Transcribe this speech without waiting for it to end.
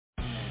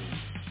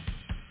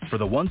For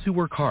the ones who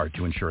work hard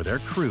to ensure their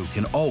crew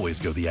can always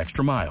go the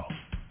extra mile,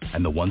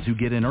 and the ones who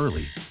get in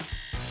early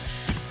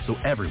so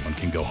everyone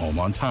can go home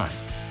on time,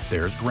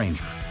 there's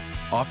Grainger,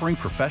 offering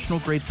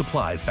professional-grade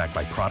supplies backed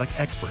by product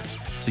experts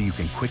so you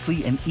can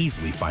quickly and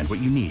easily find what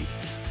you need.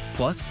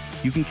 Plus,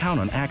 you can count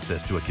on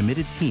access to a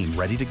committed team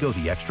ready to go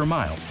the extra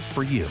mile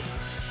for you.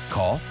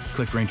 Call,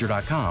 click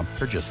Grainger.com,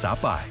 or just stop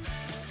by.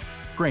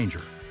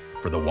 Grainger,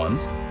 for the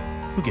ones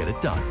who get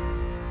it done.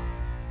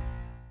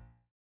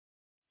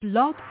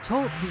 Blog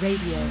Talk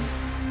Radio.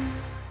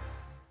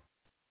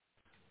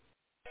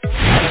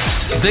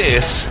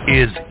 This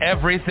is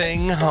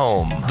Everything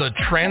Home, the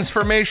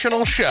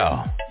transformational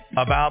show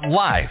about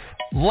life,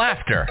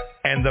 laughter,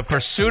 and the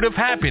pursuit of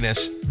happiness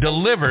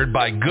delivered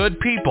by good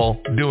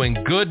people doing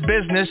good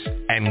business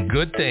and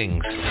good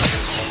things.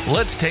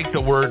 Let's take the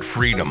word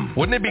freedom.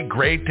 Wouldn't it be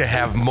great to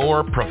have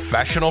more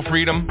professional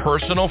freedom,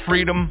 personal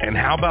freedom, and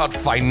how about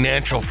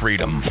financial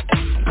freedom?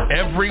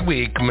 Every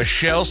week,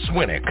 Michelle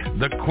Swinick,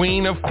 the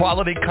queen of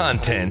quality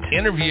content,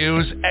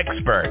 interviews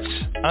experts,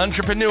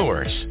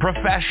 entrepreneurs,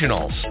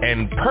 professionals,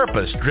 and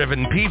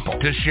purpose-driven people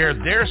to share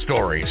their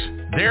stories,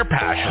 their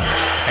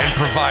passions, and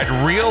provide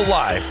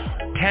real-life,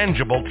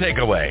 tangible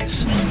takeaways.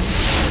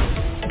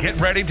 Get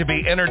ready to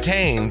be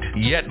entertained,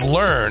 yet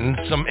learn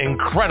some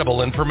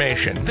incredible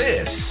information.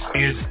 This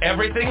is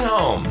Everything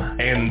Home,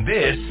 and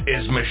this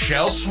is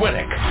Michelle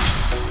Swinick.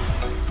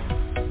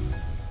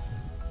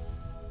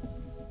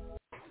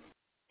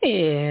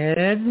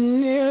 It's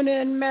noon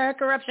in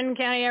Maricorruption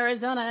County,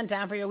 Arizona, and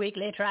time for your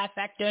weekly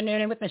trifecta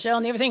nooning with Michelle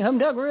and the Everything Home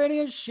Dog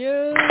Radio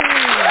Show.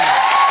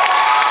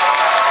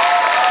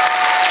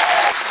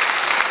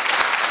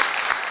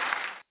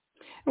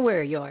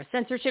 We're your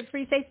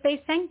censorship-free,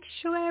 safe-space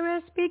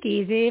sanctuary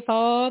speakeasy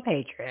for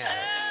patriots.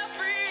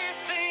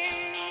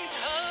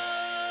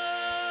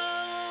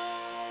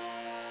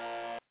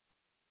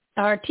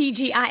 Our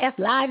TGIF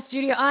live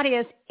studio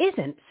audience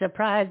isn't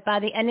surprised by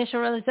the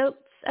initial results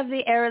of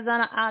the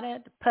Arizona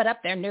audit. Put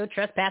up their no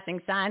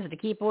trespassing signs to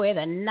keep away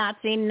the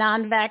Nazi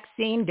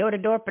non-vaccine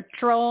door-to-door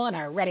patrol and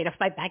are ready to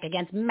fight back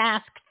against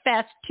Mask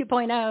Fest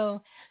 2.0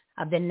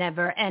 of the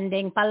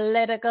never-ending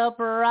political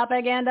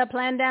propaganda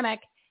pandemic.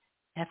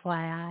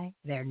 FYI,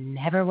 there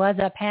never was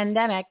a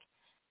pandemic,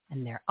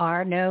 and there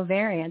are no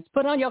variants.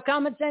 Put on your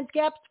common sense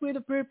caps with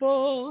the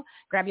people.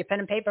 Grab your pen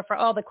and paper for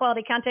all the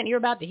quality content you're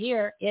about to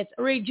hear. It's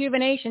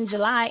Rejuvenation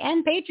July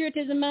and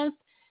Patriotism Month.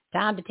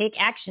 Time to take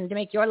action to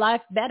make your life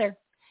better,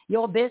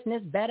 your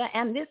business better,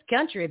 and this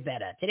country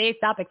better. Today's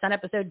topics on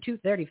episode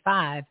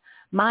 235,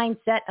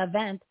 Mindset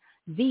Event,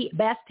 the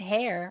best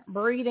hair,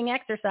 breathing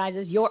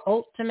exercises, your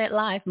ultimate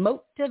life,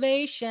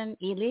 motivation,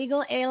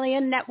 illegal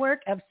alien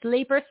network of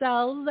sleeper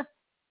cells.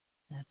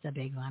 That's a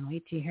big one.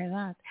 Wait till you hear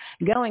that.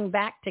 Going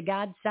back to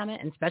God Summit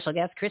and special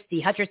guest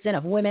Christy Hutcherson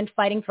of Women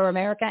Fighting for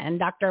America and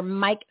Dr.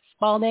 Mike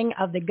Spalding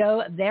of the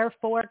Go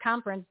Therefore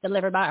Conference,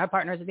 delivered by our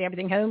partners at the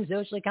Everything Home,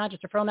 Socially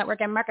Conscious Referral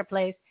Network, and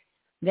Marketplace.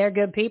 They're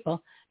good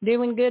people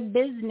doing good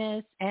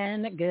business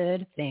and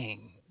good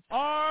things.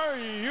 Are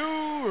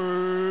you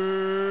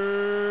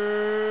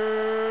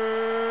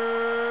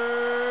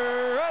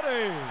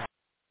ready?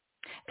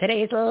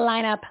 Today's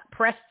lineup,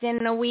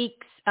 Preston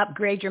Weeks,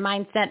 Upgrade Your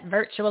Mindset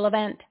virtual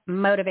event,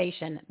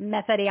 motivation,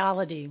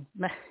 methodology.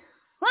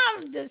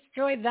 I've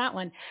destroyed that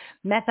one.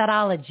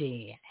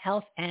 Methodology,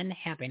 health and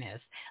happiness.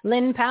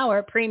 Lynn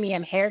Power,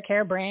 premium hair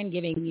care brand,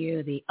 giving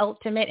you the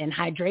ultimate in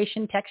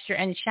hydration, texture,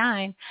 and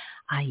shine.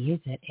 I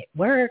use it. It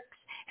works.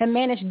 And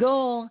manage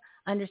goal,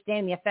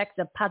 understand the effects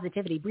of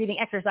positivity, breathing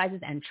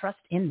exercises, and trust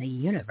in the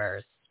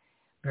universe.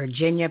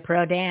 Virginia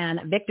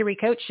Prodan, victory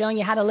coach, showing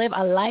you how to live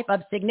a life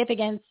of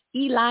significance.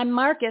 Eli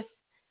Marcus,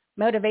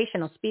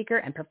 motivational speaker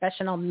and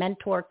professional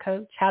mentor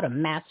coach, how to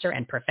master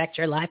and perfect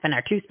your life. And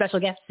our two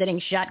special guests sitting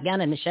shotgun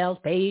in Michelle's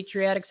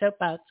patriotic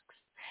soapbox.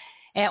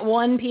 At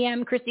 1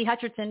 p.m., Christy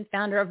Hutcherson,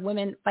 founder of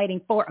Women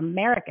Fighting for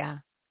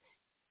America.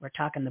 We're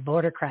talking the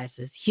border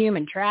crisis,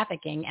 human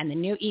trafficking, and the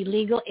new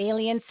illegal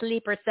alien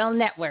sleeper cell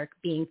network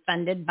being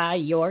funded by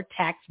your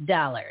tax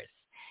dollars.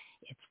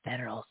 It's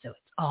federal, so it's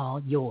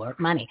all your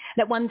money.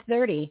 At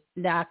 1:30,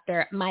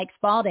 Dr. Mike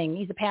Spalding,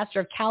 he's a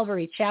pastor of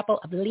Calvary Chapel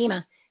of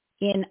Lima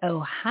in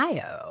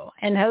Ohio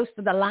and host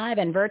of the live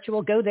and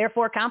virtual Go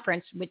Therefore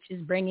conference, which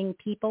is bringing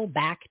people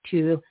back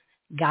to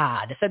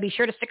God. So be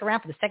sure to stick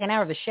around for the second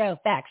hour of the show.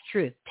 Facts,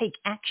 truth, take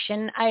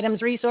action,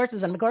 items,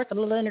 resources, and of course, a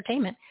little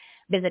entertainment.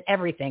 Visit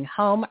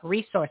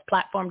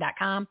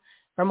everythinghomeresourceplatform.com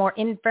for more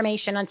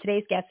information on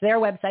today's guests, their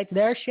websites,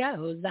 their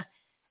shows,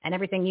 and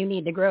everything you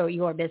need to grow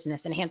your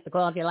business, enhance the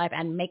quality of your life,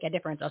 and make a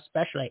difference,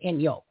 especially in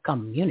your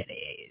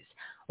communities.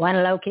 One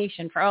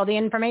location for all the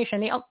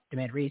information, the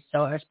ultimate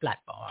resource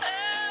platform.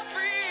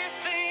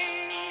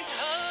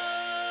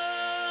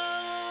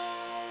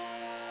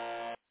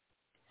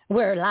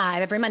 We're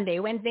live every Monday,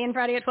 Wednesday, and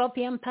Friday at 12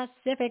 p.m.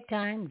 Pacific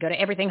time. Go to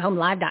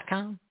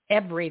everythinghomelive.com,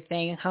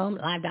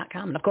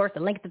 everythingHomeLive.com. And, of course,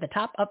 the link at the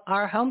top of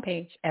our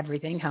homepage,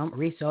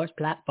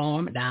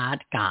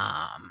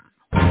 everythinghomeresourceplatform.com.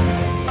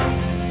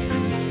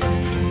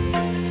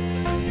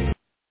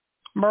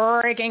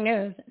 Breaking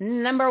news.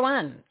 Number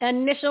 1,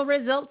 initial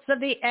results of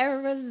the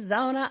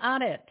Arizona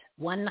audit.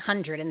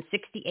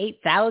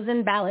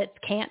 168,000 ballots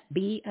can't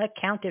be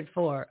accounted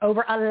for.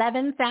 Over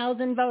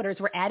 11,000 voters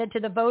were added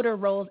to the voter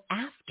rolls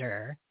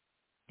after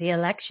the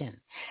election.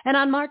 And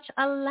on March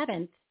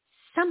 11th,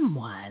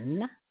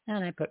 someone,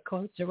 and I put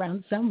quotes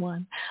around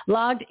someone,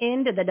 logged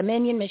into the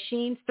Dominion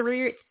machines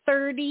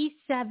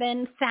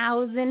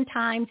 37,000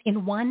 times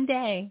in one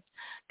day.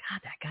 God,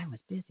 that guy was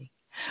busy.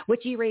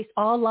 Which erased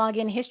all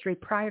login history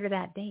prior to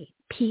that date.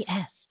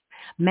 P.S.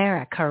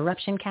 Mara,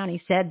 Corruption County,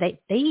 said that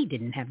they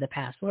didn't have the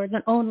passwords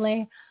and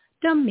only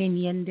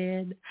Dominion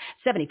did.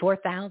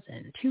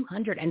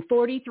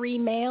 74,243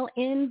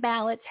 mail-in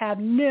ballots have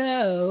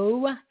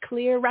no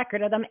clear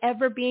record of them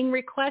ever being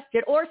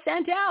requested or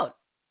sent out.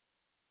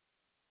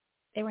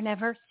 They were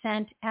never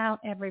sent out,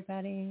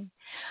 everybody.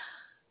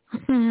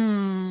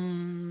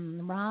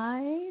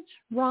 Right?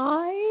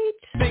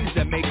 Things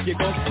that make you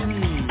go,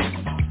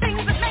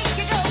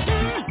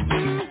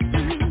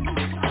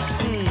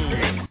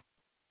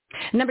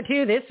 Number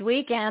 2, this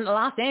weekend,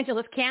 Los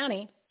Angeles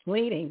County,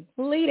 leading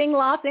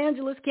Los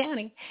Angeles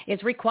County,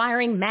 is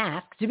requiring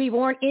masks to be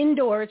worn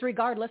indoors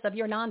regardless of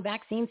your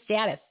non-vaccine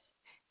status.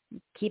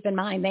 Keep in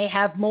mind, they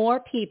have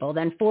more people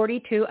than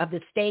 42 of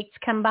the states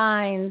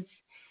combined.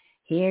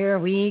 Here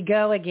we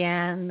go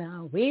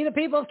again. We, the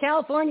people of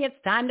California,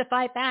 it's time to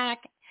fight back.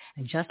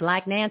 And just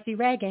like Nancy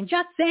Reagan,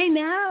 just say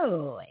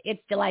no.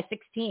 It's July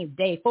 16th,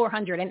 day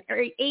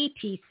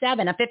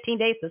 487 of 15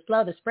 days to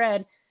slow the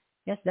spread.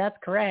 Yes, that's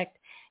correct.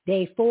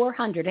 Day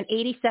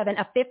 487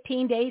 of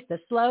 15 days to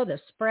slow the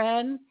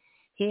spread.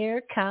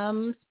 Here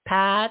comes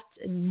Pat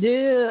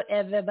Do,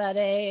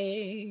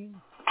 everybody.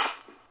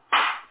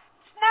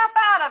 Snap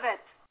out of it.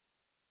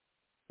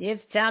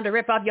 It's time to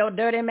rip off your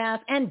dirty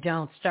mask and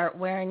don't start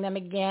wearing them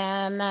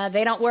again.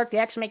 They don't work. They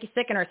actually make you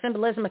sick and are a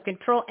symbolism of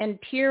control and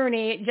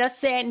tyranny. Just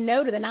say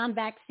no to the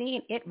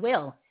non-vaccine. It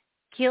will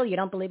kill you.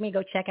 Don't believe me?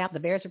 Go check out the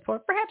Bears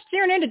Report. Perhaps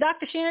tune in to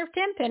Dr. Sheriff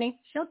Tenpenny.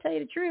 She'll tell you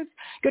the truth.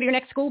 Go to your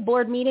next school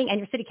board meeting and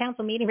your city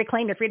council meeting.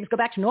 Reclaim your freedoms. Go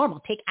back to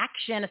normal. Take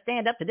action to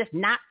stand up to this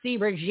Nazi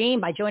regime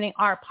by joining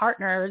our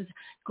partners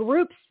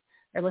groups.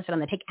 They're listed on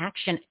the Take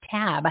Action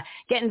tab.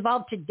 Get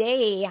involved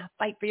today.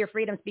 Fight for your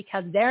freedoms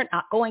because they're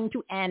not going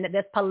to end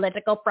this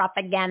political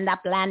propaganda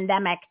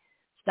pandemic.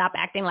 Stop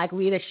acting like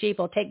we the sheep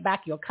will take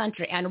back your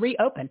country and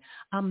reopen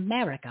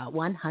America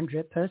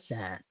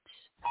 100%.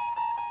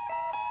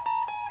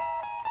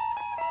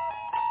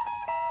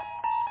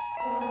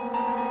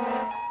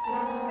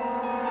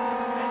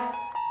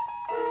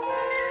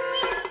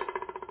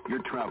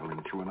 You're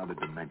traveling through another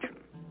dimension.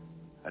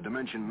 A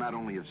dimension not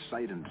only of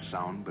sight and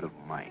sound, but of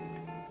mind.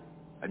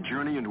 A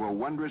journey into a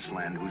wondrous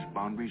land whose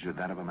boundaries are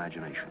that of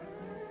imagination.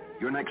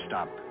 Your next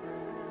stop,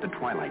 the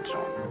Twilight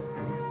Zone.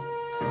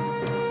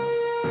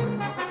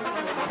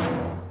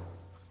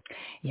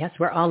 Yes,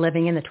 we're all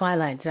living in the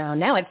Twilight Zone.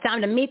 Now it's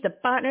time to meet the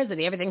partners of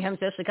the Everything Home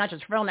Socially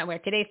Conscious Referral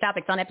Network. Today's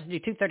topic's on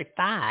episode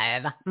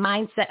 235,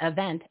 Mindset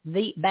Event,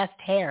 the best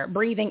hair,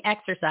 breathing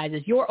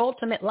exercises, your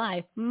ultimate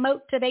life,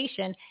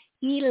 motivation,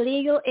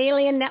 illegal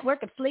alien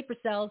network of sleeper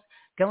cells,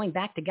 going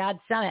back to God's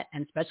Summit,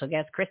 and special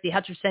guest Christy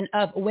Hutcherson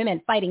of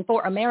Women Fighting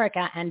for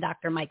America and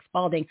Dr. Mike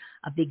Spalding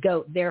of the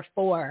Go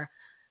Therefore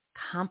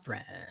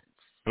Conference.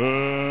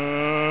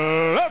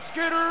 let's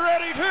get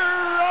ready to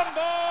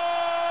rumble!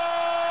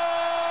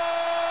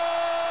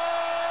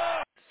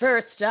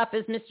 First up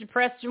is Mr.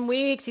 Preston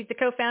Weeks. He's the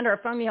co-founder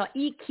of Formula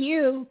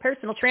EQ,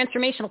 personal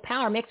transformational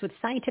power mixed with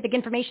scientific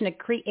information to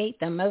create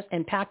the most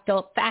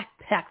impactful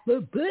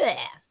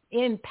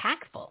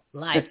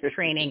life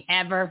training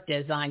ever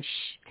designed.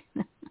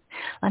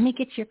 Let me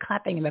get your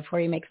clapping before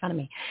you make fun of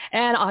me.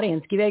 And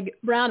audience, give a big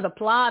round of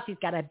applause. He's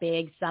got a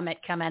big summit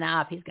coming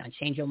up. He's going to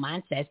change your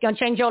mindset. He's going to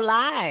change your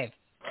life.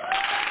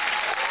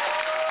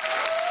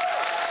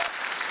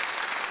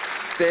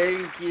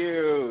 Thank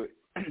you.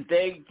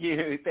 Thank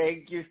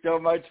you so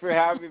much for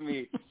having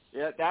me.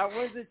 Yeah, that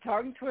was a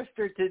tongue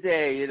twister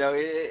today. You know,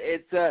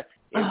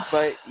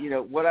 but you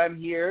know what I'm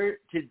here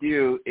to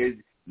do is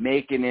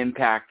make an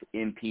impact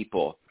in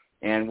people,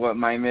 and what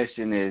my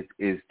mission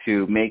is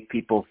to make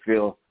people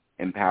feel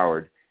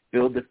empowered,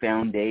 build the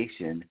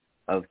foundation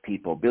of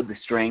people, build the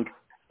strength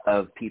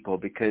of people,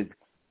 because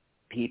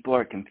people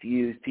are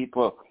confused.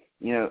 People,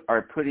 you know,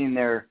 are putting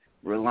their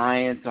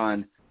reliance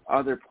on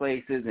other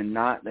places and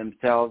not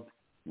themselves.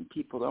 And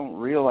people don't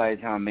realize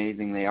how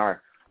amazing they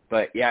are.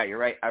 But, yeah, you're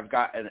right. I've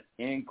got an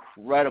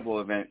incredible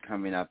event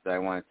coming up that I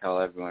want to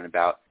tell everyone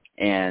about.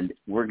 And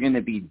we're going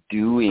to be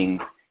doing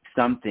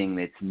something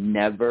that's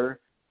never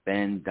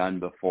been done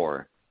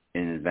before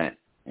in an event.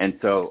 And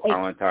so I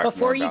want to talk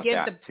more about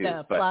that, too. Before you give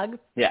the plug,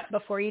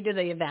 before you do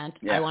the event,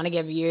 I want to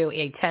give you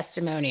a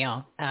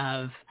testimonial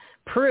of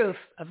proof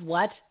of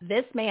what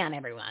this man,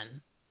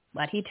 everyone,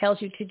 what he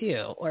tells you to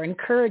do or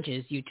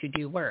encourages you to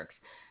do works.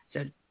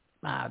 So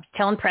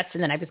telling Preston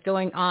that I was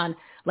going on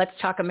Let's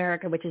Talk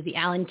America, which is the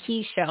Alan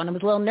Key show, and I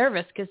was a little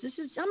nervous because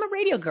I'm a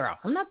radio girl.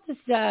 I'm not this,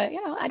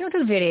 I don't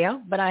do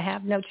video, but I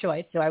have no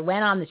choice. So I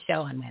went on the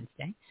show on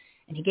Wednesday,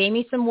 And he gave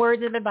me some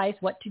words of advice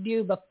what to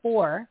do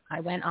before I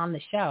went on the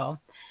show,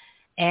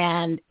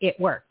 and it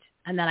worked.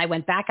 And then I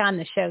went back on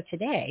the show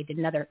today, did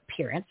another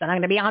appearance, and I'm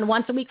going to be on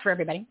once a week for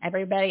everybody. I'm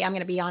going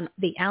to be on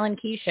the Alan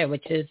Key Show,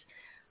 which is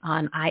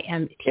on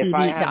imtv.com. If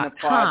I had an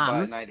applaud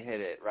button, I'd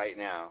hit it right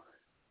now.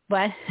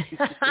 What?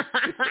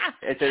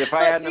 I said if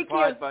I had an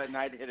applaud button,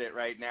 I'd hit it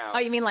right now. Oh,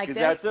 you mean like this?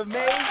 That's amazing.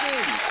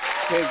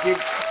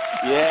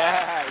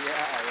 Yeah.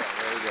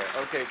 There you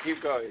go. Okay,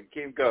 keep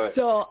going.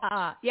 So,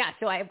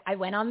 so I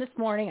went on this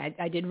morning.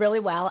 I did really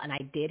well, and I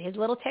did his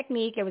little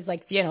technique. It was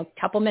like, a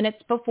couple minutes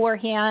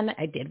beforehand.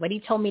 I did what he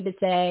told me to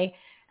say,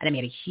 and it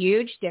made a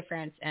huge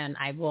difference. And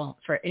I will,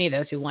 for any of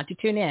those who want to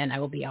tune in, I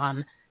will be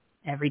on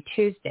every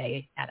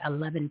Tuesday at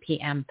 11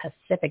 p.m.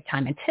 Pacific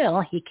time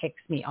until he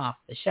kicks me off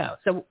the show.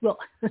 So we'll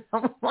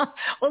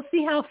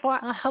see how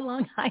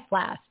long I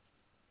last.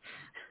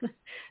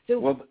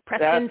 So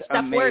Preston, stuff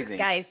amazing. Works,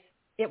 guys.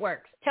 It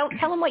works. Tell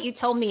him what you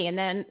told me, and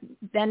then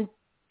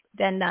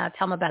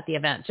tell him about the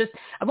event.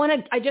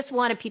 I just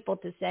wanted people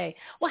to say,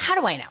 well, how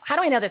do I know? How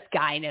do I know this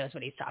guy knows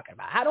what he's talking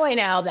about? How do I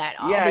know that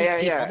all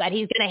these people that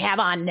he's going to have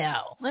on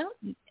know? Well,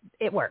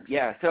 it works.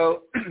 Yeah.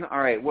 So, all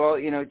right. Well,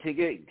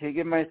 to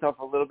give myself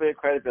a little bit of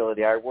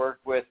credibility, I work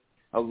with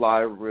a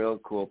lot of real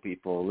cool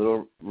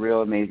people,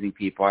 real amazing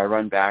people. I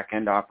run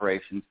back-end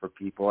operations for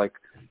people like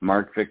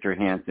Mark Victor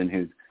Hansen,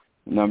 who's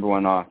the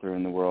 #1 author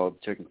in the world,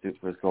 Chicken Soup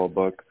for a Soul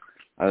book,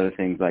 other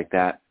things like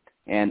that.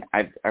 And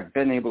I've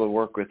been able to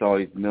work with all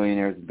these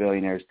millionaires and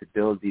billionaires to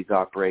build these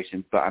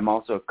operations, but I'm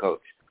also a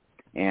coach.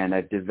 And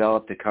I've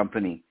developed a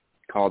company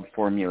called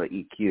Formula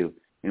EQ,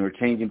 and we're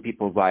changing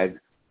people's lives.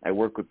 I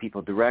work with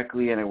people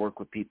directly, and I work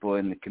with people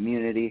in the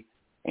community,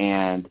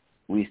 and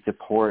we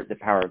support the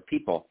power of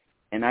people.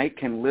 And I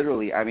can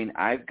literally,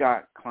 I've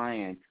got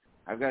clients.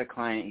 I've got a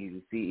client, he's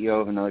the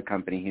CEO of another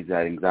company. He's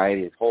had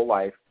anxiety his whole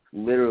life.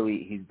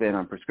 Literally, he's been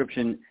on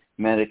prescription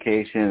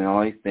medication and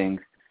all these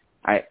things.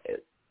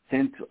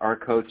 Since our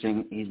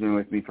coaching, he's been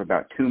with me for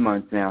about 2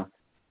 months now.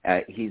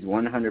 He's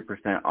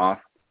 100% off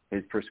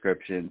his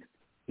prescriptions.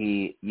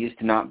 He used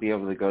to not be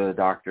able to go to the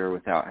doctor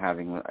without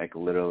having like a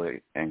little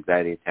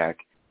anxiety attack.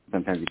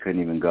 Sometimes he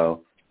couldn't even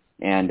go.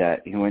 And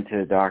he went to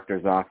the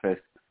doctor's office,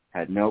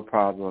 had no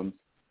problems,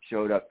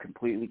 showed up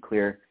completely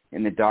clear.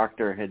 And his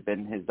doctor had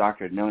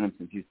known him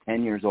since he was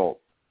 10 years old.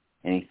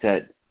 And he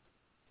said,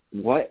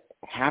 what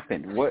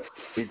happened? What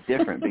is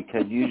different?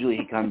 Because usually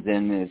he comes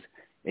in,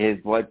 his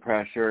blood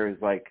pressure is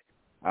like,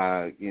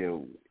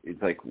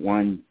 it's like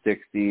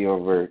 160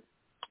 over.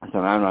 So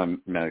I'm not a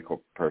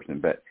medical person,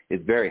 but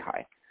it's very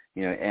high,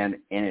 and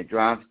it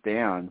drops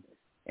down.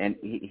 And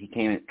he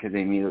came in because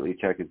they immediately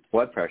checked his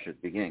blood pressure at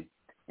the beginning,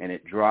 and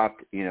it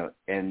dropped,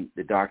 and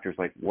the doctor's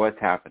like, what's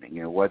happening?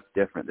 What's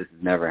different? This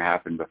has never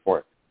happened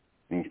before.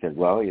 And he said,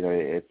 well,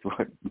 it's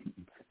what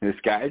this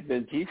guy's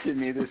been teaching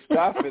me this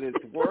stuff, and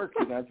it's worked,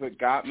 and that's what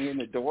got me in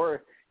the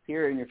door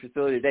here in your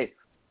facility today.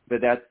 But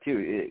that's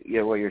too,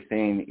 what you're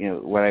saying,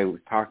 what I was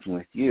talking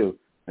with you,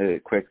 a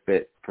quick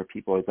bit for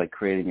people is like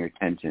creating your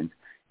intentions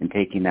and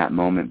taking that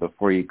moment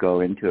before you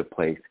go into a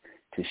place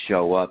to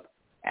show up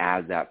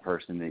as that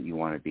person that you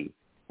want to be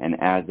and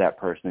as that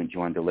person that you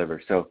want to deliver.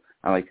 So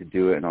I like to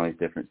do it in all these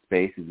different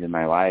spaces in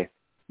my life.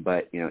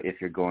 But, if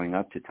you're going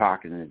up to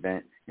talk at an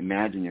event,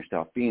 imagine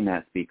yourself being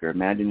that speaker.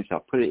 Imagine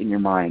yourself, put it in your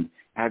mind,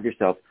 have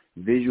yourself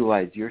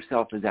visualize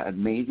yourself as that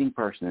amazing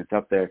person that's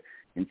up there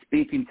and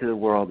speaking to the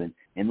world and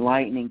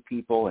enlightening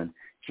people and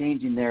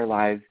changing their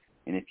lives.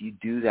 And if you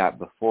do that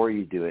before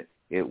you do it,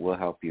 it will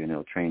help you and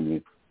it'll train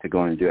you to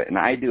go in and do it. And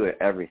I do it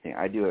everything.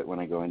 I do it when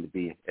I go in to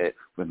be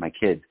with my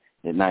kids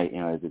at night,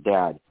 as a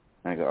dad.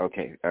 And I go,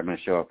 okay, I'm going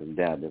to show up as a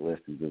dad that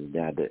listens, as a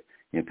dad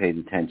that pays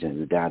attention,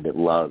 as a dad that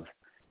loves,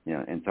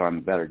 and so I'm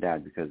a better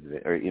dad because of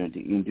it. Or, you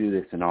can do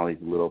this in all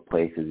these little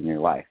places in your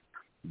life.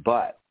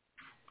 But,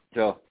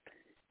 so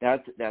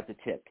that's a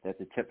tip. That's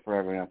a tip for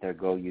everyone out there.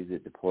 Go use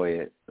it, deploy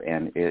it,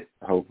 and it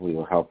hopefully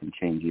will help and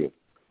change you.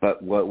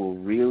 But what will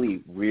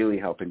really, really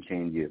help and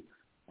change you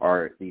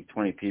are these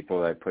 20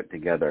 people that I put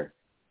together,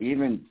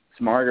 even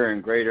smarter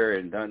and greater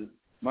and done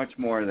much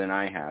more than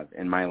I have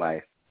in my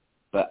life.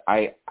 But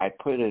I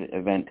put an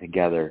event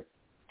together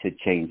to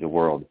change the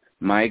world.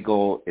 My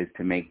goal is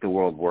to make the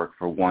world work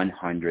for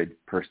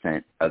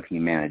 100% of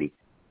humanity.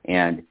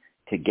 And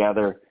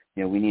together,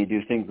 we need to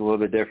do things a little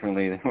bit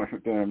differently than what we're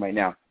doing right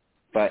now.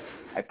 But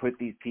I put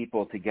these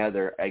people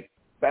together. I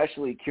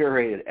specially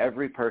curated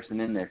every person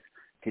in this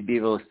to be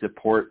able to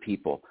support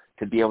people,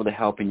 to be able to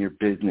help in your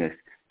business,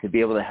 to be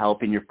able to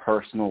help in your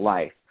personal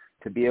life,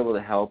 to be able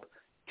to help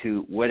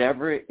to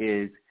whatever it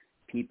is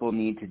people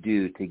need to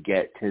do to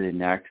get to the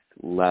next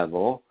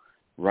level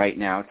right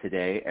now,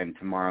 today, and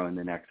tomorrow in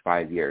the next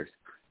 5 years.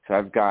 So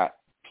I've got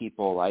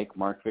people like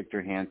Mark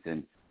Victor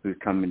Hansen, who's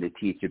coming to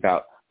teach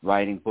about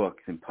writing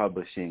books and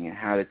publishing and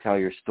how to tell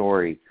your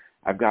story.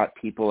 I've got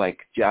people like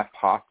Jeff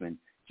Hoffman.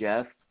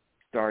 Jeff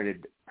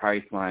started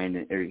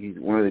Priceline. He's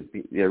one of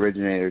the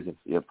originators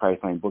of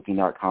Priceline,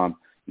 Booking.com,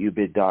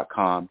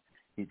 Ubid.com.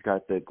 He's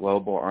got the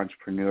Global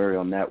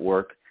Entrepreneurial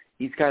Network.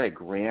 He's got a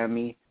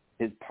Grammy.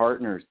 His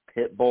partner's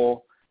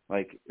Pitbull.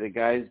 Like, the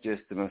guy's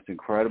just the most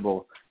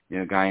incredible,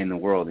 guy in the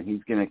world, and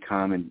he's going to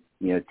come and,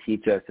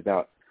 teach us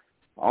about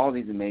all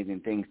these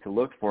amazing things to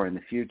look for in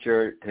the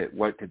future, to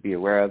what to be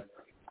aware of.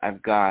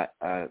 I've got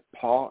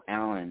Paul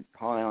Allen.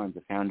 Paul Allen's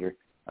the founder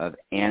of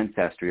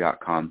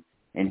Ancestry.com,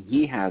 and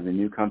he has a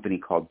new company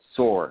called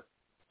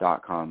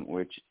Soar.com,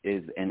 which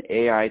is an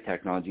AI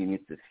technology, and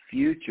it's the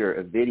future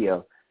of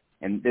video.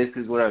 And this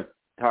is what I was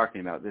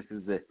talking about. This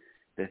is the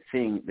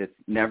thing that's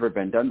never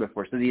been done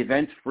before. So the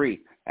event's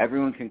free.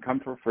 Everyone can come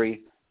for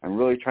free. I'm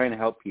really trying to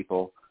help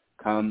people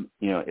come.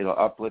 It'll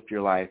uplift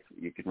your life.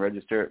 You can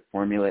register at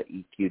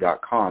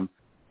formulaeq.com.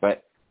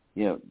 But,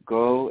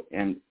 go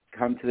and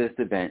come to this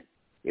event.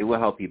 It will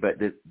help you. But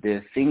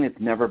the thing that's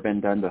never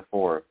been done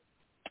before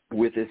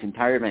with this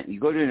entire event, you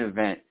go to an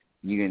event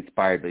and you get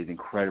inspired by these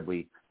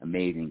incredibly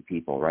amazing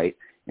people, right?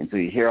 And so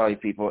you hear all these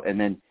people, and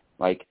then,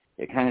 like,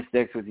 it kind of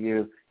sticks with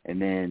you,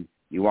 and then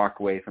you walk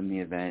away from the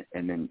event,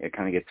 and then it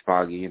kind of gets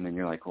foggy, and then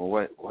you're like,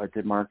 well, what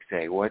did Mark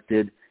say? What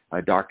did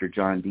Dr.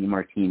 John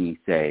DeMartini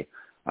say?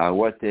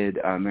 What did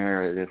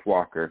Meredith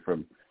Walker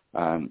from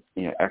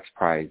X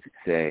Prize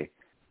say?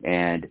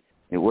 And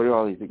what do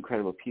all these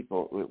incredible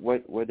people,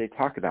 what did they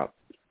talk about?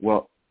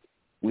 Well,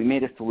 we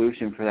made a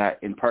solution for that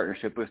in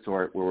partnership with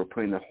Soar, where we're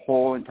putting the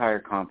whole entire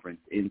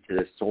conference into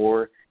the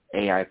Soar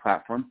AI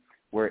platform,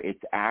 where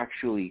it's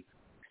actually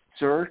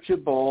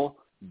searchable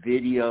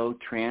video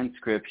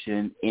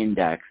transcription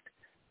indexed.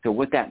 So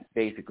what that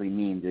basically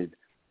means is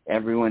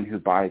everyone who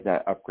buys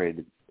that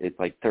upgrade, it's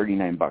like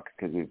 $39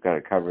 because we've got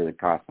to cover the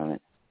cost on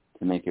it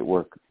to make it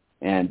work.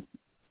 And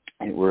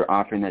we're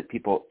offering that to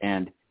people,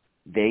 and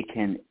they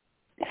can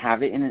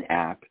have it in an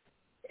app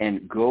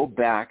and go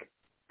back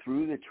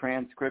through the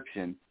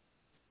transcription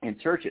and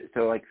search it.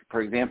 So, like,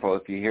 for example,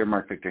 if you hear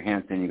Mark Victor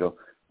Hansen, you go,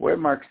 what did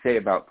Mark say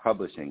about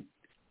publishing?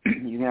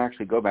 You can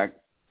actually go back,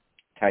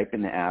 type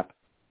in the app,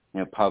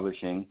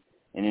 publishing,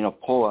 and it'll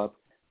pull up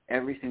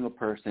every single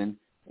person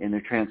in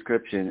their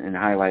transcription and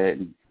highlight it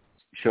and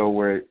show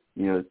where,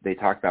 they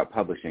talk about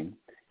publishing.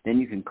 Then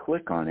you can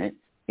click on it,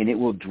 and it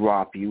will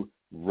drop you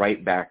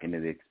right back into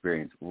the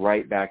experience,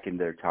 right back into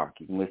their talk.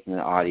 You can listen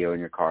to audio in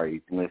your car.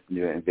 You can listen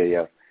to it in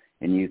video,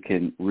 and you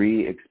can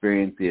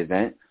re-experience the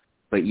event.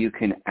 But you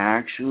can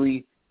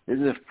actually, this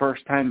is the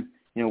first time,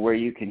 where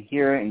you can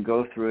hear it and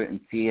go through it and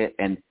see it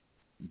and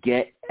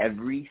get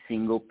every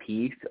single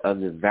piece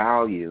of the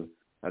value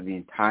of the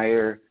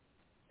entire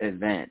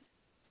event,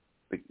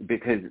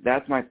 because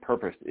that's my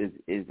purpose.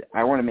 Is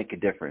I want to make a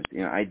difference.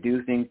 I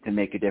do things to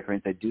make a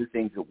difference. I do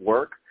things that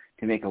work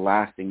to make a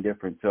lasting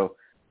difference. So,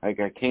 like,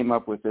 I came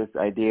up with this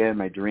idea in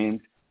my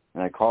dreams,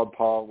 and I called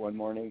Paul one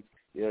morning.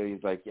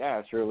 He's like,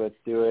 "Yeah, sure, let's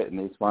do it." And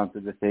they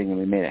sponsored the thing, and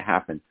we made it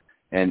happen.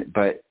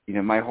 But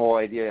my whole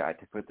idea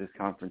to put this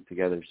conference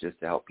together is just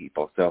to help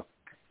people. So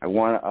I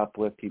want to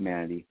uplift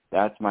humanity.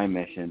 That's my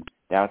mission.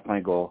 That's my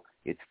goal.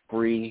 It's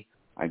free.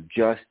 I'm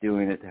just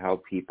doing it to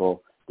help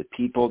people. The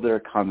people that are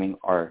coming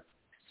are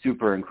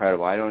super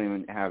incredible. I don't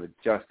even have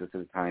justice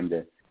of time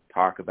to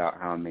talk about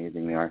how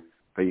amazing they are.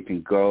 But you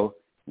can go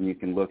and you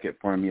can look at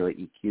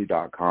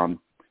formulaeq.com,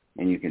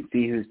 and you can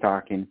see who's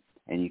talking,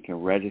 and you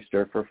can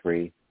register for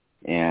free.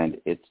 And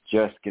it's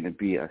just going to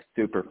be a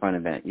super fun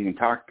event. You can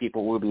talk to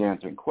people. We'll be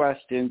answering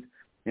questions,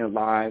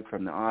 live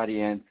from the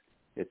audience.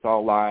 It's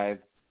all live,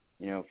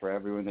 for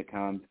everyone that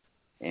comes.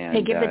 And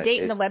hey, give the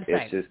date and the website.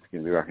 It's just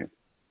going to be rocking.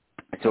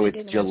 So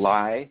it's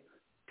July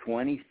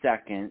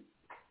 22nd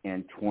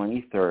and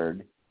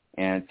 23rd.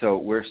 And so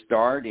we're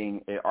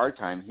starting at our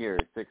time here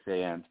at 6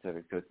 a.m.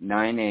 Pacific. So it's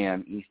 9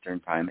 a.m.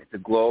 Eastern time. It's a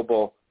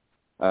global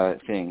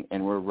thing,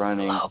 and we're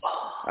running,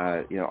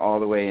 all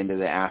the way into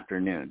the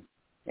afternoon.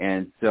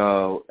 And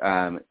so,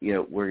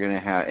 we're going to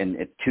have, and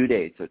it's 2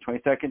 days. So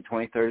 22nd,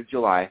 23rd of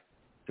July.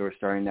 So we're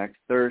starting next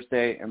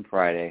Thursday and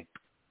Friday.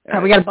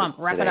 We got a bump.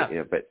 Wrap it up.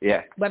 But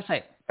yeah.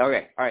 Website.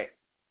 Okay. All right.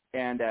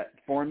 And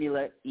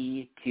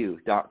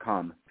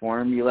formulaeq.com.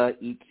 Formula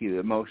EQ,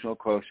 emotional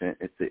quotient.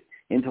 It's the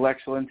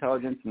intellectual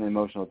intelligence and the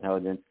emotional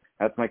intelligence.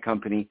 That's my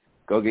company.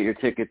 Go get your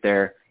ticket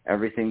there.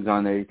 Everything's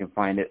on there. You can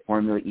find it.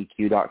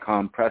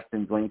 Formulaeq.com.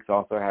 Preston's Links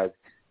also has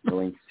the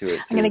links to it.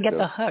 I'm going to get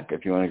the hook.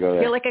 If you want to go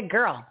there. You're like a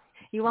girl.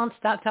 You won't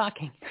stop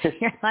talking.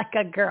 You're like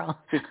a girl.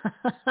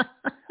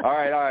 All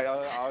right.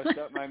 I'll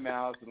shut my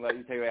mouth and let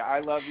you take it away. I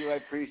love you. I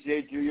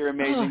appreciate you. You're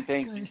amazing.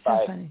 Thank you.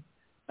 So funny.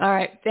 All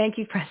right. Thank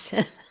you,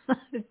 Preston.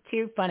 It's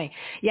too funny.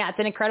 Yeah, it's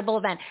an incredible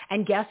event.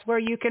 And guess where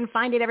you can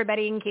find it,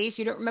 everybody, in case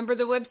you don't remember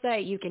the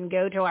website? You can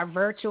go to our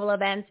virtual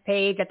events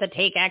page at the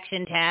Take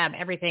Action tab,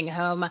 Everything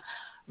Home,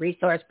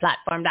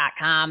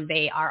 resourceplatform.com.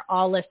 They are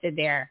all listed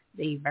there,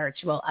 the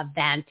virtual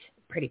event,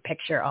 pretty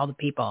picture, all the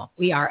people.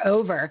 We are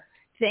over.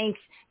 Thanks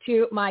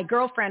to my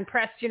girlfriend,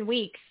 Preston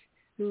Weeks,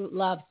 who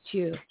loves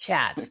to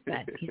chat.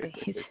 But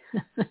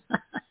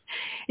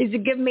he's a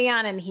good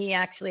man, and he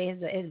actually,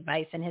 his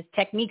advice and his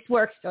techniques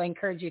work. So I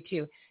encourage you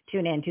to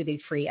tune in to the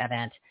free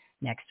event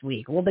next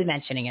week. We'll be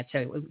mentioning it,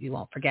 so you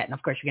won't forget. And,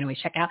 of course, you're going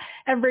to check out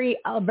every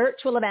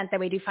virtual event that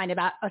we do find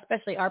about,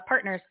 especially our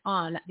partners,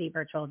 on the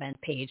virtual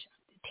event page,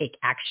 Take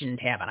Action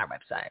tab on our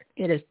website.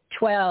 It is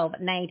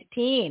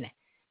 12/19.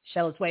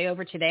 show is way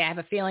over today. I have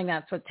a feeling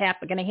that's what's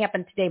going to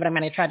happen today, but I'm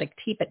going to try to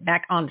keep it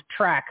back on the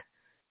track.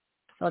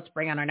 So let's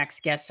bring on our next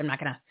guest. I'm not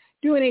going to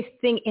do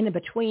anything in the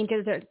between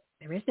because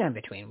there is no in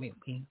between.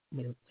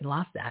 We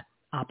lost that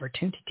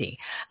opportunity.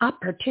 All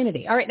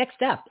right,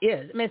 next up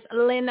is Miss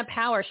Lynn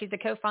Power. She's the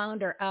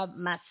co-founder of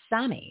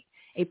Masami,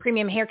 a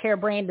premium hair care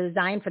brand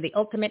designed for the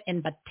ultimate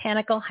in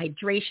botanical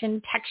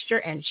hydration, texture,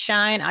 and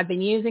shine. I've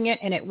been using it,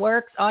 and it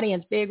works.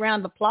 Audience, big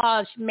round of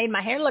applause. She made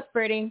my hair look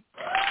pretty.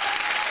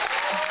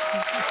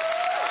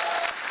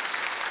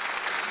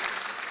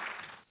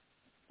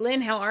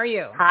 Lynn, how are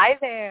you? Hi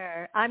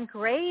there. I'm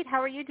great.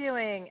 How are you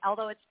doing?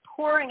 Although it's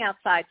pouring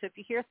outside, so if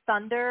you hear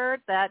thunder,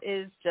 that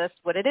is just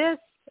what it is.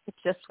 It's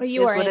just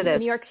you are what in it is.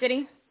 New York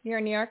City? You're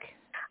in New York?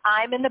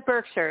 I'm in the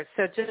Berkshires,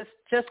 so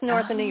just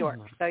north of New York.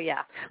 So,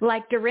 yeah.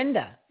 Like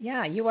Dorinda.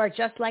 Yeah, you are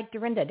just like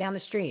Dorinda down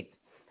the street.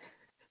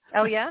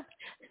 Oh, yeah?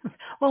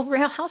 Well,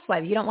 Real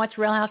Housewives. You don't watch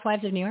Real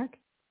Housewives of New York?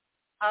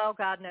 Oh,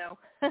 God, no.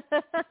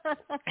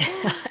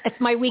 It's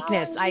my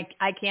weakness. I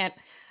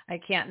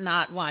can't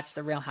not watch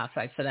the Real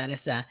Housewives. So that is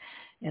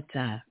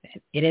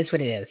it is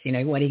what it is. You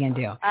know, what are you going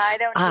to do? I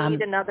don't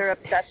need another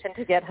obsession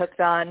to get hooked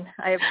on.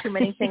 I have too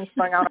many things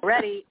going on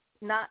already.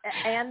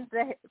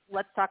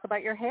 Let's talk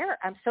about your hair.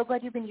 I'm so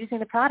glad you've been using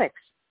the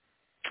products.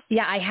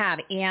 Yeah, I have.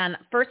 And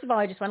first of all,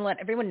 I just want to let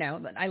everyone know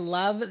that I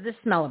love the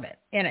smell of it.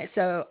 And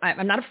so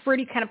I'm not a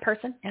fruity kind of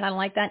person, and I don't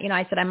like that. You know,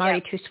 I said I'm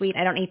already too sweet.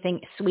 I don't need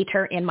anything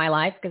sweeter in my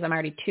life because I'm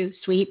already too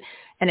sweet,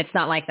 and it's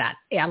not like that.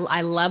 Yeah,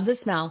 I love the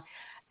smell.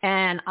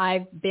 And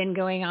I've been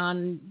going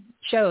on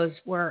shows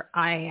where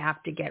I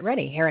have to get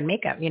ready, hair and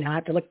makeup, you know, I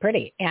have to look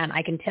pretty. And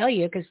I can tell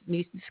you, because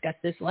we discussed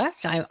this last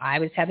time, I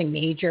was having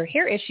major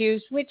hair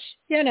issues, which,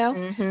 you know,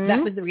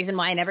 that was the reason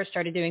why I never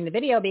started doing the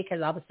video,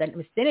 because all of a sudden it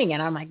was thinning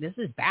and I'm like, this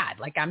is bad.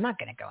 Like, I'm not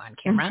going to go on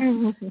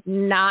camera.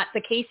 Not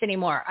the case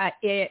anymore.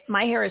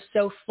 My hair is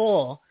so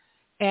full,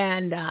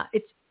 and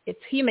it's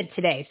humid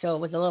today, so it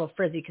was a little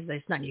frizzy because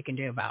there's nothing you can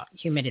do about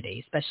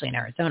humidity, especially in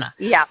Arizona.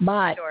 Yeah,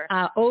 but sure.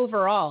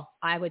 Overall,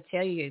 I would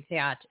tell you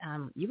that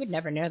you would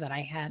never know that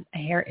I had a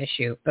hair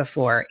issue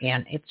before,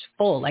 and it's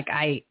full. Like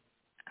I'm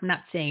not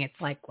saying it's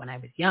like when I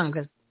was young,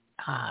 because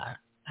that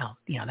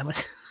was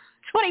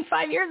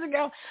 25 years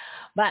ago.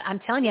 But I'm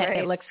telling you,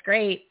 It looks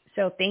great.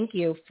 So thank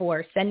you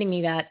for sending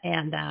me that,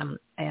 and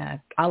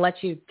I'll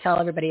let you tell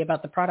everybody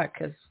about the product,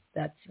 because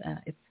that's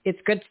it's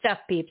good stuff,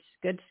 peeps.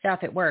 Good stuff.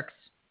 It works.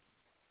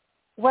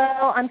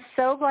 Well, I'm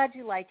so glad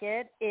you like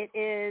it. It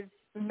is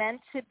meant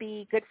to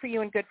be good for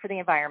you and good for the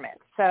environment.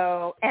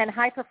 So, and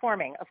high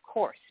performing, of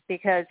course,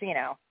 because, you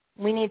know,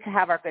 we need to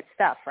have our good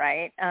stuff,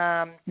 right?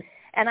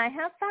 And I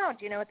have found,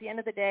 you know, at the end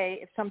of the day,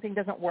 if something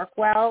doesn't work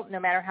well, no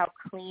matter how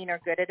clean or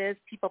good it is,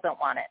 people don't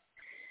want it.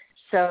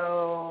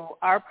 So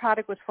our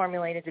product was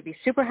formulated to be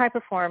super high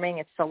performing.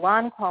 It's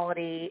salon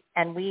quality,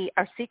 and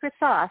our secret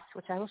sauce,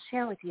 which I will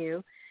share with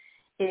you,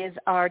 is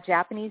our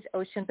Japanese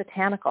ocean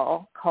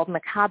botanical called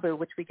Makabu,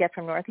 which we get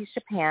from Northeast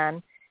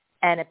Japan,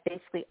 and it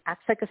basically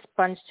acts like a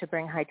sponge to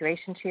bring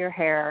hydration to your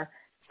hair,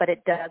 but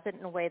it does it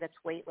in a way that's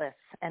weightless,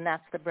 and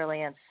that's the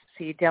brilliance.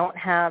 So you don't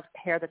have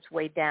hair that's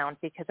weighed down,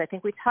 because I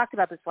think we talked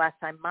about this last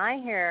time. My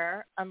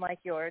hair, unlike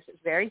yours, is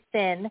very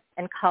thin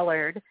and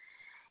colored.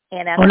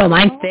 And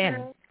mine's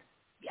thin.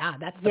 Yeah,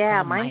 that's the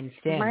problem. Mine's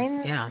thin.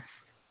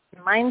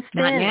 Mine's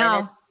thin. Not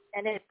now.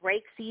 And it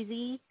breaks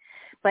easy.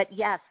 But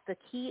yes, the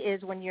key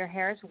is when your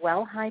hair is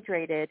well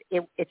hydrated,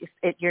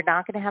 you're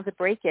not going to have the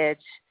breakage.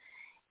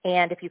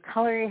 And if you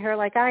color your hair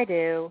like I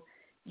do,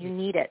 you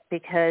need it,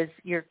 because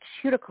your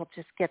cuticle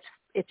just gets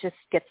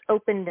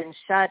opened and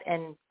shut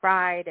and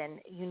fried,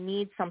 and you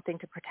need something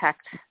to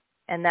protect.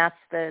 And that's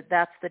the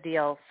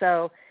deal.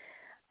 So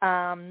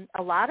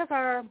a lot of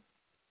our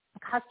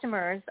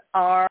customers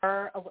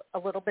are a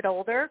little bit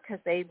older,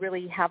 because they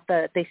really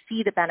they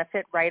see the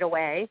benefit right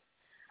away.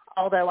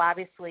 Although,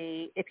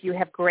 obviously, if you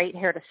have great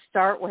hair to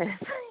start with,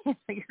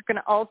 you're going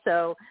to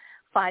also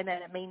find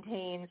that it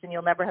maintains, and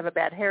you'll never have a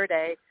bad hair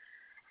day.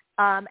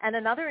 And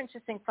another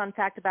interesting fun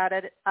fact about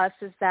us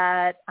is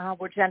that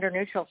we're gender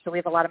neutral, so we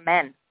have a lot of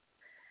men.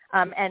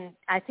 And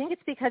I think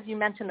it's because you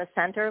mentioned the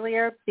scent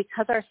earlier,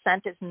 because our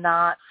scent is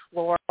not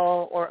floral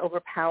or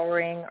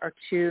overpowering or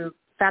too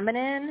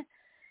feminine.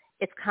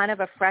 It's kind of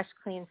a fresh,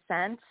 clean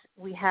scent.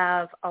 We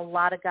have a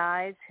lot of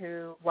guys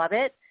who love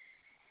it.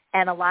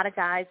 And a lot of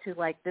guys who,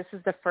 like, this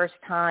is the first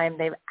time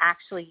they've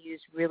actually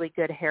used really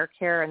good hair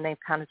care, and they've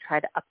kind of tried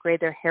to upgrade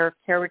their hair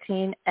care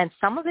routine. And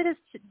some of it is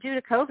due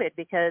to COVID,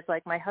 because,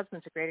 like, my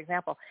husband's a great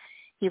example.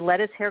 He let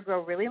his hair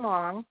grow really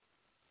long,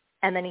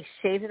 and then he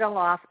shaved it all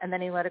off, and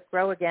then he let it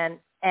grow again.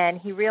 And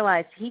he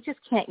realized he just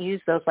can't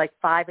use those, like,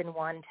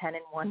 5-in-1,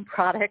 10-in-1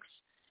 products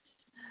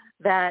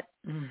that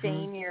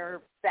stain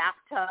your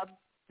bathtub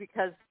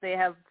because they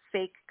have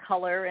fake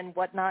color and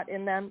whatnot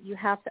in them. You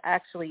have to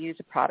actually use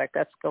a product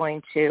that's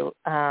going to,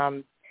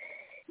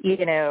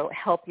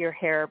 help your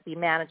hair be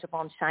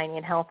manageable and shiny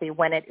and healthy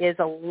when it is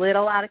a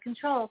little out of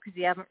control, because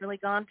you haven't really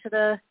gone to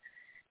the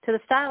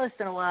stylist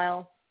in a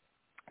while.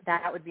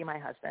 That would be my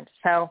husband.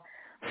 So,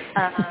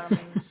 so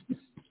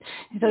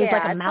he's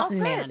like a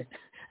mountain man.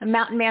 a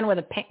mountain man with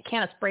a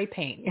can of spray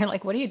paint. You're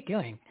like, what are you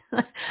doing?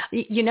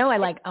 You know,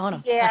 I own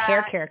a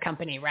hair care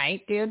company,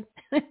 right, dude?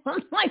 I'm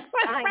like,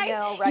 I right?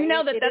 know, right? You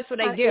know that's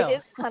what I do. It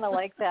is kind of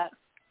like that.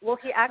 Well,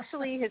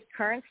 his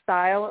current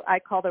style, I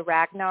call the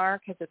Ragnar,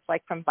 because it's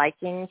like from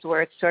Vikings,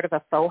 where it's sort of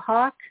a faux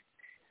hawk.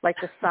 Like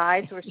the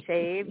sides were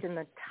shaved and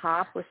the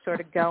top was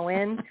sort of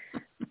going.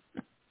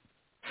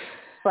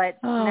 But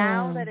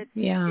now that it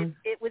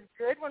was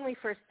good when we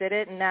first did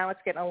it, and now it's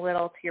getting a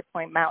little, to your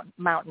point,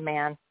 mountain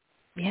man.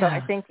 Yeah. So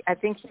I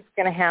think he's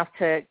going to have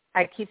to.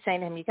 I keep saying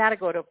to him, you got to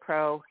go to a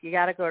pro. You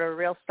got to go to a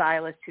real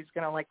stylist who's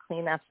going to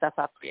clean that stuff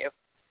up for you.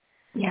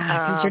 Yeah,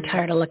 because you're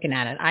tired of looking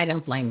at it. I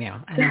don't blame you.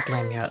 I don't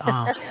blame you at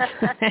all.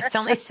 There's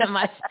only so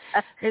much.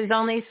 There's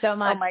only so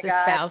much the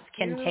spouse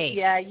can take.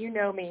 Yeah, you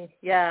know me.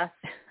 Yeah,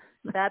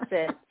 that's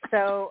it.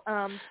 So,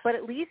 but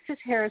at least his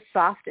hair is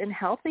soft and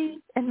healthy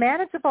and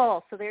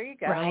manageable. So there you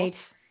go. Right.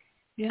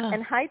 Yeah.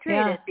 And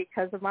hydrated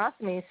because of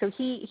Masami. So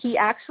he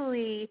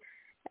actually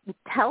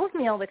tells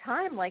me all the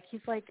time,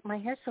 he's like, my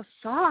hair's so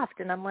soft,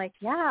 and I'm like,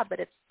 yeah, but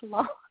it's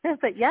long.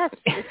 But yes,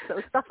 it's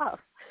so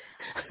soft.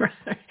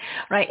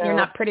 Right. So you're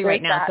not pretty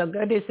right now, so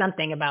go do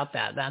something about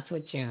that. That's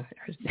what you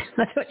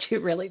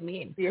really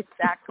mean.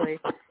 Exactly.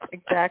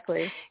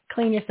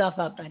 Clean yourself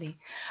up, buddy.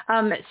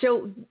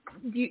 So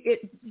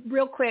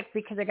real quick,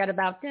 because I got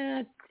about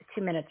 2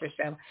 minutes or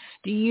so.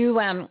 Do you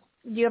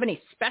have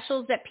any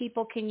specials that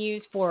people can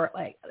use for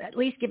at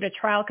least give it a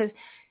trial? Because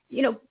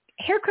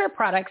hair care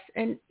products,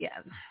 and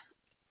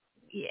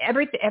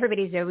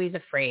everybody's always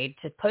afraid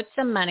to put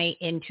some money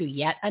into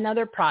yet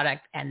another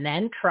product and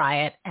then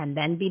try it and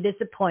then be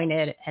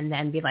disappointed and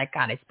then be like,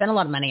 God, I spent a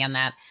lot of money on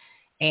that.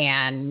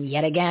 And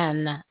yet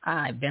again,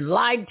 I've been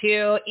lied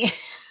to.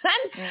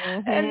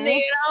 And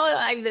they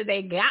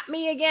got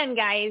me again,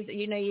 guys.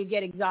 You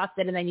get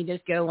exhausted and then you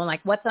just go, well,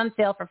 what's on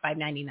sale for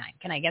 $5.99?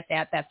 Can I get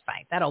that? That's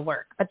fine. That'll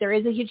work. But there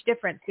is a huge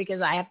difference,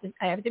 because I have to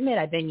admit,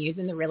 I've been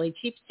using the really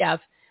cheap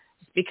stuff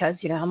just because,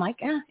 I'm like,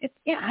 I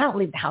don't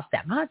leave the house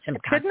that much. It's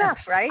good enough,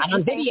 right? I'm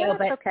on video,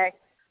 but okay.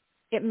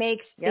 It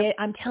makes it,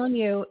 I'm telling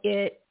you,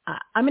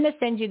 I'm going to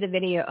send you the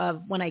video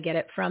of when I get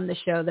it from the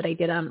show that I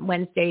did on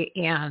Wednesday,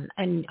 and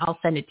I'll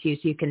send it to you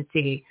so you can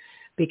see,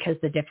 because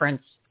the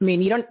difference,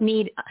 you don't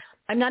need,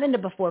 I'm not into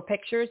before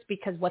pictures,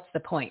 because what's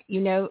the point?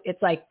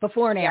 It's like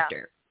before and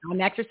after. I'm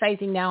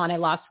exercising now and I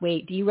lost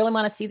weight. Do you really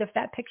want to see the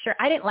fat picture?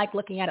 I didn't like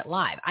looking at it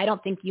live. I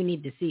don't think you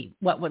need to see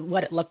what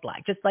it looked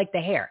like. Just like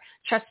the hair.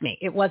 Trust me,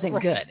 it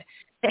wasn't good.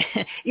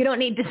 You don't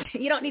need to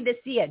see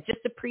it. Just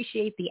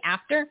appreciate the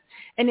after,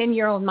 and in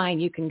your own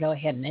mind, you can go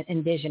ahead and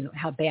envision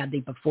how bad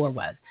the before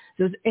was.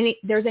 So if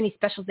there's any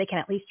specials they can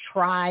at least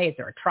try, is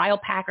there a trial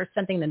pack or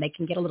something, then they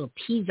can get a little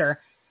teaser,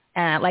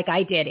 like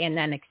I did, and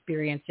then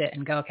experience it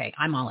and go, okay,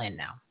 I'm all in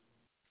now.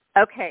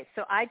 Okay,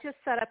 so I just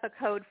set up a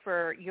code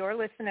for your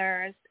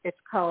listeners. The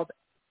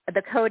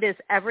code is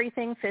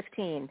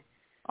everything15,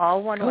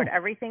 all one word,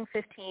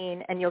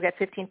 everything15, and you'll get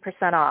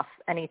 15% off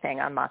anything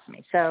on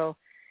Masami. So,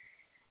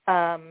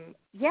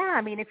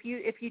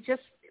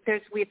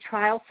 we have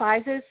trial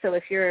sizes. So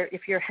if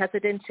you're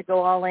hesitant to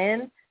go all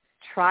in,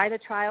 try the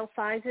trial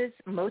sizes.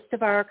 Most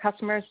of our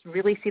customers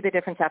really see the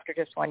difference after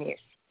just one use.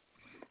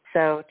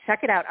 So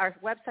check it out. Our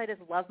website is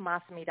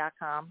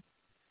lovemasami.com.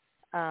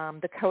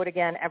 The code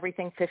again,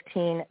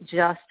 everything15,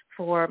 just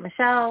for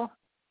Michelle.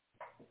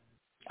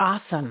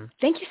 Awesome.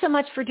 Thank you so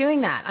much for doing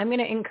that. I'm going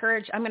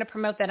to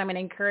promote that. I'm going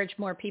to encourage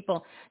more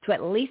people to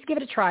at least give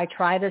it a try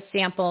the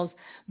samples,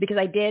 because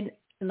I did,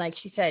 like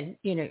she said,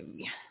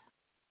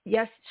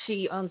 yes,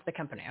 she owns the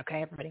company.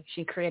 Okay, everybody.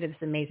 She created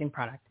this amazing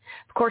product.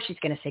 Of course, she's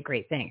going to say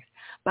great things,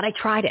 but I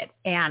tried it,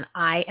 and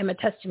I am a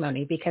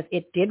testimony, because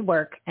it did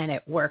work, and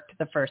it worked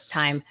the first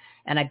time,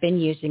 and I've been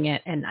using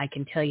it, and I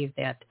can tell you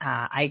that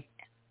I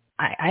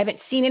haven't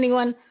seen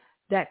anyone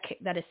that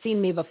has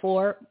seen me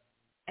before.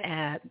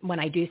 When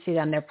I do see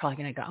them, they're probably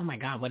going to go, "Oh my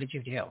God, what did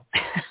you do?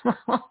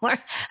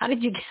 How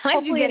did you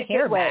get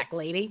hair back,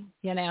 lady?"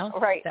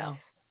 Right? So,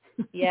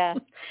 yeah.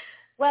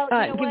 Well,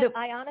 I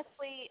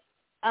honestly,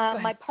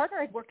 my partner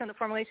had worked on the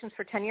formulations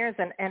for 10 years,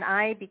 and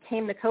I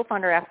became the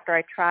co-founder after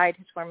I tried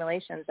his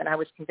formulations, and I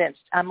was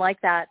convinced. I'm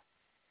like the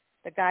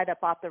guy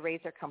that bought the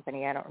razor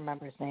company. I don't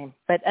remember his name,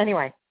 but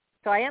anyway.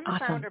 So I am the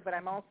founder, but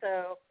I'm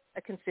also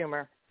a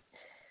consumer.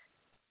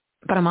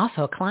 But I'm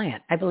also a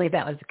client. I believe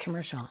that was a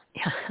commercial.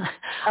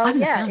 Oh,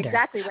 I'm yeah, the founder,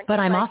 exactly. But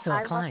I'm also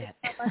a client.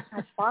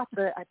 I bought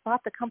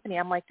the company.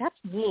 I'm like, that's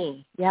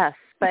me. Yes,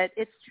 but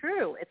it's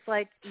true. It's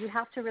like you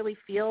have to really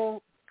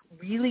feel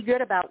really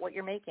good about what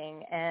you're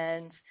making,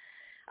 and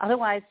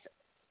otherwise,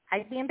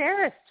 I'd be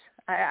embarrassed.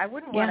 I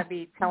wouldn't want to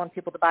be telling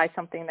people to buy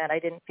something that I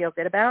didn't feel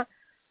good about.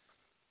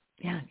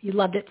 Yeah, you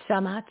loved it so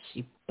much,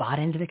 you bought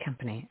into the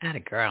company.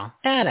 Atta girl.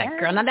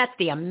 Girl. Now that's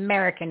the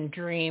American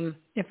dream,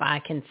 if I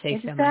can say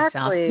so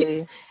myself.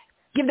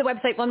 Give the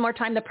website one more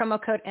time, the promo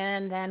code,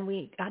 and then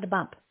we got a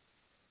bump.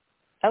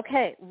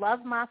 Okay,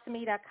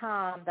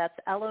 lovemasami.com. That's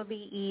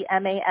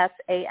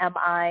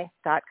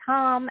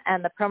LOVEMASAMI.com,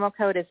 and the promo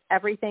code is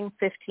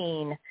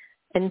everything15.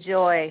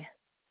 Enjoy.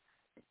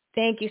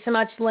 Thank you so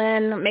much,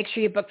 Lynn. Make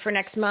sure you book for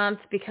next month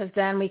because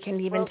then we can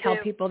even tell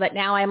people that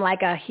now I'm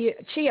like a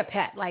chia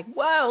pet. Like,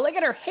 whoa, look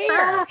at her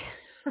hair.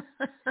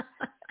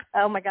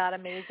 Oh, my God,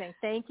 amazing.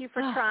 Thank you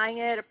for trying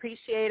it.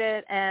 Appreciate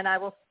it. And I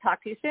will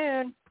talk to you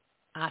soon.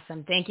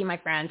 Awesome. Thank you, my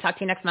friend. Talk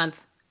to you next month.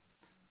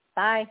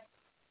 Bye.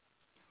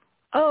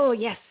 Oh,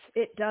 yes,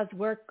 it does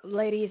work,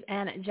 ladies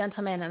and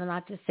gentlemen. And I'm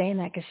not just saying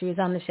that because she was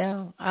on the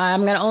show.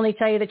 I'm going to only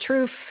tell you the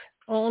truth.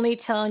 Only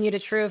telling you the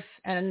truth.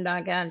 And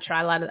again, I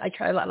try a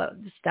lot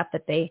of the stuff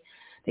that they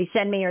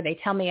send me or they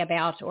tell me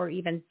about, or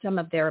even some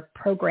of their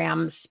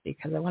programs,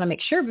 because I want to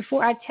make sure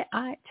before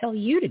I tell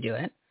you to do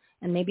it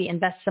and maybe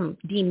invest some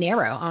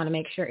dinero. I want to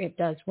make sure it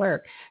does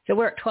work. So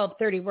we're at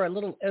 12:30. We're a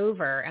little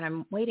over, and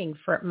I'm waiting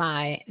for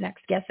my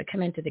next guest to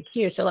come into the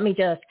queue. So let me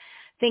just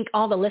thank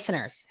all the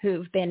listeners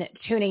who've been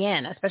tuning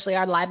in, especially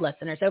our live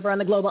listeners over on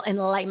the Global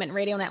Enlightenment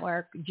Radio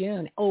Network.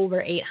 June,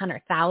 over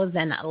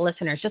 800,000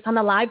 listeners just on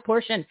the live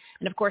portion.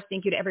 And, of course,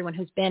 thank you to everyone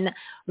who's been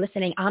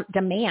listening on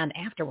demand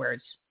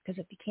afterwards, because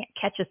if you can't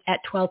catch us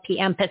at 12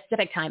 p.m.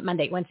 Pacific time,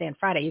 Monday, Wednesday, and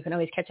Friday, you can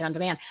always catch it on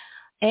demand.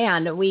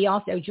 And we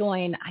also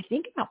join, I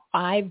think, about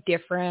 5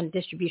 different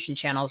distribution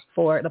channels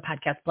for the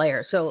podcast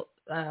player. So,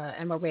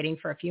 and we're waiting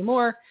for a few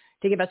more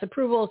to give us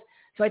approvals.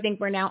 So I think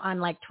we're now on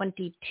like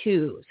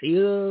 22. So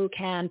you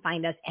can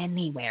find us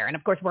anywhere. And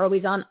of course, we're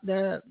always on,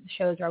 the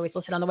shows are always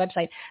listed on the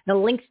website. The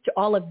links to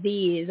all of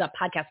these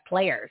podcast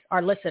players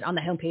are listed on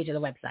the homepage of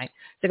the website.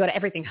 So go to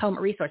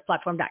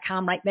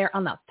everythinghomeresourceplatform.com. Right there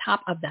on the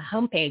top of the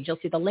homepage, you'll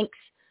see the links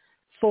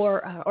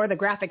for, or the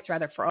graphics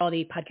rather, for all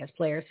the podcast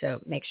players. So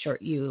make sure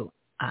you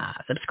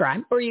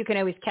subscribe, or you can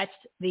always catch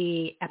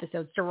the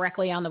episodes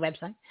directly on the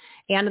website.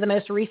 And the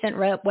most recent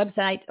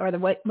website, or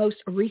the most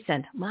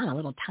recent, wow, a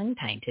little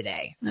tongue-tied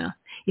today.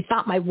 You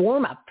thought my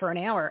warm-up for an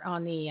hour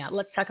on the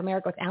Let's Talk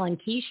America with Alan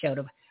Key show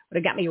would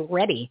have got me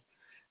ready.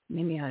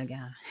 Maybe I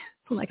got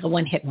like a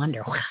one-hit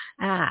wonder.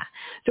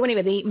 So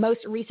anyway, the most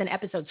recent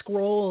episode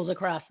scrolls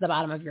across the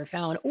bottom of your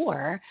phone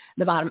or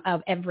the bottom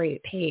of every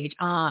page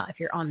if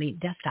you're on the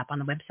desktop on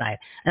the website.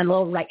 And the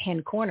little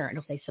right-hand corner,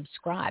 it'll say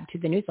subscribe to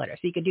the newsletter.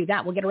 So you could do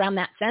that. We'll get around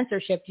that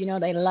censorship. You know,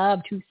 they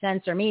love to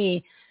censor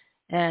me.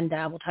 And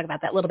we'll talk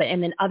about that a little bit.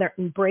 And then other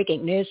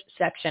breaking news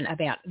section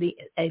about the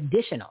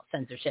additional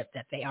censorship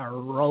that they are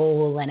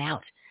rolling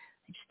out.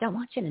 I just don't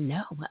want you to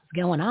know what's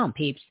going on,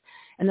 peeps.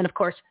 And then, of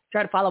course,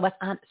 try to follow us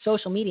on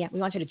social media. We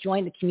want you to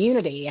join the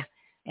community.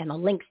 And the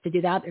links to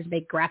do that, there's a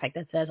big graphic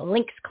that says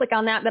links. Click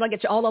on that. That'll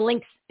get you all the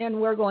links.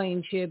 And we're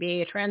going to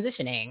be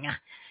transitioning.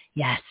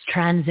 Yes,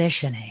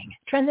 transitioning.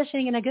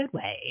 Transitioning in a good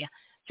way.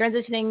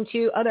 Transitioning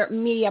to other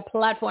media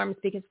platforms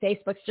because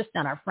Facebook's just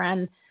not our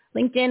friend.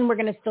 LinkedIn, we're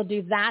going to still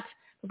do that.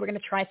 But we're going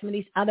to try some of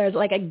these others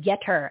like a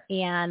Getter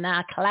and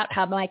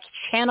CloutHub. My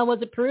channel was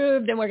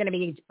approved, and we're going to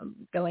be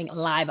going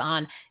live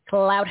on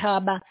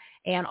CloutHub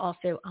and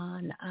also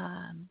on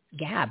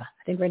Gab.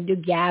 I think we're going to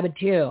do Gab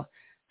too.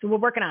 So we're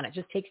working on it. It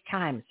just takes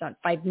time. It's not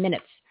 5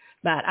 minutes.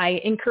 But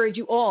I encourage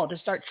you all to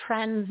start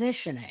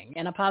transitioning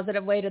in a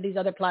positive way to these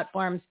other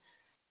platforms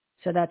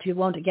so that you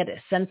won't get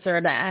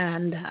censored.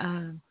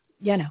 And,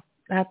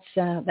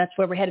 that's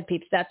where we're headed,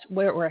 peeps. That's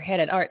where we're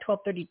headed. All right,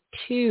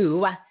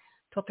 12:32.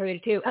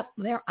 12:32. Oh,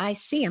 there, I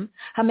see him.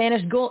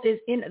 Jimenez Gould is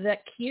in the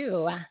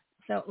queue.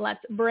 So let's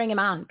bring him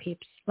on,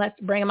 peeps. Let's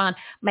bring him on.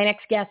 My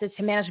next guest is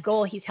Jimenez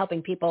Gould. He's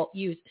helping people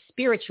use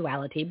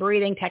spirituality,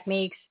 breathing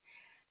techniques,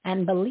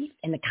 and belief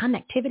in the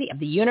connectivity of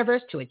the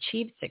universe to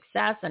achieve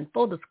success. And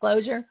full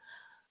disclosure,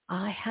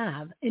 I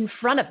have in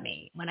front of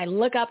me, when I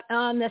look up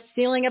on the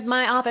ceiling of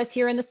my office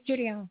here in the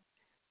studio,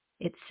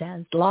 it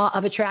says Law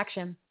of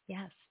Attraction.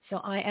 Yes. So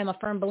I am a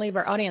firm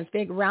believer. Audience,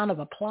 big round of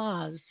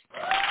applause.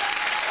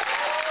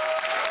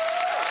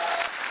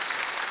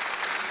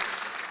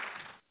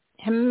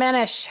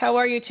 Jimenez, how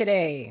are you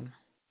today?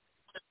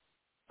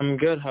 I'm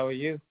good. How are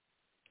you?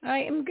 I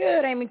am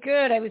good.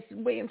 I was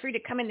waiting for you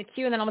to come in the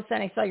queue, and then all of a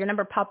sudden I saw your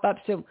number pop up.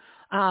 So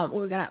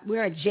we're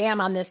gonna jam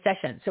on this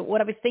session. So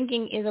what I was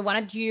thinking is I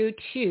wanted you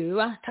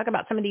to talk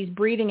about some of these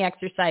breathing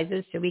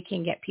exercises so we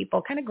can get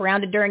people kind of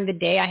grounded during the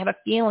day. I have a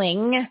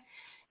feeling,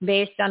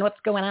 based on what's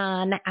going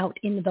on out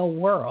in the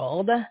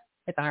world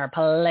with our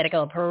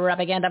political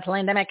propaganda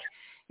pandemic,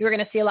 you're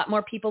going to see a lot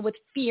more people with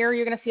fear.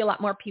 You're going to see a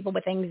lot more people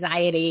with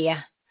anxiety,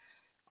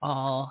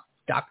 all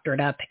doctored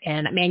up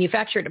and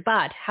manufactured.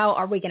 But how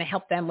are we going to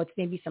help them with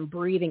maybe some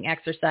breathing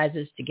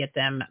exercises to get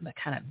them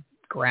kind of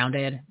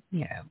grounded,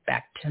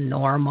 back to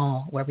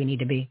normal, where we need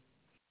to be?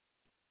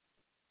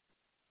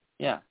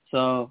 Yeah.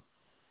 So,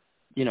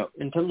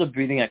 in terms of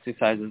breathing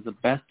exercises, the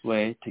best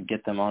way to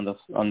get them on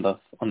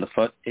the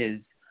foot is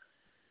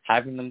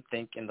having them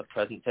think in the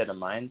present state of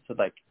mind. So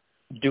like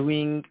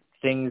doing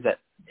things that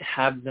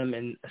have them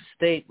in a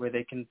state where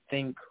they can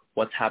think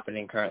what's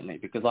happening currently,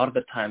 because a lot of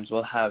the times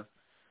we'll have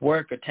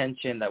work or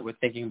tension that we're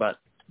thinking about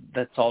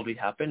that's already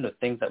happened or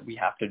things that we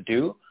have to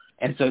do.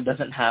 And so it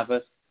doesn't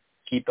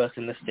keep us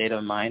in the state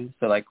of mind.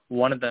 So like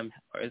one of them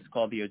is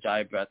called the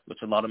Ujjayi breath, which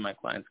a lot of my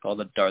clients call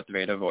the Darth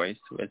Vader voice,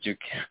 which you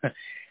can.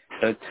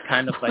 So it's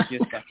kind of like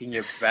you're sucking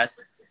your breath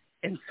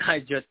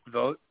inside your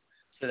throat.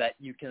 so that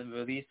you can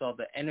release all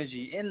the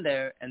energy in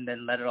there and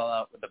then let it all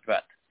out with the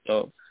breath.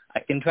 So I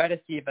can try to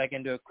see if I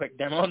can do a quick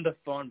demo on the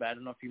phone, but I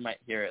don't know if you might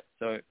hear it.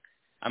 So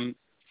I'm...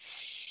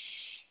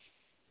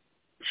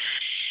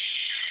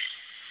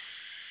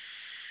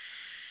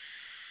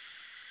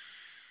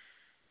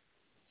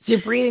 So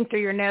you're breathing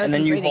through your nose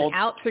and breathing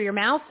out through your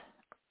mouth?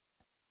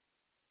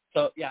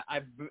 So, yeah,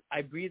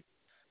 I breathe.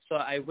 So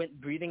I went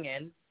breathing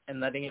in and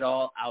letting it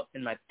all out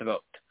in my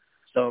throat.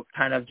 So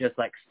kind of just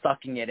like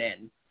sucking it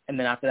in. And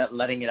then after that,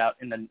 letting it out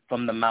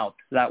from the mouth.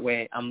 That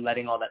way I'm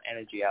letting all that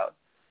energy out.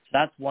 So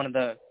that's one of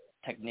the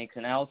techniques.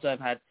 And I also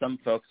have had some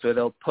folks where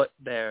they'll put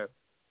their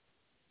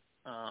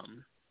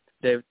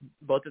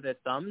both of their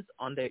thumbs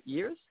on their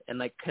ears and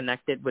like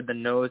connect it with the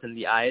nose and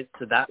the eyes.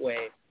 So that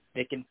way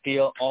they can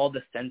feel all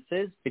the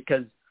senses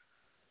because,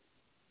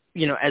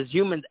 you know, as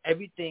humans,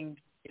 everything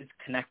is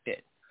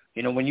connected.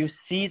 You know, when you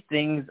see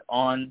things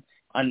on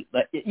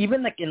like,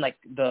 even like in like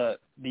the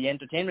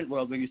entertainment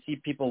world where you see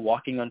people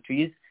walking on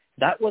trees,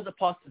 that was a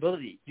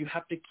possibility. You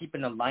have to keep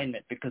in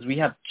alignment because we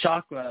have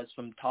chakras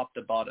from top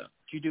to bottom.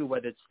 You do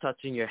whether it's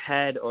touching your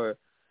head or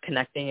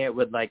connecting it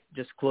with like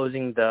just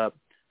closing a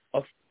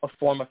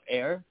form of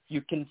air,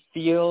 you can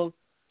feel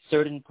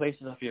certain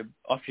places of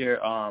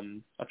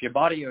your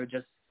body or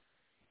just,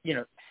 you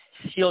know,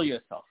 heal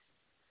yourself.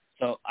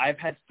 So I've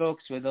had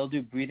folks where they'll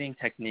do breathing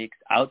techniques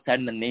outside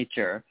in the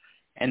nature,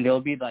 and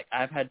they'll be like,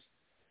 I've had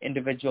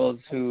individuals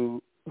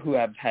who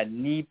have had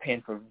knee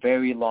pain for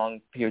very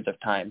long periods of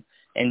time,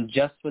 and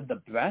just with the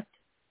breath,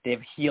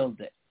 they've healed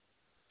it.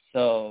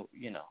 So,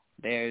 you know,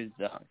 there's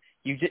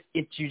you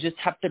just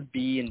have to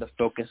be in the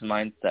focus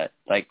mindset.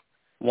 Like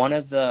one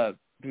of the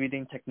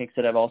breathing techniques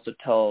that I've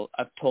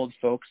told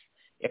folks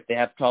if they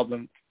have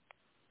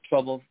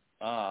trouble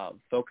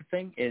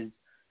focusing is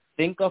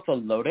think of a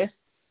lotus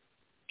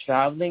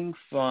traveling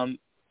from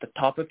the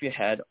top of your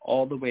head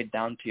all the way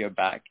down to your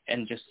back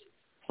and just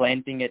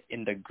planting it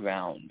in the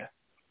ground.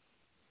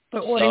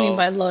 But what do you mean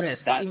by lotus?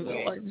 Tell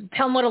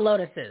them what a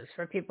lotus is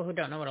for people who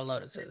don't know what a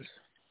lotus is.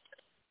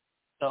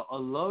 So a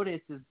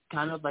lotus is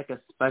kind of like a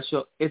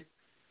special. It's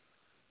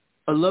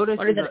a lotus.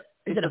 What is it?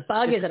 Is it a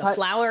bug? Is it a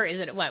flower? Is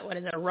it what? What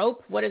is it? A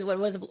rope? What is a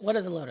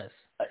lotus?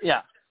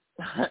 Yeah.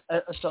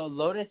 So a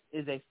lotus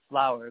is a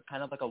flower,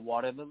 kind of like a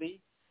water lily,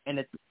 and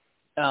it's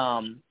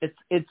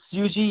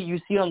usually you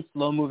see on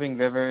slow moving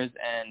rivers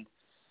and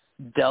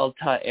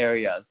delta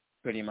areas,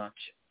 pretty much.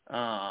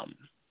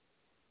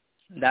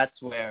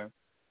 That's where.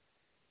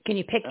 Can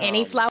you pick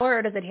any flower,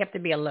 or does it have to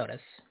be a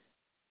lotus?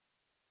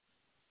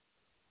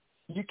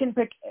 You can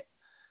pick,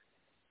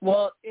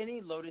 well,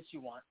 any lotus you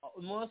want. A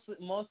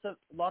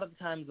lot of the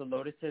times the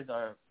lotuses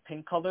are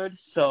pink colored,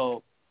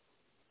 so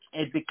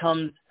it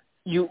becomes,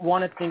 you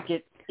want to think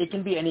it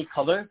can be any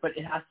color, but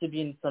it has to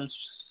be in some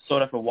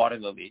sort of a water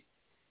lily.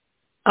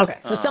 Okay,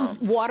 so some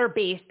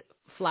water-based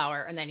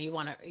flower, and then you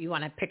want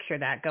to picture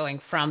that going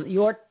from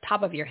your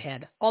top of your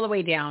head all the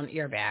way down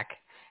your back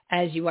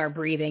as you are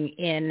breathing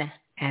in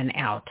and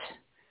out.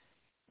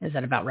 Is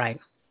that about right?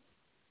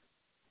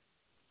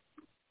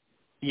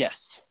 Yes.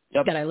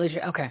 Yep. Did I lose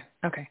you? Okay.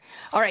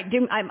 All right.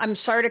 I'm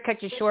sorry to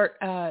cut you short,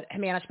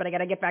 Hemanish, but I got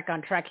to get back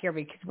on track here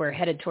because we're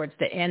headed towards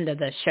the end of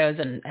the shows,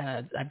 and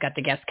I've got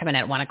the guests coming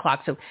at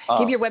 1:00. So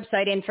give your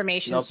website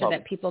information so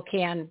that people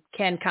can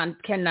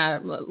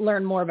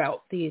learn more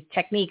about these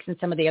techniques and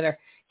some of the other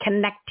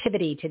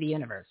connectivity to the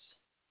universe.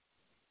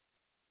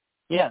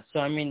 Yeah. So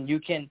I mean,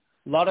 you can.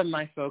 A lot of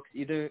my folks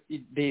either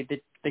they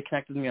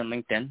connect with me on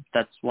LinkedIn.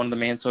 That's one of the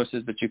main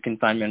sources, but you can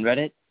find me on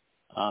Reddit,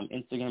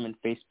 Instagram, and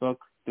Facebook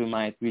through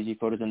my 3G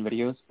Photos and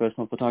Videos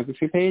personal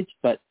photography page.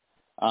 But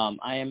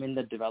I am in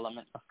the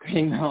development of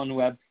creating my own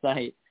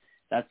website.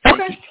 That's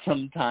taking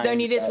some time. So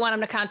you just want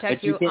them to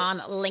contact you on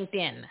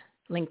LinkedIn.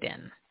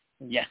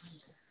 Yes.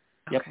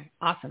 Yep. Okay.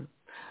 Awesome.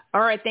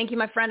 All right. Thank you,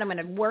 my friend. I'm going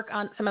to work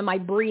on some of my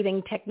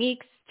breathing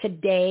techniques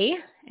today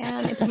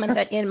and implement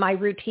that in my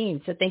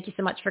routine. So thank you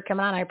so much for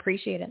coming on. I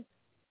appreciate it.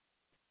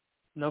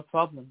 No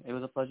problem. It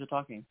was a pleasure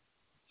talking.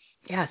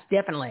 Yes,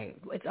 definitely.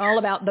 It's all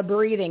about the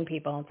breathing,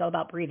 people. It's all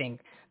about breathing.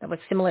 That was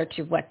similar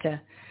to what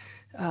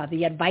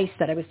the advice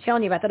that I was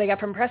telling you about that I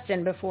got from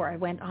Preston before I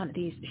went on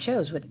these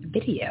shows with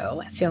video.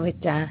 So it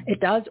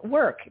does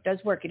work. It does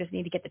work. You just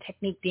need to get the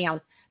technique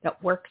down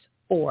that works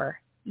for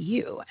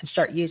you and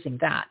start using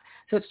that.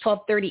 So it's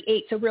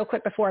 12:38. So real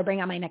quick before I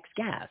bring on my next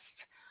guest,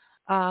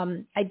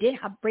 I did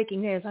have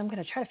breaking news. I'm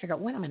going to try to figure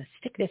out when I'm going to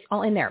stick this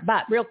all in there.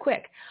 But real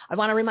quick, I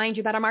want to remind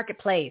you about our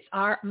marketplace.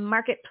 Our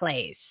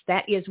marketplace,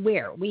 that is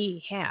where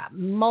we have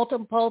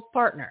multiple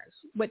partners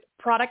with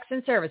products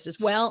and services,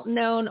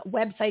 well-known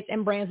websites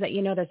and brands that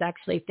you know there's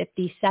actually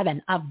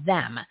 57 of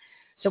them.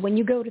 So when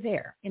you go to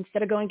there,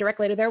 instead of going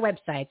directly to their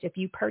websites, if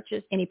you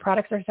purchase any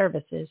products or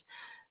services,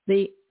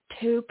 the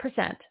 2%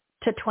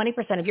 to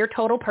 20% of your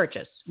total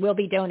purchase will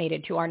be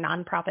donated to our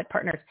nonprofit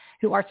partners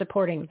who are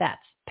supporting vets,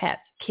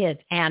 pets, kids,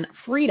 and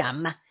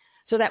freedom.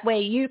 So that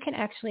way you can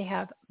actually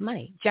have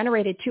money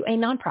generated to a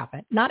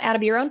nonprofit, not out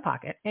of your own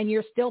pocket, and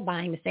you're still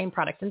buying the same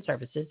products and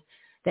services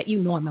that you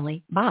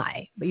normally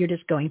buy, but you're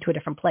just going to a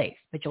different place.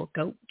 But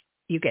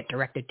you get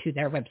directed to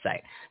their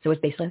website. So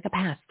it's basically like a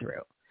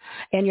pass-through.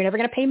 And you're never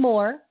going to pay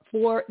more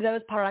for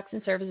those products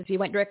and services. If you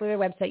went directly to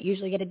their website, you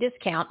usually get a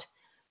discount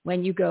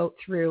when you go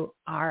through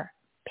our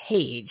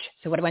page.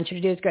 So what I want you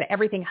to do is go to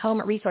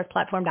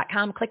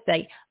everythinghomeresourceplatform.com, click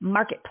the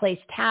Marketplace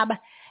tab,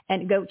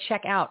 and go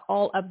check out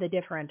all of the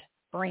different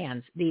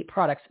brands, the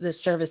products, the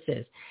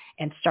services,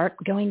 and start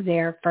going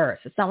there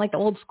first. It's not like the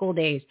old school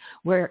days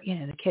where,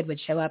 the kid would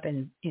show up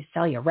and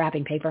sell you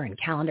wrapping paper and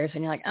calendars,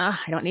 and you're like, I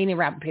don't need any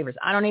wrapping papers.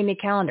 I don't need any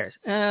calendars,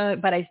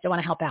 but I still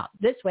want to help out.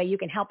 This way you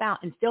can help out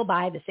and still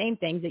buy the same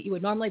things that you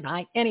would normally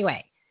buy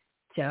anyway.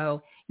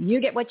 So you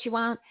get what you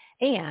want,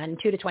 and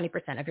 2 to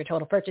 20% of your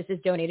total purchase is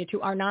donated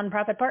to our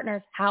nonprofit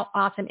partners. How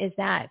awesome is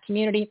that?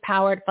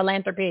 Community-powered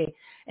philanthropy.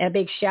 And a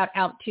big shout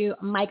out to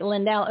Mike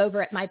Lindell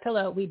over at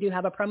MyPillow. We do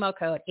have a promo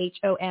code,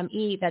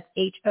 HOME. That's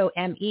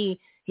HOME.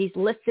 He's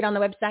listed on the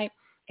website,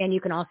 and you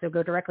can also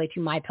go directly to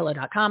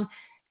mypillow.com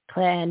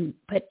and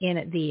put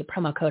in the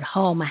promo code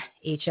HOME,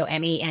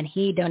 HOME, and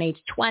he donates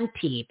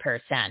 20%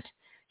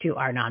 to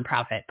our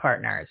nonprofit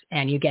partners.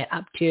 And you get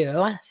up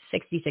to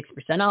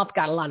 66% off.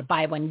 Got a lot of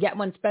buy one, get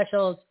one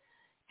specials.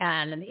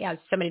 And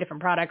so many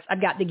different products. I've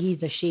got the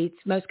Giza sheets,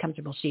 most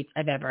comfortable sheets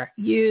I've ever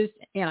used.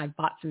 And I've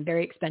bought some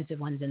very expensive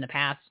ones in the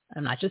past.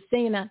 I'm not just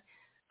saying that.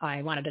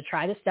 I wanted to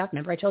try this stuff.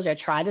 Remember I told you I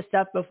try this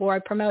stuff before I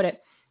promote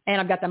it. And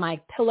I've got the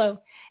MyPillow,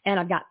 and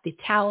I've got the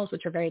towels,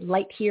 which are very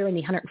light here in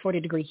the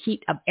 140-degree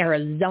heat of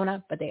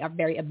Arizona, but they are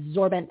very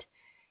absorbent.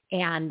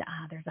 And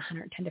there's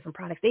 110 different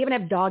products. They even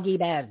have doggy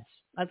beds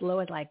as low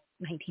as like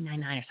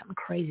 $19.99 or something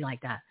crazy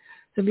like that.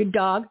 So if your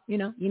dog, you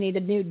need a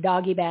new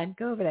doggy bed,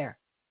 go over there.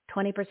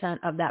 20%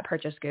 of that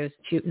purchase goes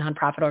to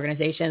nonprofit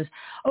organizations.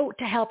 Oh,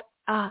 to help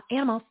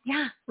animals.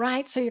 Yeah,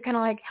 right. So you're kind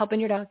of like helping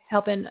your dog,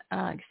 helping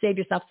save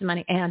yourself some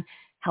money, and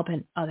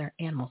helping other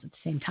animals at the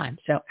same time.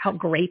 So how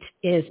great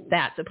is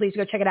that? So please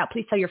go check it out.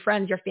 Please tell your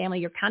friends, your family,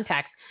 your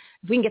contacts.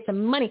 If we can get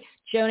some money,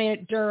 donate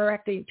it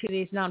directly to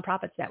these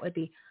nonprofits, that would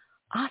be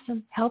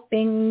awesome.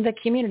 Helping the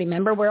community.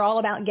 Remember, we're all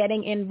about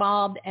getting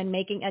involved and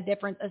making a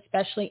difference,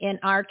 especially in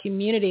our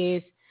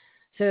communities.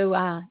 So,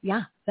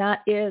 that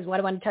is what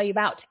I want to tell you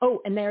about. Oh,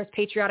 and there's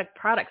patriotic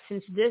products.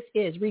 Since this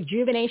is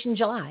Rejuvenation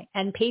July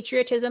and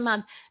Patriotism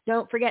Month,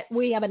 don't forget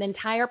we have an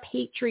entire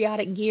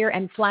patriotic gear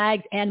and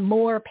flags and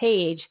more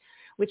page,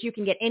 which you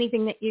can get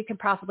anything that you can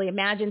possibly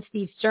imagine.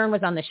 Steve Stern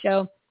was on the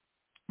show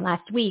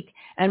last week,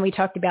 and we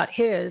talked about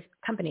his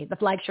company, the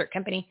Flag Shirt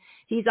Company.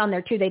 He's on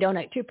there too. They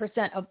donate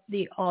 2% of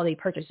all the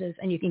purchases,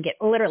 and you can get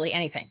literally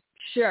anything: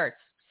 shirts,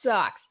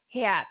 socks,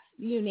 hats,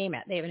 you name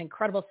it. They have an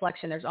incredible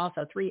selection. There's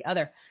also 3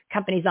 other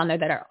companies on there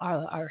that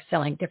are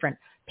selling different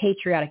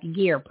patriotic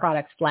gear,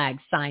 products,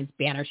 flags, signs,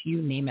 banners,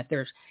 you name it.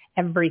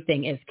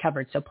 Everything is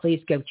covered. So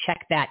please go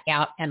check that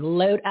out and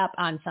load up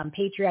on some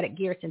patriotic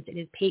gear, since it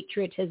is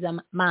Patriotism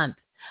Month.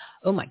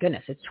 Oh my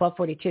goodness, it's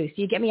 12:42. So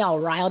you get me all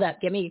riled up,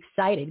 get me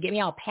excited, get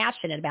me all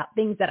passionate about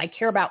things that I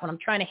care about when I'm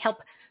trying to help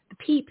the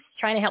peeps,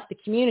 trying to help the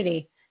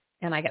community,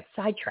 and I got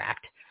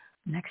sidetracked.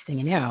 Next thing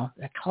you know,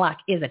 the clock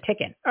is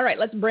a-ticking. All right,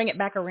 let's bring it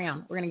back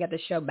around. We're going to get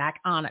this show back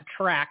on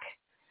track.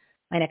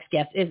 My next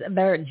guest is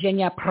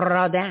Virginia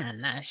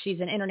Prodan. She's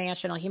an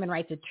international human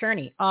rights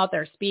attorney,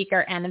 author,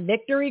 speaker, and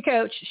victory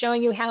coach,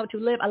 showing you how to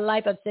live a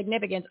life of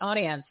significance.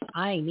 Audience,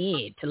 I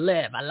need to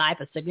live a life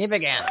of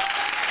significance.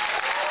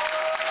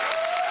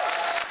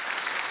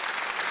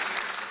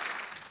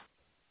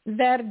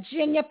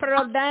 Virginia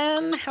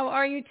Prodan, how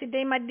are you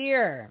today, my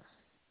dear?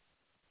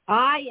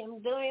 I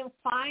am doing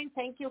fine.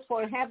 Thank you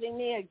for having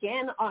me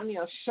again on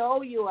your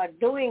show. You are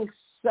doing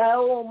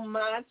so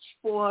much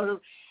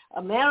for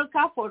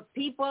America, for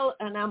people,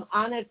 and I'm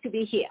honored to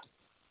be here.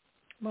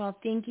 Well,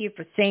 thank you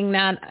for saying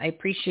that. I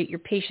appreciate your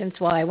patience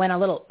while I went a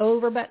little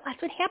over, but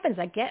that's what happens.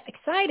 I get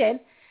excited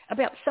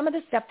about some of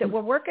the stuff that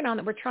we're working on,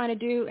 that we're trying to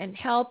do and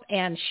help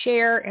and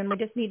share, and we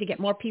just need to get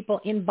more people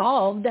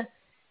involved.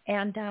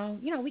 And,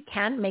 we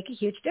can make a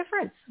huge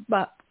difference.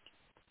 But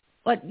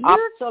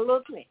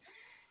absolutely.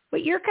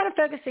 What you're kind of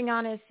focusing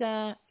on is,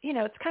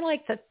 it's kind of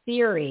like the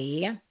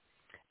theory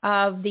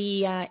of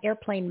the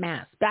airplane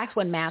masks. Back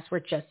when masks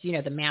were just,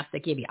 the masks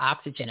that gave you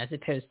oxygen, as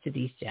opposed to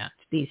these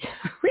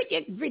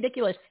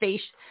ridiculous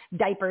face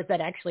diapers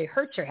that actually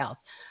hurt your health.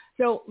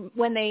 So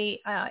when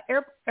they,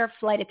 air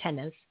flight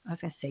attendants, I was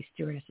going to say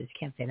stewardesses,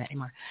 can't say that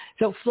anymore.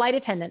 So flight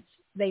attendants,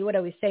 they would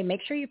always say,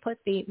 make sure you put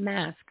the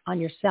mask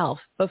on yourself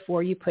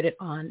before you put it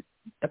on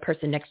the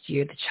person next to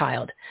you, the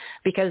child.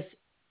 Because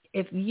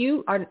if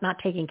you are not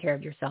taking care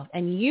of yourself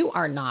and you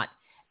are not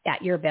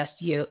at your best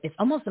you, it's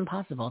almost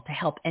impossible to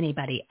help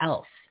anybody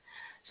else.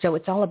 So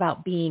it's all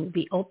about being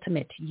the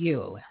ultimate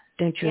you.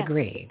 Don't you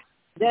agree?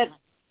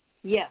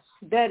 Yes,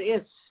 that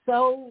is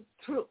so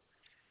true.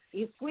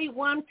 If we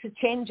want to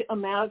change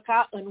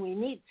America, and we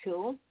need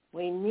to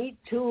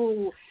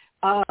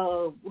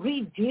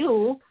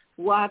review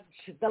what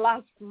the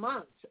last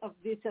month of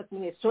this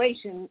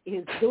administration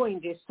is doing,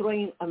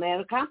 destroying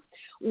America.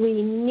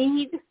 We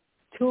need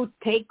to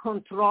take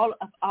control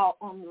of our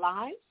own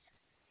lives.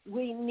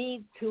 We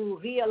need to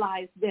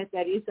realize that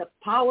there is a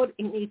power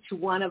in each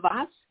one of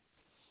us,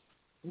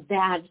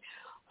 that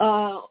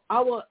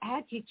Our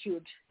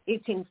attitude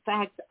is in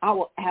fact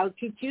our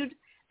altitude,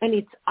 and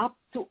it's up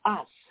to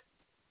us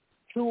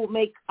to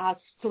make us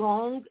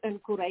strong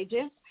and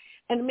courageous.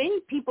 And many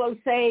people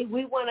say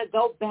we want to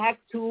go back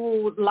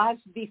to life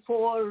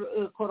before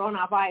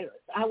coronavirus.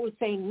 I would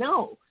say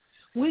no.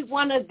 We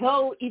want to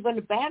go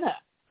even better,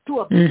 to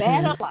a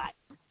better life,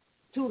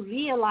 to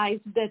realize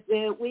that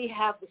we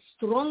have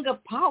stronger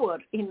power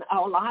in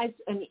our lives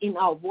and in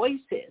our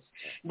voices,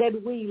 that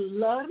we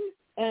learn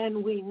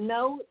and we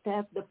know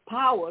that the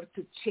power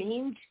to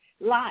change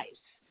lives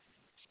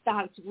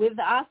starts with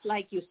us,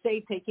 like you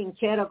say, taking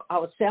care of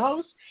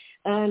ourselves.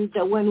 And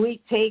when we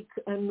take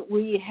and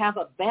we have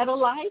a better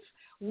life,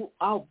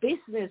 our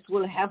business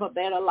will have a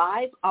better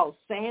life, our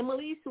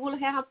families will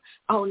have,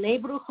 our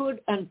neighborhood,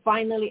 and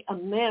finally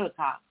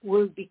America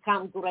will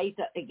become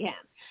greater again.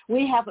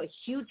 We have a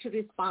huge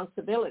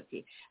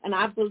responsibility, and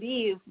I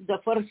believe the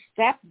first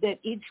step that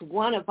each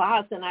one of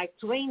us, and I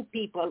train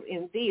people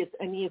in this,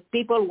 and if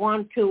people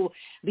want to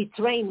be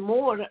trained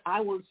more,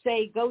 I will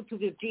say go to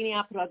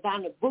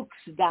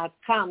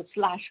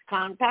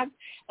virginiaprodanbooks.com/contact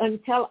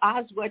and tell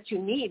us what you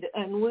need,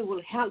 and we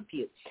will help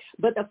you.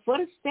 But the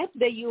first step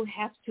that you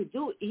have to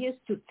do is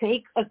to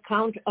take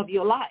account of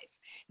your life,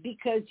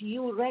 because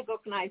you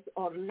recognize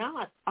or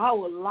not,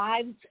 our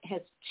lives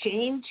has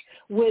changed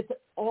with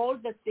all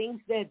the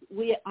things that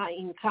we are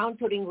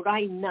encountering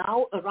right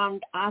now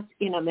around us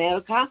in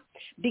America,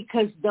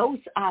 because those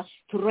are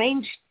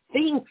strange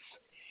things.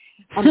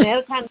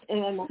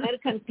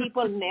 American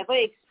people never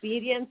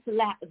experienced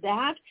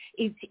that.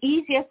 It's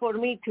easier for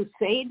me to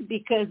say it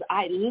because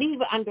I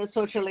live under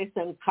socialist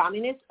and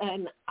communist,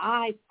 and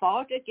I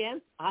fought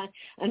against,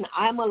 and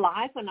I'm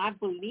alive, and I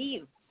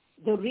believe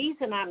the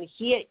reason I'm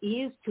here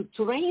is to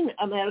train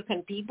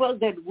American people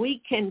that we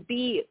can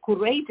be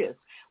courageous,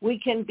 we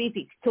can be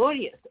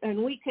victorious,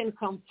 and we can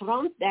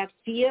confront that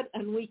fear,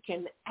 and we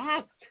can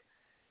act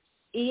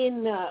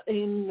in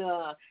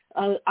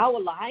our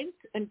lives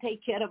and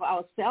take care of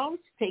ourselves,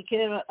 take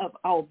care of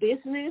our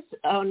business,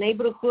 our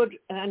neighborhood,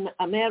 and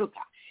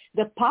America.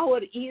 The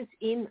power is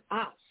in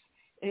us.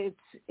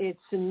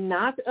 It's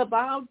not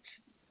about,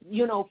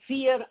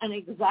 fear and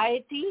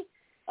anxiety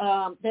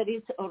that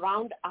is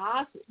around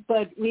us,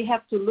 but we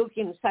have to look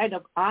inside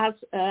of us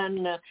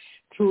and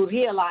to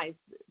realize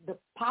the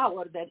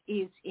power that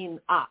is in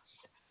us.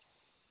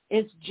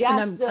 It's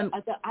just the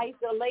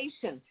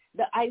isolation.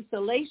 The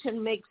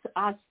isolation makes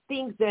us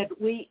think that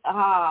we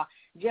are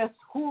just,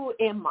 who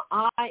am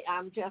I?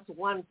 I'm just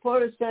one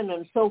person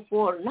and so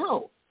forth.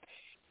 No.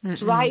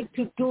 Try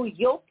to do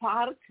your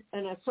part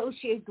and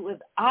associate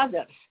with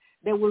others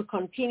that will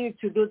continue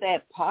to do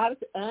their part,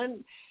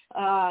 and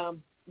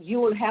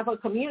you will have a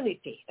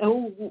community.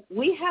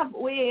 I have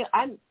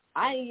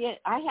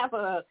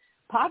a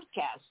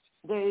podcast.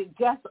 They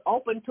just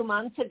opened 2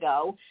 months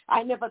ago.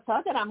 I never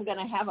thought that I'm going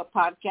to have a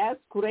podcast,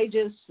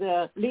 Courageous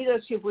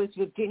Leadership with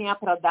Virginia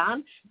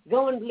Prodan.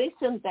 Go and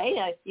listen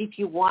there if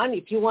you want.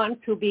 If you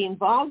want to be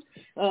involved,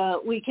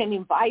 we can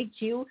invite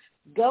you.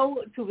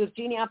 Go to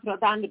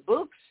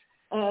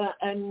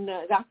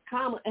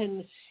virginiaprodanbooks.com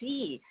and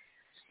see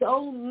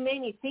so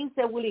many things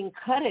that will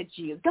encourage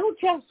you. Don't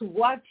just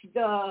watch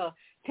the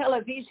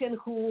television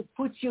who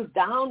puts you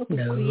down, who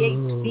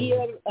creates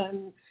fear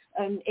and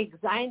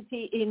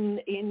anxiety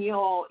in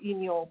your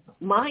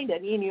mind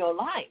and in your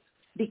life,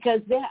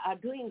 because they are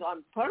doing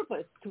on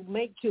purpose to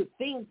make you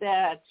think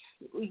that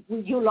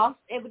you lost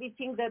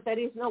everything, that there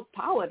is no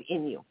power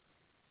in you.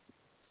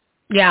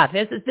 Yeah,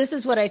 this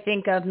is what I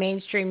think of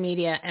mainstream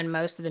media and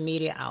most of the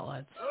media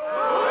outlets.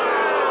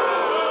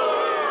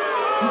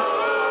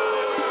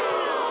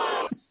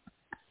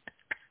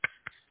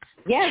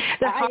 Yes,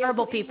 they're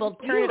horrible people.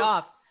 Turn it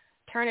off.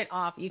 Turn it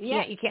off. You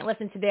can't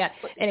listen to that.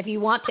 And if you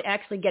want to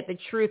actually get the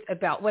truth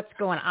about what's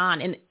going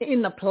on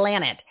in the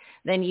planet,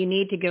 then you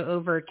need to go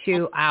over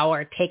to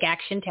our Take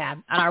Action tab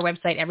on our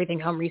website,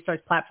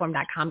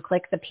 everythinghomeresourceplatform.com.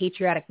 Click the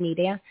Patriotic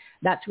Media.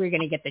 That's where you're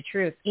going to get the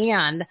truth.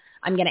 And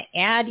I'm going to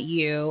add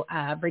you,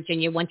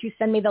 Virginia, once you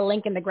send me the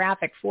link and the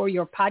graphic for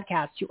your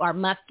podcast, to our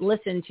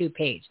must-listen to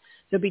page.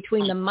 So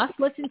between the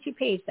must-listen to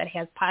page that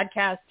has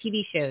podcasts,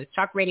 TV shows,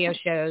 talk radio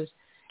shows,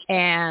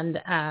 and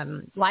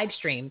live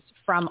streams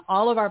from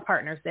all of our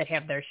partners that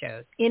have their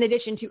shows, in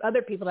addition to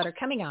other people that are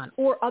coming on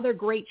or other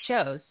great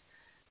shows,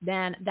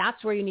 then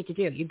that's where you need to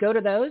do. You go to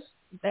those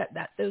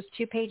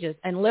 2 pages,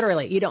 and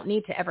literally you don't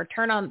need to ever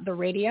turn on the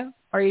radio,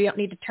 or you don't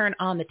need to turn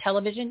on the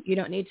television. You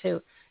don't need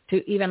to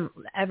even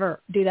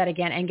ever do that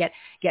again and get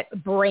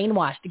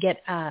brainwashed,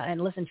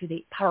 and listen to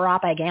the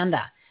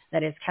propaganda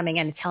that is coming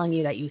in telling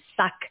you that you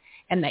suck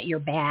and that you're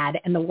bad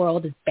and the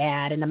world is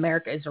bad and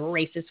America is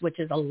racist, which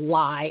is a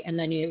lie. And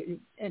then you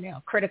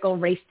critical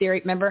race theory.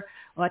 Remember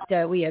what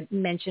we had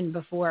mentioned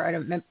before? I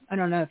don't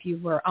know if you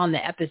were on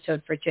the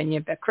episode, Virginia,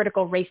 but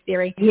critical race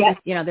theory. Yes.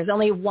 There's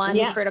only one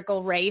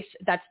critical race.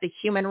 That's the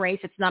human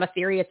race. It's not a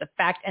theory. It's a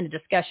fact, and a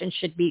discussion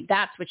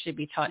that's what should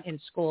be taught in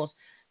schools.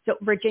 So,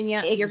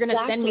 Virginia, you're going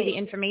to send me the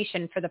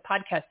information for the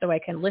podcast so I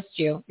can list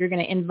you. You're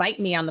going to invite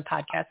me on the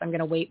podcast. I'm going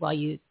to wait while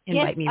you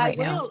invite me right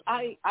now.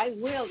 I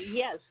will,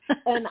 yes.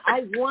 And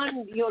I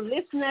want your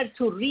listener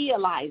to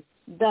realize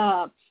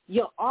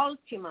your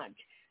ultimate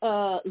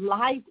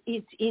life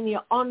is in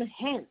your own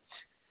hands.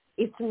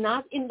 It's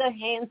not in the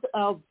hands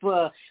of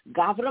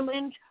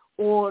government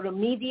or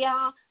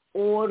media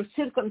or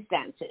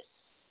circumstances.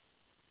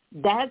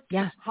 That's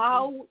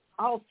how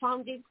our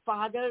founding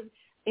fathers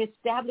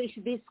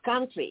established this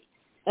country,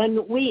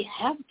 and we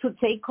have to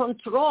take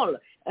control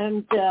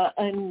and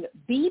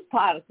be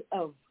part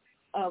of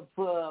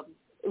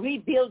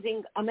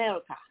rebuilding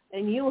America.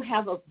 And you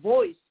have a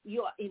voice.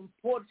 You are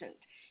important.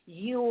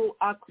 You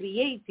are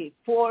creative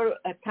for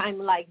a time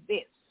like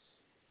this.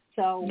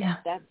 So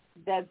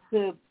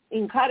that's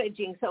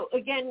encouraging. So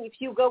again, if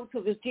you go to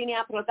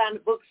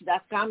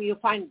VirginiaProdanBooks.com, you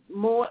find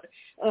more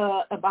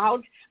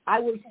about. I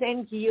will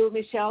send you,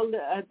 Michelle,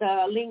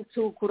 the link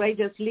to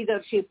Courageous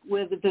Leadership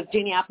with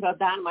Virginia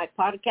Prodan, my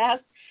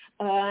podcast,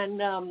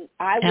 and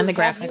I will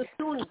have you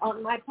soon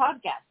on my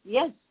podcast.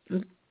 Yes,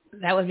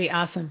 that would be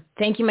awesome.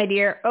 Thank you, my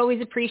dear.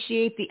 Always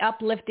appreciate the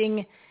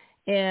uplifting,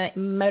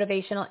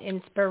 motivational,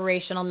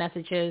 inspirational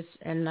messages,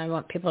 and I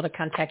want people to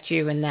contact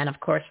you. And then, of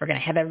course, we're going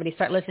to have everybody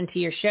start listening to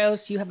your show.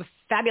 So you have a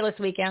fabulous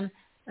weekend,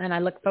 and I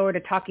look forward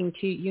to talking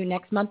to you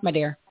next month, my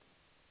dear.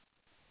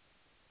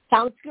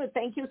 Sounds good.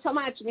 Thank you so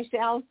much,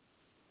 Michelle.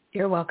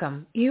 You're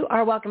welcome. You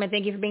are welcome, and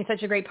thank you for being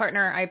such a great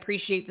partner. I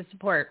appreciate the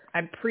support. I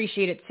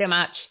appreciate it so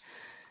much.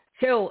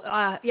 So,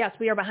 yes,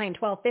 we are behind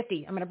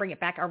 12:50. I'm going to bring it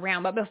back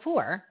around. But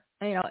before,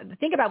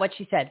 think about what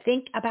she said.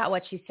 Think about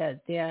what she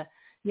said. The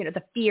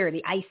fear,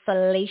 the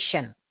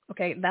isolation.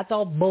 Okay, that's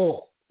all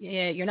bull.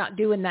 You're not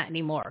doing that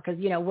anymore because,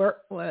 we're,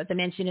 as I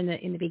mentioned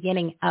in the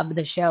beginning of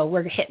the show,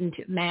 we're hitting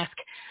to mask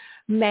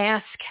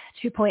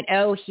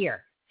 2.0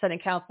 here, Southern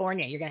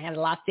California. You're going to have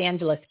Los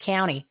Angeles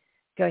County.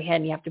 Go ahead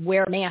and you have to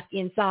wear a mask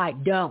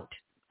inside. Don't,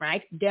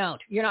 right?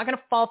 Don't. You're not going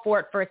to fall for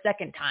it for a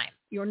second time.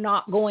 You're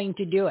not going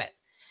to do it.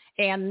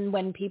 And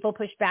when people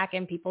push back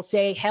and people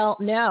say, hell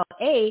no,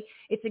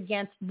 it's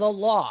against the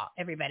law,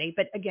 everybody.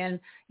 But again,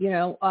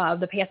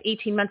 the past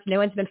 18 months, no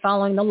one's been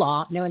following the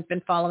law. No one's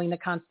been following the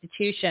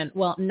Constitution.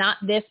 Well, not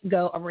this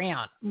go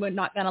around. We're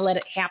not going to let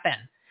it happen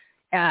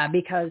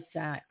because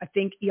I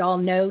think y'all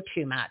know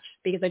too much.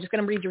 Because I'm just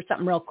going to read you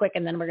something real quick,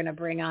 and then we're going to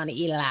bring on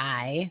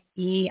Eli.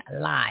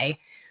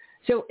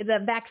 So the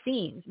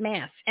vaccines,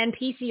 masks, and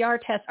PCR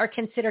tests are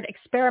considered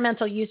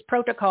experimental use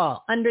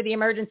protocol under the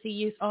Emergency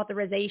Use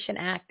Authorization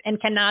Act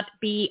and cannot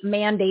be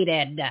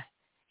mandated.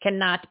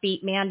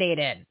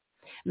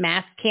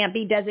 Masks can't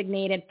be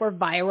designated for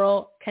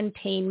viral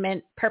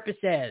containment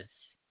purposes.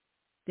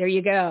 There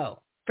you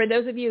go. For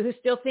those of you who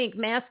still think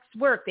masks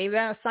work, they've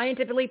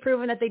scientifically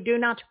proven that they do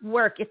not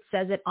work. It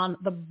says it on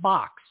the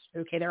box.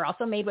 Okay, they're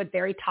also made with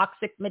very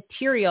toxic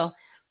material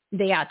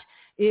that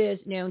is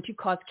known to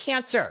cause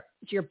cancer.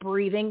 So you're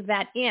breathing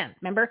that in.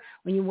 Remember,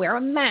 when you wear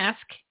a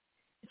mask,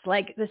 it's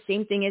like the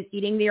same thing as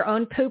eating your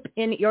own poop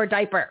in your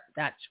diaper.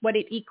 That's what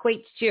it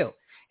equates to.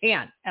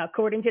 And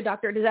according to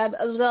Dr. Zeb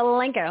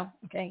Zelenko,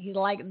 okay, he's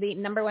like the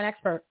number one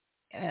expert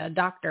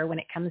doctor when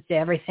it comes to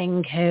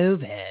everything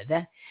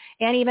COVID.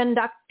 And even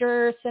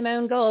Dr.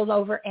 Simone Gold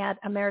over at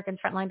American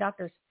Frontline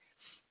Doctors.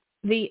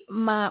 The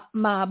blah,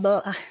 blah,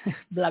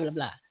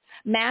 blah.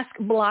 Mask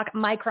block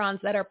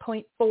microns that are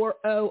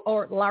 0.40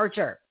 or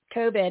larger.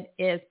 COVID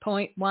is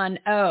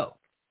 0.10.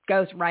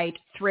 Goes right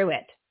through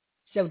it.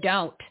 So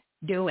don't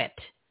do it.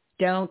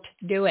 Don't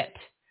do it.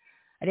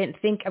 I didn't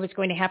think I was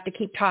going to have to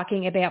keep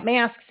talking about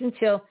masks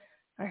until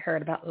I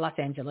heard about Los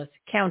Angeles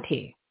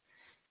County.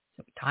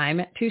 So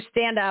time to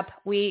stand up,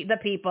 we the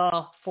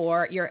people,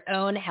 for your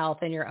own health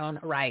and your own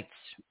rights.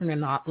 We're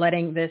not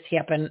letting this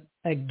happen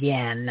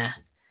again.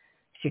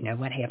 You know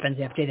what happens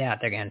after that?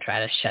 They're going to try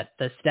to shut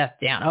this stuff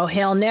down. Oh,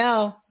 hell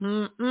no.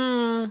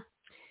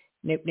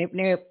 Nope.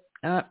 Nope.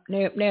 All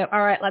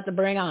right, let's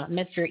bring on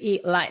Mr.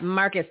 Eli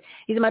Marcus.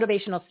 He's a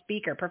motivational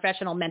speaker,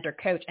 professional mentor,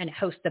 coach, and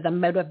host of The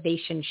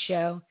Motivation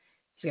Show.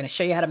 He's going to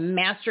show you how to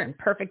master and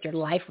perfect your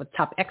life with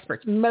top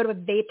experts,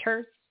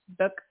 motivators,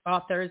 book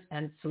authors,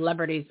 and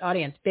celebrities.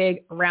 Audience,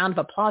 big round of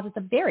applause. It's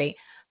a very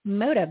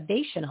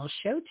motivational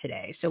show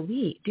today, so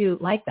we do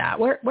like that.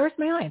 Where's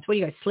my audience? What are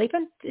you guys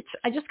sleeping? Just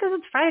because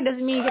it's Friday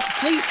doesn't mean you get to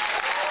sleep.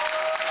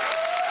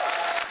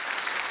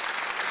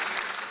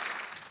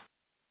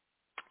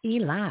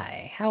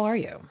 Eli, how are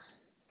you?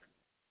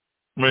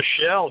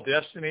 Michelle,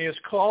 destiny is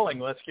calling.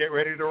 Let's get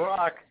ready to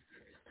rock.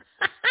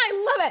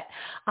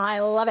 I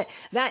love it.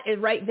 That is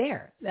right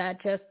there. That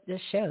just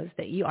shows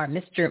that you are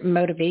Mr.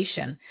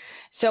 Motivation.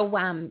 So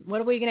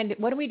what are we going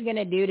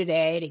to do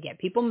today to get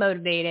people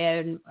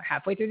motivated? We're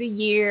halfway through the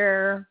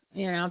year.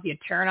 If you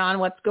turn on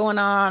what's going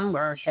on,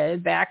 we're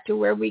headed back to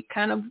where we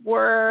kind of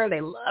were.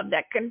 They love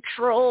that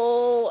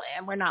control,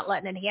 and we're not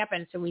letting it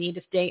happen. So we need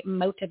to stay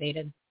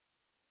motivated.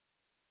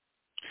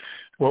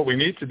 What we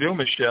need to do,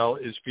 Michelle,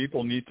 is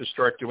people need to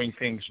start doing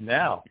things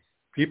now.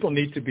 People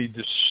need to be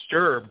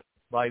disturbed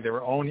by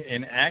their own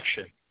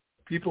inaction.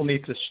 People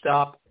need to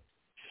stop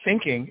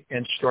thinking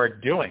and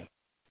start doing.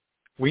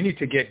 We need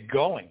to get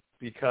going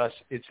because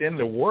it's in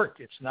the work.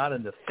 It's not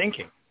in the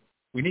thinking.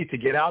 We need to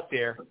get out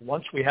there.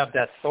 Once we have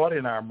that thought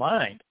in our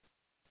mind,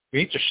 we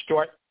need to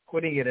start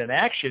putting it in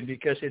action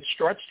because it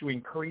starts to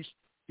increase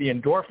the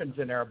endorphins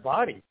in our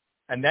body.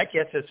 And that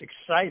gets us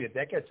excited.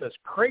 That gets us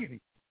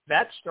crazy.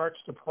 That starts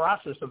the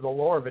process of the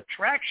law of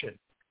attraction.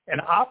 An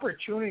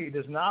opportunity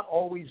does not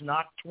always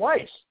knock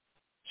twice.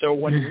 So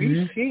when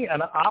we see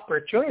an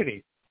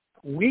opportunity,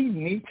 we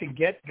need to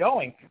get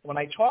going. When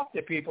I talk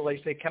to people,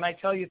 they say, can I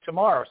tell you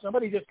tomorrow?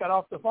 Somebody just got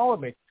off the phone with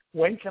me.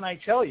 When can I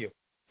tell you?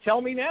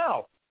 Tell me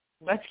now.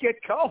 Let's get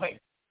going.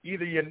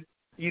 Either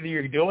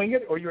you're doing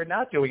it or you're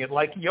not doing it.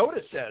 Like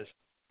Yoda says,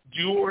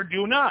 do or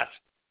do not.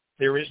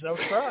 There is no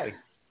try.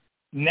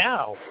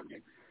 Now.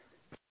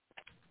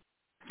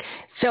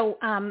 So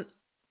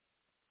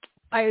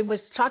I was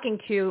talking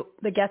to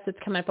the guest that's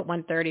coming up at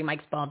 1:30,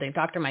 Mike Spalding,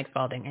 Dr. Mike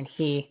Spalding, and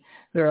we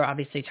were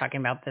obviously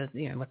talking about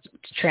what's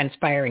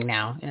transpiring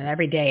now. And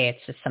every day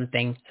it's just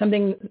something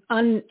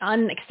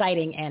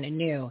unexciting and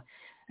new.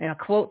 And a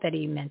quote that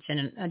he mentioned,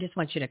 and I just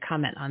want you to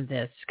comment on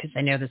this because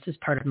I know this is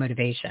part of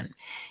motivation.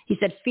 He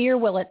said, fear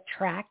will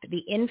attract the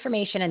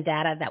information and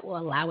data that will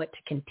allow it to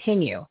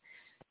continue.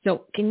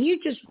 So can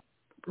you just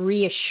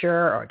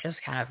reassure or just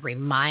kind of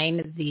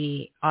remind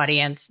the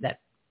audience that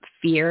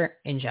fear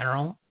in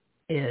general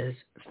is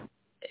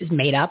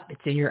made up.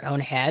 It's in your own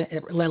head.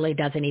 It literally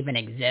doesn't even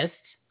exist.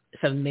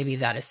 So maybe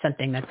that is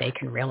something that they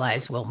can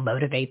realize will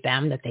motivate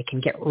them, that they can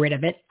get rid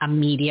of it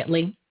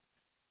immediately.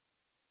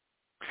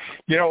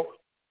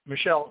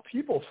 Michelle,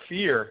 people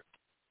fear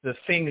the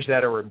things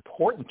that are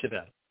important to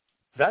them.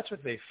 That's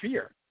what they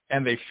fear.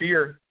 And they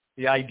fear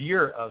the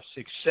idea of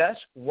success.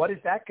 What is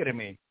that going to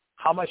mean?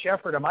 How much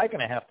effort am I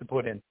going to have to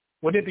put in?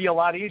 Wouldn't it be a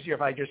lot easier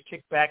if I just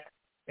kicked back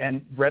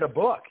and read a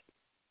book?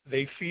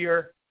 They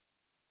fear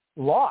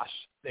loss.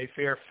 They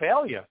fear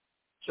failure.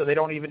 So they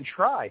don't even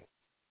try.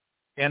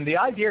 And the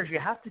idea is you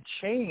have to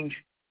change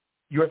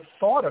your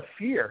thought of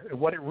fear and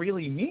what it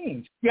really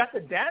means. You have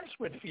to dance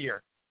with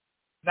fear.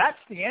 That's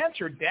the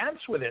answer. Dance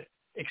with it.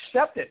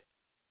 Accept it.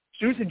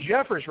 Susan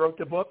Jeffers wrote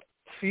the book,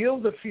 Feel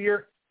the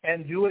Fear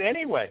and Do It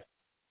Anyway.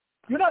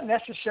 You're not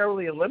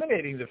necessarily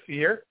eliminating the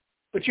fear,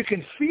 but you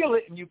can feel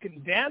it and you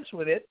can dance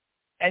with it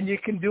and you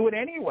can do it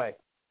anyway.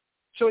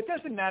 So it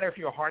doesn't matter if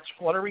your heart's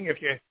fluttering,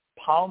 if your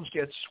palms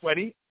get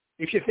sweaty,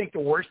 if you think the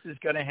worst is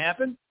going to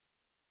happen,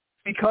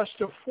 because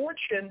the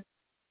fortune,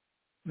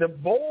 the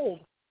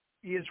bold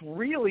is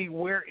really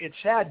where it's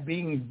at,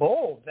 being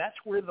bold. That's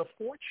where the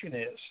fortune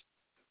is.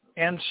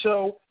 And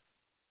so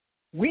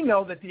we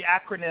know that the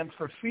acronym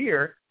for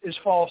fear is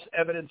false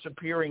evidence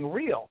appearing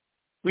real.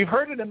 We've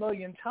heard it a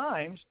million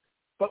times,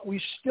 but we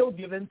still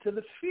give in to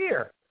the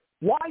fear.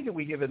 Why do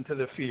we give in to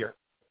the fear?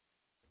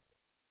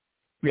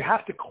 We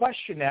have to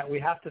question that. We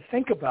have to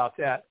think about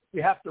that.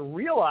 We have to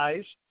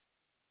realize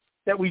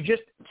that we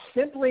just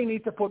simply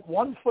need to put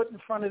one foot in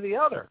front of the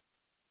other.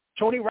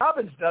 Tony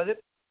Robbins does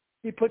it.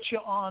 He puts you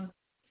on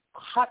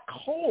hot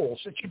coals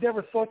that you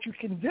never thought you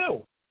can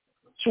do.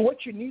 So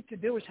what you need to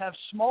do is have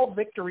small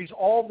victories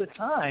all the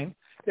time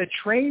that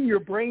train your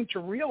brain to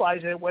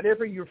realize that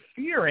whatever you're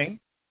fearing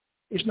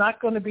is not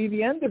going to be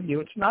the end of you.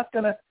 It's not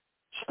going to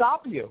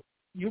stop you.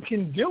 You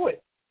can do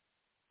it.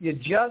 You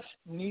just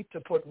need to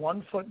put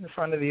one foot in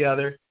front of the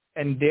other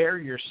and dare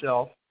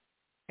yourself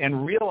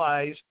and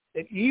realize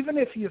that even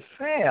if you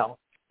fail,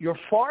 you're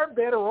far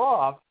better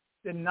off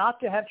than not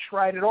to have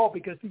tried at all,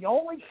 because the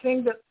only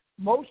thing that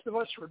most of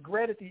us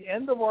regret at the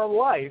end of our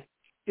life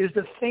is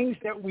the things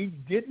that we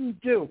didn't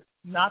do,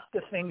 not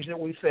the things that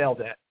we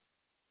failed at.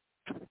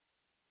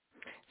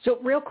 So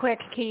real quick,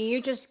 can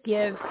you just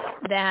give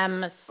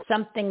them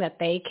something that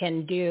they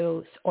can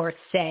do or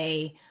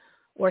say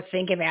or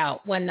think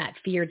about when that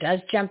fear does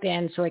jump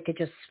in, so it could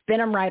just spin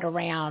them right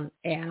around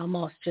and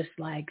almost just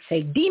like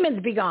say,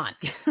 demons be gone.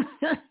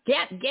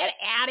 get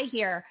out of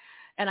here.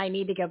 And I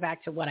need to go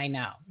back to what I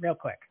know real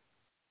quick.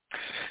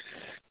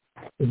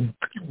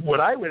 What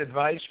I would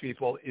advise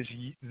people is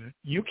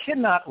you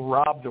cannot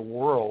rob the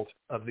world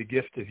of the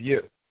gift of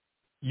you.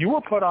 You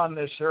were put on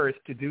this earth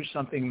to do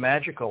something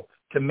magical,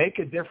 to make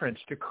a difference,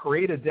 to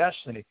create a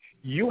destiny.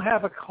 You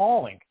have a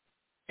calling.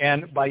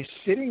 And by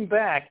sitting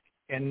back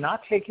and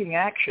not taking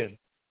action,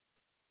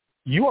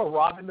 you are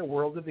robbing the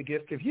world of the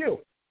gift of you.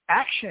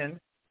 Action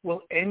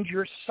will end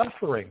your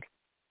suffering,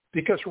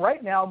 because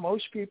right now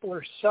most people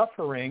are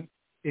suffering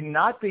in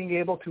not being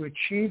able to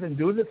achieve and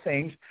do the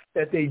things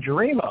that they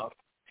dream of.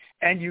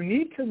 And you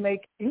need to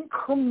make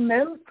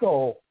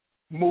incremental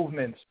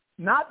movements,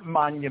 not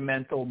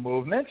monumental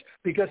movements,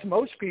 because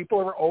most people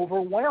are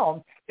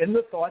overwhelmed in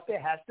the thought they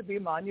have to be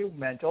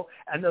monumental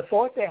and the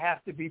thought they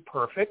have to be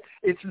perfect.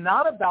 It's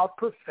not about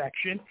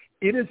perfection.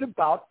 It is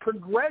about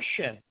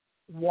progression.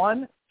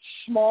 One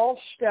small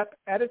step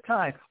at a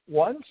time.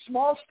 One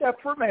small step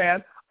for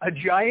man, a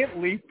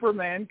giant leap for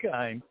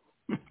mankind.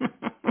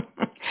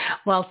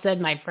 Well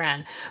said, my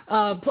friend.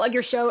 Plug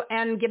your show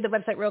and give the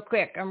website real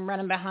quick. I'm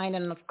running behind,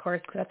 and of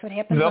course, that's what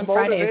happens on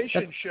Fridays. The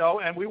Motivation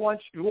Show, and we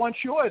want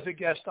you as a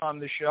guest on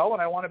the show,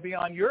 and I want to be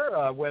on your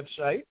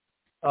website,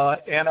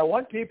 and I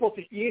want people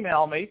to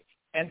email me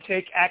and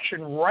take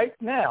action right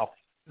now.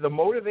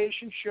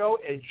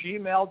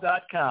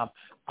 themotivationshow@gmail.com.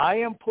 I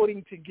am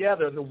putting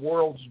together the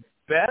world's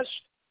best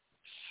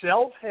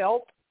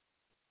self-help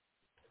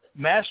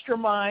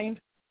mastermind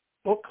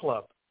book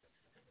club.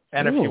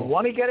 And if you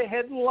want to get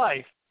ahead in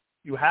life,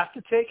 you have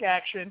to take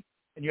action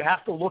and you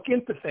have to look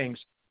into things.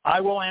 I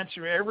will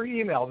answer every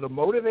email,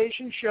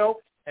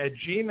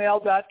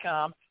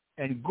 themotivationshow@gmail.com,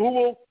 and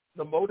Google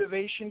The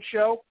Motivation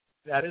Show.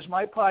 That is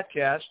my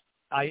podcast.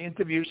 I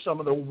interview some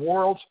of the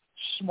world's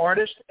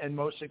smartest and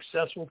most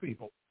successful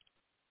people.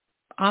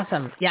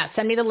 Awesome. Yeah,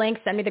 send me the link,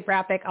 send me the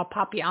graphic. I'll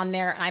pop you on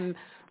there. I'm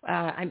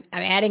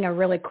adding a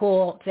really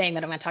cool thing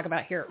that I'm going to talk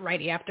about here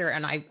right after,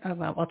 and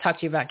I'll talk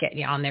to you about getting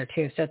you on there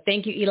too. So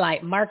thank you, Eli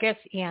Marcus,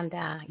 and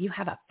you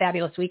have a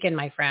fabulous weekend,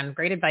 my friend.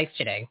 Great advice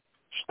today.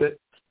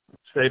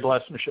 Stay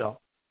blessed,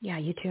 Michelle. Yeah,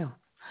 you too.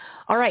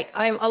 All right,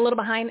 I'm a little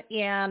behind,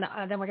 and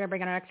then we're going to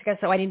bring on our next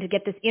guest. So I need to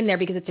get this in there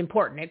because it's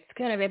important. It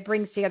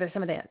brings together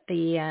some of the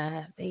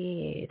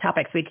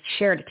topics we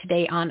shared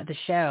today on the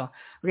show.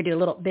 We're going to do a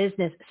little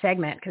business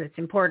segment because it's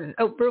important.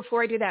 Oh,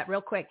 before I do that, real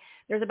quick,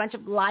 there's a bunch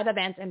of live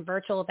events and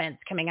virtual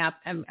events coming up.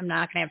 I'm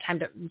not going to have time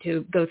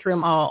to go through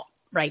them all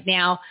right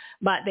now,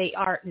 but they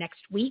are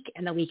next week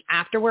and the week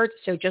afterwards.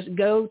 So just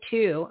go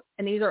to,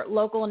 and these are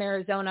local in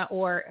Arizona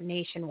or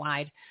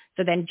nationwide.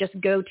 So then just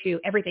go to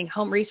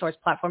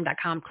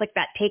everythinghomeresourceplatform.com, click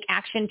that Take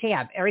Action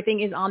tab. Everything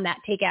is on that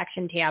Take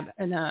Action tab.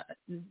 And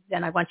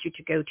then I want you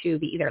to go to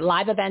the either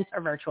live events or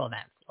virtual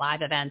events,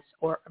 live events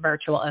or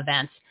virtual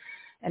events.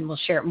 And we'll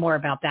share more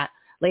about that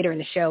later in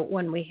the show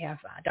when we have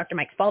Dr.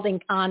 Mike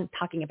Spalding on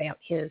talking about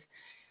his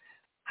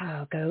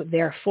Go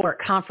Therefore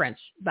conference.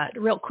 But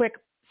real quick,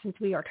 since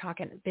we are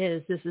talking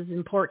biz, this is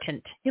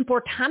importante,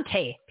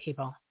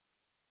 people.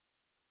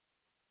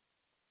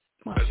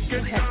 Well, that's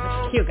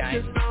cute,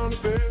 guys.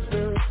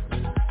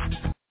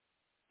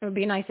 It would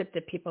be nice if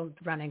the people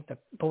running the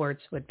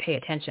boards would pay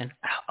attention.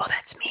 Oh,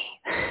 that's me.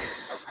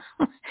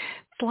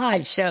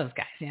 Live shows,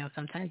 guys.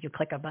 Sometimes you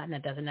click a button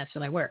that doesn't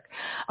necessarily work.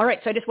 All right,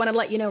 so I just want to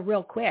let you know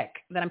real quick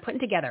that I'm putting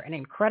together an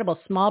incredible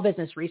small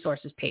business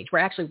resources page. We're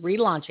actually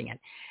relaunching it,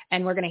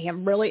 and we're going to have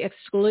really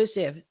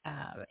exclusive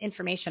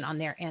information on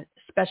there and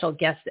special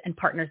guests and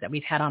partners that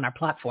we've had on our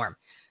platform,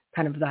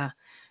 kind of the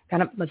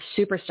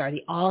superstar,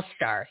 the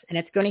all-stars. And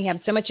it's going to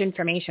have so much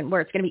information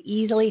where it's going to be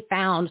easily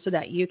found so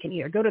that you can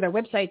either go to their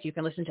websites, you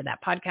can listen to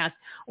that podcast,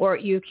 or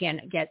you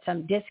can get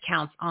some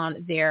discounts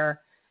on their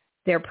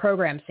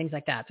programs, things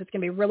like that. So it's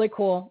going to be really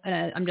cool.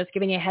 And I'm just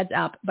giving you a heads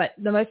up. But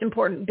the most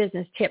important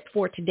business tip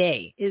for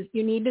today is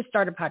you need to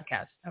start a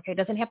podcast. Okay. It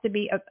doesn't have to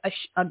be a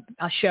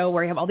show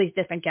where you have all these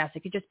different guests.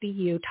 It could just be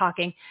you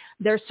talking.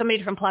 There's so many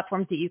different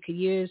platforms that you could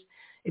use.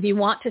 If you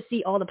want to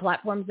see all the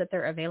platforms that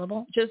they're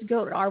available, just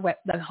go to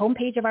the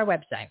homepage of our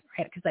website,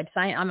 right? Because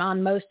I'm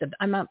on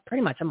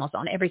pretty much almost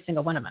on every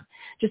single one of them.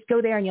 Just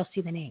go there and you'll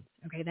see the names.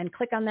 Okay. Then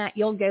click on that.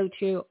 You'll go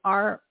to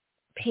our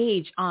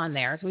page on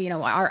there. So,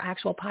 our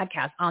actual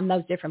podcast on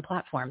those different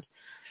platforms.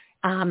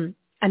 And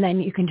then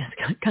you can just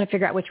kind of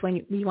figure out which one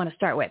you want to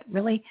start with.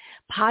 Really,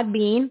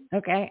 Podbean,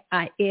 okay,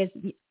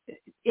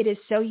 it is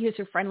so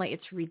user-friendly.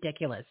 It's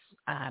ridiculous.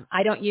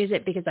 I don't use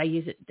it because I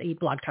use the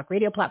Blog Talk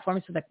Radio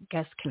platform so that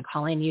guests can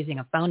call in using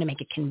a phone to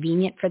make it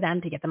convenient for them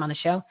to get them on the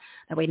show.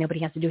 That way nobody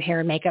has to do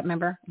hair and makeup,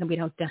 remember? And we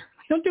don't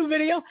do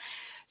video.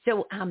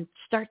 So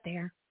start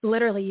there.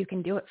 Literally, you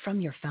can do it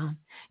from your phone,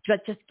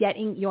 but just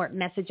getting your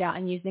message out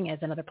and using it as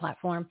another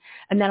platform.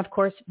 And then, of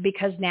course,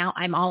 because now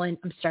I'm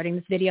starting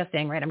this video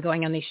thing, right? I'm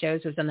going on these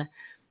shows. I was on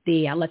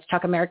the Let's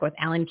Talk America with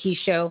Alan Key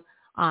show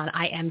on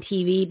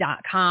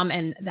imtv.com,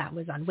 and that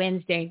was on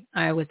Wednesday.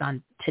 I was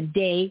on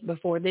today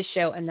before this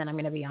show, and then I'm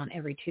going to be on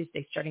every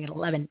Tuesday starting at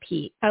 11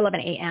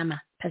 a.m.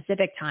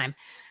 Pacific time.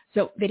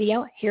 So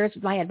video, here's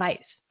my advice.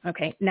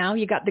 Okay, now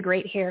you got the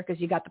great hair because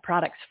you got the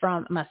products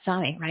from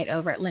Masami, right,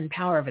 over at Lynn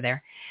Power over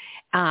there.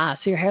 So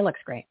your hair looks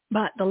great.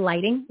 But the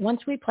lighting,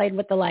 once we played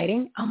with the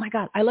lighting, oh my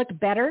God, I looked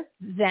better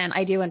than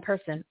I do in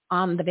person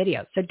on the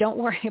video. So don't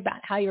worry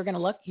about how you're going to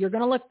look. You're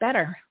going to look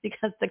better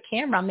because the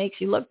camera makes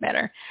you look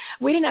better.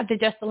 We didn't have to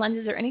adjust the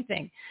lenses or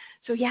anything.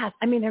 So yes,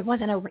 I mean, there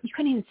wasn't you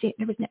couldn't even see,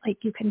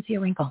 you couldn't see a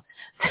wrinkle.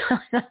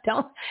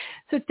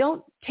 So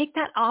don't take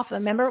that off.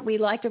 Remember, we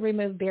like to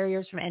remove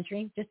barriers from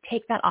entry. Just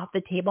take that off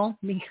the table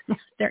because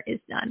there is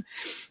none.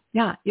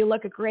 Yeah, you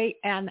look great.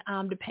 And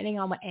depending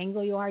on what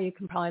angle you are, you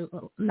can probably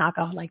knock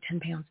off like 10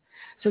 pounds.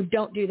 So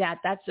don't do that.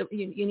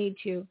 You need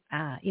to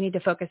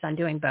focus on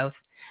doing both.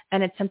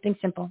 And it's something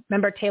simple.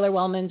 Remember, Taylor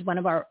Wellman's one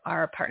of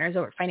our partners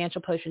over at Financial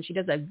Potion. She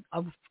does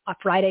a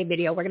Friday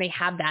video. We're going to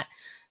have that.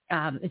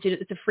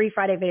 It's a free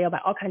Friday video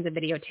about all kinds of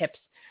video tips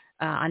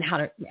on how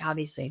to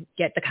obviously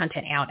get the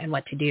content out and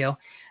what to do.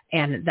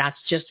 And that's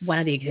just one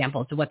of the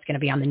examples of what's going to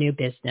be on the new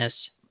business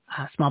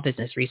small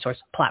business resource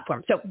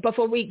platform. So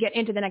before we get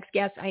into the next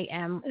guest, I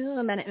am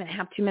a minute and a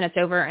half, 2 minutes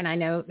over, and I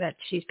know that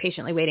she's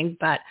patiently waiting,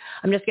 but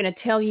I'm just going to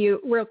tell you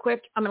real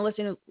quick. I'm going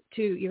to listen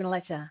to, you're going to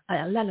let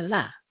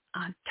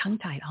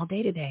tongue-tied all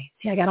day today.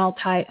 See, I got all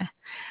tied.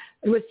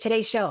 It was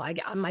today's show.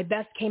 My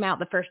best came out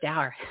the first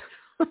hour.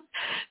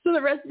 So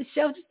the rest of the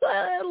show, just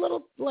a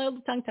little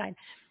tongue-tied.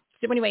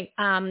 So anyway,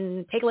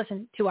 take a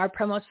listen to our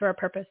Promos for a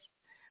Purpose.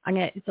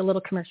 It's a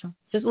little commercial.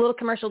 Just a little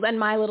commercial, then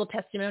my little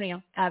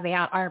testimonial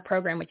about our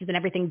program, which is an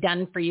everything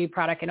done for you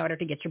product in order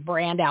to get your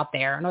brand out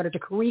there, in order to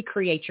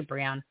recreate your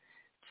brand.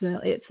 So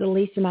it's the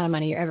least amount of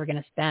money you're ever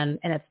going to spend,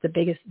 and it's the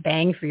biggest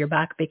bang for your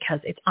buck because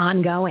it's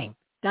ongoing.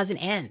 It doesn't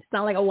end. It's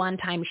not like a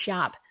one-time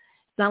shop.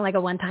 It's not like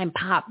a one-time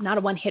pop, not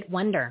a one-hit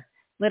wonder.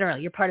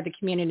 Literally, you're part of the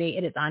community.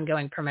 It is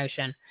ongoing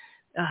promotion.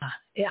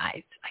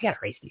 I got to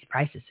raise these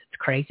prices. It's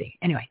crazy.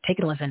 Anyway, take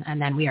a listen,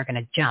 and then we are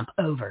going to jump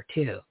over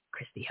to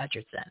Christy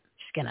Hutcherson.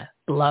 She's going to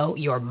blow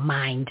your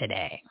mind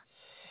today.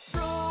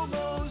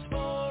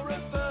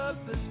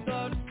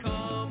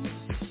 Promosforapurpose.com.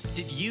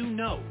 Did you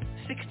know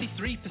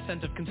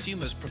 63% of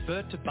consumers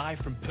prefer to buy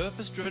from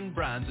purpose-driven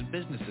brands and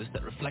businesses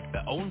that reflect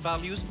their own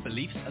values,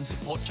 beliefs, and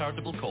support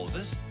charitable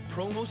causes?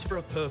 Promos for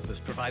a Purpose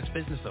provides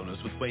business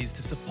owners with ways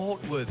to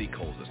support worthy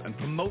causes and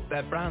promote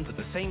their brands at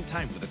the same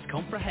time with its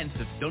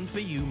comprehensive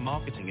done-for-you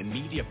marketing and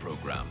media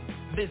program.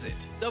 Visit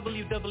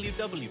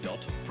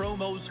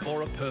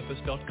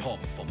www.promosforapurpose.com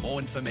for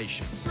more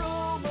information.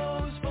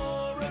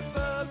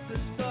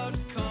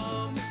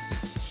 Promosforapurpose.com.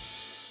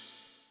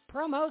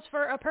 Promos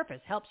for a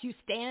Purpose helps you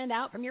stand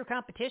out from your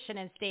competition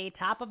and stay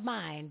top of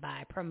mind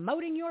by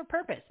promoting your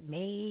purpose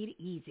made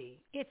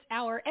easy. It's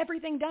our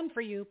everything done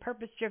for you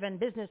purpose-driven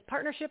business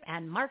partnership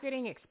and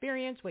marketing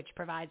experience which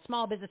provides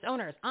small business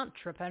owners,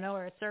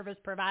 entrepreneurs, service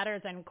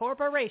providers, and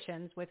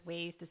corporations with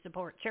ways to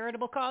support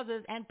charitable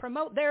causes and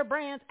promote their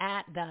brands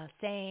at the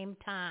same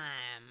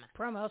time.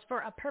 Promos for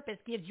a Purpose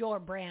gives your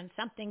brand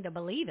something to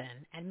believe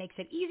in and makes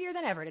it easier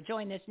than ever to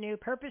join this new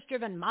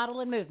purpose-driven model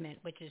and movement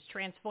which is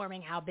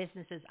transforming how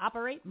businesses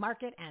operate,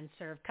 market, and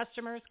serve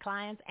customers,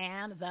 clients,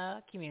 and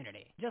the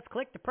community. Just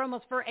click the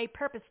Promos for a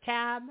Purpose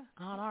tab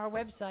on our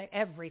website,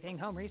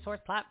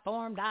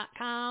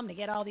 everythinghomeresourceplatform.com, to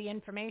get all the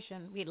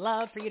information. We'd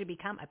love for you to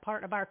become a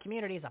part of our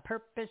community as a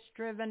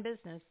purpose-driven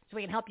business so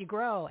we can help you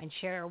grow and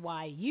share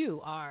why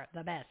you are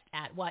the best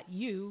at what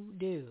you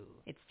do.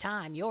 It's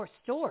time your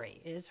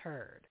story is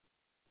heard.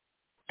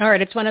 All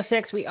right, it's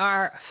 1:06. We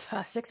are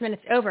 6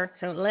 minutes over,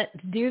 so let's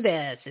do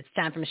this. It's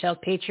time for Michelle's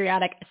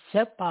Patriotic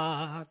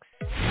Soapbox.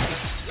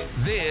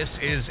 This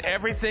is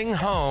Everything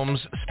Home's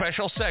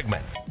special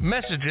segment.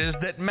 Messages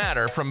that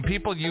matter from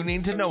people you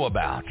need to know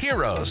about.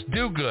 Heroes,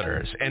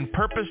 do-gooders, and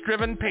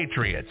purpose-driven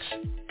patriots.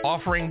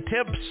 Offering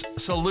tips,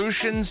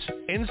 solutions,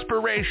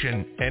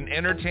 inspiration, and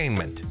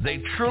entertainment. They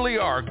truly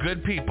are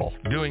good people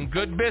doing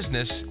good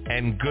business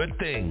and good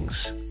things.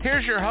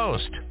 Here's your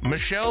host,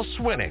 Michelle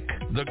Swinnick,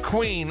 the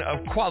queen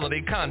of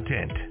quality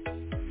content.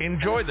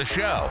 Enjoy the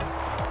show.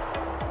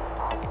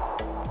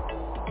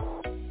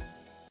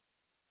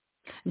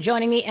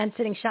 Joining me and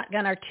sitting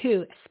shotgun are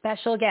two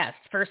special guests.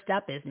 First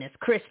up is Miss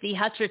Christy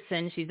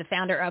Hutcherson. She's the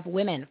founder of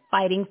Women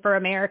Fighting for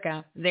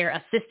America. They're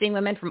assisting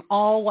women from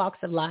all walks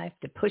of life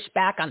to push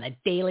back on the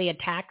daily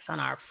attacks on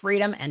our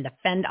freedom and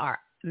defend our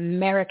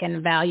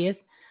American values.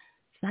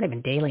 It's not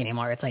even daily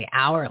anymore. It's like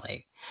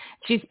hourly.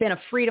 She's been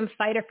a freedom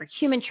fighter for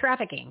human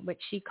trafficking,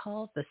 which she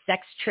calls the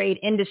sex trade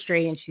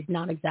industry, and she's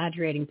not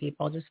exaggerating,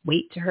 people. Just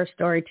wait to her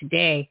story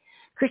today.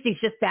 Christy's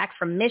just back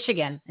from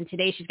Michigan, and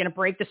today she's going to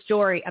break the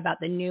story about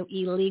the new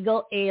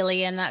illegal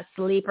alien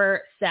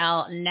sleeper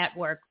cell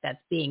network that's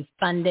being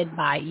funded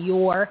by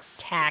your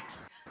tax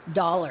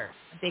dollars.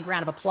 A big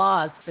round of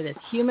applause for this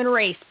human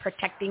race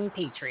protecting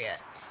patriot.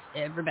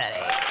 Everybody.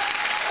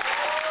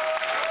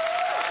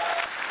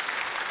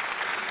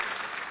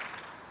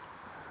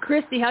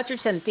 Christy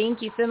Hutcherson,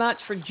 thank you so much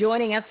for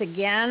joining us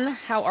again.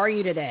 How are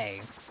you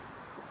today?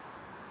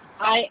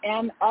 I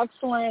am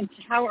excellent.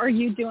 How are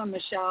you doing,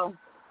 Michelle?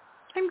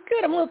 I'm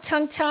good. I'm a little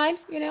tongue-tied.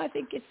 I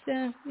think it's,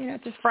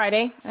 it's a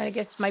Friday. I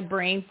guess my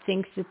brain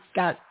thinks it's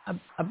got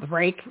a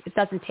break. It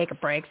doesn't take a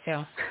break,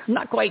 so I'm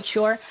not quite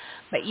sure.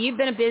 But you've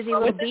been a busy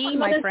little bee,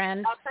 my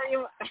friend. I'll tell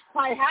you,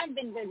 I have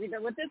been busy,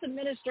 but with this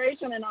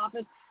administration in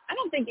office, I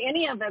don't think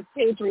any of us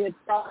patriots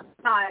are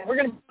tongue-tied. We're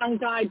going to be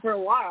tongue-tied for a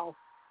while.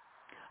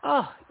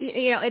 Oh,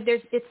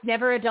 it's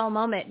never a dull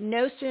moment.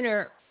 No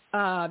sooner,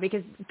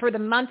 because for the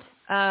next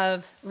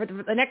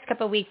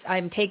couple of weeks,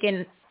 I'm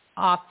taking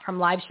off from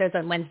live shows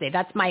on Wednesday.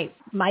 That's my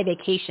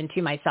vacation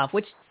to myself,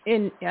 which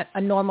in a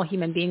normal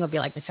human being would be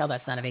like, Michelle,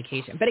 that's not a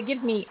vacation. But it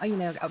gives me,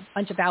 a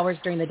bunch of hours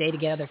during the day to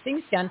get other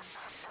things done.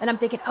 And I'm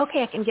thinking,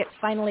 okay, I can get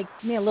finally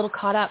a little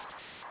caught up.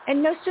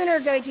 And no sooner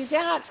do I do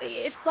that,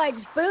 it's like,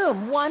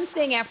 boom, one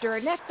thing after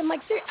the next. I'm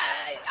like,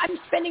 I'm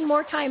spending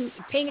more time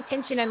paying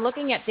attention and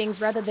looking at things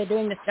rather than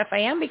doing the stuff I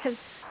am, because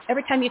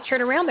every time you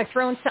turn around, they're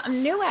throwing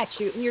something new at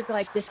you. And you're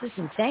like, this is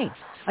insane.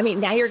 I mean,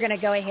 now you're going to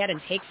go ahead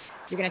and take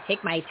You're going to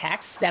take my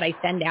texts that I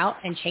send out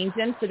and change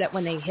them so that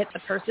when they hit the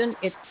person,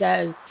 it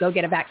says, go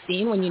get a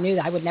vaccine, when you knew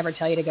that I would never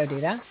tell you to go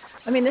do that.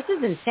 I mean, this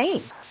is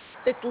insane.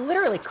 It's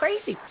literally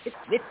crazy.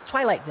 It's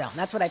Twilight Zone.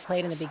 That's what I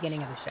played in the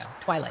beginning of the show,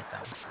 Twilight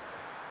Zone.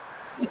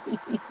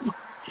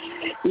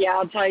 Yeah,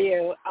 I'll tell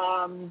you.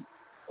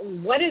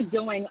 What is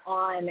going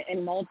on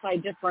in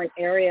multi-different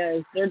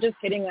areas, they're just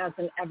hitting us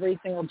in every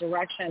single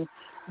direction.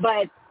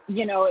 But,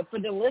 you know, for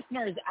the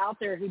listeners out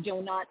there who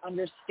do not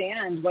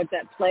understand what's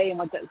at play and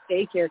what's at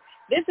stake here,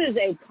 this is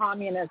a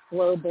communist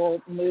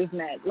global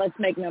movement. Let's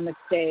make no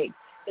mistake.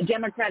 The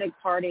Democratic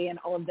Party and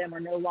all of them are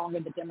no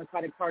longer the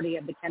Democratic Party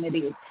of the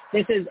Kennedys.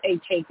 This is a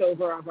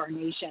takeover of our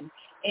nation.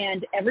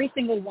 And every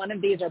single one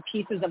of these are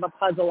pieces of a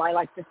puzzle, I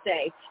like to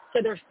say.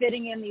 So they're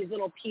fitting in these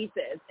little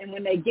pieces. And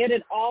when they get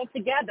it all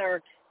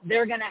together,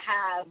 they're going to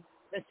have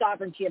the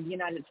sovereignty of the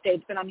United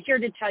States. But I'm here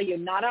to tell you,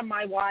 not on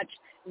my watch,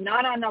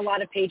 not on a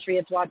lot of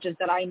Patriots' watches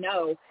that I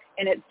know.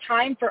 And it's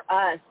time for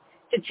us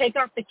to take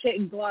off the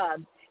kid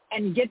gloves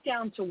and get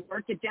down to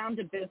work, get down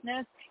to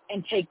business,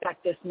 and take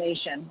back this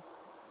nation.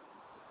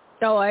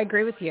 So I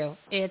agree with you.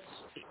 It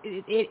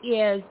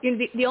is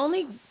the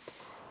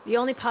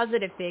only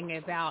positive thing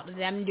about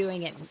them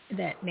doing it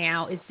that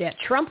now is that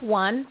Trump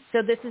won,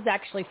 so this is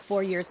actually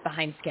 4 years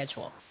behind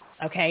schedule.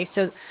 Okay,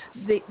 so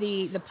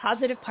the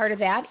positive part of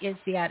that is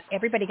that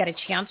everybody got a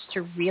chance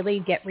to really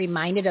get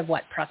reminded of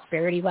what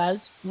prosperity was,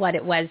 what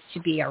it was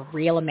to be a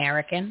real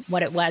American,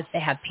 what it was to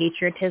have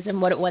patriotism,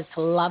 what it was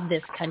to love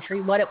this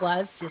country, what it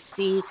was to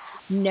see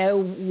no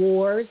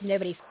wars,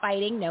 nobody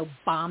fighting, no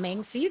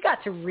bombing. So you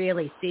got to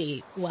really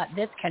see what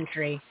this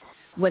country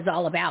was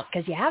all about,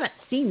 because you haven't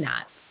seen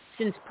that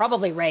since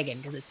probably Reagan,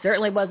 because it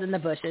certainly wasn't the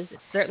Bushes, it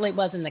certainly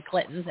wasn't the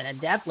Clintons, and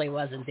it definitely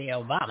wasn't the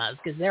Obamas,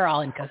 because they're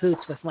all in cahoots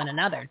with one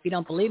another. If you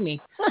don't believe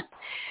me,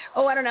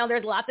 I don't know.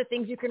 There's lots of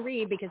things you can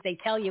read because they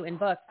tell you in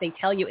books, they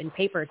tell you in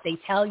papers, they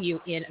tell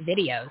you in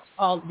videos.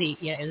 All the,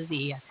 you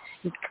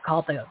can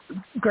call it the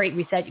Great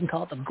Reset, you can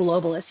call it the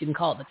globalists, you can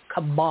call it the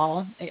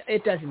cabal.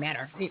 It doesn't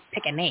matter. You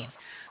pick a name.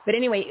 But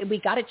anyway, we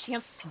got a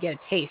chance to get a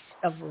taste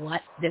of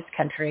what this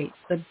country,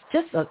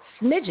 just a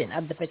smidgen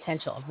of the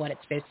potential of what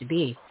it's supposed to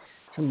be.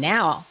 So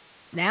now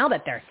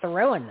that they're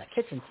throwing the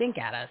kitchen sink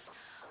at us,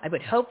 I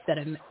would hope that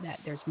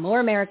there's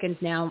more Americans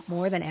now,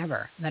 more than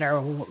ever, that are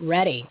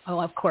ready.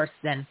 Oh, of course,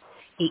 then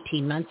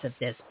 18 months of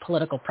this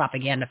political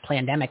propaganda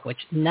pandemic,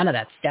 which none of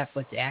that stuff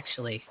was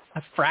actually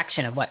a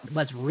fraction of what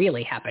was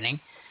really happening.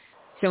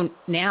 So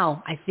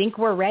now I think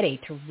we're ready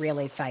to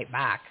really fight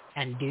back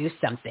and do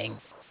something,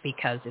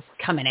 because it's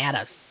coming at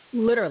us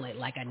literally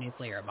like a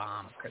nuclear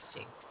bomb,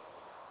 Christy.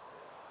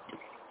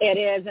 It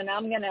is, and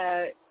I'm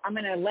gonna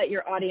let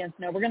your audience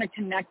know. We're gonna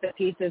connect the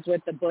pieces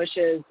with the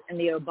Bushes and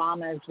the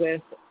Obamas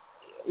with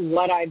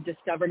what I've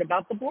discovered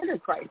about the border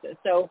crisis.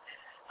 So,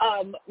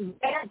 as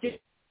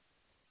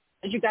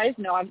you guys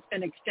know, I've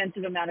spent an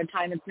extensive amount of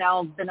time. It's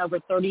now been over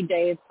 30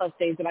 days plus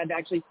days that I've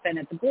actually spent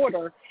at the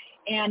border,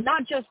 and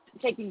not just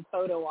taking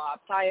photo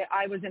ops.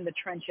 I was in the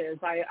trenches.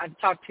 I've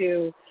talked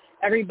to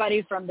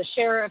everybody from the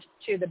sheriffs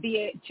to the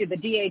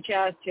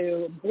DHS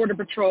to Border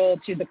Patrol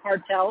to the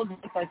cartels,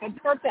 to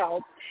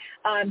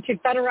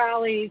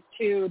federales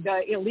to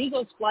the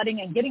illegals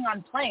flooding and getting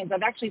on planes.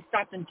 I've actually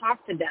stopped and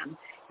talked to them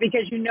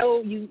because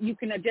you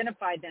can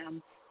identify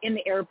them in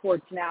the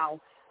airports now.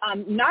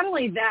 Not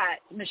only that,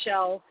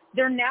 Michelle,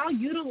 they're now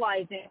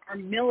utilizing our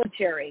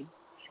military.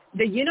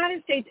 The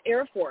United States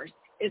Air Force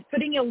is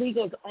putting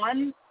illegals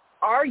on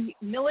our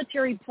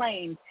military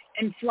planes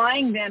and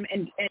flying them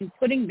and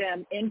putting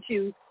them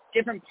into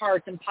different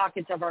parts and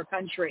pockets of our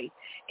country.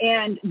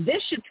 And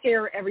this should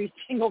scare every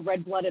single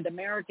red-blooded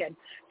American.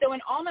 So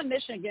in Alma,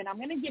 Michigan, I'm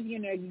going to give you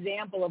an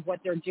example of what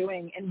they're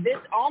doing. And this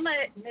Alma,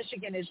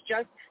 Michigan is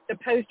just the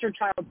poster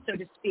child, so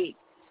to speak.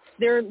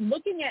 They're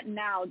looking at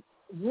now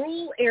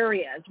rural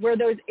areas where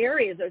those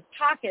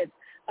pockets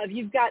of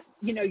you've got,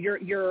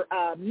 your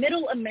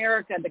middle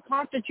America, the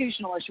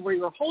constitutionalists, where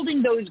you're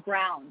holding those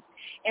grounds.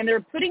 And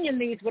they're putting in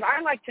these, what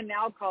I like to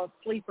now call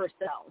sleeper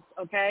cells,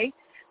 okay?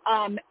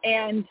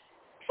 And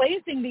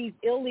placing these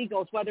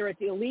illegals, whether it's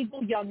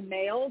illegal young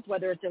males,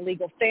 whether it's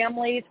illegal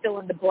families, fill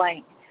in the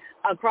blank,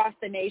 across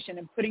the nation,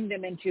 and putting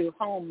them into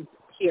homes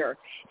here.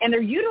 And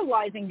they're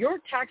utilizing your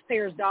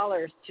taxpayers'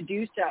 dollars to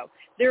do so.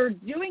 They're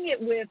doing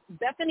it with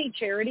Bethany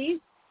Charities,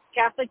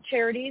 Catholic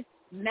Charities,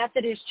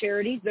 Methodist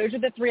Charities. Those are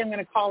the three I'm going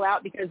to call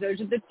out because those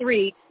are the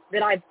three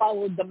that I've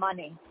followed the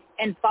money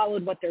and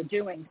followed what they're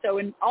doing. So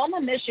in Alma,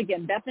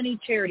 Michigan, Bethany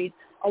Charities,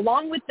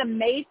 along with the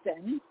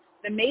Masons,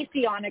 the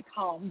Masonic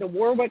home, the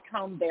Warwick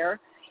home there,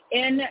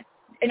 and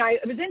I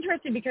was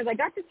interested because I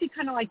got to see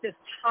kind of like this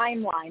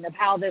timeline of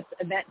how this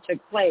event took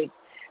place.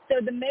 So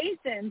the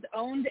Masons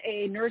owned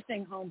a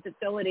nursing home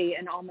facility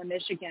in Alma,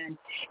 Michigan.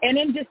 And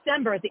in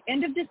December, at the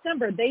end of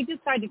December, they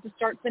decided to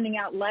start sending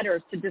out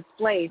letters to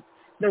displace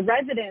the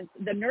residents,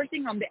 the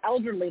nursing home, the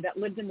elderly that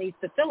lived in these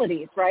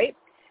facilities, right?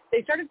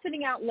 They started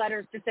sending out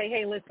letters to say,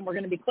 hey, listen, we're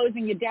going to be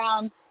closing you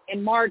down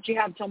in March. You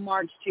have till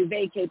March to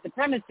vacate the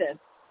premises.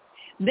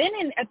 Then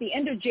at the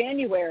end of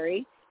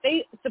January,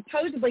 they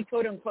supposedly,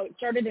 quote unquote,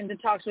 started into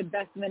talks with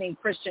Bethany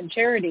Christian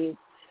Charities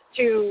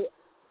to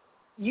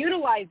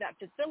utilize that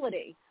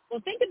facility.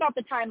 Well, think about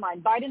the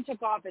timeline. Biden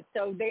took office,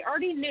 so they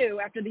already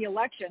knew after the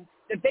election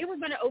that they were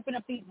going to open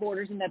up these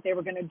borders and that they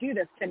were going to do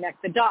this,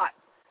 connect the dots.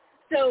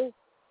 So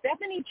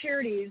Bethany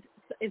Charities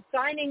is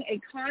signing a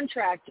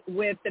contract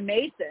with the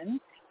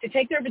Masons to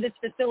take over this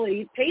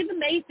facility, pay the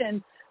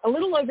Masons a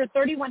little over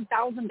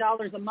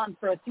 $31,000 a month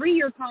for a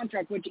 3-year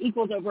contract, which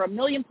equals over $1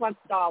 million+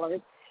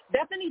 dollars.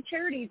 Bethany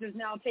Charities is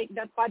now taking,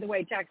 that's, by the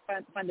way,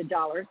 tax-funded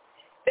dollars.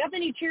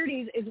 Bethany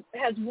Charities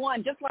has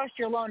won, just last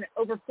year alone,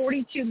 over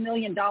 $42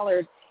 million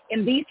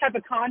in these type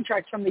of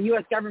contracts from the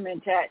U.S.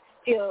 government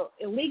to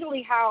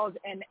illegally house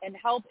and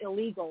help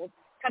illegals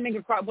coming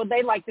across, what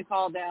they like to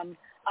call them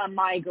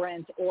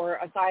migrants or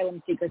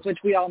asylum seekers, which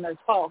we all know is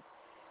false.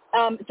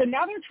 So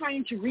now they're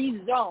trying to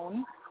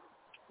rezone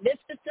this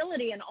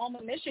facility in Alma,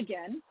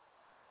 Michigan,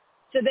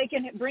 so they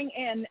can bring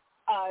in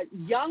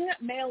young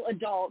male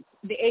adults,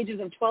 the ages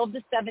of 12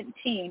 to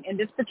 17, in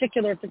this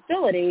particular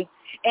facility,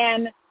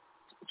 and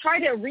try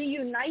to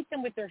reunite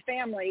them with their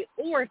family,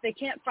 or if they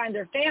can't find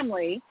their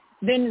family,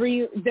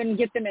 then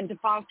get them into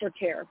foster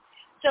care.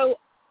 So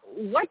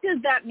what does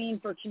that mean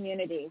for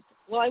communities?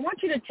 Well, I want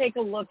you to take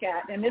a look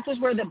at, and this is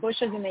where the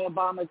Bushes and the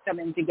Obamas come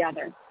in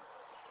together.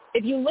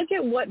 If you look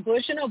at what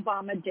Bush and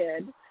Obama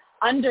did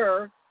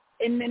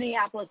in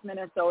Minneapolis,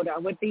 Minnesota,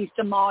 with the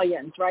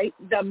Somalians, right?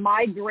 The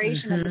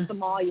migration of the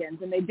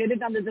Somalians, and they did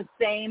it under the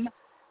same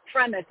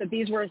premise that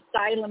these were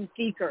asylum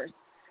seekers.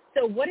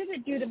 So what did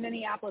it do to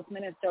Minneapolis,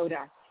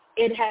 Minnesota?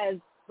 It has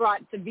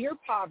brought severe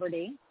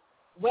poverty,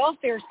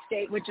 welfare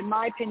state, which in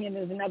my opinion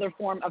is another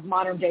form of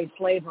modern-day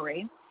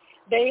slavery.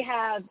 They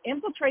have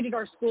infiltrated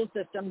our school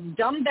systems,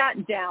 dumbed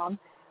that down.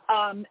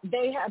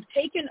 They have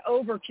taken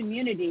over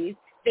communities.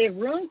 They've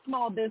ruined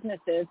small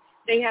businesses.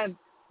 They have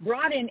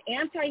brought in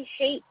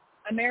anti-hate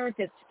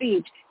America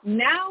speech.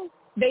 Now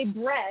they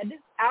bred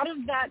out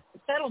of that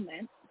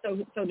settlement, so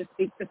to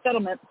speak, the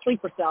settlement,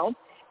 sleeper cells,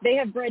 they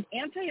have bred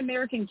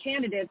anti-American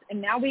candidates,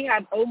 and now we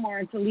have Omar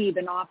and Tlaib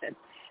in office.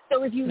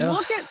 So if you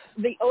look at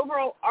the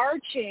overall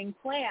arching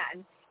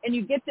plan and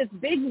you get this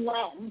big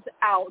lens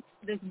out,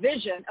 this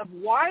vision of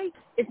why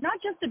it's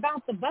not just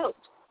about the vote.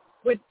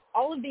 With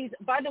all of these,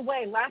 by the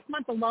way, last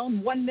month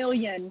alone, 1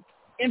 million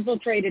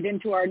infiltrated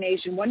into our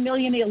nation, 1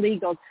 million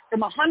illegals from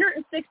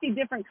 160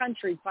 different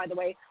countries, by the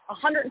way,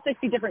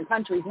 160 different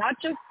countries, not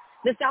just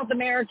the South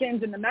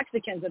Americans and the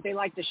Mexicans that they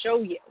like to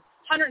show you.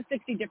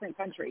 160 different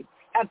countries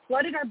have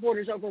flooded our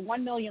borders, over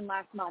 1 million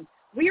last month.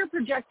 We are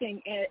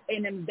projecting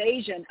an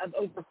invasion of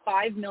over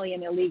 5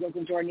 million illegals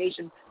into our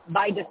nation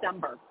by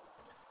December.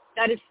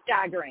 That is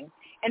staggering.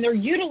 And they're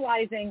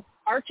utilizing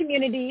our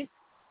communities,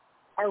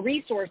 our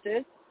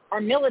resources,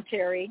 our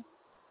military,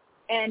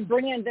 and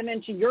bringing them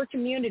into your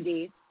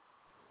communities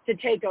to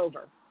take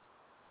over.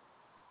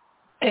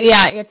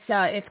 Yeah,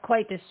 it's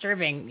quite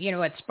disturbing. You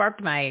know, it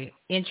sparked my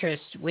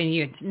interest when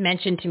you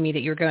mentioned to me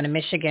that you were going to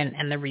Michigan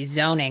and the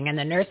rezoning and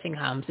the nursing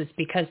homes is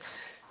because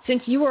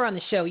since you were on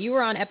the show, you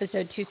were on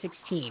episode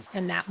 216,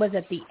 and that was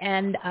at the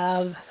end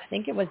of, I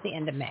think it was the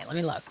end of May. Let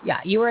me look. Yeah,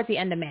 you were at the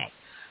end of May.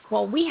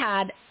 Well, we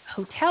had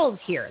hotels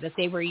here that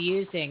they were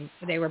using.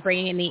 They were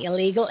bringing in the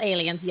illegal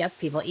aliens. Yes,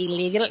 people,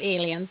 illegal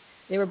aliens.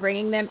 They were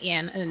bringing them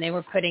in, and they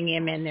were putting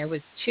them in. There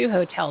was 2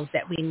 hotels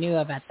that we knew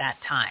of at that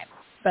time.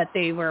 But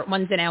they were,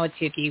 one's in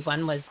Ahwatukee,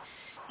 one was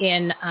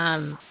in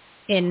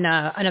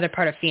another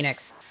part of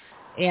Phoenix,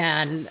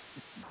 and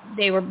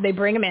they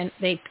bring them in,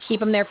 they keep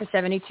them there for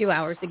 72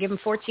 hours, they give them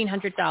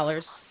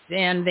 $1,400,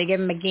 and they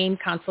give them a game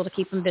console to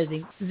keep them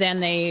busy.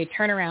 Then they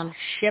turn around,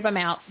 ship them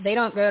out. They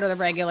don't go to the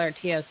regular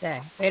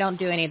TSA. They don't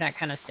do any of that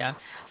kind of stuff.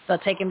 They'll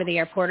take them to the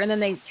airport, and then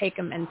they take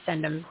them and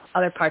send them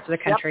other parts of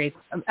the country.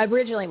 Yep.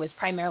 Originally, it was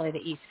primarily the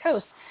East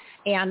Coast.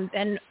 And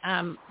then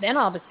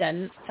all of a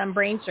sudden, some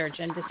brain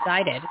surgeon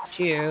decided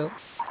to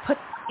put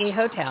a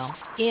hotel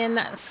in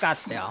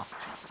Scottsdale.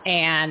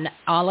 And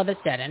all of a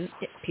sudden,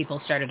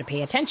 people started to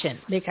pay attention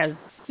because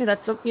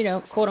that's,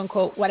 quote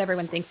unquote, what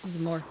everyone thinks is a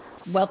more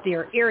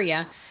wealthier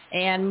area.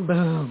 And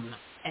boom,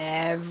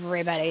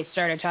 everybody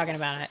started talking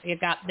about it.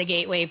 It got the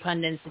Gateway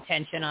pundits'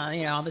 attention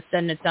on, all of a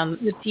sudden it's on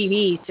the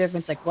TV. So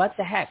everyone's like, what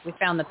the heck? We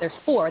found that there's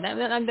 4.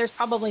 There's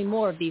probably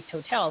more of these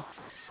hotels.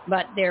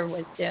 But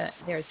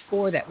there's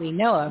 4 that we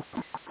know of,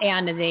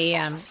 and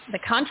the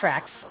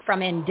contracts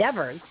from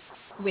Endeavors,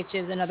 which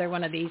is another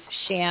one of these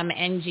sham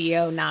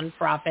NGO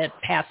nonprofit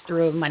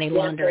pass-through money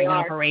laundering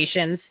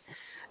operations.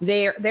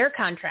 Their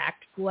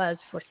contract was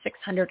for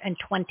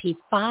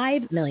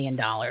 $625 million,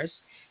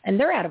 and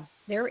they're out of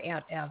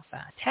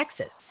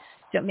Texas.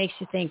 So it makes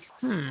you think,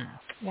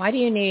 why do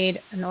you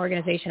need an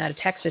organization out of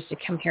Texas to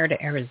come here to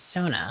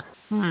Arizona?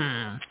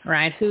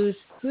 Right? Who's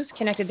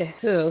connected to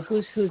who?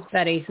 Who's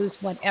buddy? Who's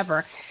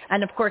whatever?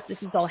 And of course, this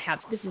is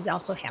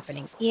also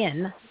happening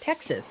in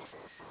Texas.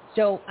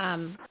 So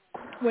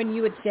when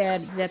you had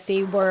said that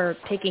they were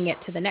taking it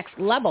to the next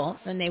level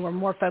and they were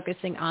more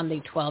focusing on the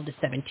 12 to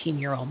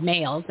 17-year-old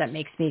males, that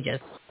makes me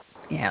just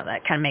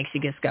that kind of makes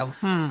you just go,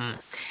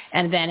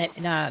 And then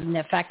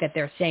the fact that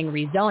they're saying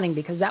rezoning,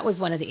 because that was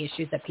one of the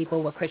issues that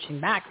people were pushing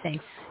back, saying,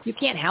 you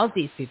can't house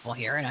these people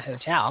here in a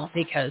hotel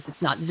because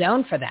it's not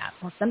zoned for that.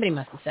 Well, somebody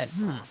must have said,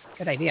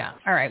 good idea.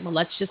 All right, well,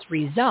 let's just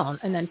rezone.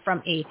 And then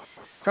from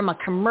a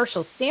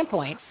commercial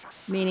standpoint,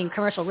 meaning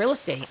commercial real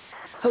estate,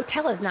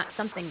 hotel is not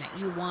something that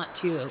you want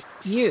to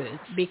use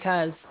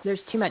because there's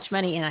too much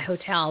money in a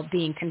hotel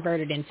being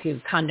converted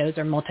into condos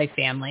or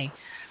multifamily.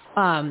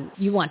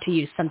 You want to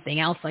use something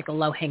else like a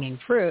low-hanging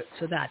fruit,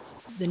 so that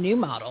the new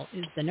model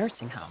is the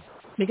nursing home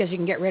because you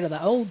can get rid of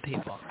the old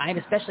people, right?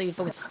 Especially if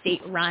it was a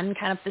state-run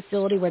kind of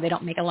facility where they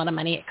don't make a lot of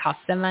money, it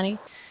costs them money.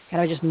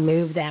 Kind of just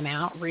move them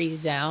out,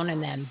 rezone,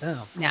 and then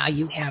boom. Now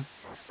you have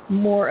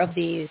more of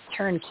these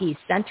turnkey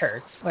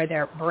centers where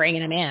they're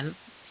bringing them in,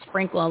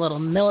 sprinkle a little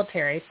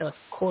military, so it's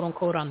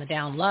quote-unquote on the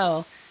down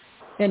low.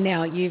 And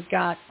now you've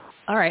got,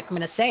 all right, I'm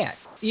going to say it,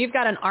 you've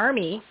got an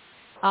army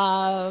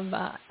of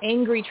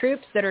angry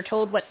troops that are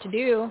told what to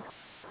do.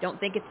 Don't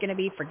think it's going to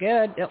be for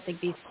good. Don't think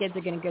these kids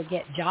are going to go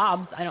get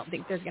jobs. I don't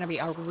think there's going to be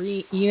a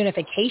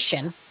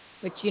reunification,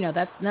 which,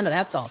 that's none of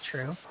that's all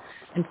true.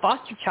 And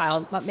foster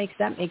child, what makes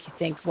that make you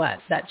think what?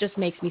 That just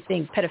makes me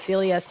think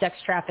pedophilia, sex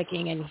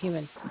trafficking, and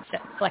human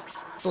sex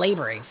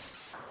slavery.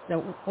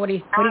 So what do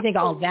you think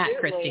of all that,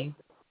 Christy?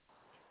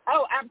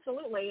 Oh,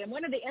 absolutely. And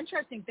one of the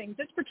interesting things,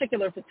 this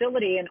particular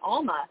facility in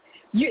Alma,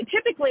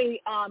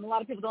 typically a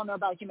lot of people don't know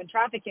about human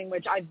trafficking,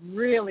 which I've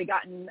really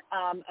gotten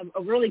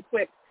a really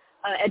quick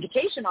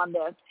education on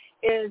this,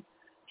 is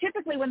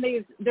typically when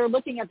they're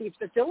looking at these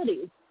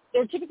facilities,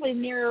 they're typically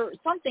near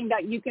something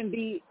that you can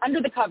be under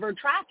the cover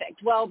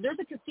trafficked. Well, there's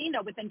a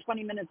casino within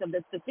 20 minutes of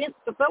this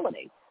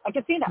facility, a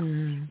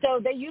casino. So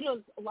they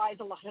utilize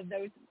a lot of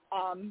those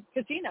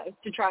casinos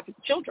to traffic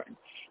children.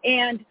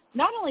 And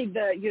not only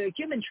the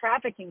human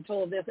trafficking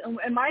toll of this,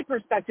 in my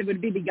perspective,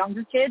 would be the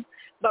younger kids,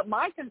 but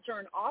my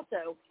concern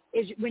also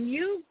is when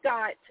you've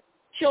got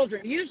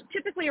children,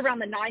 typically around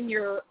the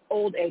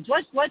 9-year-old age,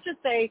 let's just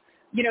say,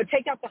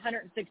 take out the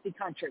 160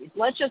 countries.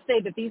 Let's just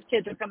say that these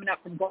kids are coming up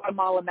from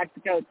Guatemala,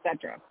 Mexico, et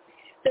cetera.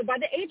 So by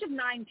the age of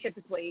 9,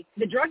 typically,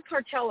 the drug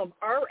cartel have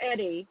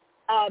already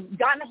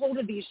gotten a hold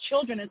of these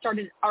children and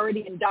started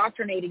already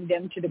indoctrinating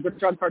them to the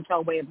drug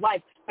cartel way of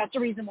life. That's the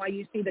reason why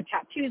you see the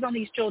tattoos on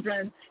these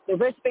children, the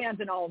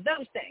wristbands, and all of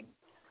those things.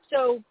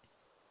 So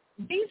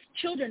these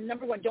children,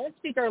 number one, don't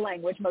speak our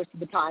language most of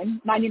the time,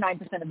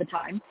 99% of the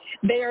time.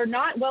 They are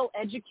not well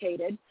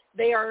educated.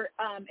 They are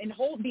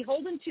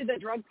beholden to the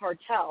drug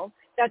cartel.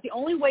 That's the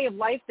only way of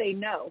life they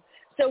know.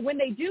 So when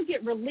they do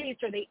get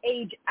released or they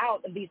age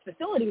out of these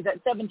facilities at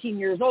 17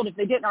 years old, if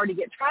they didn't already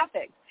get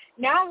trafficked,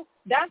 now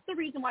that's the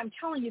reason why I'm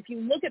telling you, if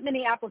you look at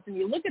Minneapolis and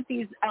you look at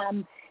these,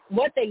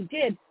 what they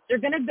did, they're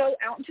going to go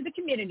out into the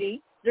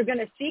community. They're going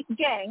to seek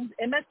gangs,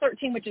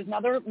 MS-13, which is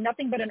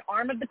nothing but an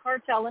arm of the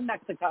cartel in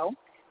Mexico.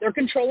 They're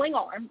controlling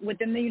arm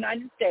within the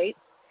United States.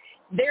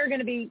 They're going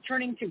to be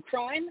turning to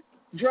crime,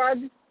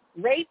 drugs,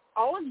 rape,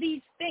 all of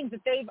these things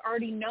that they've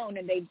already known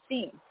and they've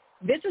seen.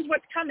 This is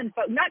what's coming,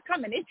 folks. Not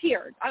coming. It's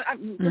here.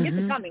 Forget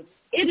the coming.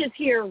 It is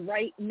here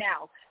right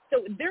now.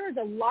 So there is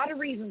a lot of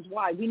reasons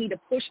why we need to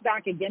push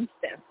back against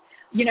this.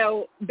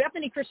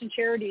 Bethany Christian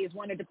Charities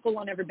wanted to pull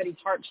on everybody's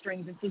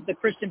heartstrings. This is the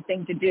Christian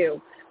thing to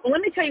do. Well, let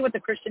me tell you what the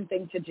Christian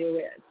thing to do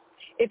is.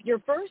 If your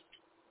first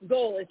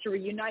goal is to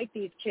reunite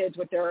these kids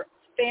with their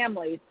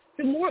families,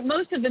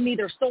 most of them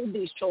either sold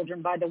these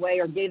children, by the way,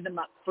 or gave them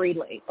up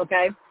freely,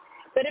 okay?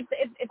 But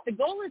if the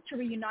goal is to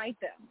reunite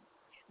them,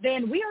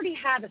 then we already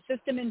have a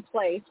system in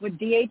place with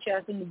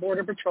DHS and the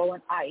Border Patrol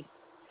and ICE.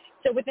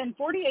 So within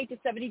 48 to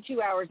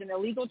 72 hours, an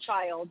illegal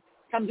child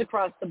comes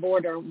across the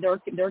border.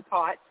 They're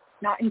caught,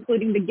 not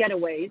including the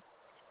getaways.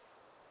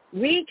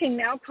 We can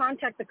now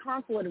contact the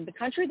consulate of the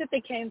country that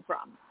they came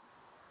from,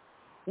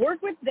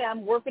 work with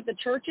them, work with the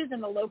churches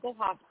and the local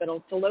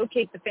hospitals to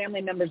locate the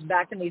family members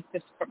back in these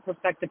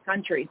prospective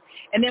countries.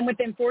 And then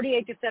within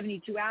 48 to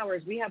 72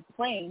 hours, we have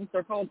planes,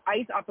 they're called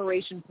ICE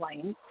operation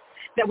planes,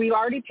 that we've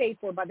already paid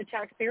for by the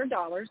taxpayer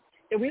dollars,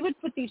 that we would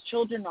put these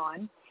children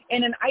on.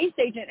 And an ICE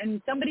agent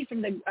and somebody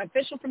from the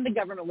official from the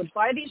government would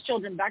fly these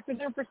children back to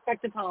their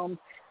prospective homes,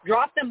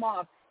 drop them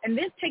off. And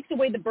this takes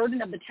away the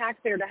burden of the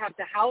taxpayer to have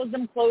to house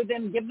them, clothe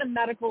them, give them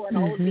medical and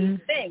all of these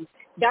things.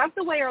 That's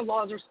the way our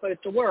laws are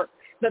supposed to work.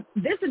 But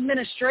this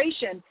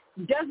administration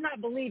does not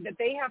believe that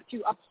they have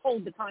to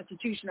uphold the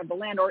Constitution of the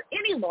land or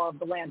any law of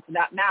the land for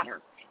that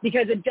matter,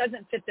 because it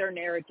doesn't fit their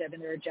narrative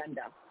and their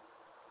agenda.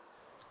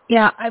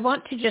 Yeah, I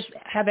want to just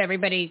have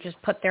everybody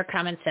just put their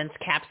common sense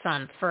caps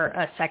on for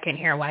a second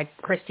here while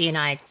Christy and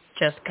I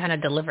just kind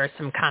of deliver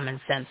some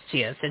common sense to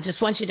you. So I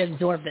just want you to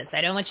absorb this.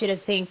 I don't want you to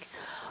think,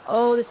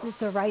 oh, this is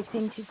the right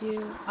thing to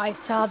do. I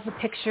saw the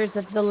pictures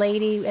of the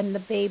lady and the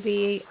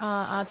baby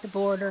at the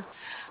border.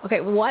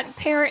 Okay, what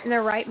parent in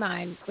their right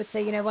mind would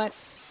say, you know what,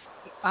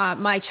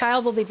 my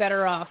child will be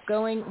better off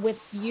going with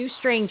you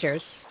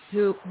strangers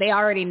who they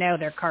already know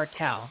their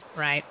cartel,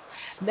 right?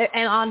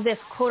 And on this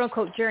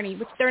quote-unquote journey,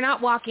 which they're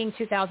not walking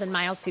 2,000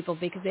 miles, people,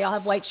 because they all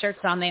have white shirts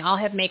on, they all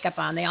have makeup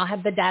on, they all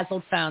have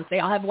bedazzled phones, they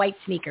all have white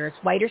sneakers,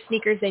 whiter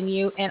sneakers than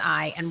you and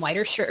I, and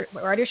whiter shirts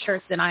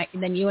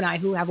than you and I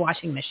who have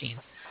washing machines.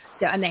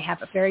 So, and they have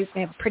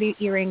pretty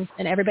earrings,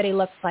 and everybody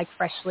looks like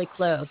freshly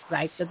clothed,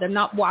 right? So they're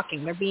not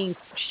walking, they're being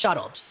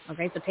shuttled,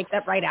 okay? So take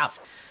that right out.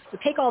 So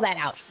take all that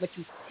out, what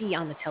you see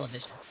on the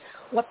television.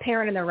 What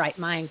parent in their right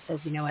mind says,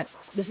 you know what,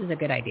 this is a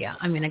good idea.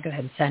 I'm going to go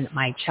ahead and send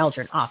my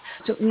children off.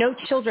 So no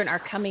children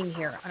are coming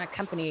here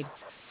unaccompanied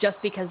just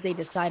because they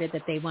decided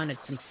that they wanted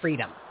some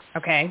freedom,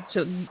 okay?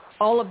 So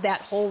all of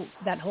that whole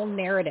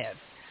narrative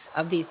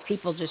of these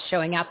people just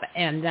showing up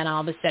and then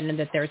all of a sudden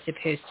that they're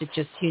supposed to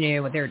just,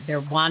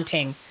 they're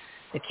wanting,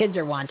 the kids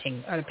are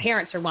wanting, or the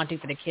parents are wanting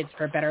for the kids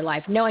for a better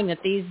life, knowing that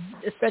these,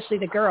 especially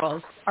the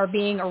girls, are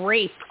being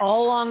raped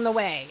all along the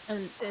way.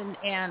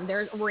 And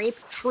there's rape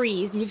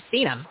trees. You've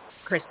seen them,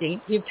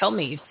 Christy. You've told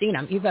me you've seen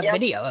them. You've got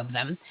video of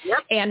them. Yep.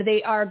 And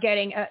they are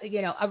getting,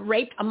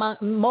 raped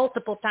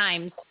multiple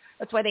times.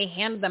 That's why they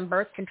hand them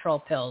birth control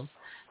pills.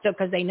 So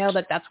because they know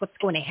that that's what's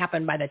going to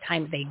happen by the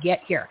time they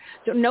get here.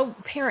 So no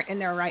parent in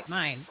their right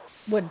mind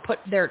would put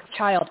their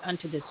child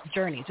onto this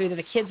journey. So either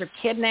the kids are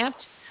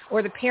kidnapped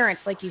or the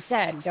parents, like you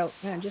said,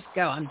 just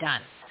go, I'm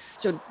done.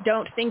 So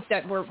don't think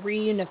that we're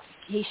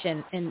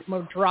reunification and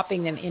we're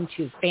dropping them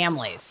into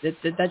families. That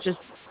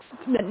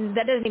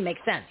doesn't even make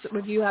sense.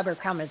 If you have a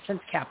common sense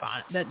cap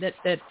on it,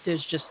 that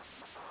there's just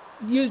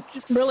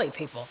really,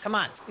 people, come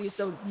on.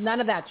 So none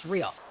of that's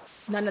real.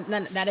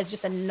 None. That is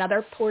just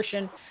another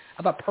portion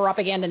of a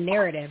propaganda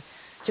narrative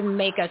to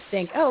make us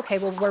think, oh, okay,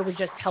 well, we're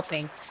just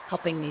helping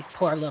these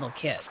poor little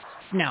kids.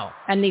 No.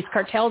 And these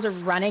cartels are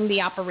running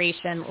the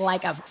operation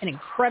like an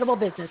incredible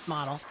business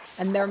model,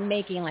 and they're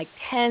making like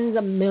tens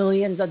of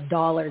millions of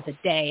dollars a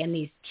day. And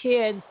these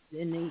kids,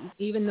 and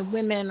even the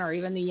women or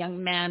even the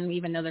young men,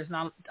 even though there's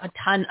not a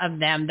ton of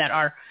them that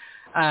are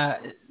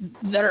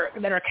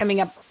coming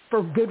up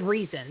for good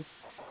reasons,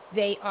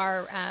 they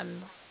are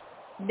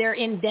they're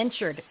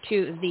indentured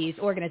to these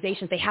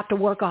organizations. They have to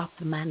work off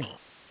the money.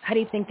 How do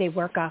you think they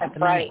work off the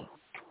money?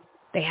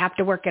 They have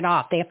to work it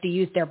off. They have to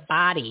use their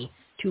body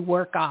to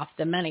work off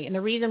the money. And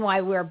the reason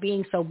why we're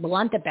being so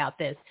blunt about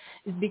this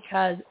is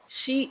because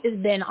she has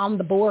been on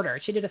the border.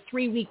 She did a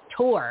 3-week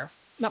tour,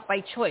 not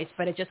by choice,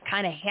 but it just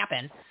kind of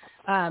happened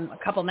a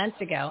couple months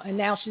ago. And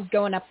now she's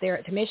going up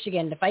there to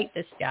Michigan to fight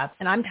this stuff.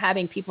 And I'm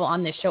having people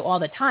on this show all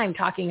the time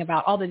talking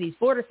about all of these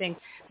border things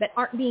that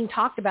aren't being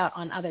talked about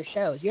on other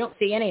shows. You don't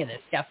see any of this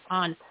stuff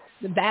on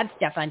the bad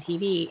stuff on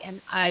TV.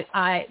 And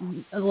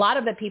a lot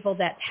of the people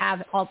that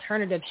have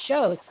alternative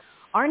shows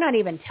are not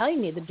even telling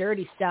me the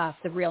dirty stuff,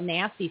 the real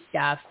nasty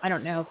stuff. I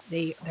don't know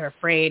if they're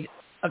afraid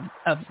of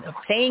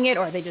saying it,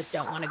 or they just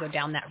don't want to go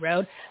down that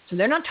road. So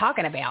they're not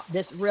talking about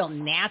this real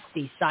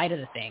nasty side of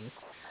the things.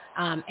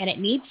 And it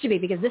needs to be,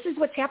 because this is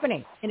what's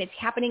happening, and it's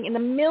happening in the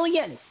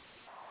millions.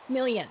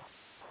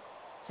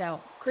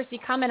 So Christy,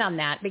 comment on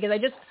that, because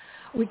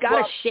we've got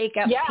to shake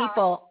up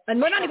people.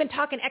 And we're not even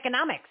talking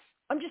economics.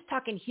 I'm just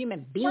talking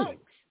human beings. Right.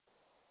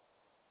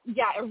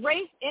 Yeah,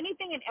 erase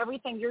anything and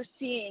everything you're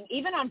seeing,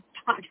 even on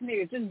Fox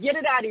News. Just get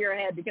it out of your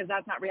head, because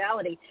that's not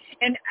reality.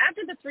 And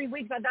after the 3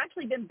 weeks, I've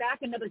actually been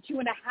back another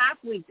 2.5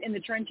 weeks in the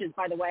trenches,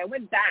 by the way. I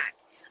went back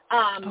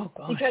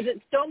because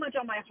it's so much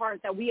on my heart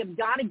that we have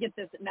got to get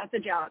this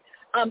message out.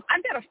 I've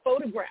got a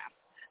photograph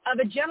of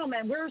a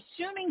gentleman. We're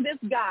assuming this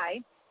guy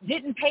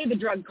didn't pay the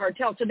drug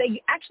cartel, so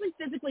they actually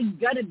physically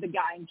gutted the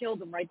guy and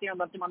killed him right there and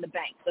left him on the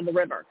banks of the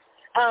river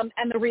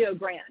and the Rio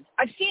Grande.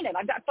 I've seen it.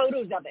 I've got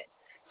photos of it.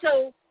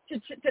 So to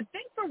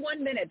think for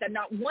 1 minute that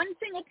not one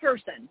single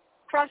person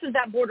crosses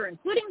that border,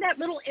 including that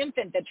little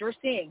infant that you're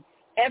seeing,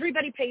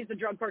 everybody pays the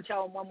drug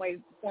cartel in one way,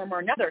 form, or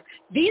another.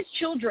 These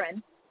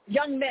children,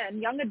 young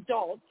men, young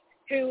adults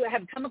who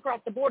have come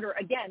across the border,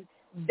 again,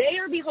 they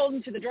are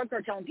beholden to the drug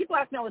cartel. And people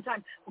ask me all the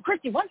time, well,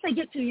 Christy, once they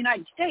get to the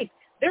United States,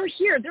 they're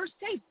here, they're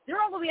safe,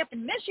 they're all the way up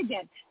in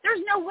Michigan.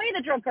 There's no way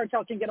the drug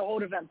cartel can get a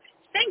hold of them.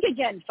 Think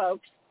again,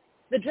 folks.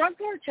 The drug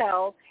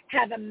cartel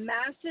have a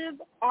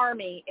massive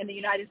army in the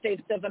United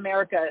States of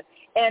America,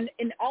 and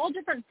in all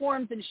different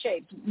forms and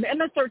shapes.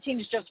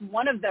 MS-13 is just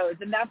one of those,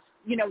 and that's,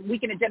 we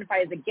can identify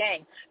as a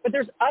gang. But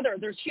there's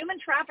human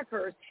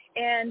traffickers,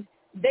 and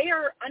they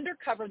are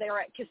undercover. They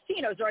are at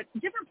casinos. They're at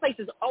different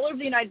places all over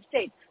the United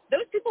States.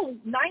 Those people,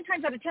 9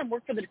 times out of 10,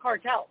 work for the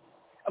cartel.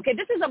 Okay,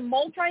 this is a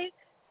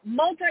multi-billion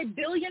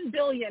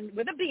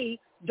with a B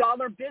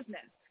dollar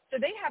business. So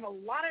they have a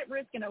lot at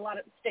risk and a lot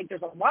at stake.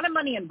 There's a lot of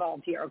money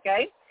involved here,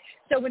 okay?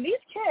 So when these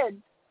kids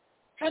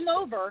come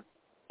over,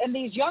 and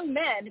these young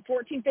men,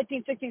 14,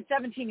 15, 16,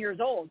 17 years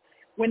old,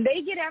 when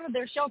they get out of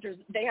their shelters,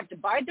 they have to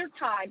bide their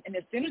time, and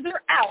as soon as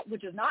they're out,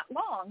 which is not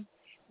long,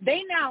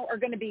 they now are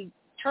going to be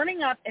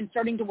turning up and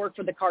starting to work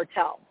for the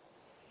cartel.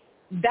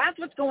 That's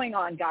what's going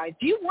on, guys.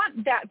 Do you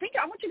want that?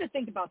 I want you to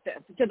think about this,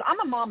 because I'm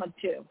a mom of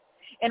 2.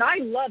 And I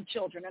love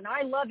children, and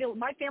I love it.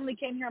 My family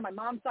came here on my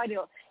mom's side,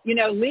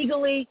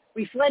 legally.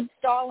 We fled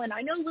Stalin.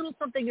 I know a little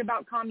something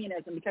about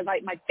communism because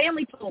my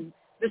family told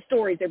the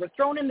stories. They were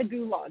thrown in the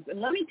gulags. And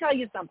let me tell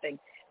you something.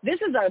 This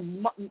is a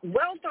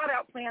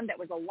well-thought-out plan that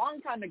was a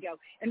long time ago,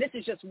 and this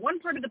is just one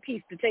part of the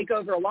piece to take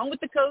over, along with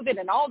the COVID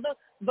and all the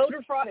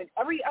voter fraud and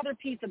every other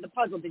piece of the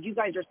puzzle that you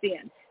guys are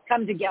seeing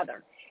come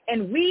together.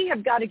 And we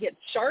have got to get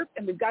sharp,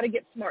 and we've got to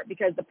get smart,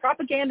 because the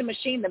propaganda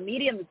machine, the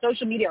media, and the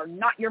social media are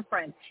not your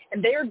friend,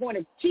 and they are going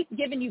to keep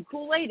giving you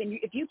Kool-Aid, and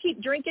if you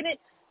keep drinking it,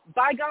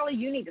 by golly,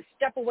 you need to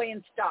step away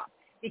and stop,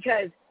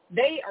 because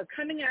they are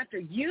coming after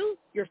you,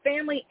 your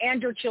family, and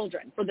your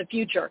children for the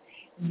future.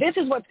 This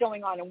is what's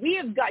going on. And we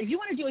have got, if you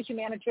want to do a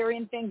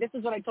humanitarian thing, this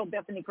is what I told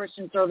Bethany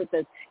Christian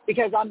Services,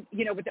 because I'm,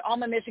 with the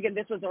Alma, Michigan,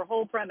 this was our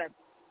whole premise.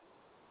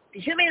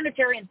 The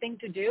humanitarian thing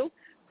to do,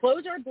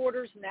 close our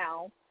borders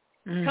now,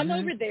 come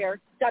over there,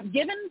 stop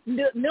giving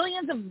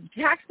millions of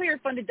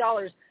taxpayer-funded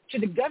dollars to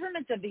the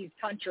governments of these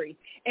countries,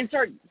 and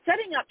start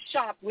setting up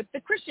shop with the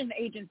Christian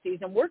agencies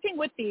and working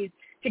with these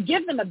to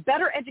give them a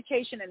better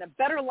education and a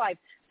better life,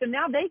 so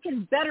now they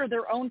can better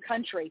their own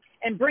country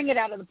and bring it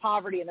out of the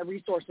poverty and the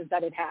resources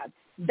that it has.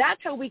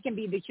 That's how we can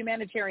be the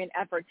humanitarian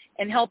effort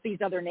and help these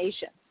other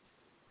nations.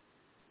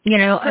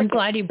 I'm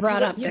glad you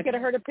brought up. You could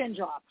have heard a pin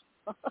drop.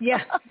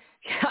 Yeah,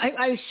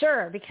 I'm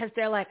sure, because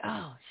they're like,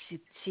 oh,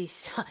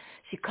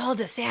 she called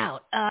us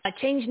out.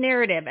 Change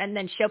narrative, and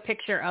then show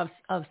picture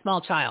of small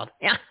child.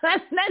 Yeah, pull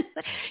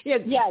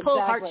exactly.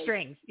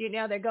 heartstrings.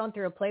 They're going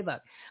through a playbook.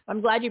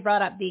 I'm glad you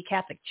brought up the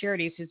Catholic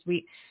Charities,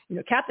 because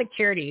Catholic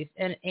Charities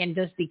and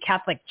does the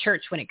Catholic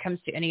Church when it comes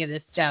to any of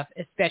this stuff,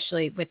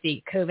 especially with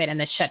the COVID and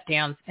the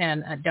shutdowns.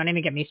 And don't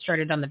even get me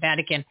started on the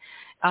Vatican.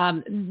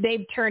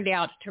 They've turned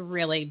out to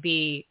really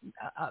be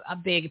a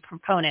big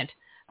proponent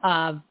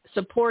of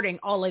supporting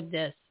all of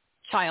this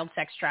child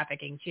sex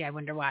trafficking. Gee, I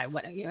wonder why. I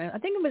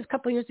think it was a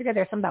couple of years ago.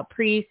 There's something about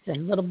priests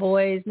and little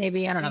boys,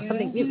 maybe. I don't know.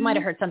 Something. You might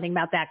have heard something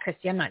about that,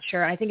 Christy. I'm not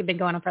sure. I think it's been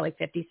going on for like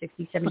 50,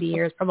 60, 70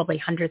 years, probably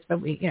hundreds. But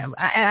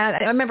I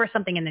remember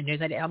something in the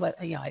news.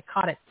 I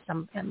caught it.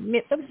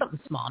 It was something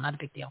small, not a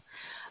big deal.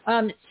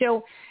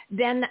 So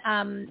then,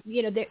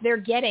 they're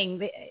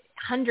getting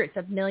hundreds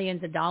of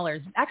millions of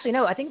dollars. Actually,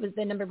 no, I think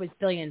the number was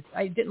billions.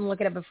 I didn't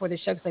look it up before the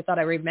show because I thought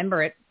I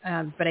remember it,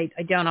 but I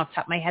don't off the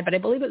top of my head. But I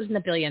believe it was in the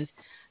billions.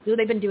 So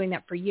they've been doing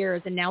that for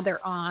years, and now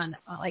they're on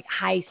like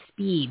high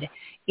speed,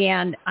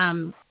 and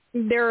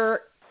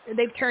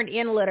they've turned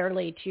in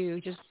literally to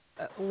just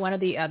one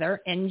of the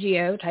other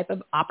NGO type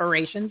of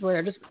operations where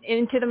they're just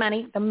into the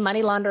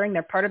money laundering.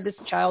 They're part of this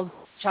child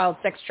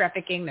sex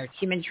trafficking, they're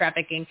human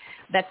trafficking.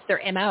 That's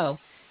their MO.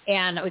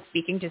 And I was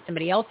speaking to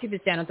somebody else who was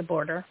down at the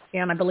border,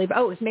 and I believe, it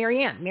was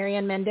Marianne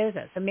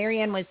Mendoza. So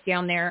Marianne was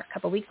down there a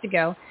couple of weeks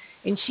ago,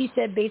 and she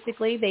said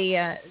basically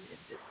the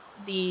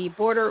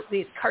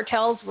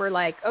cartels were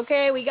like,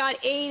 okay, we got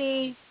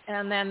 80.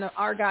 And then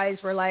our guys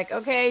were like,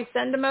 okay,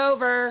 send them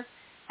over.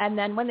 And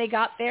then when they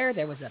got there,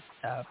 there was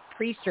a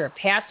priest or a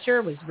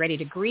pastor was ready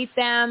to greet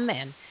them.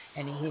 And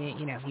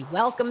he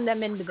welcomed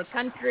them into the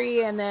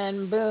country. And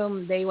then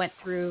boom, they went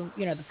through,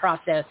 the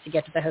process to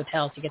get to the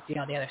hotel, to get to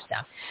all the other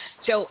stuff.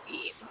 So,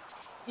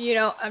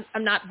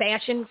 I'm not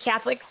bashing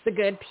Catholics, the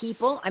good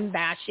people. I'm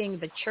bashing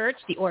the church,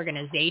 the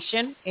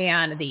organization,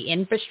 and the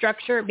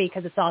infrastructure,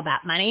 because it's all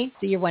about money.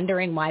 So you're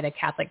wondering why the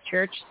Catholic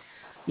Church,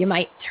 you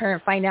might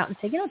find out and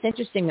say, it's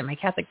interesting that my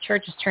Catholic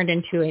Church has turned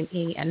into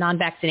a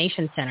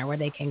non-vaccination center where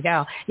they can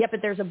go. Yeah,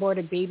 but there's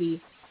aborted baby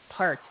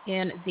part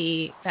in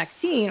the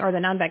vaccine or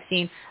the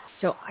non-vaccine.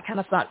 So I kind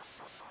of thought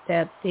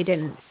that they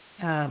didn't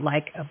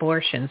like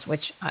abortions,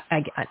 which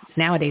I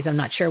nowadays I'm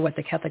not sure what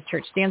the Catholic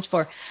Church stands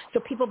for. So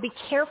people, be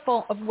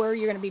careful of where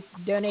you're going to be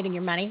donating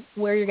your money,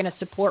 where you're going to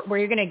support, where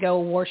you're going to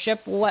go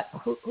worship,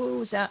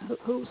 who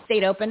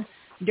stayed open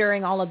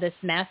during all of this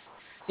mess,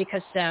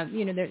 because there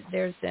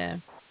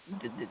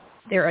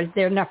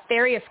are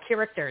nefarious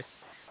characters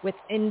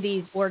within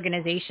these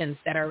organizations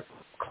that are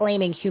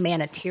claiming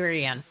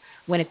humanitarian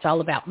when it's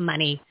all about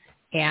money,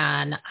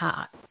 and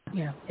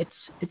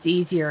it's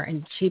easier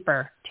and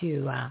cheaper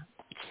to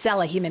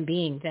sell a human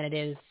being than it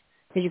is,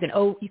 because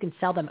you can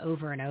sell them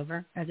over and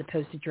over, as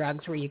opposed to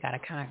drugs where you got to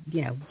kind of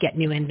get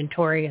new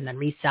inventory and then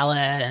resell it,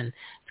 and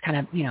it's kind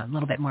of a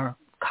little bit more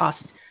cost.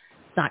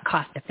 It's not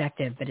cost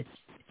effective, but it's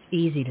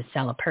easy to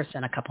sell a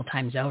person a couple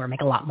times over,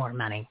 make a lot more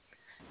money.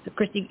 So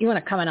Christy, you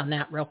want to comment on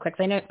that real quick?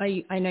 I know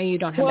you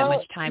don't have that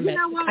much time, but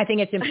I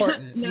think it's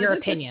important. Your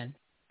opinion.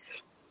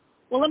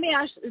 Well, let me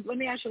ask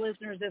your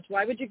listeners this.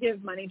 Why would you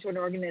give money to an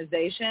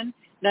organization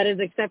that is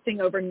accepting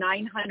over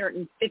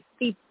 $955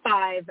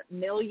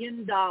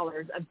 million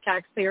of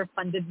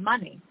taxpayer-funded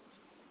money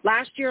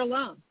last year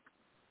alone?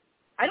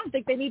 I don't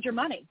think they need your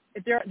money.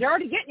 If they're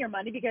already getting your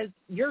money because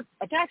you're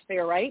a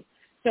taxpayer, right?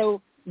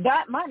 So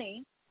that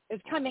money is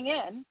coming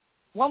in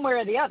one way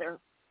or the other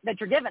that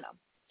you're giving them.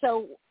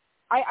 So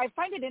I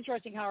find it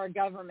interesting how our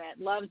government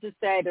loves to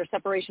say there's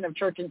separation of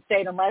church and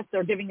state unless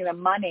they're giving them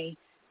money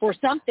for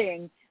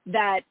something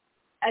that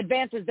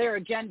advances their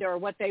agenda or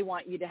what they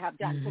want you to have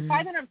done. So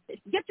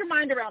get your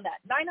mind around that.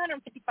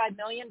 $955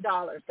 million,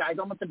 guys,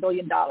 almost $1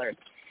 billion.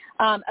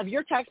 of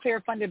your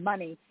taxpayer-funded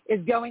money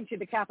is going to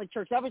the Catholic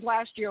Church. That was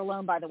last year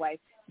alone, by the way.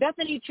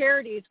 Bethany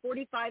Charities,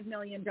 $45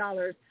 million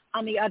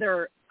on the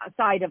other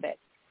side of it.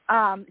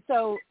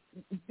 So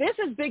this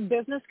is big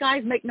business,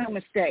 guys. Make no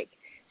mistake.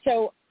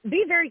 So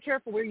be very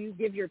careful where you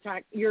give your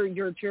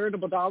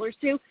charitable dollars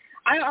to.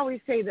 I always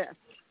say this.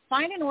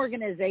 Find an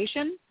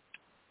organization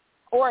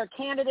or a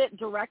candidate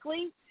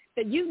directly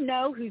that you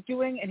know who's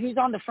doing and who's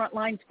on the front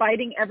lines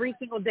fighting every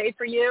single day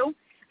for you.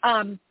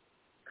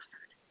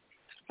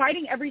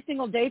 Fighting every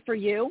single day for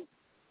you.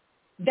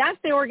 That's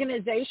the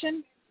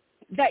organization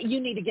that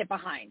you need to get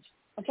behind,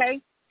 okay?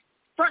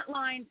 Front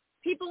lines,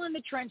 people in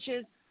the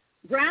trenches,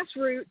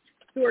 grassroots,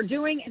 who are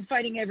doing and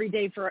fighting every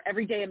day for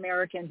everyday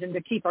Americans and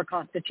to keep our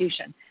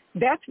Constitution.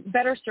 That's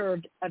better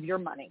served of your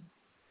money.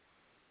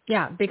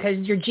 Yeah, because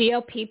your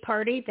GOP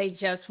party, they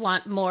just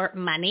want more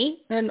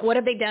money. And what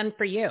have they done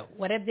for you?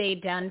 What have they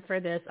done for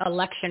this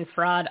election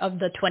fraud of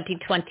the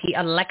 2020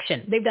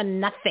 election? They've done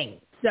nothing.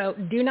 So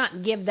do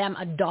not give them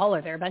a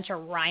dollar. They're a bunch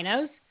of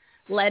rhinos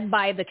led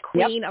by the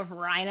queen of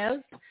rhinos.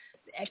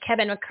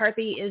 Kevin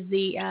McCarthy is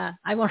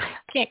I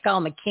can't call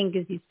him a king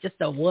because he's just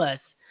a wuss.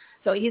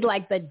 So he's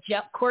like the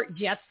court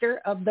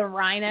jester of the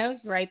rhinos,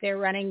 right there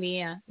running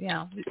the,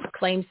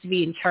 claims to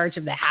be in charge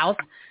of the House.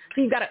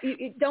 So you've got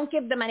to, don't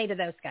give the money to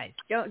those guys.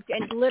 Don't,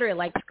 and literally,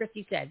 like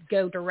Christy said,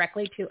 go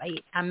directly to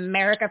a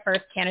America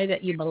First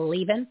candidate you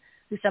believe in,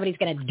 who somebody's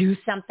going to do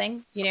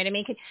something. You know what I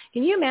mean?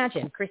 Can you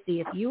imagine,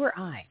 Christy, if you or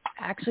I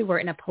actually were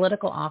in a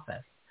political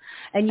office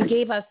and you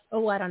gave us,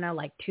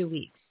 like 2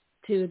 weeks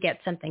to get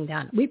something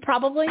done? We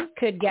probably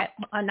could get,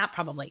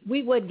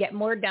 we would get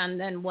more done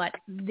than what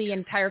the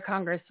entire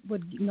Congress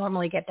would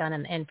normally get done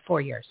in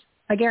 4 years.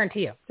 I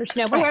guarantee you. There's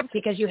no way,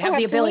 because you have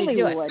the ability to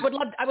do it.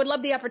 I would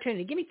love the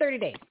opportunity. Give me 30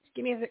 days.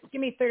 Give me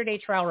a 30-day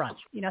trial run.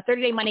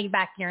 30-day money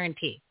back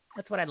guarantee.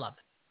 That's what I'd love.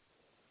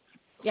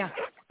 Yeah.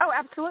 Oh,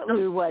 absolutely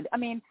we would. I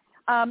mean,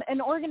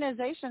 and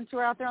organizations who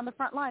are out there on the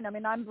front line. I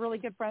mean, I'm really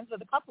good friends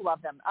with a couple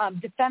of them.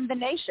 Defend the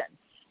Nation.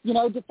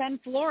 Defend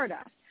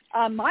Florida.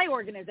 My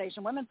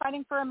organization, Women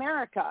Fighting for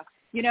America,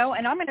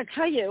 and I'm going to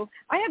tell you,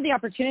 I have the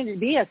opportunity to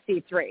be a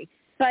C3,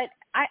 but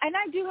I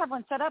do have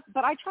one set up,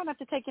 but I try not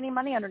to take any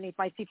money underneath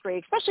my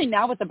C3, especially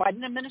now with the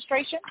Biden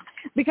administration,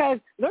 because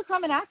they're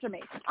coming after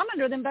me. I'm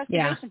under the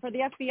investigation for the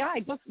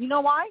FBI. Just, you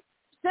know why?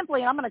 Simply,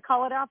 and I'm going to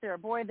call it out there.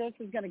 Boy, this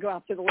is going to go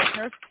out to the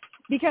listeners,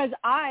 because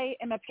I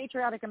am a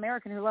patriotic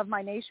American who loves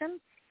my nation,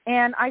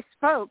 and I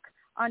spoke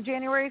on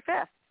January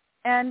 5th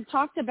and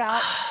talked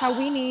about how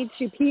we need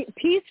to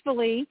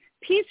peacefully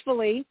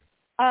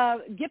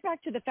get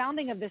back to the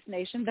founding of this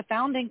nation, the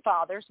founding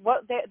fathers,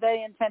 what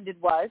they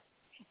intended was,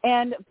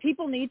 and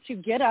people need to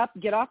get up,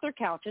 get off their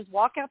couches,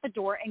 walk out the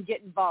door, and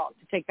get involved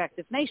to take back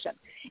this nation.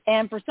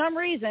 And for some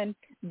reason,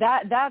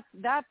 that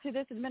to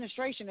this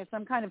administration is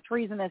some kind of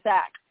treasonous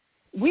act.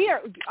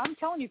 I'm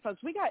telling you,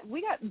 folks, we got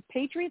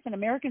patriots and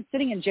Americans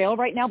sitting in jail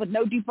right now with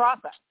no due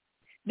process.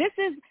 This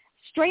is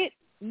straight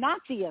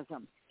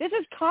Nazism. This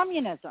is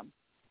communism.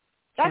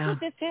 That's what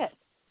this is.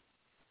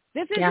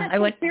 This isn't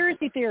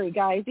conspiracy theory,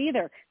 guys,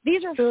 either.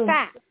 These are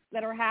facts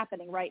that are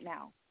happening right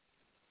now.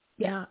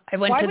 Yeah, I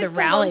went to the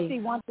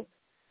rally.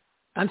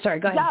 I'm sorry,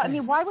 go ahead. Yeah, I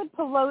mean, why would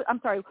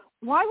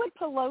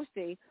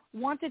Pelosi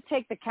want to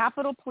take the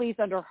Capitol Police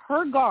under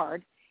her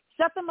guard,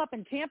 set them up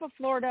in Tampa,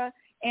 Florida,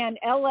 and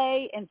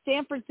L.A. and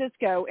San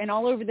Francisco and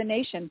all over the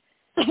nation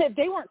if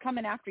they weren't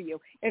coming after you,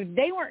 if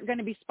they weren't going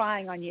to be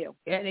spying on you?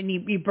 And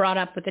you brought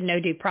up with the no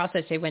due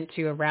process, they went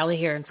to a rally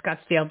here in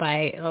Scottsdale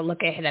by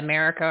Look Ahead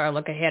America or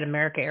Look Ahead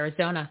America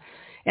Arizona.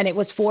 And it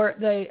was for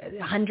the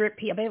 100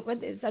 people,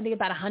 I think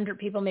about 100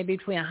 people, maybe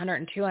between 100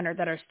 and 200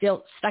 that are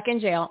still stuck in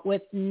jail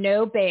with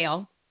no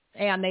bail.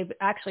 And they've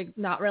actually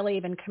not really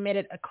even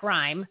committed a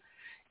crime.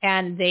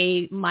 And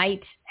they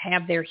might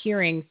have their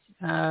hearings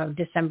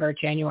December,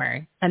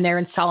 January. And they're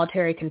in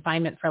solitary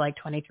confinement for like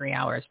 23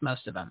 hours,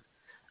 most of them.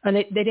 And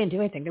they didn't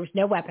do anything. There was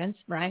no weapons,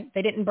 right?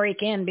 They didn't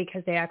break in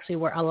because they actually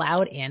were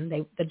allowed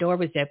in. The door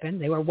was open.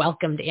 They were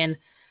welcomed in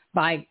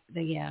by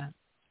the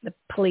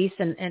police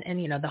and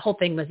the whole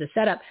thing was a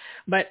setup.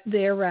 But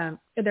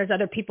there's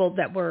other people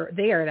that were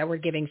there that were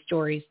giving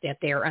stories that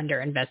they're under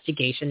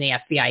investigation. The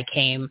FBI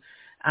came,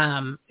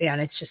 and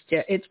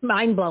it's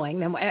mind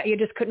blowing. And you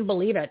just couldn't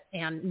believe it.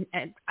 And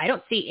I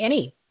don't see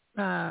any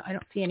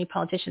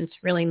politicians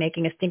really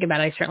making us think about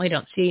it. I certainly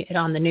don't see it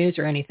on the news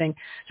or anything.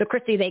 So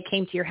Christy, they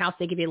came to your house.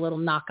 They give you a little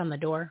knock on the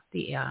door,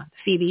 the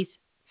Phoebes.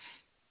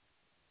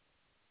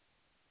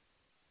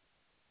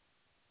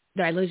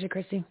 Did I lose you,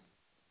 Christy?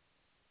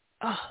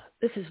 Oh,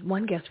 this is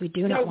one guest we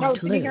do not want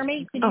to lose. Can you hear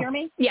me? Can you hear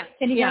me? Yeah.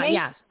 Can you hear me?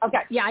 Yeah. Okay.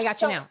 Yeah, I got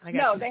you now.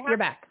 You're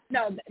back.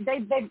 No,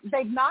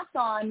 they've knocked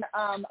on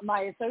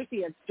my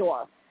associate's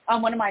door,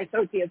 on one of my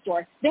associates'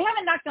 doors. They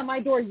haven't knocked on my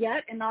door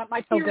yet, and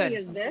my theory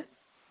is this.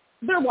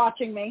 They're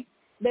watching me.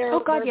 They're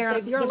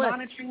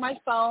monitoring my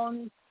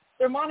phone.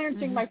 They're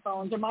monitoring my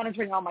phones. They're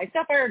monitoring all my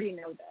stuff. I already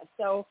know this.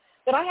 So,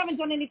 but I haven't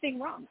done anything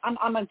wrong.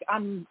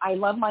 I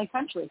love my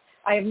country.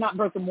 I have not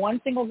broken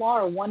one single law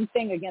or one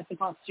thing against the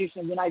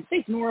Constitution of the United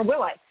States, nor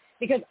will I,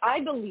 because I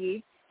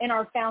believe in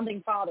our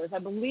founding fathers. I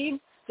believe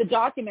the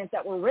documents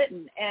that were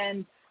written,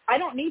 and I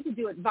don't need to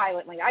do it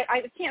violently.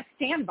 I can't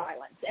stand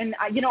violence. And,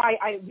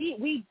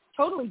 we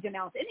totally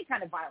denounce any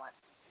kind of violence.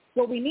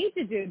 What we need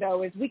to do,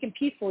 though, is we can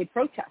peacefully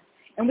protest.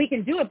 And we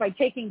can do it by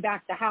taking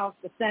back the House,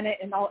 the Senate,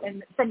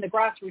 and from the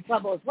grassroots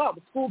level as well,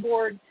 the school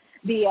board,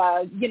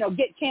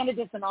 get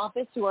candidates in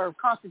office who are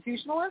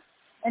constitutionalists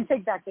and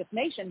take back this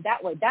nation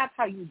that way. That's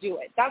how you do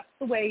it. That's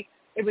the way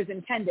it was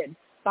intended,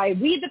 by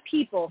we the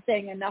people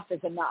saying enough is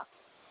enough.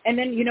 And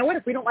then, you know what,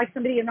 if we don't like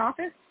somebody in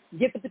office,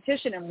 get the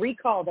petition and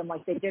recall them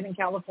like they did in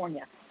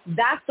California.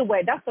 That's the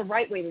way. That's the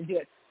right way to do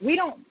it. We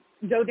don't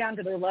go down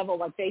to their level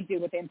like they do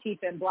with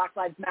Antifa and Black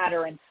Lives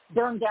Matter and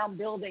burn down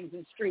buildings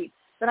and streets.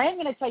 But I am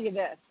going to tell you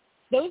this.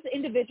 Those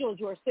individuals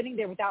who are sitting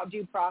there without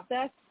due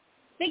process,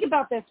 think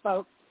about this,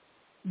 folks.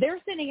 They're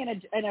sitting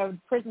in a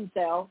prison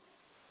cell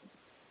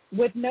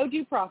with no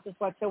due process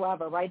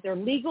whatsoever, right? They're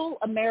legal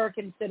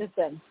American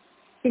citizens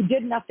who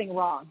did nothing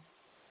wrong.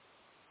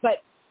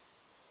 But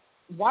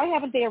why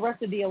haven't they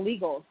arrested the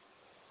illegals?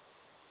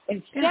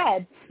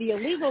 Instead, the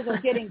illegals are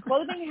getting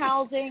clothing,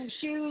 housing,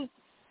 shoes,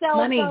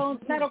 cell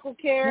phones, medical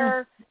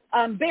care,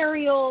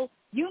 burial,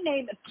 you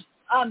name it,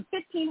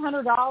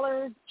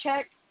 $1,500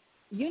 checks,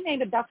 you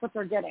name it, that's what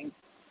they're getting.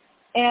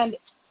 And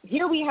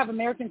here we have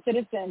American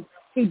citizens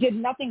who did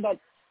nothing but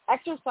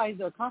exercise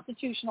their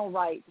constitutional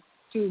right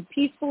to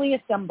peacefully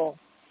assemble,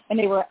 and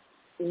they were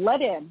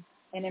let in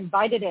and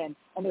invited in,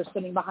 and they're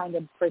sitting behind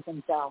a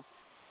prison cell.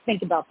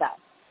 Think about that.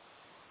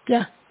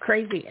 Yeah,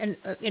 crazy. And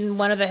in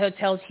one of the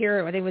hotels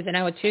here, I think it was in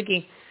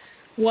Ahwatukee,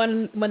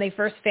 when they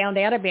first found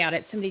out about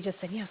it, somebody just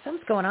said,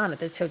 something's going on at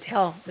this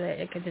hotel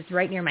because it's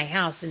right near my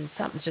house and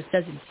something just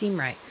doesn't seem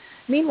right.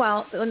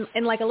 Meanwhile,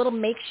 in like a little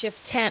makeshift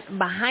tent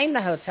behind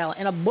the hotel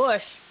in a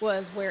bush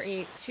was where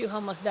two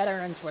homeless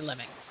veterans were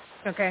living.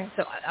 Okay,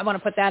 so I want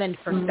to put that into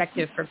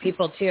perspective for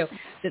people too.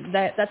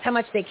 That's how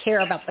much they care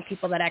about the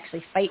people that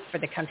actually fight for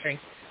the country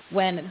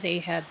when they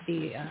had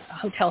the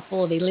hotel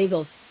full of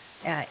illegals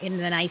in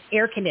the nice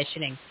air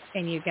conditioning,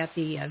 and you've got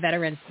the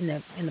veterans in the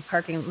edge of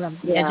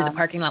the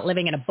parking lot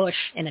living in a bush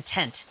in a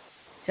tent.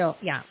 So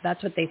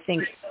that's what they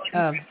think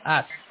of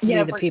us,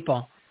 the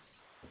people.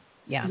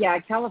 Yeah,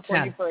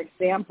 California, for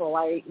example.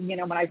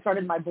 When I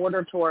started my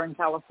border tour in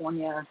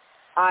California,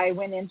 I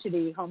went into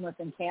the homeless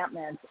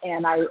encampments,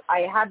 and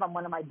I had on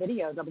one of my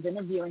videos, I was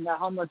interviewing a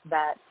homeless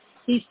vet.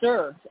 He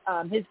served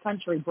his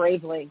country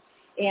bravely.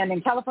 And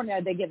in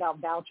California, they give out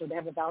vouchers. They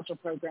have a voucher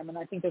program, and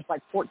I think there's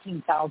like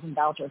 14,000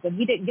 vouchers. And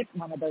he didn't get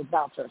one of those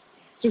vouchers.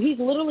 So he's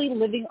literally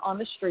living on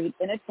the street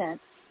in a tent,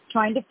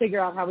 trying to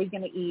figure out how he's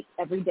going to eat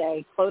every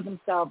day, clothe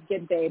himself,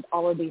 get bathed,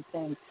 all of these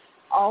things.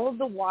 All of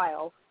the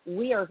while,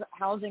 we are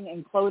housing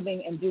and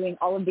clothing and doing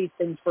all of these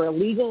things for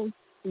illegals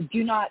who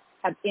do not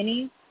have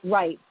any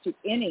right to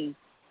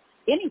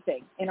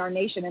anything in our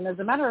nation. And as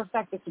a matter of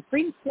fact, the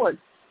Supreme Court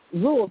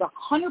ruled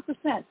 100%,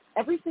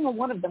 every single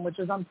one of them, which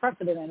is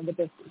unprecedented with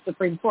the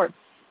Supreme Court,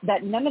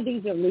 that none of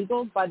these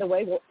illegals, by the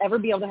way, will ever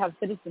be able to have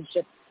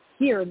citizenship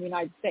here in the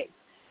United States.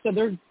 So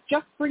they're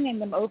just bringing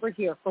them over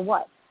here for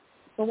what?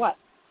 For what?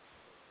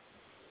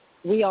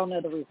 We all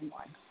know the reason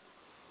why.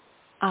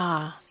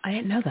 I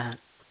didn't know that.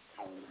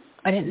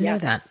 I didn't know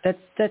that.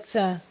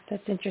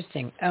 That's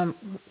interesting.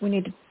 We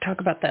need to talk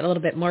about that a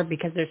little bit more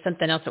because there's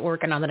something else that we're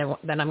working on that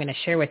I'm going to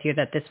share with you,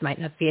 that this might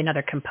not be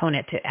another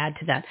component to add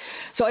to that.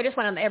 So I just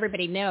want to let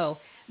everybody know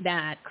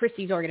that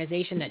Christy's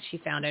organization that she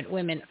founded,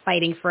 Women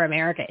Fighting for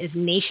America, is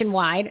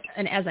nationwide.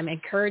 And as I'm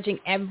encouraging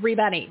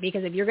everybody,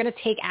 because if you're going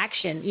to take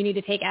action, you need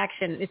to take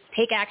action. It's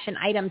take action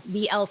items,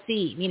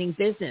 BLC, meaning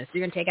business.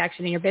 You're going to take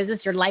action in your business,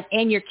 your life,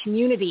 and your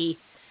community.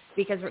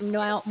 Because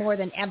now more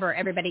than ever,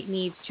 everybody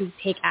needs to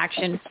take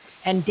action,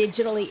 and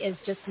digitally is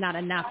just not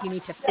enough. You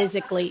need to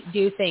physically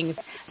do things,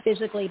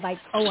 physically by,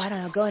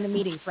 going to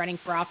meetings, running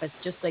for office,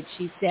 just like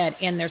she said.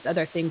 And there's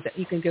other things that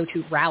you can go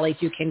to, rallies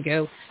you can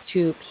go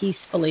to,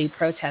 peacefully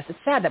protest. It's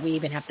sad that we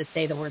even have to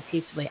say the word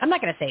peacefully. I'm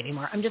not going to say it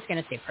anymore. I'm just going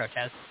to say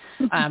protest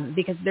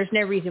because there's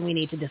no reason we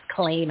need to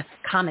disclaim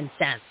common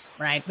sense,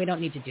 right? We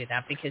don't need to do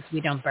that because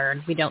we don't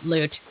burn, we don't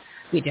loot.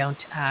 We don't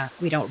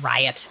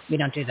riot. We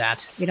don't do that.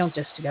 We don't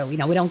just go, we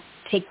don't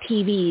take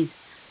TVs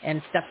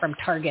and stuff from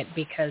Target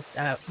because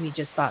we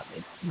just thought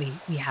we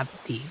have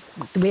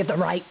the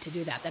right to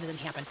do that. That doesn't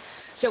happen.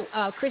 So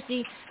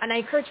Christy, and I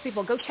encourage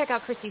people, go check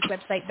out Christy's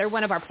website. They're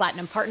one of our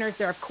platinum partners.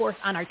 They're, of course,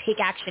 on our Take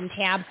Action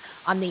tab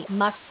on the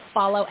Must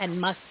Follow and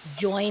Must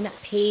Join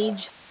page.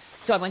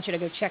 So I want you to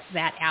go check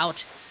that out.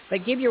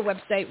 But give your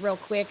website real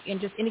quick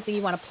and just anything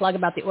you want to plug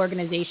about the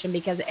organization,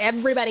 because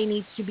everybody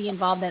needs to be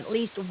involved in at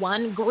least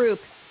one group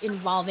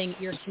involving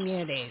your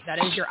community. That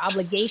is your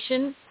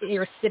obligation,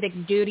 your civic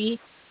duty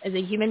as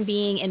a human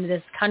being in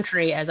this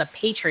country, as a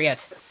patriot,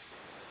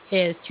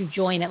 is to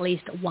join at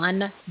least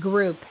one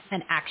group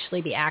and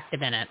actually be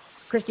active in it.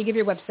 Christy, give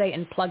your website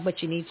and plug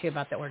what you need to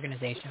about the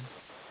organization.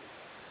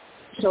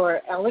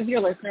 Sure. All of your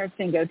listeners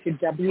can go to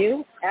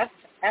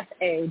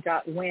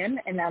WFFA.win,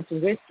 and that's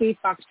Whiskey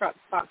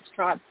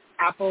Foxtrot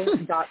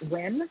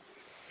Apple.win,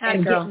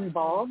 and get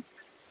involved.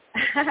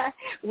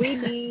 We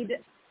need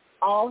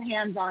all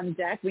hands on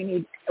deck.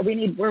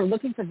 We're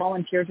looking for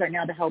volunteers right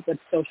now to help with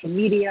social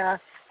media,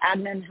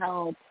 admin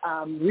help,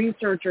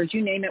 researchers,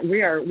 you name it.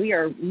 We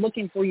are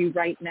looking for you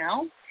right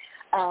now.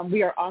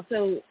 We are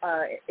also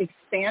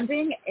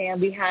expanding,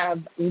 and we have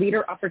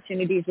leader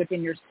opportunities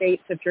within your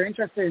state. So if you're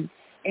interested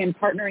in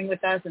partnering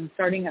with us and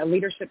starting a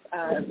leadership,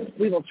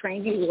 we will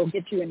train you. We will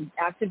get you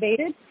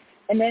activated.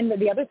 And then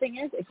the other thing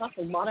is, it costs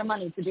a lot of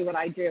money to do what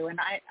I do, and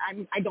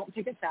I don't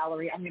take a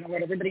salary. I'm going to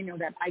let everybody know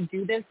that I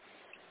do this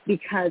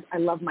because I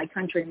love my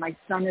country. My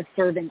son is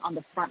serving on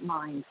the front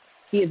lines.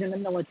 He is in the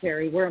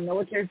military. We're a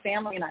military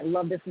family, and I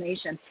love this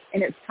nation.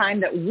 And it's time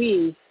that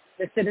we,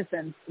 the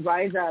citizens,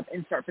 rise up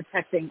and start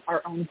protecting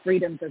our own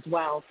freedoms as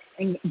well,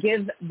 and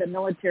give the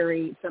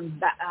military some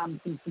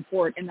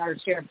support in our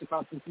sheriffs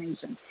across this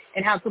nation.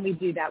 And how can we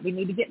do that? We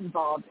need to get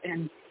involved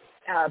and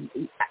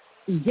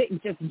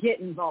get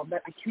involved.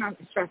 But I cannot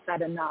stress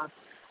that enough.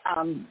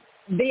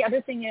 The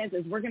other thing is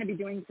we're going to be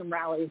doing some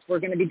rallies. We're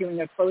going to be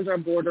doing a Close Our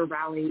Border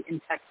rally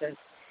in Texas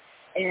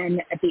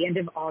at the end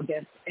of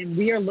August, and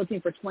we are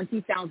looking for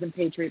 20,000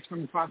 patriots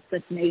from across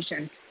this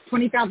nation,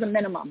 20,000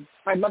 minimum.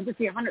 I'd love to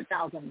see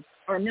 100,000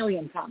 or 1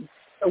 million come.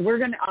 So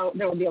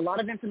there will be a lot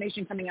of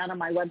information coming out on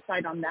my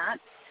website on that.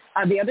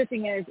 The other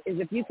thing is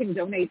if you can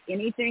donate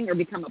anything or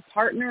become a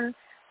partner,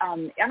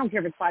 I don't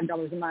care if it's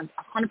 $5 a month,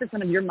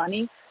 100% of your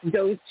money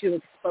goes to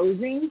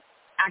exposing,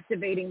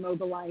 activating,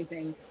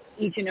 mobilizing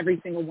each and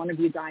every single one of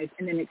you guys,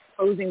 and then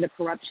exposing the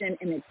corruption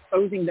and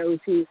exposing those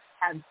who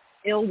have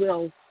ill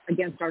will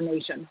against our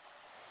nation.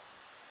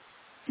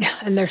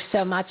 And there's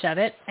so much of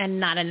it, and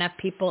not enough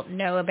people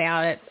know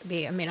about it.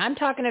 I'm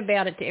talking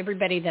about it to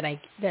everybody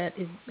that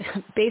is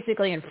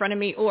basically in front of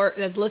me or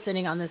that's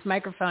listening on this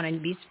microphone, and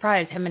you'd be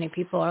surprised how many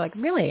people are like,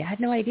 really? I had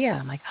no idea.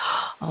 I'm like,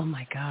 oh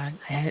my God.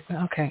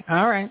 Okay.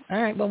 All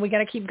right. Well, we got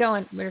to keep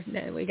going.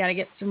 We got to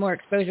get some more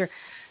exposure.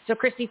 So,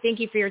 Christy, thank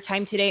you for your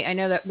time today. I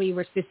know that we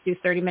were supposed to do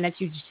 30 minutes.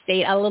 You just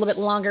stayed a little bit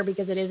longer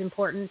because it is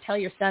important. Tell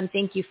your son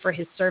thank you for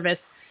his service.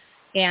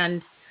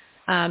 And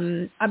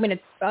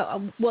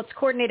let's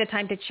coordinate a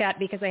time to chat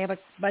because I have a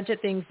bunch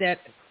of things that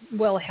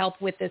will help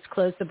with this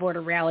Close the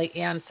Border rally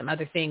and some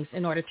other things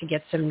in order to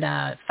get some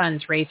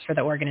funds raised for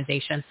the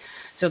organization.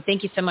 So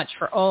thank you so much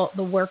for all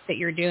the work that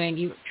you're doing.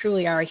 You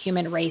truly are a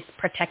human race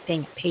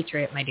protecting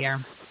patriot, my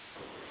dear.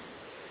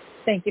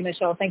 Thank you,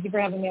 Michelle. Thank you for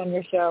having me on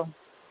your show.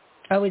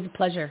 Always a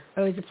pleasure.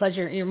 Always a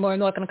pleasure. You're more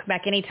than welcome to come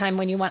back anytime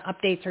when you want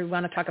updates or you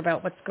want to talk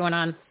about what's going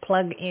on.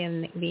 Plug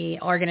in the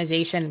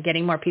organization,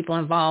 getting more people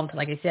involved.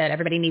 Like I said,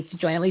 everybody needs to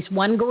join at least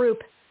one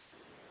group.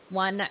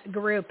 One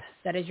group.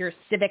 That is your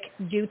civic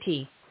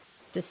duty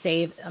to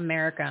save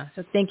America.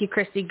 So thank you,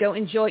 Christy. Go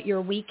enjoy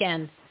your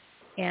weekend.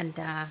 And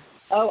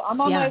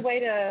I'm on my way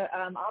to.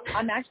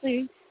 I'm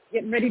actually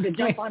getting ready to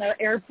jump on an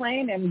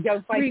airplane and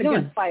go fight the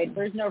good fight.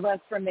 There's no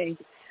rest for me.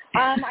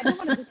 I don't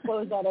want to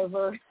disclose that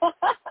over.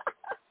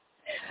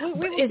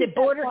 Is it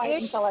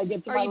border-ish? Until I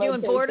get to Are my you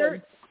doing location.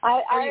 border?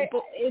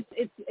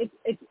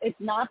 It's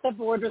not the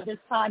border this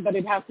time, but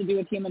it has to do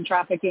with human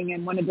trafficking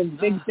in one of the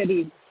big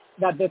cities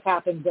that this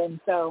happens in.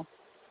 So,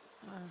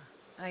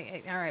 all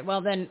right.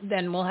 Well,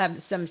 then we'll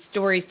have some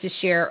stories to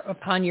share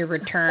upon your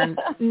return,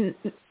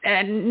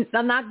 and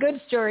not good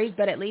stories,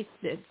 but at least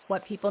it's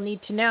what people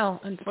need to know.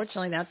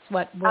 Unfortunately, that's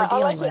what we're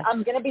dealing with.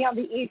 I'm going to be on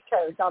the East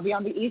Coast. I'll be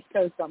on the East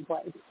Coast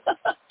someplace.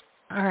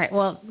 All right.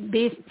 Well,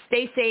 stay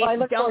safe. Well, I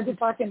look forward to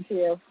talking to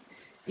you.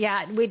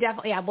 Yeah, we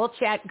definitely. Yeah, we'll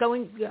chat.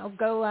 Go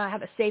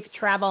have a safe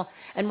travel.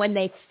 And when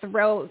they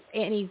throw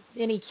any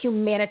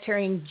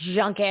humanitarian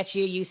junk at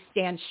you, you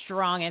stand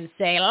strong and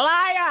say,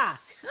 "Liar!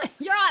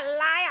 You're a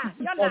liar.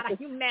 You're not a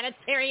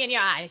humanitarian.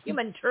 You're a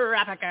human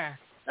trafficker."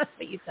 That's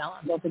what you tell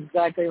them. That's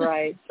exactly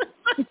right.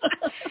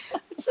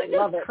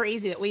 It's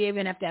crazy that we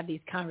even have to have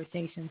these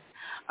conversations.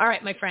 All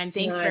right, my friend.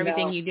 Thanks for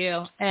everything you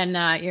do, and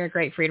you're a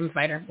great freedom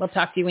fighter. We'll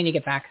talk to you when you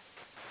get back.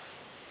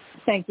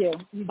 Thank you.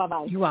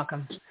 Bye-bye. You're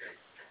welcome.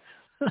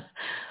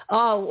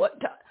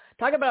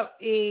 Talk about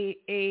a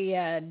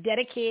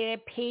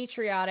dedicated,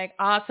 patriotic,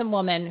 awesome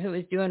woman who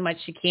is doing what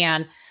she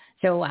can.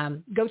 So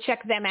go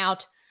check them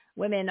out,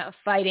 Women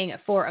Fighting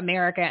for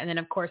America. And then,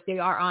 of course, they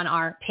are on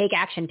our Take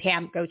Action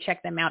tab. Go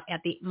check them out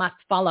at the Must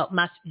Follow,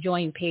 Must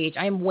Join page.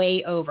 I'm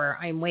way over.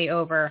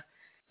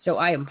 So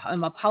I'm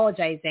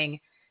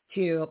apologizing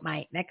to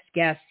my next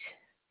guest,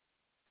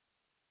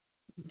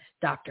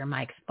 Dr.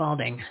 Mike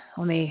Spalding.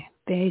 Where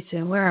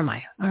am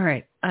I? All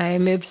right. I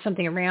moved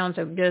something around,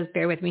 so just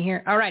bear with me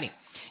here. All righty.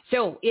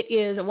 So it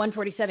is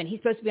 1:47. He's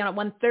supposed to be on at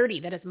 1:30.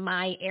 That is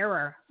my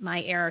error.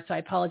 So I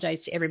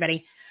apologize to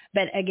everybody.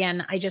 But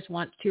again, I just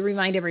want to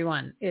remind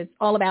everyone, it's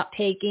all about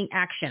taking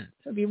action.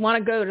 So if you want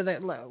to go to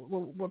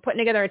we're putting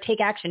together a Take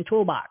Action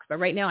toolbox. But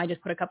right now I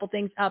just put a couple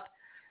things up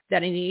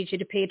that I need you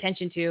to pay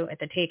attention to at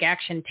the Take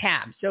Action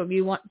tab. So if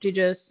you want to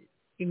you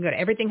can go to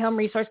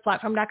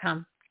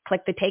everythinghomeresourceplatform.com,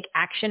 click the Take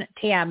Action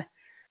tab,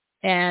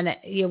 and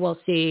you will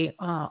see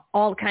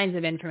all kinds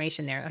of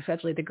information there,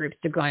 especially the groups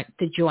to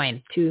join,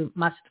 to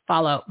must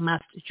follow,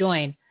 must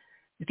join.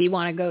 If you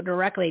want to go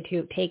directly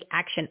to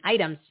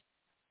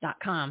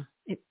takeactionitems.com,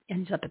 it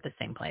ends up at the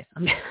same place.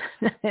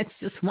 It's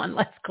just one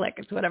less click.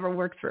 It's whatever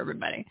works for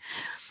everybody.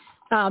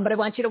 But I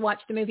want you to watch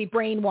the movie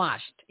Brainwashed.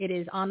 It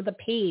is on the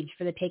page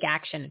for the Take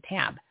Action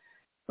tab.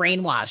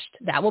 Brainwashed.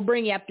 That will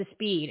bring you up to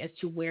speed as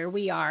to where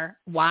we are,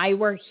 why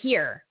we're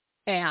here,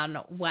 and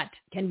what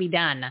can be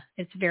done.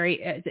 It's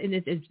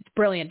it's a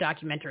brilliant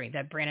documentary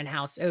that Brandon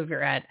House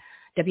over at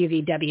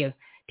WVW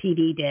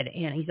TV did,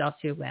 and he's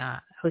also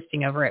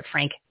hosting over at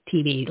Frank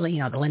TV,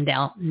 the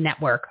Lindell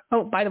Network.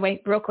 Oh, by the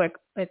way, real quick,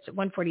 it's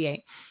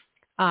 1:48.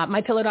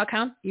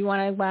 MyPillow.com. You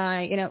want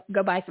to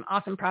go buy some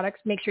awesome products.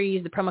 Make sure you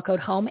use the promo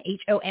code HOME,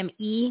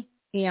 HOME,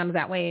 and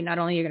that way not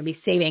only you're going to be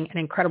saving an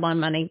incredible amount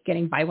of money,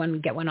 getting buy one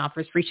get one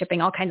offers, free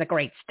shipping, all kinds of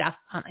great stuff,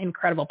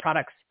 incredible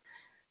products.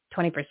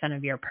 20%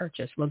 of your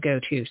purchase will go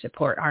to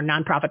support our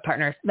nonprofit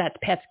partners. That's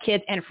Pets,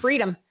 Kids, and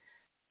Freedom.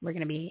 We're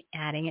going to be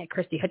adding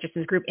Christy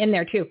Hutchison's group in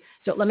there too.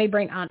 So let me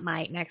bring on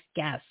my next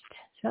guest.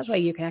 So that's why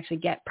you can actually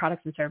get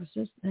products and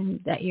services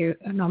that you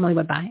normally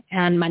would buy,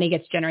 and money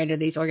gets generated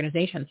to these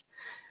organizations.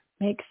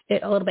 Makes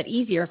it a little bit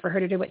easier for her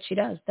to do what she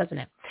does, doesn't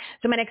it?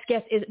 So my next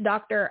guest is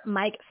Dr.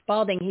 Mike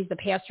Spalding. He's the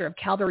pastor of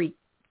Calvary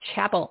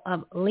Chapel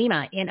of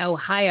Lima in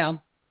Ohio.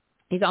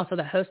 He's also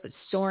the host of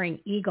Soaring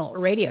Eagle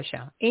radio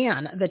show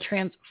and the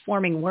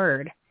Transforming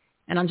Word.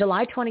 And on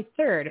July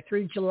 23rd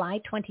through July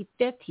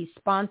 25th, he's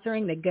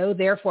sponsoring the Go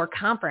Therefore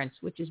Conference,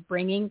 which is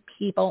bringing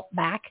people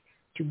back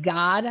to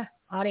God.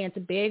 Audience,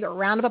 a big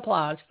round of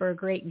applause for a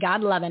great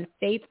God-loving,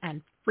 faith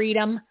and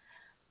freedom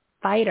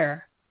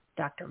fighter,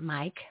 Dr.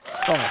 Mike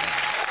Spalding.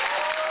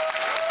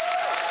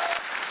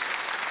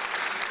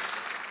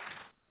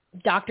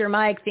 Dr.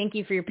 Mike, thank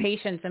you for your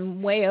patience.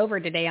 I'm way over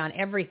today on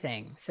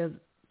everything, so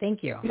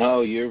thank you.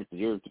 No, you're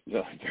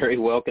very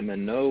welcome,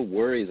 and no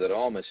worries at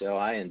all, Michelle.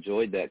 I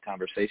enjoyed that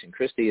conversation.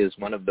 Christy is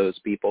one of those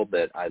people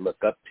that I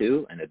look up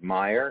to and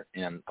admire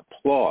and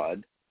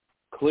applaud.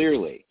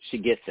 Clearly, she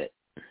gets it,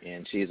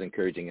 and she's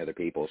encouraging other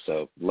people,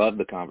 so love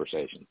the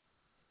conversation.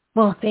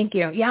 Well, thank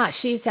you. Yeah,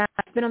 she's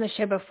been on the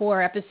show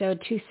before,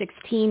 episode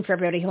 216 for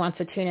everybody who wants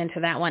to tune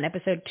into that one,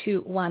 episode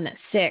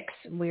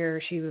 216,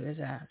 where she was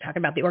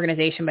talking about the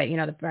organization, but,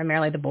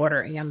 primarily the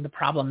border, the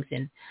problems.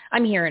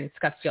 I'm here in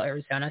Scottsdale,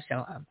 Arizona,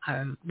 so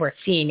we're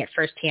seeing it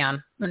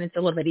firsthand, and it's a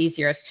little bit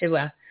easier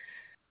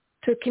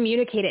to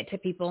communicate it to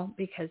people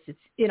because it's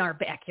in our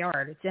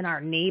backyard. It's in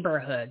our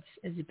neighborhoods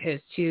as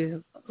opposed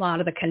to a lot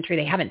of the country.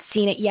 They haven't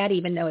seen it yet,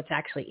 even though it's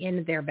actually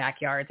in their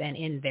backyards and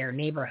in their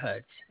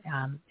neighborhoods.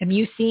 Have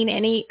you seen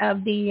any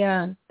of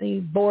the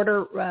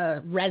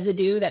border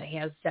residue that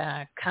has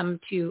come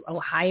to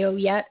Ohio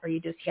yet, or you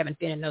just haven't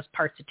been in those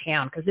parts of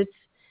town? Because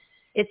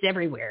it's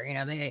everywhere.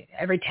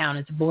 Every town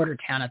is a border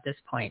town at this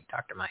point,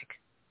 Dr. Mike.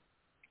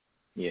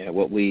 Yeah,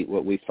 what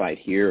we fight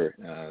here,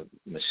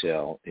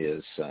 Michelle,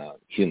 is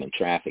human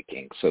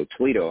trafficking. So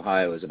Toledo,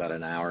 Ohio is about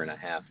an hour and a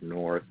half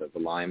north of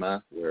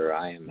Lima, where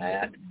I am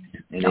at,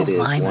 and it is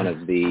one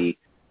of the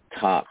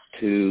top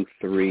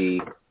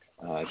 2-3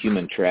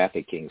 human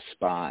trafficking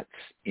spots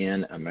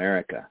in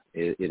America.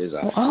 It is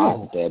a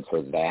hotbed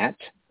for that.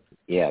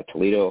 Yeah,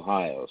 Toledo,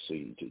 Ohio. So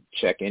you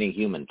check any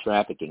human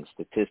trafficking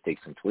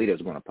statistics, and Toledo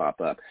is going to pop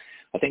up.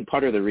 I think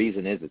part of the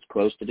reason is it's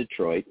close to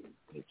Detroit.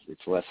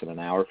 It's less than an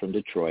hour from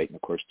Detroit. And,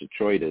 of course,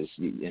 Detroit is,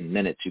 in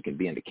minutes, you can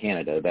be into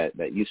Canada.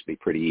 That used to be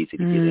pretty easy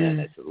to get in.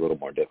 It's a little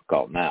more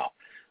difficult now.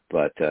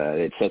 But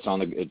it sits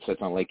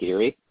on Lake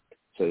Erie.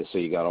 So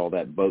you got all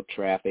that boat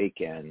traffic,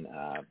 and,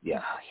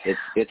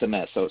 it's a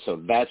mess. So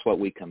that's what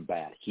we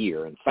combat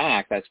here. In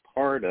fact, that's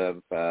part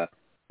of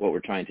what we're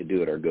trying to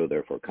do at our Go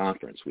Therefore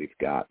conference. We've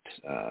got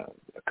a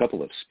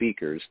couple of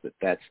speakers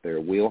that's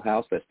their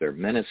wheelhouse, that's their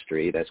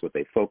ministry, that's what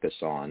they focus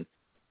on,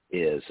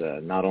 is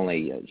not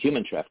only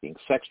human trafficking,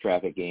 sex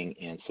trafficking,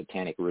 and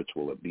satanic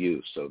ritual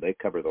abuse. So they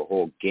cover the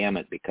whole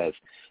gamut because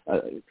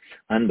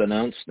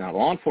unbeknownst, now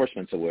law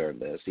enforcement's aware of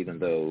this, even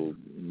though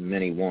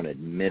many won't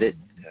admit it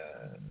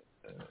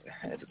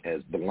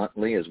as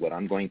bluntly as what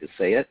I'm going to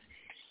say it.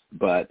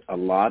 But a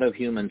lot of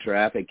human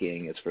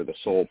trafficking is for the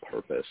sole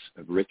purpose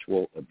of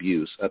ritual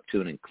abuse, up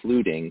to and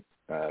including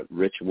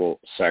ritual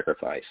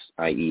sacrifice,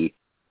 i.e.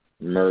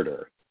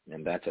 murder.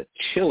 And that's a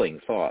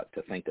chilling thought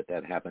to think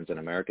that happens in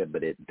America,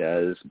 but it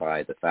does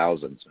by the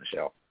thousands,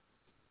 Michelle.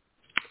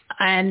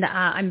 And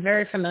I'm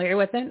very familiar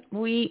with it.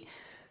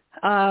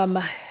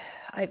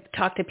 I've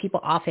talked to people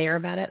off air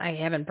about it. I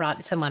haven't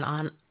brought someone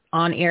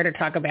on air to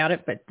talk about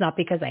it, but not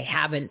because I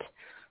haven't.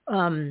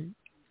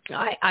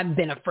 I've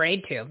been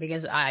afraid to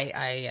because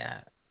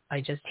I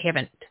just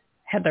haven't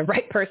had the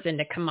right person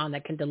to come on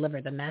that can deliver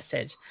the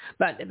message.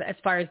 But as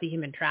far as the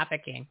human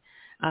trafficking,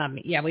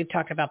 we've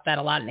talked about that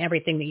a lot, and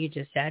everything that you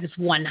just said is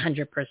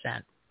 100%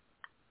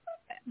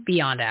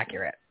 beyond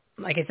accurate.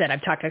 Like I said,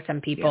 I've talked to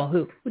some people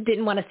who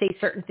didn't want to say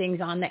certain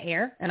things on the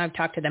air, and I've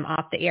talked to them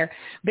off the air.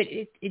 But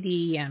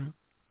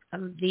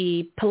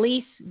the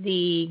police,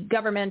 the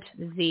government,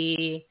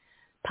 the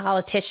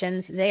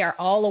politicians, they are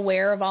all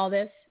aware of all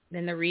this.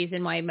 And the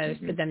reason why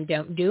most of them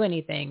don't do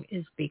anything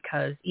is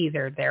because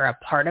either they're a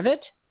part of it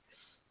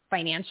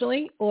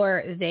financially,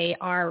 or they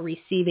are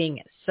receiving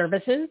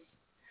services,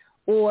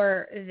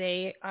 or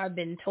they have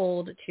been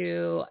told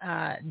to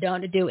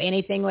don't do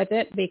anything with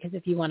it, because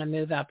if you want to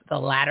move up the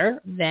ladder,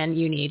 then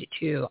you need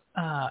to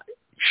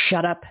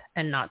shut up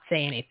and not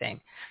say anything.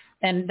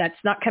 And that's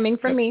not coming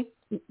from me.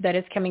 That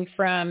is coming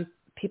from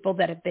people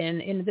that have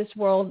been in this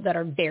world that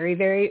are very,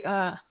 very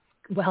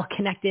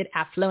well-connected,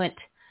 affluent.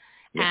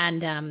 Yeah.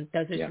 And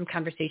those are some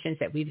conversations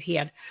that we've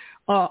had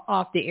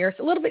off the air.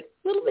 So a little bit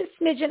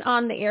smidgen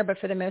on the air, but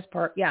for the most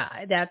part,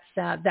 that's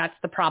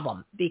the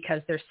problem,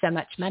 because there's so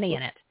much money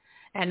in it.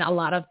 And a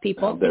lot of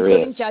people,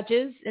 including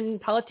judges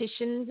and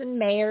politicians and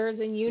mayors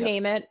and you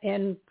name it,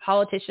 and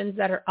politicians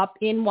that are up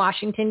in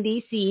Washington,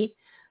 D.C.,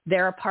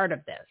 they're a part of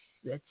this.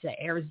 It's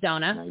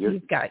Arizona.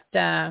 There's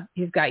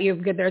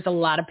a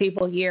lot of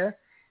people here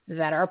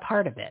that are a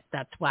part of it.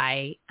 That's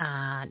why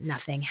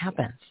nothing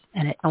happens,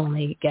 and it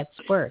only gets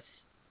worse.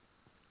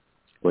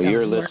 Well,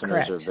 your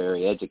listeners are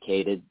very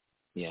educated.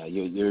 Yeah,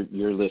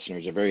 your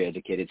listeners are very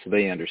educated, so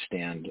they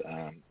understand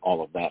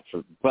all of that.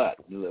 But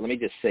let me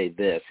just say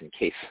this, in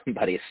case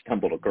somebody has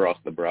stumbled across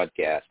the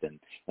broadcast and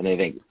they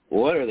think,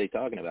 what are they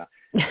talking about?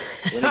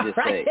 Let me just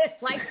say,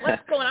 it's like,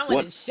 what's going on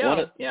with this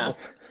show?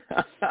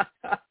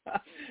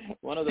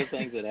 One of the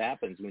things that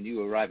happens when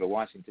you arrive at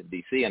Washington,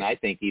 D.C., and I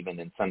think even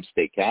in some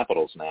state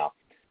capitals now,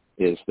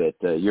 is that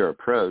you're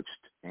approached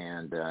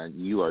and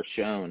you are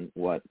shown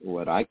what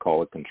I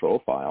call a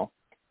control file.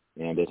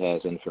 And it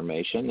has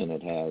information, and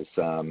it has,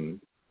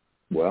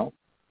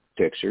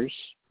 pictures.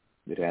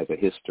 It has a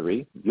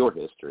history, your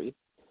history,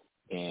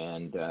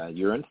 and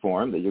you're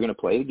informed that you're going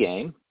to play the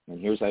game, and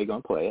here's how you're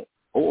going to play it,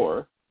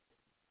 or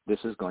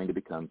this is going to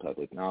become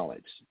public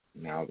knowledge.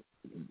 Now,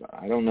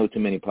 I don't know too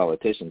many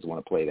politicians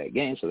want to play that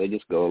game, so they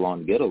just go along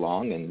to get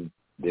along, and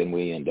then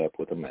we end up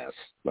with a mess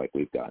like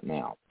we've got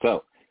now.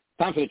 So,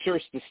 time for the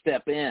church to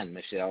step in,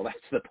 Michelle. That's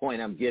the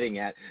point I'm getting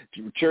at.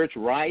 Church,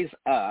 rise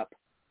up.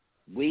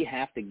 We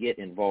have to get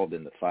involved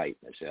in the fight,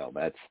 Michelle.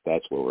 That's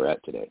where we're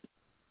at today.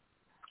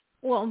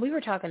 Well, we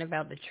were talking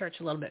about the church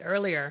a little bit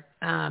earlier,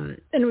 and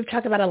we've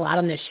talked about a lot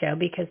on this show,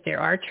 because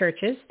there are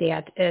churches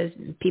that, as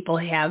people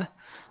have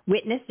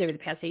witnessed over the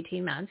past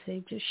 18 months,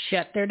 they just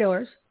shut their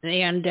doors,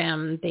 and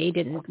they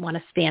didn't want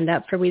to stand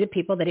up for we the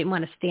people. They didn't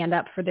want to stand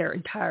up for their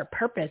entire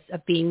purpose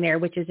of being there,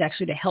 which is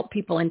actually to help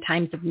people in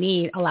times of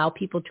need, allow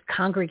people to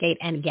congregate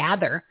and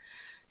gather.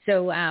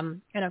 So,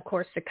 and of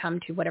course, to come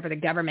to whatever the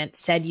government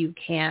said you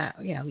can't,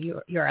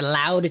 you're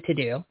allowed to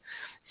do.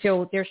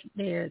 So there's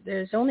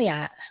only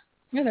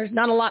there's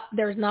not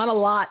a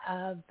lot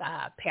of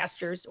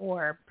pastors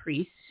or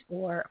priests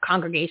or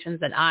congregations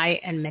that I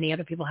and many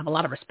other people have a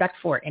lot of respect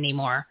for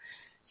anymore.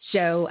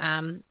 So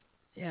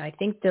I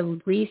think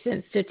the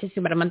recent statistic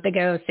about a month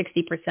ago,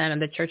 60% of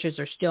the churches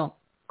are still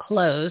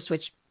closed,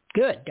 which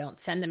good. Don't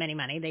send them any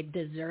money. They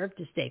deserve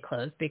to stay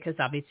closed, because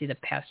obviously the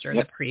pastor or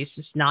the priest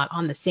is not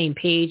on the same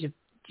page of,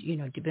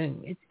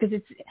 doing it,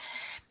 because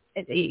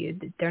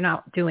they're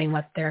not doing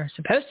what they're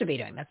supposed to be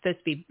doing. That's supposed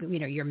to be,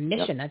 your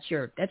mission. That's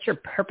your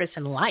purpose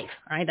in life,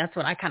 right? That's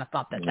what I kind of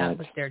thought that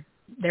was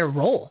their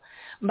role.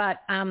 But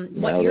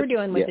what you're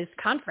doing with this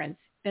conference,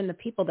 and the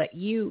people that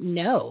you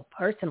know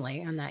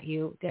personally, and that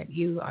you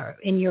are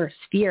in your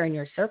sphere, in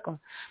your circle,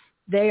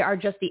 they are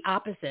just the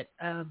opposite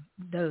of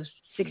those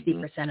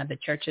 60% of the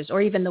churches,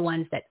 or even the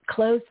ones that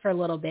closed for a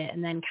little bit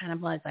and then kind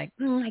of was like,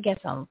 I guess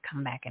I'll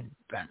come back, and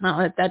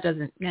no, that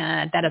doesn't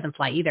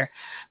fly either,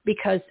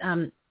 because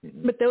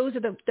but those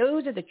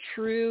are the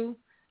true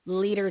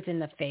leaders in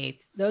the faith.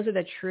 Those are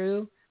the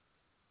true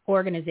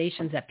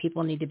organizations that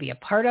people need to be a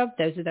part of.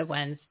 Those are the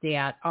ones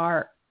that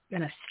are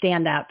going to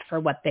stand up for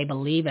what they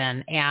believe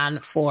in, and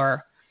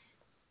for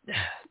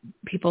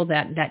people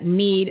that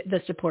need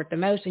the support the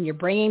most. And you're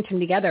bringing them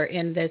together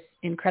in this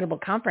incredible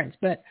conference.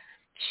 But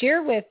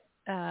share with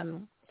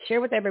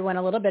everyone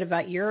a little bit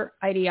about your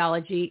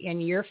ideology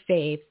and your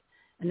faith,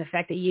 and the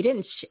fact that you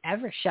didn't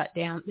ever shut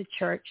down the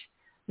church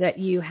that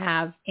you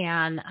have,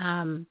 and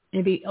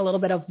maybe a little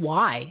bit of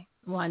why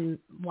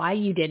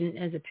you didn't,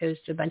 as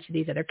opposed to a bunch of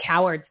these other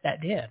cowards that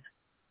did.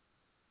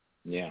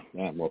 Yeah.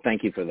 Well,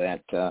 thank you for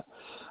that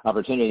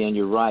opportunity. And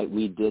you're right,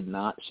 we did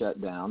not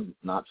shut down,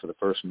 not for the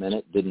first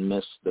minute, didn't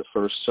miss the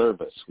first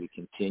service. We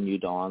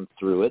continued on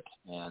through it,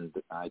 and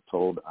I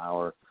told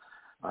our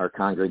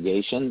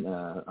congregation,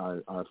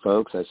 our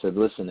folks, I said,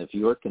 listen, if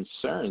you're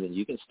concerned, then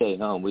you can stay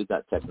home. We've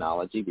got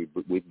technology.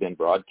 We've been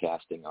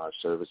broadcasting our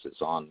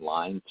services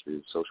online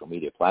through social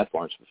media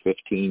platforms for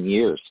 15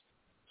 years.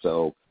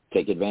 So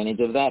take advantage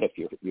of that if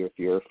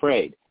you're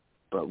afraid.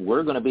 But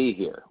we're going to be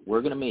here.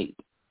 We're going to meet.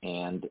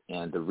 And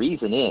the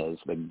reason is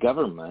the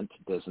government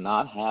does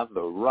not have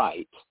the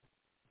right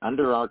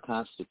under our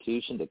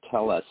Constitution to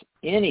tell us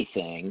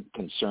anything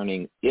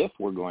concerning if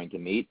we're going to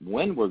meet,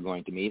 when we're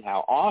going to meet,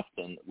 how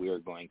often we are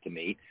going to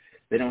meet.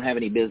 They don't have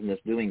any business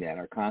doing that.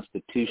 Our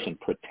Constitution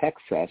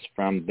protects us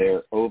from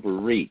their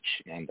overreach,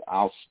 and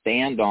I'll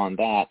stand on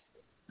that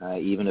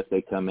even if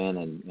they come in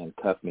and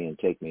cuff me and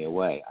take me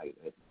away.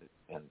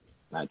 And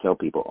I tell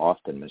people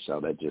often,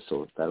 Michelle,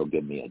 that'll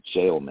give me a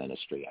jail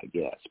ministry, I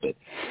guess. But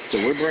so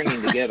we're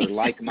bringing together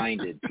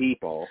like-minded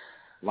people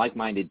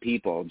like-minded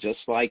people just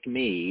like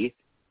me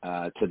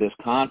to this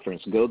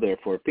conference. Go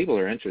Therefore. If people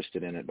are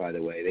interested in it, by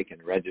the way, they can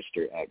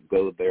register at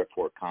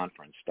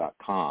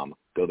GoThereforeConference.com.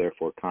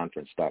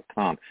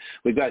 GoThereforeConference.com.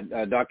 We've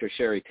got Dr.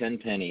 Sherry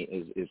Tenpenny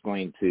is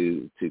going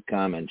to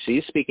come, and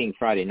she's speaking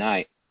Friday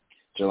night,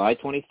 July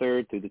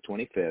 23rd through the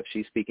 25th.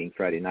 She's speaking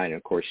Friday night, and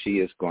of course she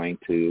is going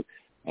to,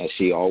 as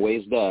she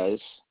always does,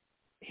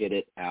 hit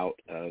it out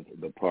of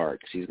the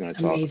park. She's going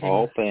to talk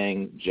all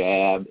thing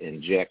jab,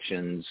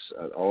 injections,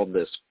 all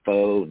this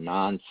faux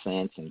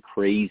nonsense and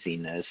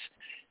craziness.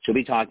 She'll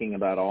be talking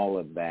about all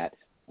of that.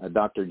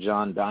 Dr.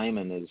 John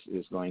Diamond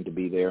is going to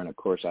be there, and of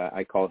course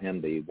I call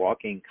him the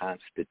walking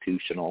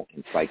constitutional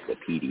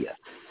encyclopedia.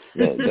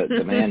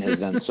 The man has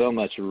done so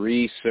much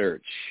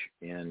research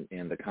in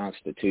the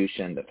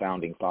Constitution, the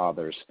Founding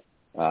Fathers.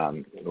 A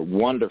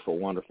wonderful,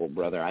 wonderful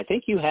brother. I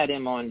think you had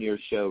him on your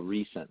show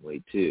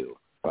recently too.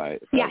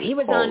 Yeah, he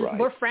was on. Right.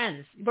 We're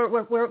friends.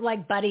 We're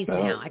like buddies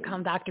now. I call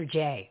him Dr.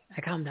 J.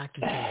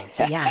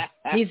 So, yeah,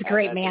 he's a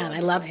great man. I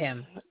love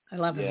him.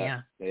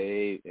 Yeah.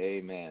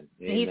 Amen.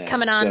 He's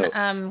coming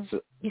on.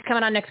 He's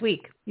coming on next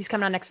week. He's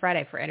coming on next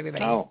Friday for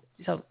everybody. Oh.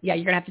 So yeah,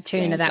 you're gonna have to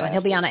tune into that one.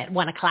 He'll be on at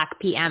 1:00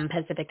 p.m.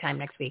 Pacific time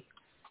next week.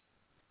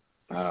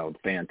 Oh,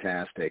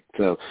 fantastic.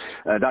 So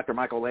Dr.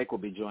 Michael Lake will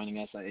be joining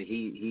us.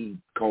 He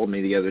called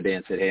me the other day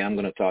and said, hey, I'm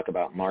going to talk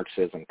about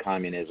Marxism,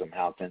 communism,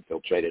 how it's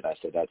infiltrated. I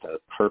said, that's a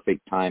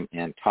perfect time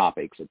and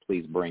topic, so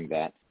please bring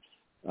that.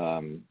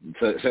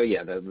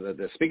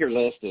 The speaker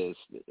list is,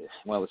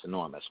 well, it's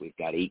enormous. We've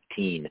got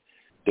 18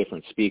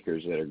 different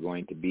speakers that are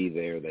going to be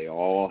there. They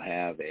all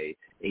have a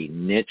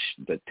niche,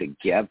 but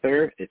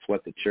together it's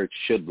what the church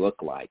should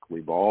look like.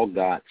 We've all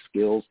got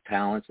skills,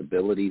 talents,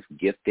 abilities,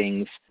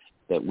 giftings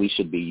that we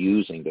should be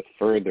using to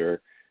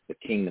further the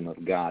kingdom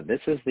of God.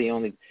 This is the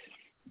only,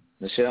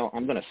 Michelle,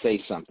 I'm going to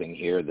say something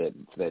here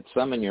that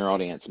some in your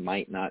audience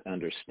might not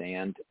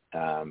understand.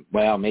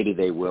 Well, maybe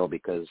they will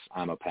because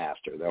I'm a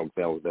pastor.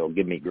 They'll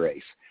give me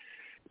grace.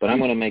 But I'm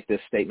going to make this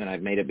statement.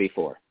 I've made it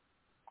before.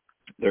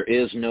 There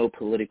is no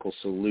political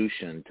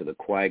solution to the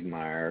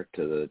quagmire,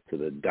 to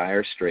the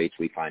dire straits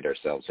we find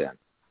ourselves in.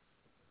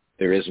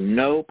 There is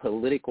no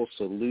political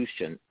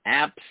solution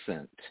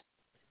absent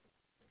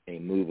a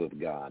move of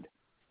God.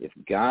 If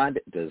God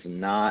does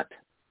not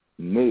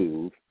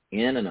move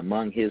in and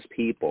among his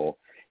people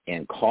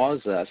and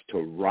cause us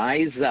to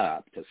rise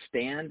up, to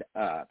stand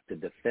up, to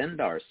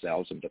defend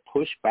ourselves and to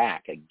push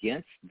back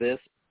against this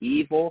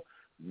evil,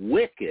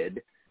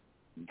 wicked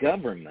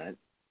government,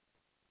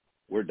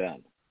 we're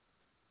done.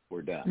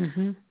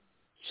 Mm-hmm.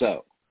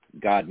 So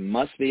God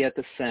must be at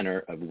the center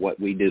of what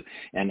we do.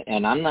 And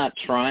I'm not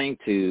trying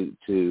to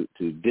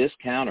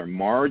discount or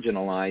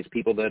marginalize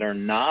people that are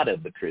not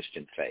of the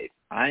Christian faith.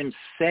 I'm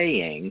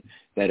saying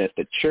that if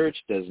the church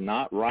does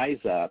not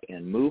rise up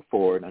and move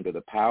forward under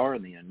the power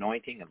and the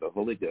anointing of the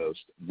Holy Ghost,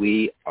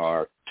 we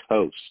are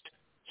toast.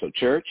 So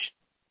church,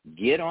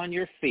 get on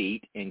your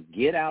feet and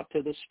get out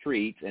to the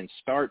streets and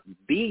start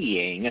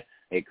being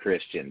a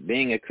Christian.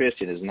 Being a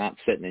Christian is not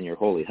sitting in your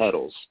holy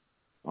huddles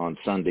on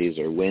Sundays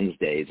or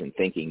Wednesdays and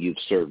thinking you've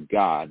served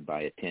God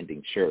by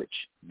attending church.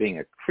 Being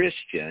a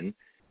Christian,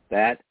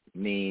 that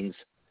means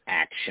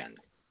action.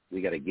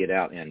 We got to get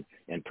out and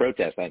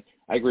protest. I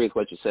agree with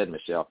what you said,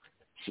 Michelle.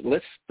 So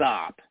let's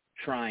stop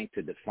trying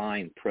to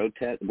define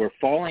protest. We're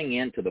falling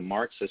into the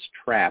Marxist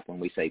trap when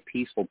we say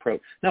peaceful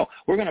No,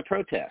 we're going to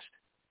protest.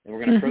 And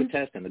we're going to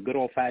protest in the good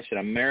old-fashioned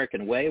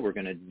American way. We're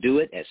going to do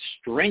it as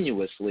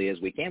strenuously as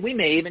we can. We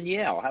may even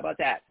yell. How about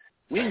that?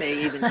 We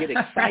may even get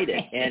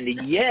excited and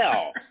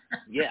yell.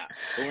 Yeah,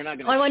 but we're not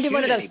going to I want to do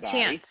one of those anybody.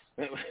 chants.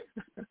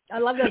 I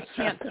love those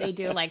chants they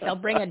do. Like they'll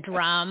bring a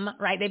drum,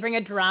 right? They bring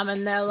a drum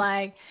and they're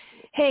like,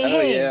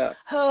 hey, yeah.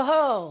 ho,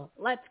 ho,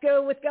 let's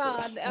go with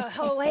God.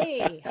 Ho,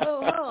 hey,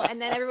 ho, ho.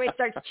 And then everybody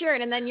starts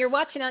cheering. And then you're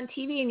watching on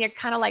TV and you're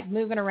kind of like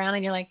moving around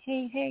and you're like,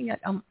 hey, hey.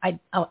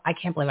 I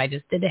can't believe I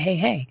just did the hey,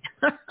 hey.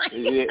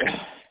 Yeah.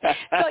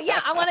 So,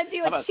 yeah, I want to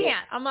do a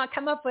chant. I'm going to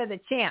come up with a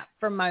chant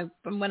from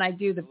when I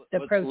do the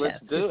protest.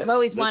 Let's do it. I've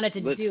always wanted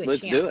to do a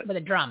let's chant do it. with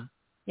a drum.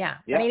 Yeah.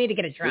 I need to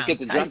get a drum. Let's get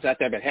the drums out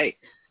there, but hey,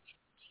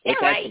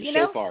 let's add some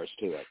shofars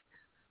to it.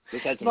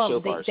 Let's add some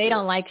shofars. They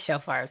don't like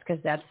shofars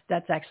because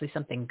that's actually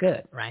something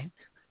good, right?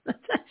 That's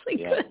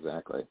actually good. Yeah,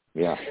 exactly.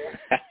 Yeah.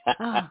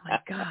 Oh my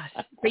gosh!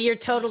 But you're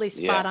totally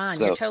spot on.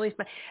 So, you're totally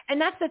spot. And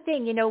that's the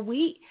thing,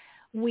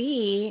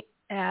 we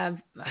have,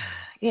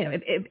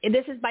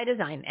 this is by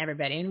design,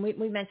 everybody, and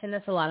we mention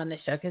this a lot on this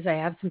show because I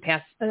have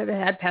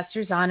had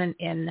pastors on,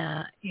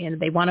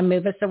 and they want to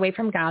move us away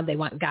from God. They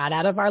want God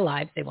out of our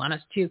lives. They want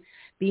us to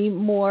be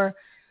more.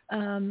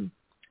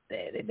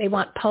 They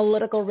want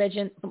political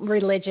religion.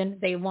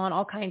 They want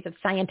all kinds of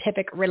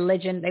scientific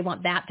religion. They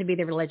want that to be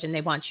the religion.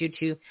 They want you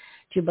to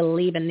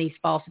believe in these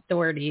false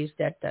authorities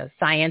that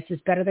science is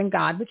better than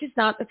God, which is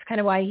not. That's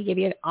kind of why he gave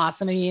you an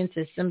awesome immune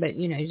system, but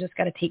you just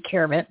got to take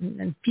care of it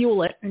and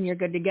fuel it, and you're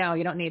good to go.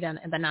 You don't need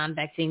the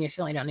non-vaccine. You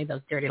certainly don't need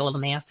those dirty little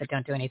masks that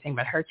don't do anything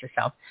but hurt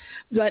yourself.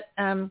 But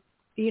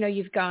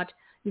you've got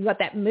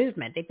that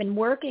movement. They've been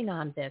working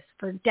on this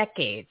for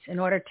decades in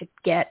order to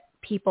get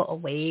people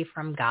away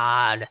from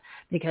God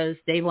because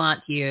they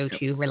want you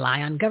to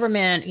rely on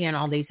government and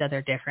all these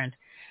other different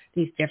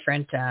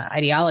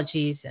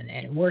ideologies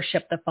and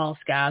worship the false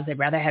gods. They'd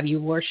rather have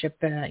you worship,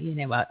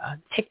 a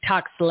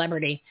TikTok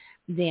celebrity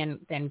than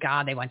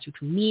God. They want you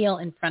to kneel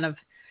in front of,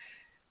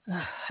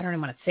 I don't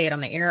even want to say it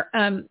on the air,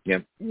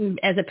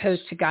 as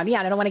opposed to God. Yeah,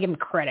 I don't want to give them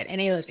credit,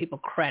 any of those people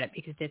credit,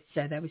 because it's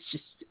that was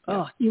just,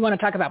 you want to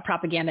talk about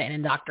propaganda and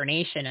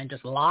indoctrination and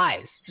just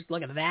lies. Just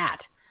look at that.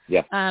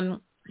 Yeah.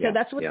 So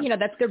that's what,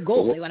 that's their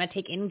goal. They want to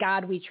take "In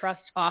God We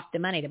Trust" off the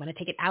money. They want to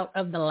take it out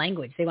of the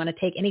language. They want to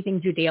take anything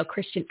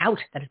Judeo-Christian out.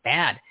 That is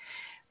bad.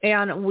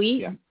 And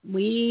we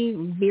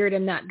veered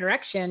in that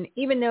direction,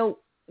 even though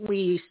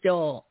we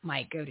still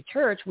might go to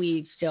church.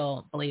 We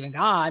still believe in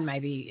God.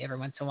 Maybe every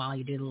once in a while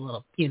you do a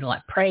little,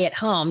 like pray at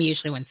home.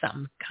 Usually when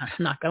something's kind of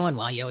not going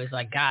well, you always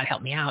like, God,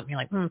 help me out. And you're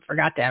like,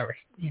 forgot to ever,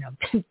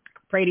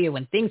 pray to you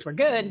when things were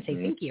good and say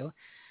thank you.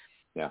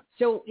 Yeah.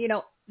 So,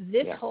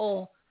 this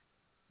whole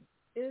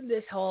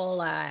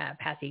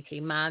past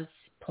 18 months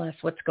plus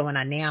what's going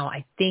on now,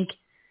 I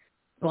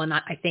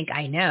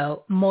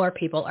know more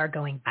people are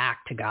going back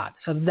to God.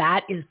 So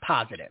that is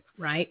positive,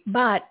 right?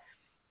 But,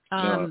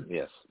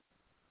 yes.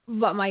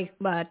 But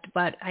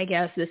I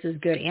guess this is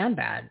good and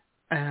bad.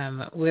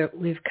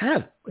 We've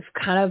kind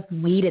of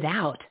weeded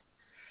out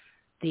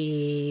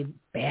the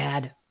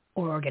bad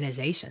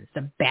organizations,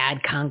 the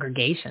bad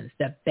congregations,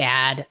 the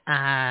bad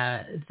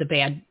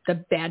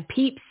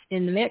peeps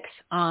in the mix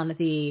on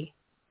the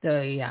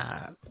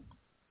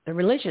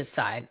religious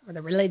side or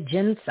the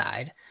religion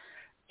side,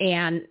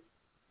 and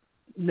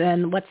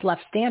then what's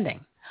left standing?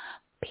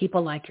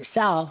 People like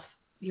yourself,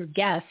 your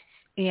guests,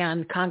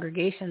 and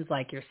congregations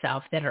like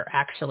yourself that are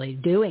actually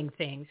doing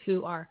things,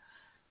 who are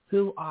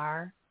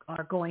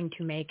going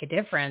to make a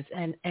difference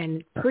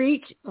and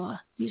preach.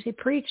 You say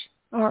preach,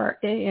 or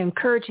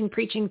encouraging,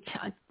 preaching,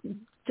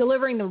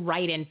 delivering the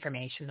right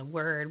information, the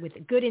word with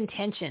good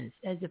intentions,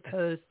 as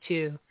opposed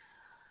to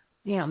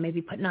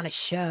maybe putting on a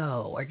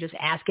show or just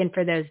asking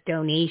for those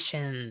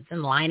donations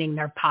and lining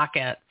their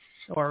pockets,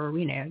 or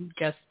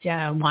just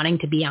wanting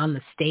to be on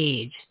the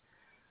stage.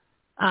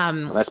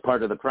 Well, that's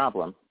part of the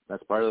problem.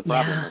 That's part of the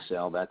problem,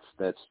 Michelle.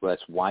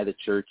 That's why the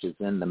church is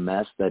in the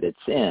mess that it's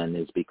in,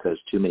 is because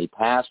too many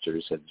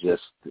pastors have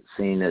just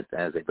seen it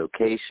as a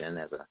vocation,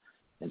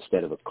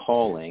 instead of a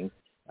calling.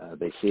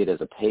 They see it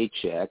as a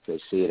paycheck. They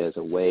see it as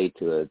a way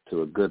to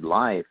a good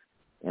life,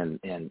 and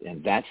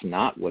that's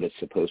not what it's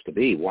supposed to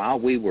be. While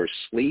we were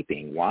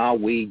sleeping, while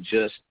we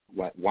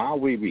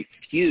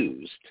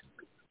refused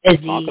to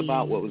talk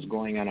about what was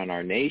going on in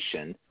our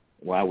nation,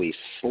 while we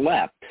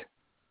slept,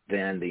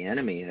 then the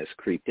enemy has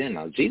creeped in.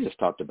 Now, Jesus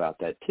talked about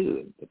that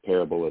too, the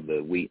parable of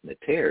the wheat and the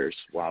tares.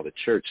 While the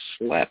church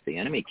slept, the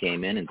enemy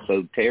came in and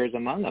sowed tares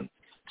among them.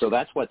 So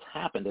that's what's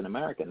happened in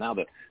America. Now,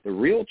 the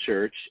real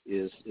church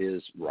is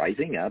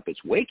rising up.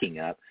 It's waking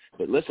up.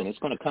 But listen, it's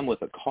going to come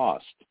with a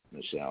cost,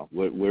 Michelle.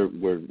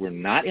 We're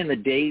not in the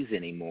days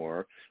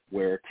anymore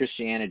where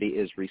Christianity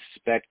is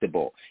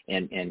respectable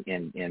and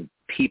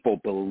people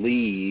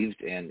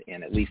believed and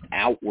at least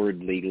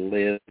outwardly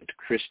lived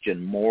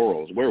Christian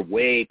morals. We're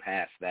way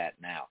past that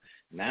now.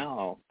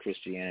 Now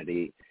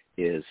Christianity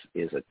is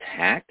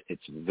attacked,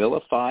 it's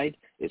vilified,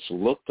 it's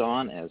looked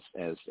on as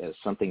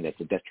something that's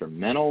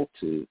detrimental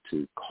to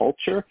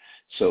culture.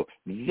 So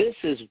this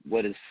is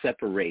what is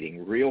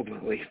separating real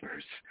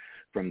believers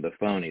from the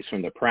phonies,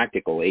 from the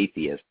practical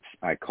atheists,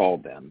 I call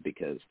them,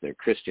 because they're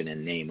Christian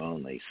in name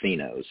only,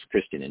 CINOs,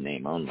 Christian in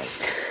name only.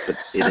 But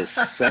it is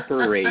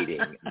separating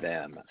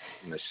them,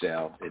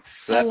 Michelle. It's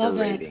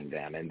separating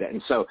them.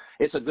 And so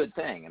it's a good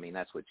thing. I mean,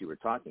 that's what you were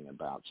talking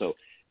about. So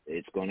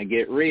it's going to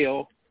get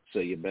real. So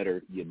you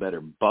better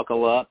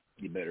buckle up.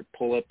 You better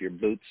pull up your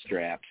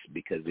bootstraps,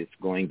 because it's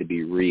going to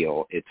be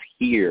real. It's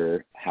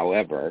here.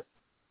 However,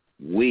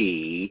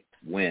 we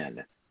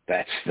win.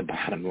 That's the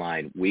bottom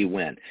line. We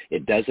win.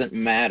 It doesn't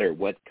matter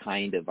what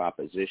kind of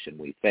opposition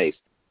we face.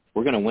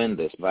 We're going to win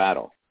this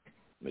battle,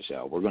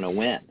 Michelle. We're going to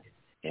win.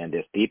 And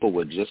if people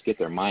would just get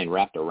their mind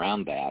wrapped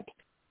around that,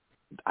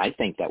 I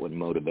think that would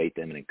motivate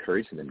them and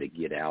encourage them to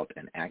get out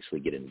and actually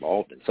get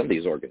involved in some of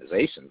these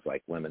organizations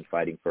like Women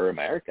Fighting for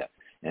America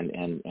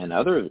and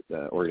other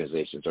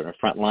organizations on the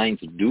front lines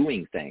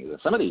doing things. And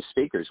some of these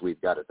speakers we've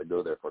got at the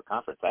Go Therefore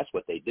conference, that's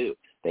what they do.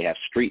 They have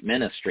street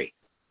ministry.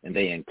 And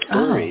they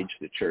encourage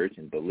the church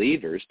and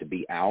believers to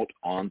be out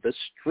on the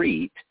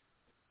street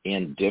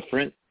in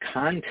different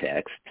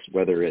contexts,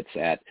 whether it's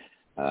at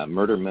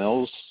murder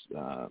mills,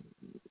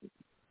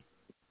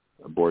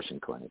 abortion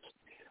clinics,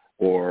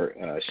 or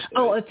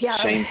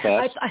Shane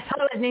Fest. I thought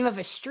it was the name of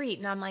a street,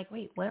 and I'm like,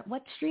 wait, what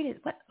street is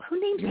what?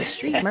 Who names the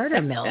street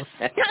Murder Mills?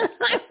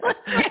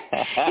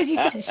 Because you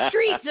said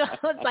street,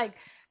 so it's like,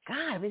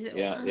 God, is it?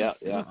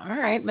 Yeah. All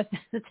right, but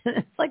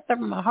it's like the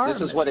horror.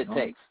 This is what it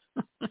takes.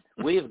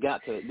 We have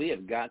got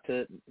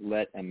to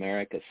let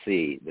America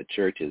see the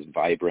church is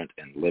vibrant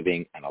and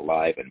living and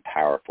alive and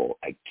powerful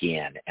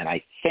again. And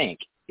I think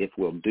if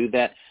we'll do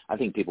that, I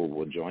think people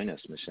will join us,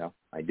 Michelle.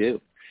 I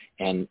do.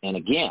 And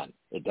again,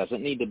 it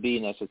doesn't need to be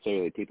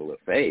necessarily people of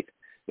faith.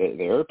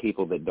 There are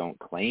people that don't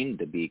claim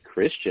to be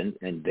Christian,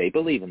 and they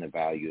believe in the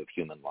value of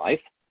human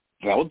life.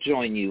 They'll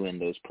join you in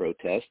those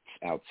protests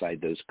outside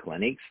those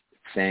clinics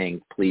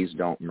saying, please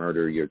don't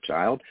murder your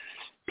child.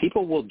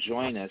 People will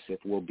join us if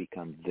we'll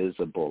become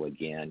visible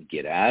again,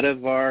 get out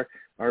of our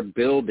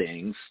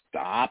buildings,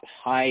 stop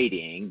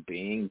hiding,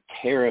 being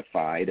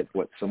terrified of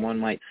what someone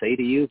might say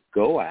to you,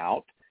 go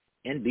out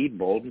and be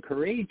bold and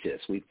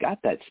courageous. We've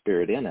got that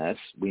spirit in us.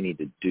 We need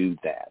to do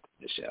that,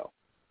 Michelle.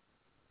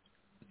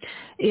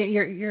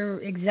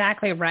 You're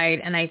exactly right.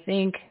 And I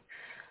think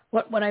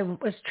what I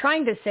was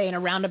trying to say in a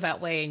roundabout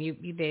way, and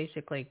you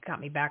basically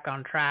got me back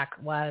on track,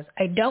 was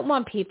I don't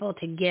want people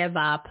to give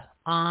up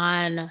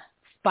on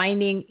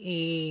finding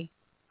a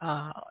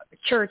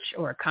church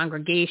or a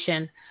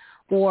congregation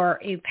or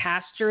a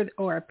pastor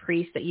or a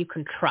priest that you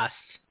can trust,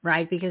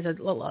 right? Because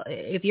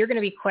if you're going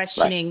to be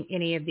questioning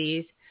any of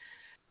these,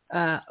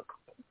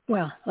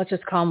 well, let's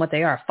just call them what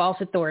they are, false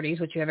authorities,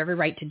 which you have every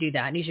right to do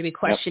that. And you should be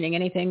questioning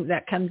anything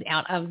that comes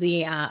out of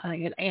the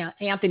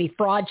Anthony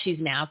fraud she's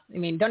now. I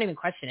mean, don't even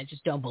question it,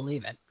 just don't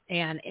believe it.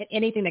 And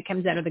anything that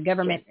comes out of the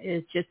government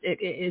is just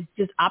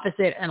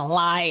opposite and a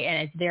lie,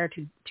 and it's there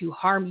to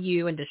harm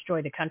you and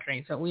destroy the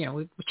country. So,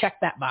 we check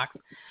that box.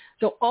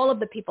 So all of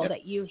the people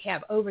that you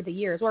have over the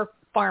years, or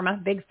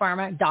pharma, big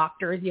pharma,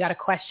 doctors, you got to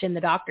question the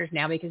doctors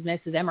now because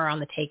most of them are on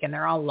the take and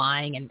they're all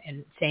lying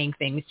and saying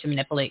things to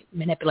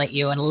manipulate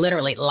you and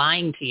literally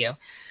lying to you.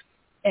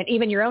 And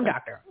even your own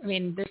doctor. I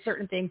mean, there's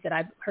certain things that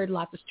I've heard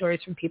lots of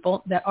stories from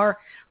people that are,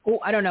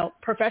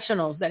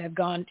 professionals that have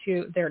gone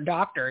to their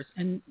doctors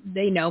and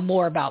they know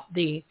more about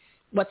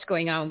what's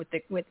going on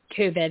with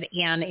COVID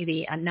and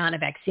the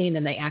non-vaccine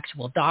than the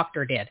actual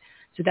doctor did.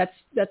 So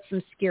that's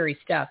some scary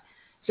stuff.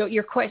 So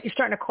you're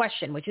starting to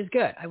question, which is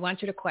good. I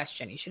want you to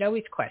question. You should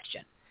always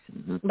question.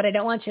 Mm-hmm. But I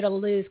don't want you to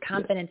lose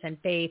confidence and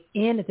faith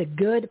in the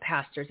good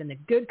pastors and the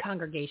good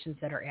congregations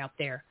that are out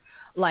there,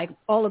 like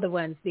all of the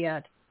ones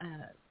that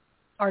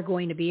are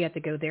going to be at the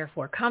Go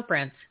Therefore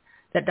conference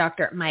that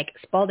Dr. Mike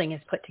Spalding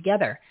has put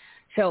together.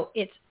 So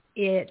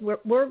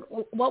we're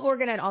what we're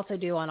going to also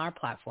do on our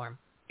platform.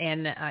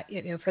 And,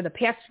 for the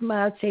past,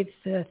 let's say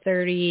it's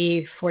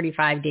 30,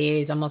 45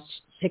 days, almost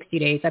 60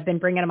 days, I've been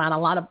bringing them on a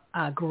lot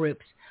of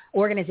groups,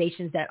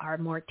 organizations that are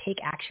more take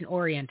action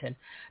oriented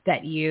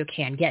that you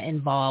can get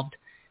involved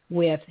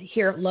with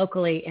here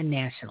locally and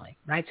nationally,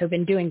 right? So I've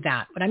been doing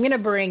that, but I'm going to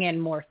bring in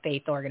more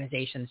faith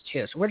organizations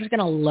too. So we're just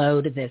going to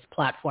load this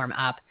platform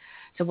up.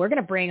 So we're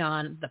going to bring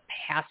on the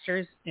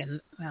pastors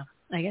and,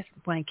 I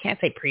can't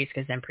say priest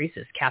because then priest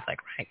is Catholic,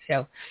 right?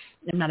 So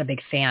I'm not a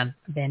big fan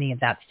of any of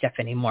that stuff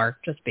anymore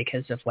just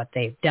because of what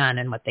they've done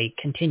and what they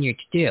continue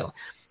to do.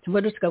 So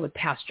we'll just go with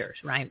pastors,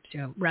 right?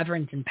 So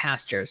reverends and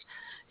pastors.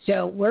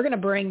 So we're going to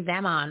bring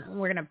them on.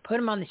 We're going to put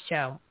them on the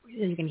show.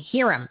 You can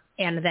hear them,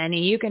 and then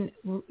you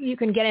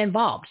can get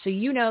involved. So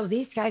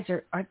these guys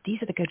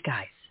these are the good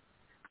guys.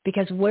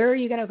 Because where are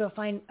you going to go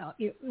find? What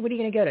are you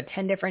going to go to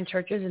 10 different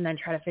churches and then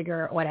try to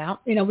figure what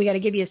out? We got to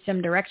give you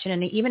some direction,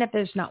 and even if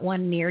there's not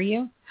one near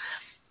you,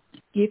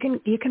 you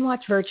can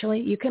watch virtually.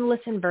 You can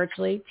listen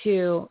virtually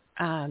to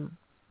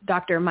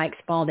Dr. Mike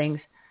Spalding's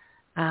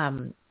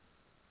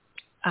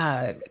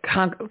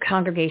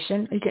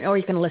congregation,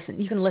 you can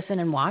listen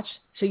and watch.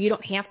 So you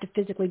don't have to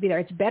physically be there.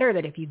 It's better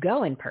that if you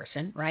go in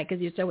person, right?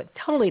 Because it's a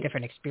totally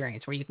different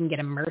experience where you can get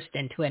immersed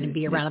into it and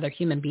be around other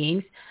human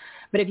beings.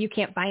 But if you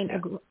can't find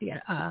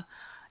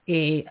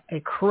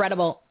a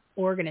credible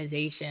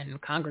organization,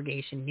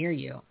 congregation near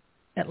you,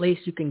 at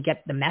least you can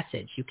get the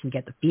message. You can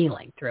get the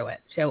feeling through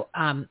it. So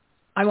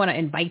I want to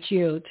invite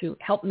you to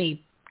help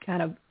me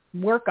kind of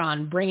work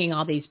on bringing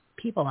all these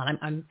people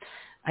on.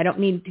 I don't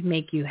mean to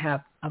make you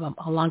have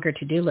a longer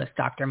to-do list,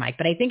 Dr. Mike,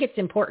 but I think it's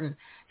important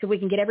so we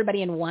can get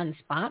everybody in one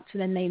spot so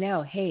then they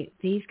know, hey,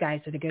 these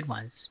guys are the good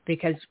ones.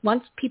 Because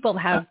once people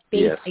have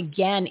faith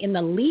again in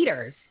the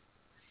leaders,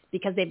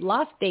 because they've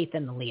lost faith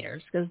in the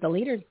leaders, because the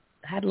leaders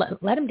had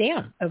let them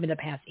down over the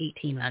past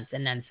 18 months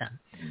and then some.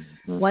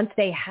 Mm-hmm. Once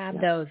they have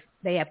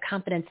they have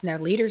confidence in their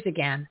leaders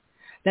again,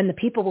 then the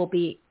people will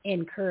be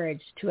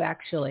encouraged to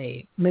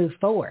actually move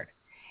forward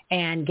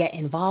and get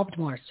involved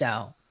more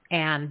so.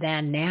 And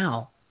then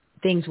now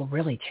things will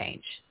really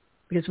change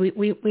because we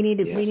need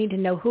to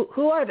know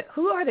who are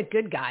the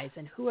good guys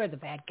and who are the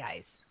bad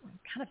guys. I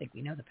kind of think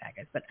we know the bad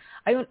guys, but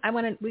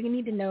we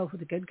need to know who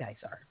the good guys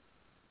are.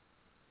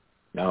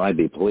 No, I'd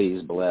be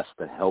blessed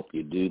to help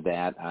you do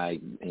that.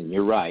 And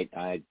you're right.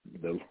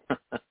 The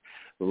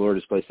Lord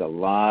has placed a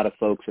lot of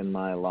folks in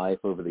my life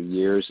over the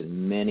years, and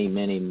many,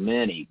 many,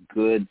 many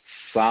good,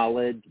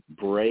 solid,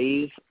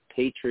 brave,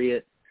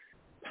 patriot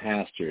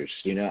pastors.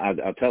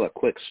 I'll tell a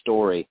quick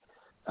story.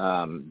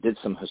 Did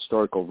some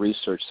historical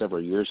research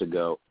several years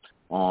ago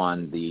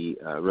on the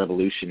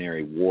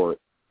Revolutionary War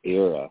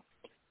era,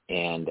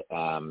 and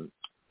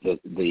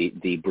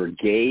the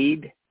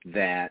brigade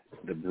that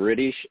the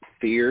British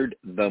feared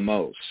the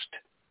most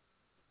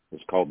was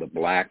called the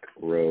Black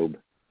Robe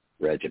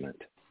Regiment.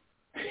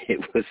 It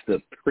was the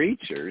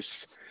preachers,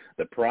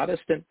 the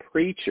Protestant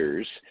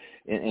preachers.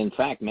 In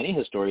fact, many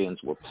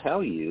historians will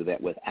tell you that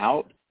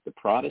without the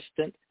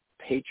Protestant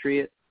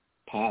patriot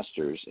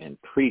pastors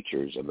and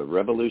preachers of the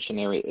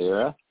Revolutionary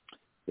era,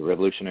 the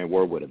Revolutionary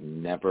War would have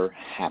never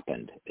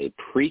happened. They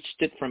preached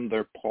it from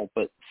their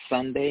pulpit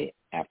Sunday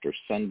after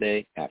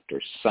Sunday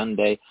after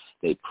Sunday.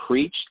 They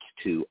preached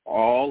to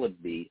all of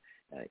the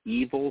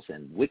evils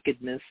and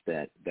wickedness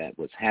that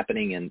was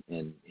happening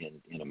in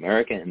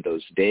America in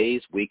those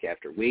days, week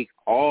after week,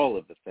 all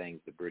of the things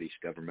the British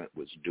government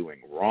was doing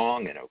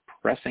wrong and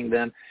oppressing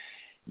them.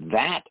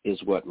 That is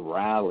what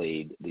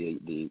rallied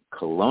the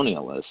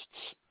colonialists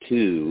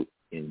to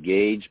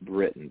engage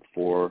Britain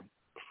for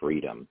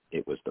freedom.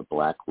 It was the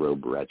Black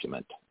Robe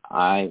Regiment.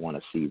 I want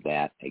to see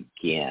that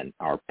again.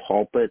 Our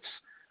pulpits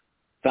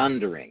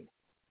thundering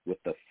with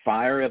the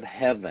fire of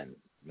heaven,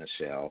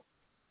 Michelle,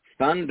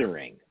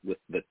 thundering with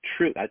the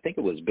truth. I think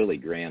it was Billy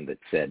Graham that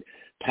said,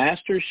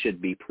 pastors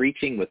should be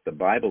preaching with the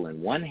Bible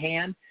in one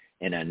hand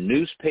and a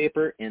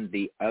newspaper in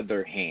the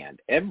other hand.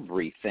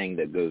 Everything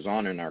that goes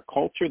on in our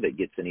culture that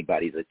gets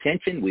anybody's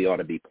attention, we ought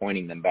to be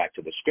pointing them back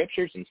to the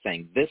Scriptures and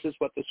saying, this is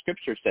what the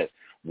Scripture says.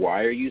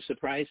 Why are you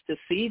surprised to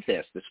see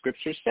this? The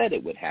Scripture said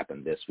it would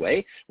happen this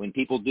way. When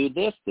people do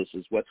this, this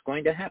is what's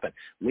going to happen.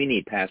 We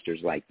need pastors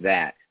like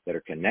that are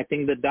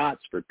connecting the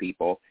dots for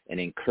people and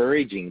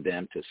encouraging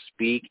them to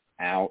speak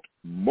out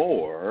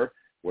more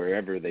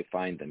wherever they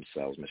find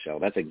themselves, Michelle.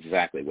 That's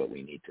exactly what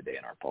we need today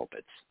in our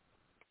pulpits.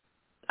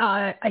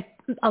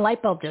 A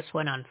light bulb just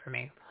went on for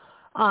me.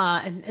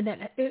 And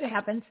then it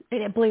happens.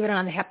 Believe it or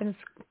not, it happens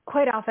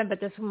quite often,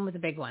 but this one was a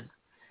big one.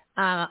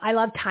 I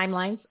love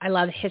timelines. I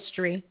love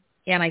history.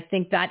 And I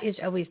think that is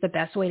always the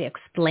best way to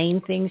explain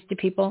things to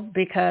people,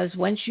 because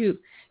once you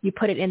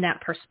put it in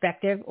that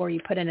perspective, or you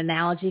put an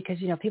analogy, because,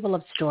 people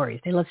love stories.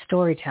 They love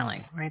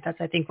storytelling, right?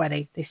 That's, I think, why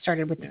they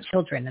started with the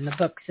children and the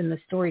books and the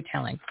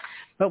storytelling.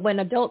 But when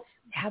adults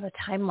have a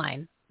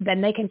timeline,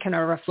 then they can kind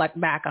of reflect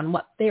back on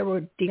what they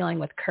were dealing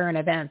with, current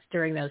events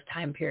during those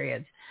time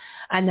periods.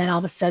 And then all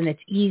of a sudden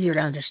it's easier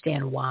to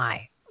understand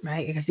why,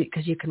 right?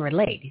 Because you can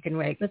relate. You can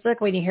relate. It's like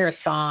when you hear a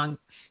song,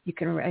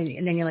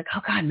 and then you're like,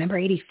 oh God, remember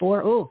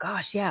 84? Oh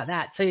gosh, yeah,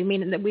 that. So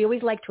we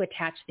always like to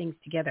attach things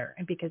together,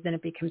 and because then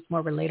it becomes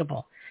more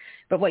relatable.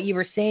 But what you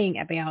were saying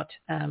about,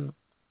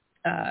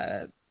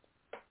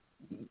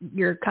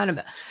 you're kind of,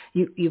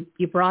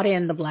 you brought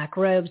in the Black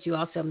Robes. You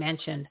also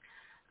mentioned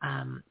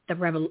the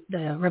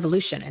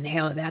revolution and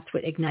how that's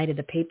what ignited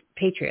the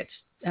Patriots.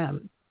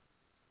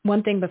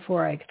 One thing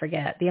before I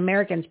forget, the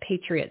American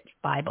Patriots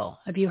Bible.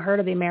 Have you heard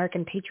of the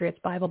American Patriots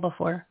Bible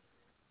before?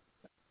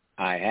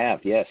 I have,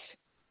 yes.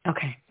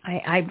 Okay.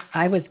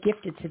 I was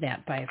gifted to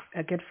that by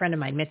a good friend of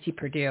mine, Mitzi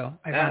Perdue.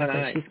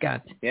 Ironically, nice. She's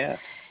got... Yeah.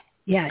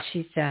 Yeah,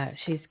 she's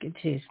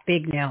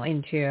big now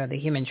into the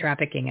human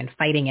trafficking and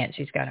fighting it.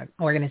 She's got an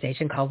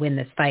organization called Win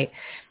This Fight.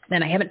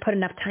 And I haven't put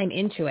enough time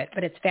into it,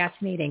 but it's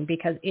fascinating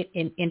because it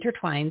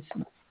intertwines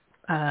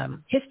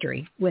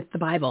history with the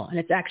Bible, and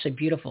it's actually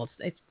beautiful.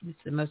 It's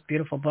the most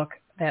beautiful book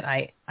that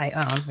I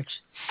own, which,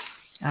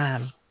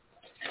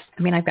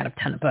 I've got a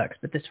ton of books,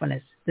 but this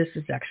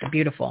is actually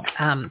beautiful.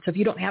 So if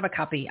you don't have a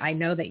copy, I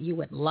know that you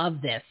would love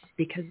this,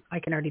 because I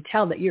can already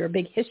tell that you're a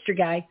big history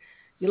guy.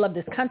 You love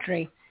this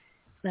country.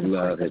 Then of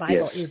course the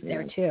Bible is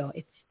there too.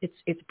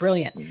 It's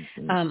brilliant.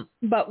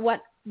 Mm-hmm. But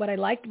what I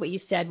liked what you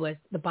said was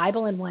the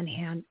Bible in one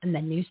hand and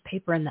the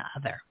newspaper in the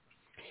other.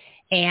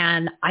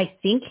 And I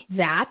think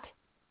that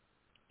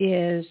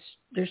there's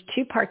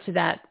two parts of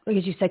that,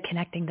 because you said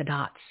connecting the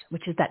dots,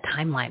 which is that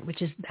timeline,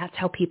 that's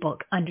how people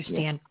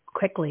understand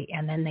quickly,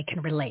 and then they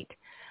can relate.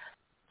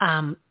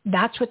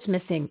 That's what's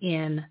missing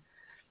in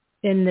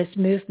this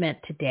movement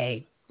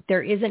today.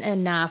 There isn't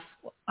enough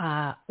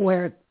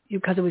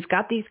because we've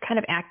got these kind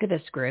of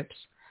activist groups,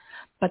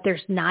 but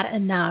there's not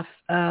enough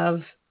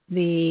of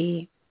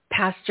the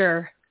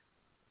pastor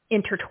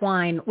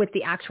intertwined with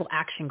the actual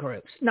action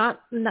groups. Not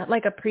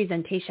like a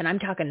presentation. I'm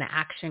talking the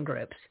action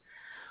groups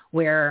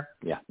where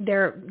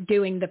they're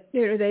doing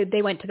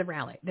they went to the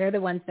rally. They're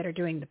the ones that are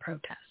doing the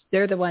protest.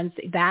 They're the ones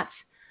that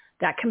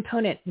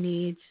component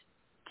needs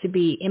to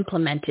be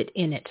implemented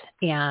in it.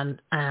 And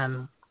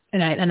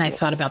I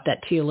thought about that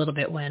too a little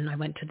bit when I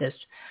went to this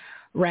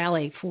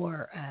rally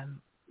for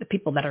the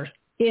people that are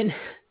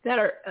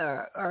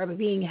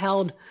being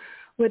held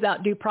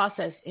without due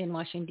process in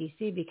Washington,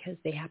 D.C., because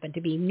they happen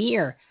to be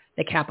near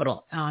the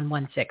Capitol on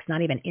 1/6,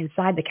 not even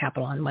inside the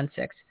Capitol on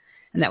 1/6.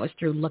 And that was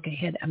through Look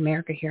Ahead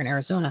America here in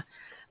Arizona.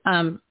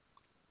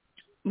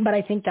 But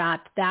I think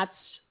that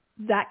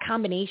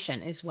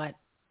combination is what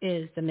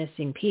is the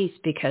missing piece,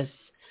 because,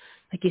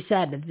 like you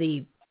said,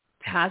 the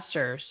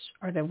pastors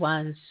are the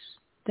ones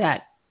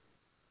that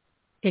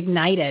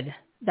ignited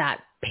that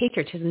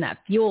patriotism, that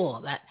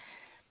fuel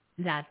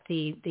that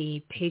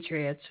the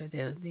patriots or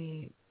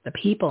the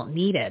people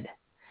needed.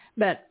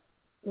 But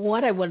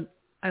what I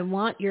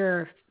want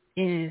your,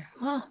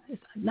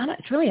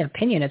 it's really an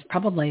opinion. It's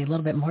probably a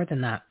little bit more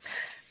than that.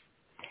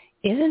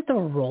 Isn't the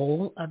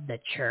role of the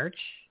church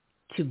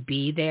to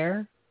be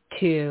there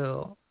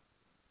to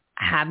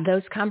have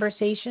those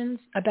conversations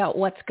about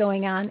what's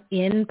going on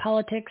in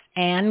politics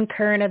and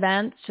current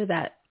events, so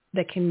that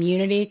the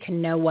community can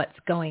know what's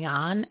going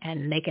on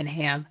and they can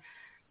have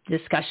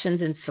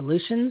discussions and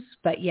solutions,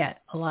 but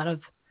yet a lot of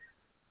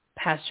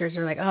pastors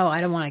are like, oh, I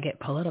don't want to get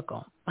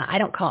political. I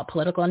don't call it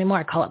political anymore.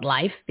 I call it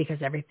life, because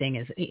everything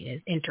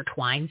is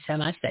intertwined so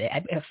much that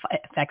it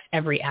affects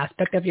every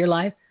aspect of your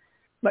life.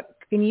 But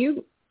can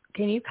you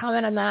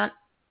comment on that?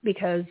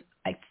 Because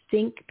I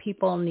think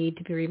people need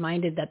to be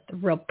reminded that the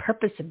real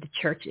purpose of the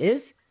church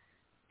is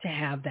to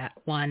have that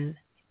one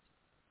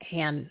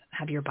hand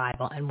have your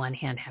Bible and one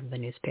hand have the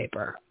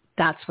newspaper.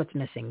 That's what's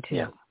missing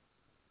too.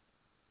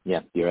 Yeah,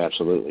 you're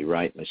absolutely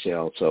right,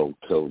 Michelle. So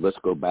let's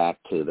go back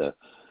to the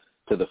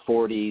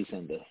 40s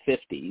and the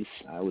 50s.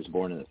 I was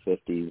born in the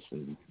 50s,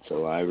 and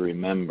so I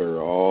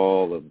remember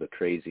all of the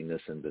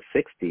craziness in the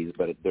 60s,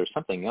 but there's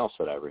something else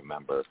that I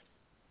remember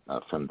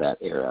from that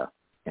era,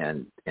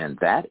 and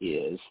that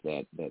is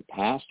that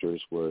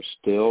pastors were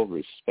still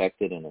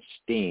respected and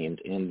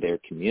esteemed in their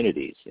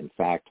communities. In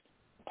fact,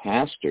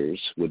 pastors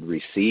would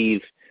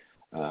receive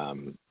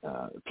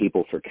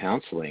people for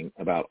counseling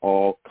about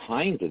all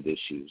kinds of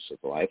issues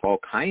of life, all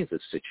kinds of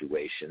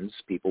situations.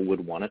 People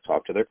would want to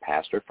talk to their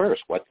pastor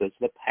first. What does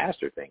the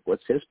pastor think?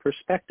 What's his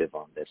perspective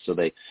on this? So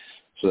they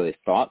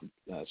sought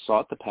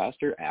the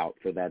pastor out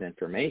for that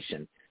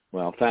information.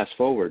 Well, fast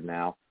forward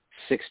now,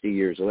 60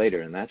 years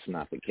later, and that's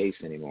not the case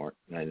anymore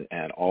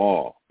at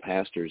all.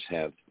 Pastors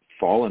have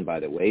fallen by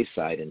the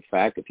wayside. In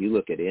fact, if you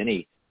look at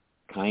any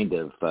kind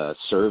of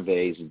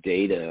surveys,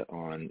 data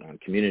on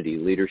community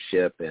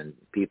leadership and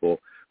people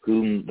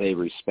whom they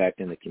respect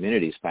in the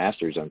communities,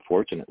 pastors,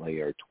 unfortunately,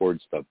 are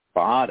towards the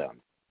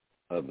bottom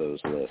of those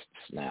lists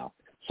now.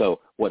 So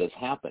what has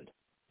happened?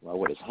 Well,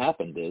 what has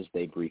happened is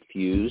they've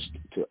refused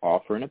to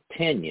offer an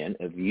opinion,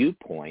 a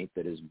viewpoint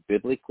that is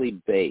biblically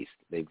based.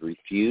 They've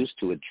refused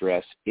to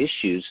address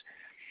issues.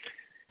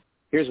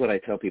 Here's what I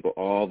tell people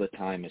all the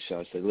time,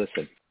 Michelle. I say,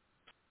 listen,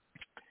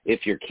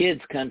 if your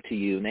kids come to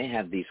you and they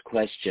have these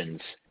questions,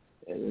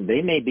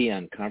 they may be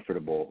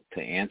uncomfortable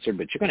to answer,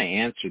 but you're going to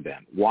answer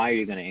them. Why are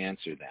you going to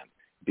answer them?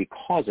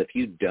 Because if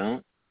you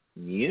don't,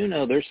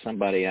 there's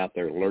somebody out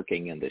there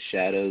lurking in the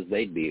shadows.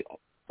 They'd be,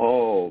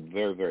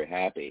 very, very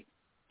happy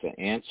to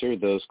answer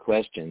those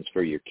questions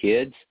for your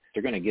kids.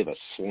 They're going to give a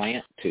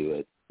slant to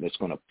it that's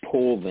going to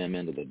pull them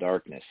into the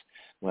darkness.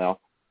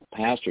 Well,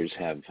 pastors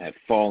have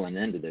fallen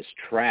into this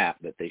trap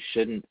that they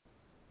shouldn't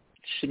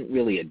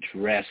really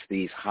address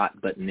these hot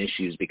button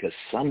issues because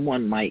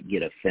someone might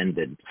get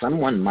offended.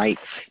 Someone might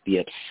be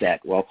upset.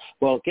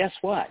 Well, guess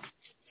what?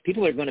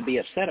 People are going to be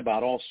upset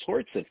about all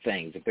sorts of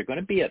things. If they're going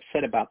to be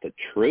upset about the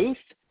truth,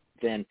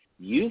 then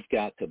you've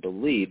got to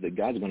believe that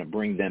God's going to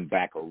bring them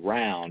back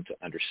around to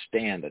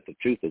understand that the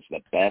truth is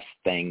the best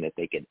thing that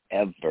they could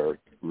ever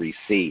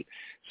receive.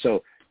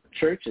 So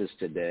churches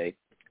today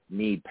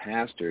need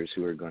pastors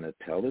who are going to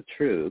tell the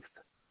truth.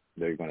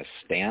 They're going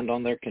to stand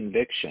on their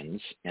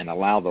convictions and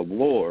allow the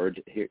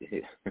Lord.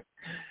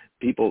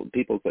 People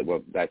say,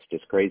 well, that's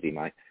just crazy,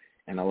 Mike.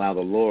 And allow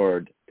the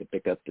Lord to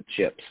pick up the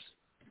chips.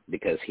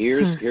 Because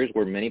here's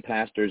where many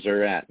pastors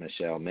are at,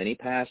 Michelle. Many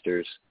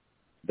pastors,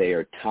 they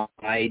are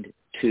tied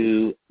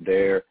to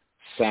their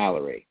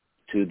salary,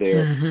 to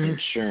their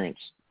insurance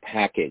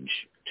package,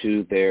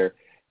 to their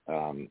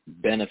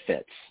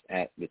benefits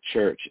at the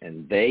church.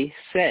 And they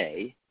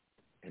say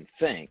and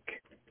think,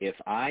 if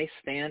I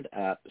stand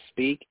up,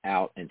 speak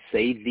out, and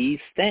say these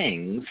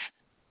things,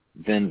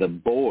 then the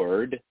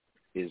board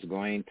is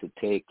going to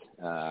take,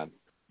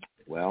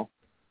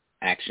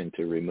 action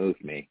to remove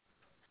me.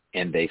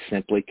 And they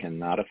simply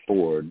cannot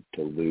afford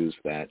to lose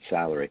that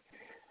salary.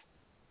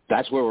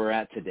 That's where we're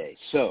at today.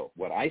 So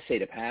what I say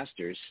to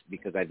pastors,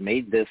 because I've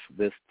made this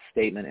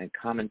statement and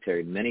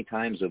commentary many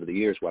times over the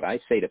years, what I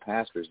say to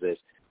pastors is,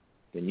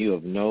 then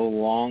you're no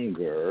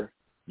longer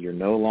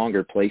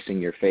placing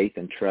your faith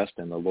and trust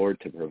in the Lord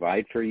to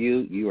provide for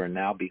you. You are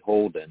now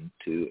beholden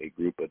to a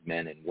group of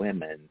men and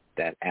women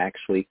that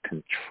actually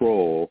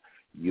control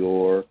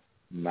your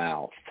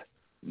mouth.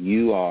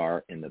 You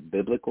are, in the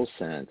biblical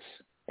sense,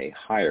 a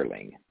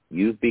hireling.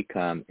 You've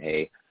become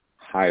a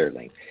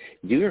hireling.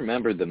 Do you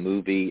remember the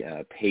movie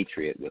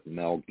Patriot with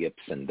Mel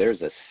Gibson?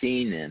 There's a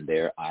scene in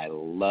there. I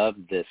love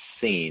this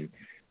scene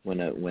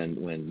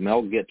when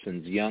Mel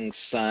Gibson's young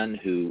son,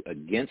 who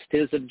against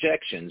his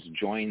objections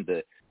joined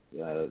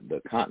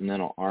the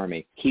Continental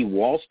Army, he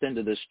waltzed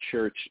into this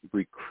church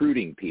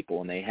recruiting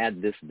people, and they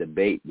had this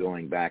debate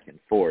going back and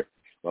forth.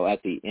 Well,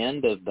 at the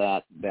end of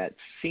that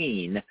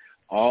scene,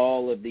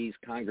 all of these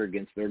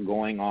congregants, they're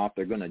going off.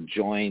 They're going to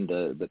join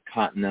the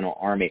Continental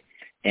Army.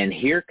 And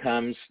here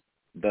comes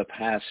the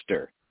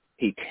pastor.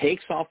 He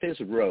takes off his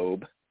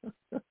robe,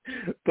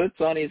 puts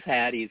on his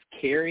hat. He's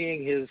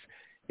carrying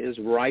his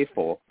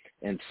rifle.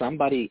 And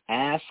somebody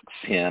asks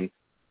him,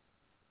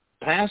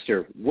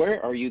 Pastor,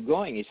 where are you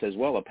going? He says,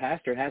 well, a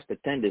pastor has to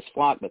tend his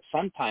flock, but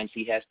sometimes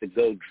he has to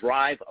go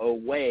drive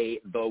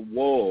away the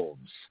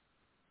wolves.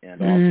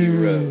 And off he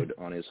rode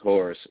on his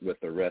horse with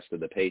the rest of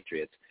the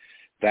patriots.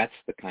 That's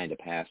the kind of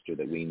pastor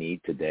that we need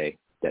today,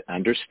 that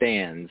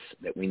understands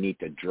that we need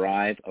to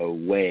drive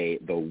away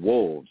the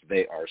wolves.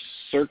 They are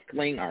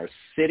circling our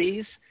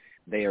cities.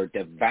 They are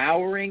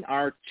devouring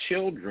our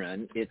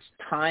children. It's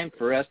time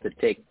for us to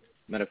take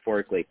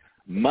metaphorically,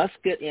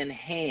 musket in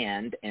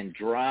hand and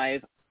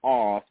drive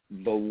off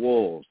the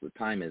wolves. The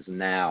time is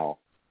now,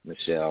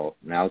 Michelle.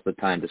 Now's the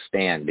time to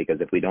stand,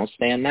 because if we don't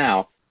stand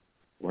now,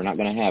 we're not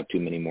going to have too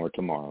many more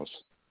tomorrows.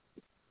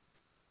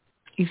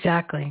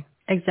 Exactly.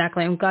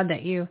 I'm glad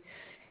that you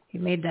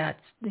made that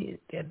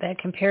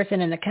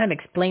comparison and to kind of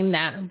explain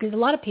that, because a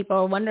lot of people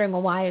are wondering,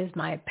 well, why is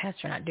my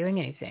pastor not doing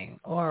anything,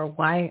 or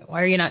why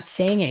are you not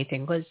saying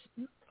anything? Because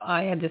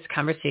I had this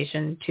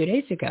conversation 2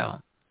 days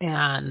ago,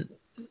 and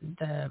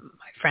my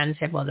friend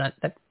said, well,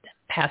 the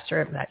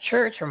pastor of that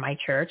church or my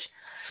church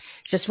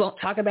just won't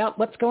talk about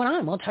what's going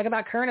on, won't talk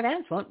about current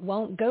events,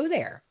 won't go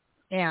there.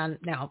 And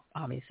now,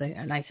 obviously,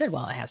 and I said,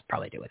 well, it has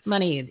probably to do with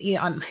money. You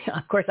know,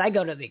 of course, I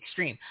go to the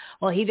extreme.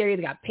 Well, he either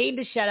got paid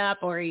to shut up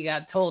or he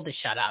got told to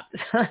shut up.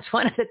 That's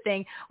one of the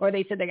things. Or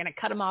they said they're going to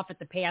cut him off at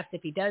the pass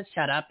if he does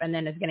shut up, and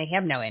then is going to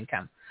have no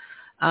income.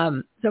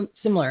 So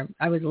similar.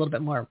 I was a little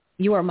bit more.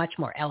 You are much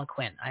more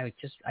eloquent. I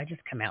just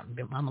come out and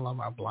I'm a little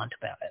more blunt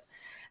about it.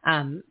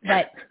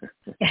 But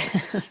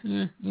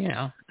you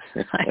know,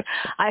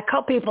 I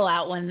call people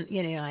out when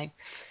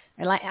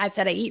like I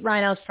said, I eat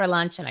rhinos for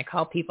lunch, and I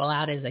call people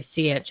out as I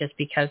see it, just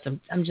because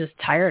I'm just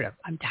tired of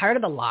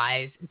the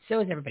lies, and so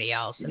is everybody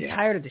else. I'm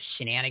tired of the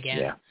shenanigans.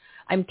 Yeah.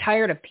 I'm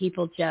tired of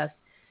people just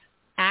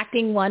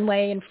acting one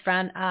way in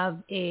front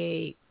of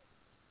a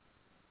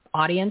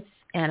audience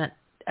and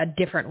a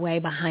different way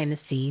behind the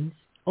scenes,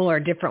 or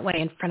a different way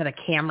in front of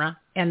the camera,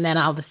 and then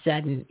all of a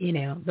sudden,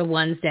 the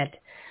ones that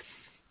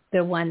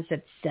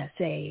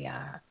say,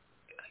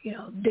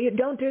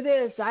 don't do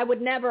this, I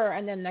would never.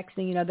 And then next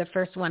thing you know, the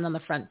first one on the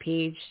front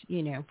page,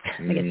 gets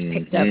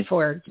picked up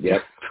for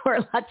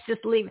let's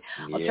just leave.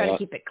 I'll try to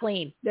keep it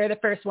clean. They're the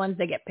first ones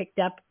that get picked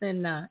up.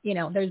 And,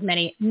 there's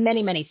many,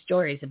 many, many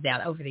stories of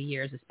that over the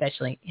years,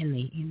 especially in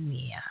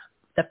the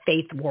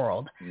faith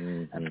world,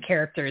 of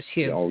characters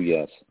who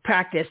don't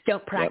practice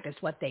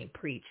what they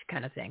preach,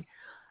 kind of thing.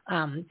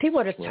 People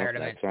are just tired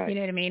of it. Right. You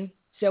know what I mean?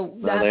 So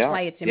that's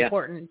why it's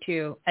important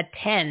to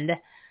attend.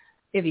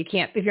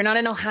 If you're not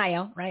in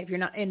Ohio, right? If you're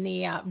not in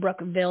the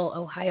Brookville,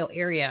 Ohio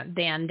area,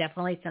 then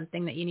definitely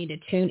something that you need to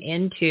tune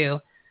into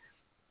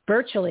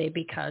virtually,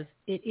 because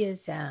it is,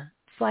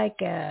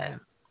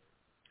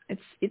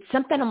 it's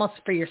something almost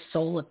for your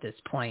soul at this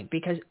point.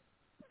 Because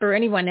for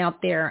anyone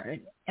out there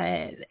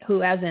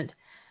who hasn't,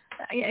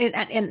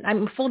 and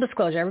I'm full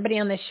disclosure, everybody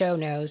on this show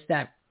knows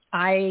that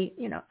I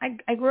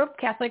grew up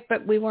Catholic,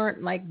 but we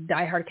weren't like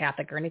diehard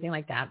Catholic or anything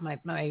like that. My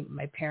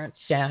parents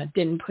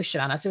didn't push it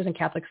on us. I was in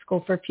Catholic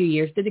school for a few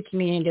years, did the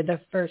communion, did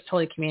the first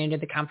Holy Communion, did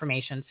the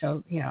confirmation.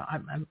 So,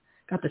 I'm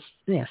got this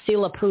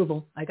seal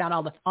approval. I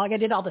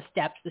did all the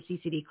steps, the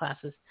CCD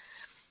classes.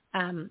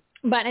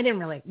 But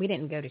we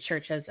didn't go to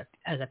church as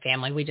a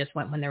family. We just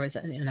went when there was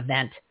an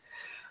event.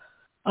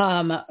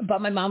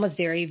 But my mom was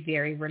very,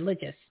 very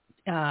religious.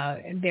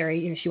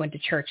 She went to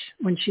church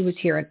when she was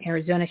here in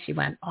Arizona. She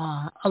went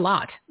a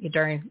lot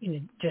during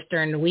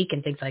the week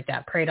and things like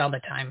that. Prayed all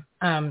the time.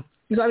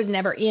 So I was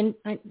never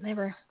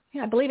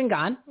I believe in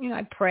God.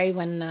 I pray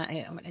when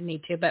I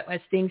need to. But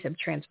as things have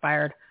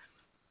transpired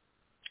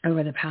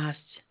over the past,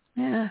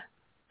 I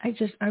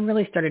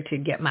really started to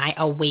get my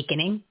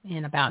awakening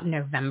in about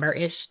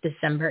November-ish,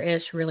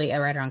 December-ish, really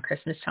right around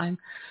Christmas time.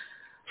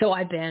 So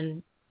I've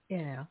been,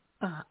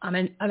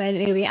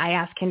 I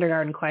ask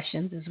kindergarten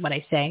questions, is what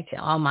I say to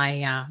all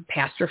my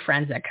pastor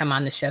friends that come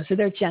on the show. So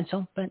they're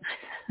gentle, but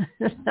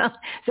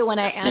so when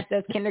I ask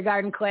those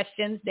kindergarten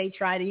questions, they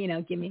try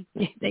to, give me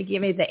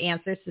the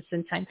answers. So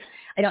sometimes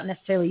I don't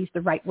necessarily use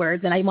the right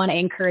words, and I want to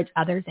encourage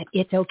others that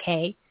it's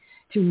okay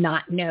to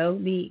not know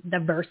the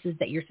verses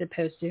that you're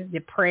supposed to, the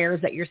prayers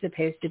that you're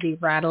supposed to be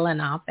rattling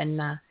off, and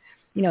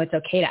it's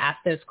okay to ask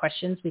those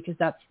questions, because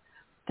that's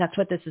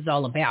what this is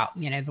all about.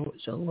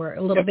 So we're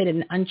a little bit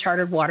in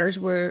uncharted waters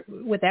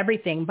with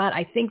everything. But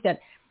I think that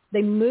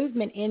the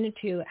movement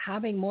into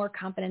having more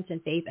confidence and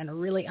faith and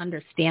really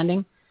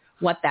understanding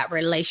what that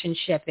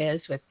relationship is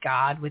with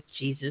God, with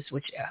Jesus,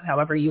 which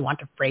however you want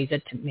to phrase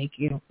it to make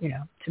you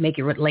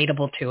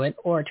relatable to it,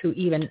 or to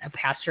even a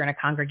pastor in a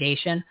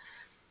congregation.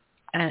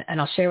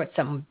 And I'll share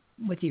something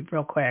with you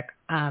real quick.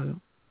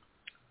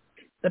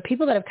 The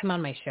people that have come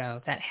on my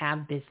show that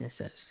have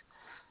businesses,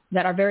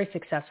 that are very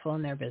successful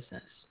in their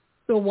business,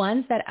 the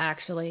ones that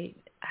actually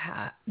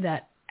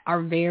that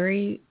are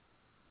very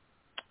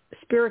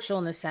spiritual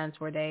in the sense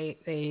where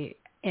they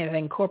have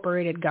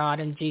incorporated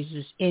God and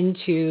Jesus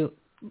into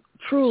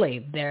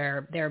truly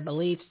their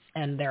beliefs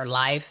and their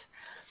life,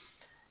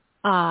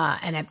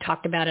 and have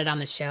talked about it on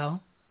the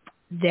show,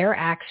 they're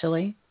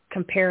actually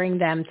comparing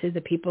them to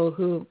the people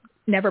who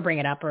never bring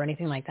it up or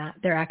anything like that.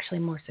 They're actually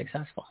more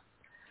successful.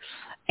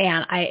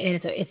 And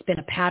it's been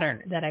a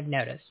pattern that I've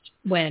noticed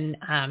when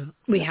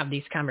we have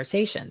these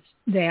conversations.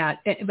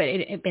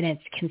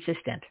 It's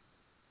consistent.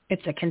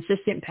 It's a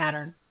consistent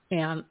pattern.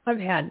 And I've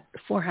had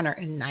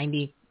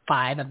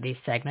 495 of these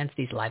segments,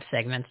 these live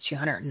segments,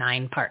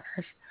 209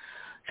 partners.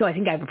 So I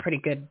think I have a pretty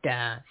good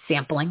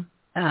sampling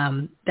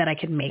that I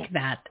could make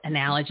that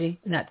analogy,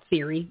 that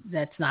theory.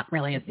 That's not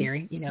really a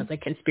theory. The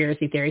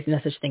conspiracy theories, no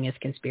such thing as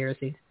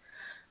conspiracies.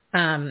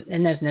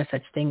 And there's no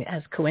such thing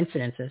as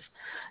coincidences.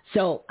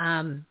 So,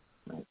 I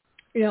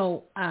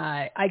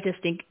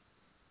just think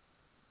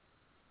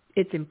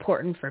it's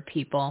important for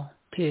people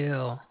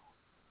to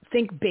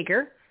think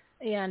bigger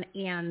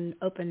and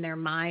open their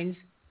minds.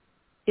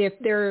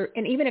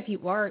 And even if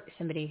you are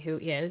somebody who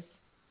is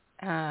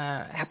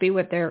happy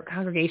with their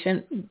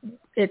congregation,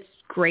 it's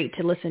great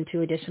to listen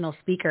to additional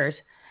speakers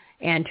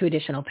and to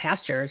additional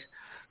pastors.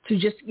 To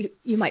just,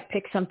 you might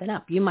pick something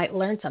up. You might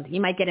learn something.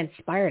 You might get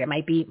inspired. It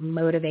might be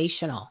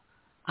motivational.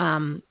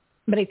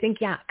 But I think,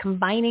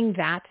 combining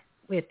that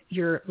with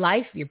your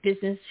life, your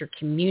business, your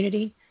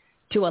community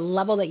to a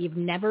level that you've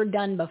never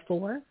done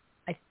before,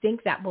 I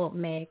think that will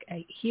make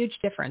a huge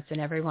difference in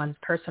everyone's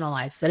personal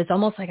lives. That it's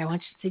almost like, I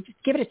want you to just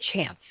give it a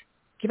chance.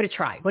 Give it a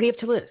try. What do you have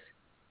to lose?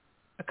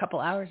 A couple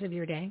hours of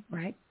your day,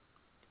 right?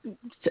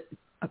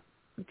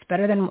 It's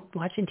better than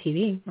watching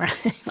TV, right?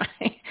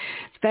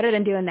 It's better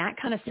than doing that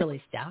kind of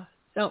silly stuff.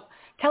 So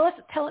tell us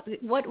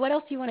what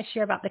else do you want to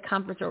share about the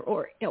conference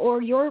or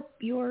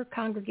your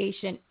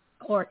congregation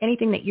or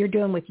anything that you're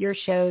doing with your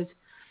shows?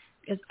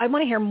 Because I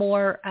want to hear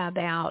more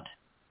about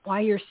why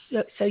you're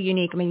so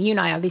unique. I mean, you and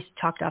I at least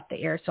talked off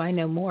the air, so I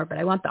know more, but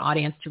I want the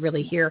audience to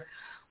really hear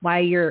why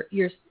you're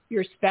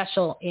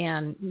special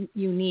and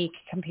unique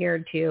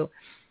compared to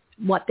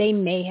what they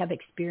may have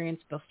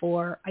experienced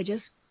before.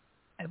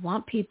 I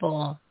want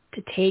people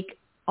to take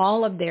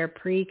all of their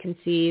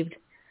preconceived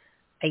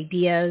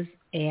ideas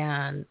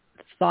and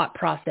thought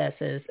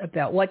processes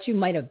about what you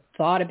might have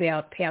thought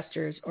about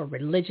pastors or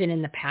religion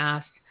in the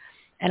past,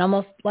 and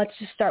almost let's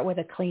just start with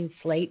a clean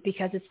slate,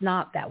 because it's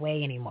not that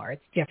way anymore.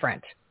 It's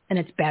different, and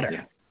it's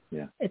better.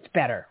 Yeah. It's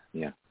better.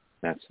 Yeah.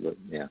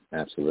 Absolutely. Yeah,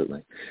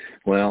 absolutely.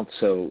 Well,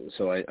 so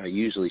I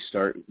usually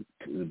start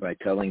by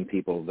telling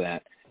people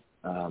that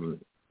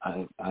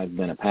I've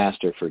been a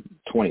pastor for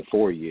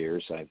 24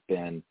 years. I've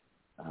been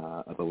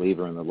a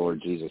believer in the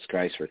Lord Jesus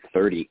Christ for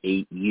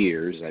 38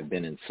 years. I've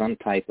been in some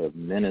type of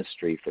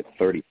ministry for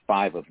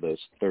 35 of those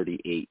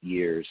 38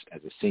 years,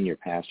 as a senior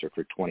pastor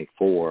for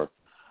 24.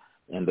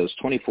 And those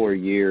 24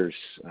 years,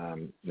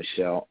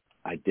 Michelle,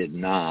 I did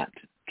not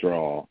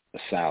draw a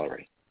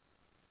salary.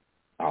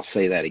 I'll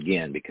say that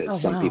again,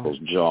 because some people's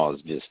jaws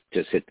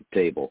just hit the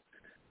table.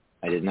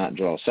 I did not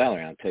draw a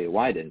salary. I'll tell you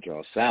why I didn't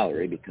draw a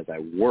salary, because I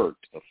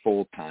worked a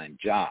full-time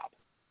job.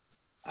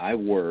 I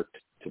worked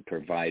to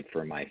provide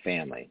for my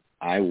family.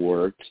 I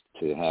worked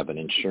to have an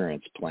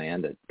insurance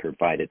plan that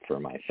provided for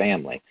my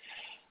family.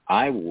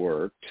 I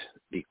worked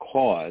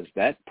because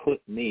that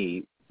put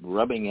me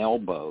rubbing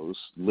elbows,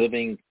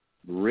 living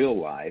real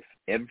life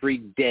every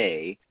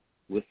day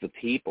with the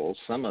people,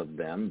 some of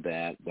them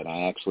that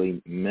I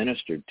actually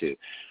ministered to.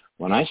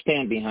 When I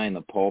stand behind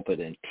the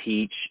pulpit and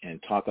teach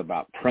and talk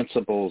about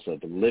principles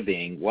of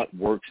living, what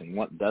works and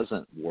what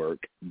doesn't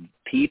work,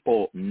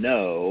 people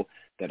know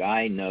that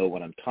I know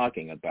what I'm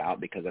talking about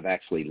because I've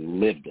actually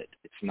lived it.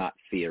 It's not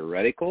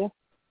theoretical,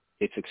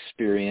 it's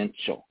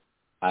experiential.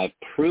 I've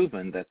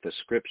proven that the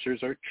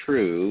scriptures are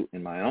true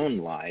in my own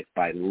life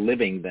by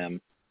living them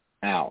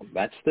out.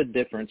 That's the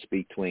difference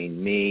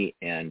between me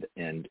and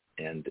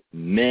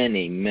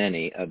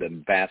many of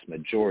the vast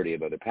majority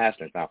of other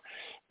pastors. Now,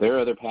 there are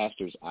other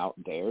pastors out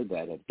there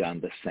that have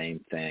done the same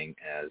thing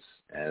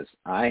as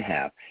I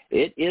have.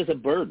 It is a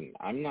burden.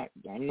 I'm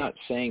not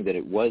saying that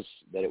it was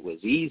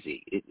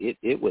easy.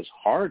 It was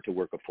hard to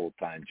work a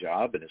full-time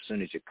job, and as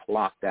soon as you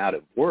clocked out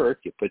of work,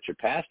 you put your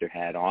pastor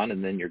hat on,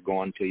 and then you're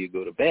going till you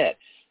go to bed.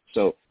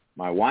 So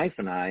my wife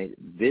and I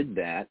did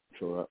that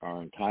for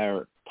our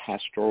entire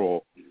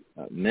pastoral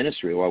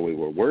ministry while we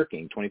were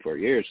working 24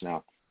 years.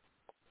 Now,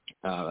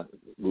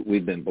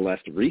 we've been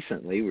blessed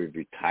recently. We've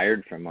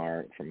retired from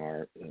our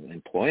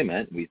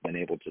employment. We've been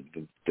able to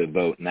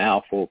devote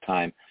now full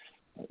time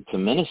to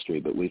ministry,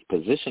 but we've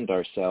positioned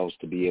ourselves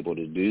to be able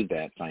to do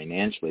that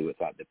financially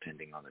without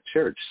depending on the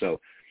church. So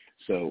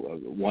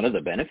one of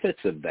the benefits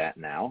of that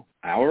now,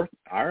 our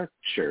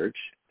church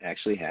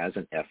actually has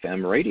an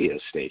FM radio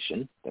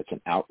station that's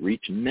an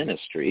outreach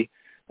ministry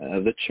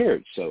of the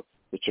church. So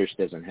the church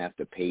doesn't have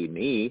to pay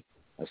me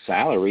a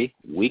salary.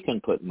 We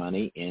can put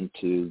money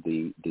into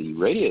the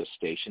radio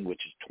station, which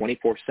is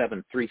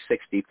 24/7,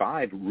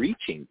 365,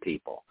 reaching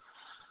people.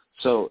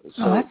 So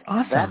that's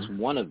awesome. That's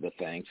one of the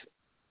things.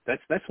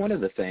 That's one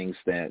of the things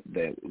that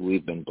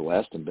we've been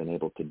blessed and been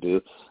able to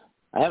do.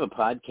 I have a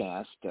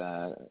podcast,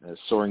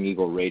 Soaring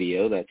Eagle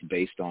Radio, that's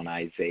based on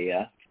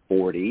Isaiah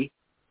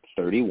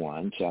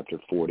 40:31, chapter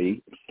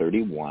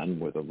 40:31,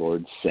 where the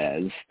Lord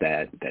says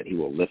that he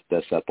will lift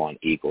us up on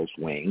eagle's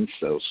wings.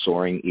 So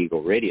Soaring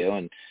Eagle Radio,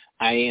 and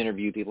I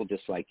interview people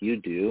just like you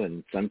do,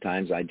 and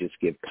sometimes I just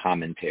give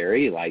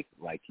commentary like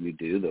you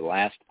do. The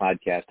last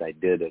podcast I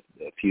did a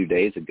few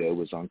days ago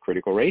was on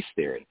critical race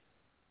theory.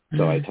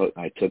 So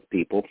I took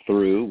people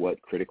through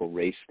what critical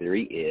race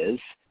theory is,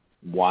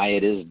 why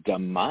it is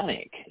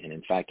demonic, and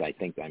in fact I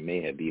think I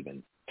may have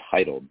even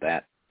titled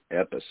that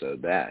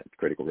episode. That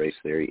Critical Race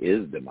Theory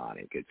is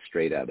demonic. It's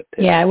straight out of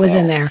pit. Yeah, it was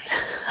in there.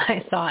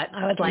 I saw it.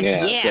 I was like,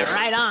 yeah,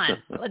 right on.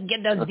 Let's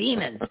get those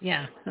demons.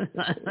 Yeah.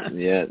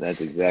 Yeah, that's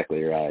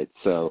exactly right.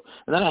 So,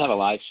 and then I have a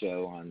live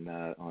show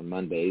on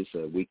Mondays,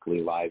 a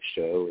weekly live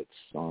show.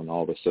 It's on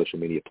all the social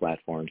media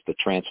platforms. The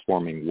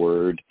Transforming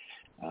Word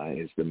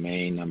is the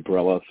main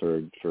umbrella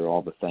for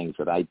all the things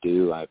that I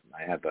do. I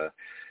have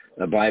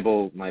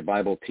my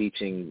Bible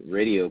teaching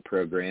radio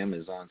program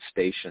is on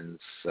stations,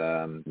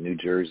 New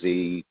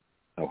Jersey,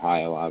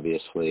 Ohio,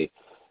 obviously,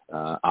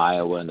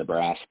 Iowa,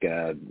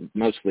 Nebraska,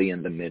 mostly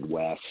in the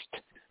Midwest,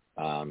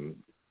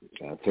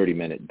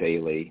 30-minute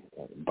daily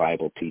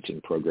Bible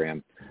teaching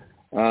program.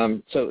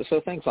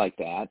 So things like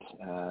that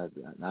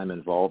I'm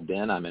involved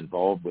in. I'm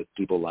involved with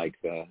people like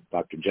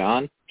Dr.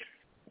 John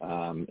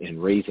in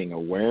raising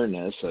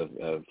awareness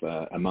of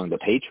among the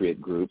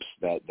patriot groups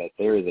that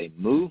there is a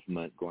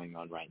movement going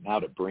on right now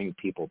to bring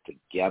people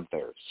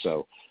together.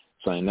 So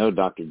I know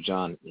Dr.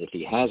 John, if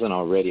he hasn't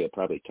already, I'll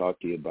probably talk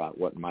to you about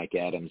what Mike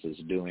Adams is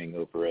doing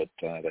over at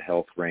the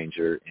Health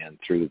Ranger and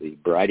through the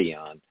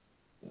Brighteon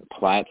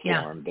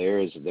platform.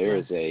 Yeah.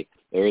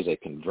 There is a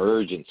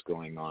convergence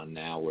going on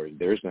now where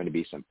there's going to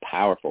be some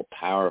powerful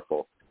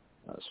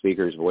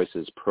speakers,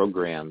 voices,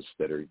 programs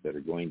that are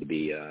going to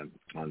be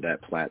on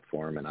that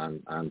platform, and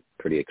I'm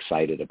pretty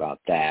excited about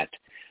that.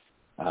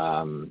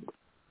 Are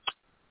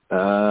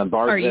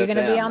you going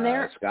to be on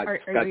there?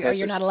 Are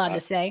you not allowed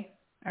to say?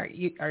 Are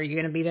you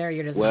going to be there?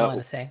 You're just not allowed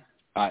to say.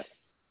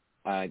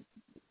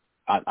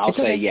 I'll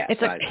say yes.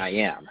 Okay. I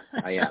am.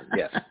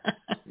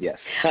 Yes.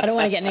 I don't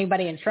want to get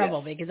anybody in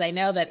trouble because I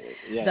know that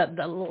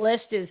the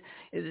list is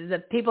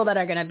the people that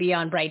are going to be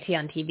on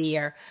Brighteon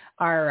TV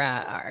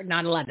are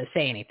not allowed to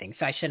say anything.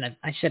 So I shouldn't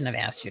have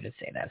asked you to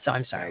say that. So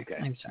I'm sorry. Okay.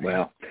 I'm sorry.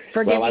 Well,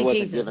 forgive me, I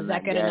wasn't Jesus. given Is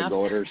that good gag enough?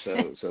 order,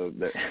 so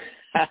that.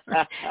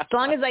 As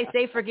long as I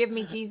say "Forgive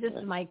me, Jesus,"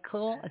 am I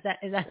cool? Is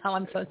that how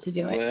I'm supposed to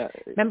do it? Well,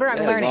 remember,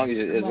 I'm learning.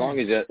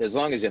 As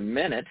long as you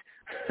meant it.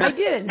 I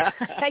did.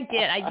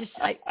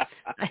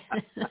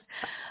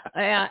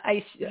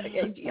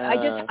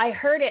 I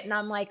heard it and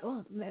I'm like,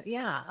 oh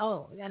yeah,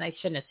 and I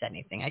shouldn't have said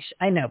anything.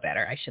 I know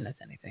better. I shouldn't have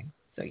said anything.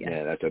 So yeah.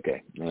 Yeah, that's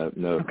okay.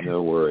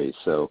 No worries.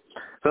 So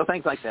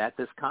things like that.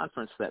 This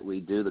conference that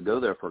we do, the Go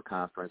Therefore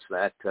conference,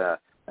 that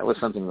was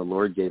something the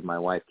Lord gave my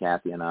wife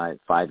Kathy and I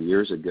 5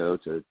 years ago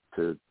to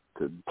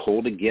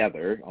pull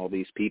together all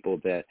these people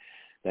that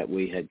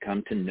we had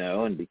come to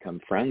know and become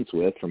friends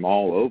with from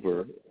all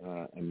over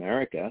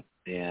America,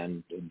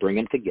 and bring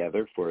them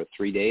together for a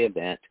 3-day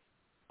event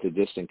to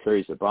just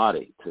encourage the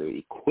body, to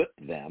equip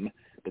them.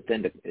 But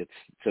then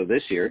so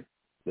this year,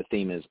 the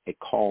theme is a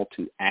call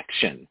to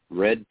action,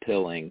 red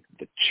pilling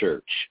the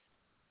church.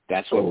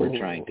 That's what we're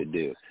trying to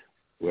do.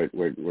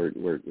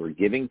 We're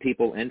giving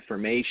people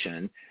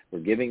information. We're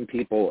giving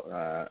people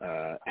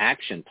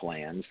action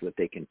plans that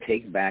they can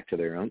take back to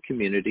their own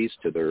communities,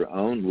 to their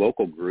own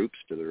local groups,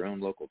 to their own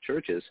local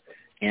churches,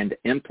 and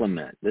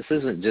implement. This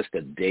isn't just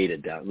a data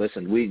dump.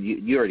 Listen,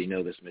 you already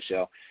know this,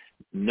 Michelle.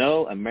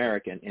 No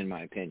American, in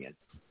my opinion,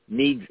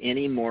 needs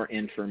any more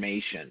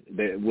information.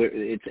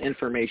 It's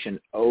information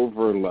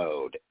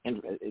overload.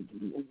 And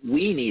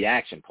we need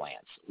action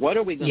plans. What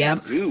are we going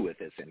to do with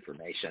this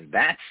information?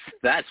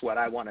 That's what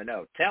I want to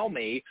know. Tell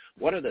me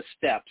what are the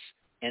steps,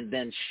 and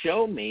then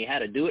show me how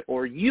to do it,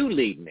 or you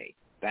lead me.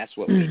 That's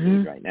what we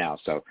need right now.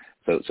 So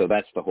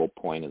that's the whole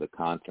point of the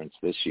conference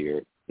this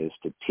year, is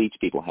to teach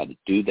people how to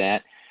do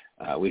that.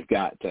 We've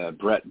got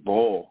Brett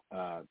Bowl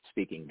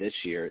speaking this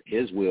year.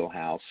 His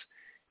wheelhouse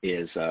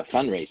is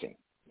fundraising.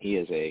 He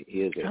is a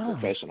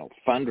professional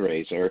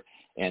fundraiser,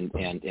 and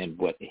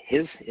what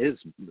his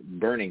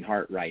burning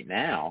heart right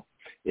now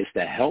is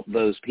to help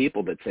those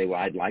people that say,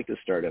 well, I'd like to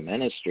start a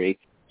ministry,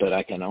 but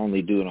I can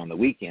only do it on the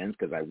weekends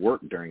because I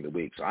work during the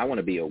week. So I want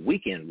to be a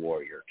weekend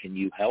warrior. Can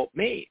you help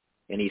me?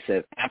 And he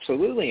said,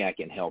 absolutely, I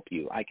can help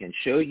you. I can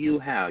show you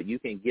how you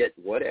can get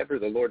whatever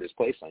the Lord has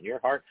placed on your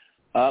heart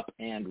up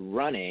and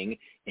running,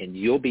 and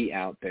you'll be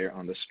out there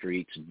on the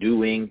streets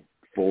doing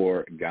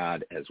for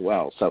God as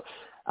well. So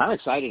I'm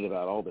excited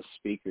about all the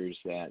speakers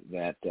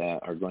that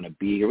are going to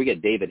be here. We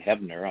got David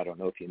Hebner. I don't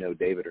know if you know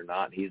David or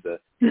not. He's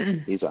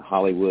a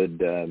Hollywood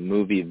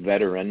movie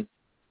veteran.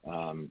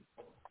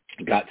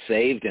 Got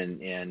saved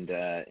and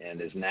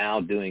is now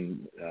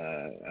doing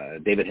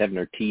David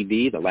Hebner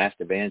TV, the Last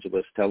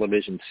Evangelist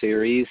television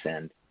series,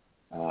 and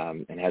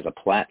has a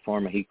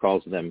platform. He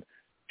calls them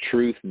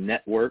Truth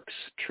Networks,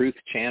 Truth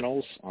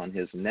Channels on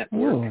his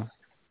network.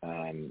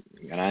 And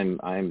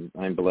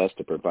I'm blessed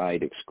to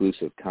provide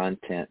exclusive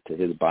content to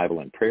his Bible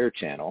and Prayer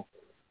channel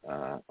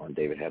on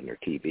David Hebner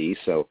TV.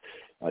 So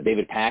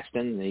David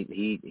Paxton,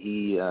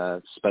 he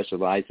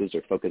specializes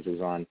or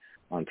focuses on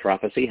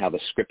prophecy, how the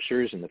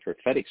scriptures and the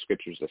prophetic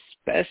scriptures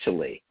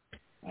especially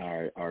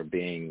are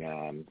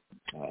being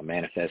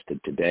manifested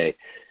today.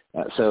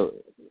 So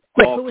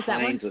all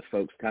kinds of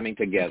folks coming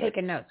together. I'm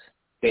taking notes.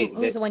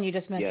 Who's the one you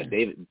just mentioned?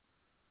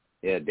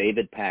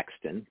 David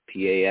Paxton,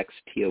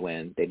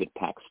 Paxton, David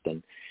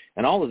Paxton.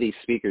 And all of these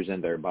speakers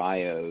in their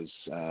bios,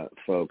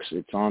 folks,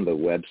 it's on the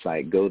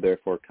website,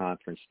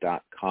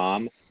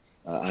 gothereforeconference.com.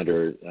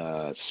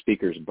 Under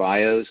speakers'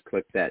 bios,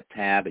 click that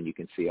tab, and you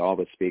can see all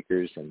the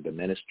speakers and the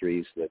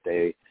ministries that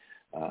they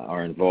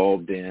are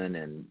involved in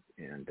and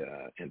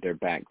their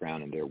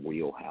background and their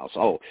wheelhouse.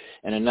 Oh,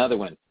 and another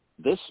one,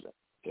 this,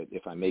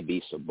 if I may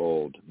be so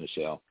bold,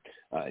 Michelle,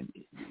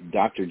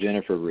 Dr.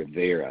 Jennifer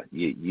Rivera,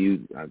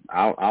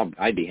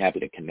 I'd be happy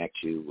to connect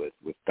you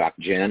with Doc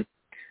Jen.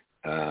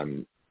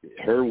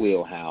 Her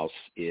wheelhouse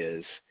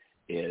is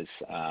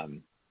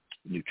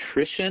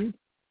nutrition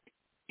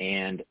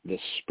and the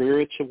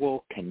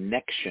spiritual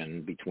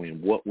connection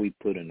between what we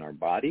put in our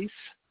bodies,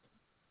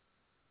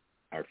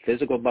 our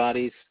physical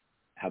bodies,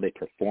 how they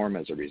perform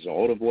as a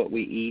result of what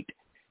we eat,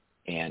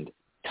 and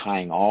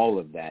tying all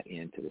of that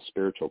into the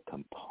spiritual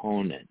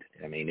component.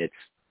 I mean,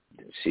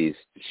 she's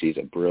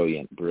a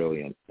brilliant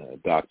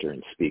doctor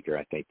and speaker.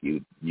 I think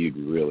you'd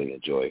really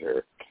enjoy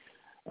her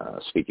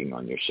speaking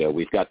on your show.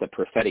 We've got the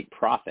prophetic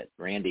prophet,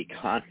 Randy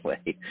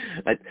Conway.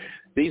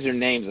 These are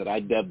names that I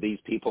dub these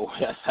people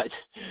with.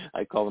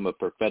 I call them a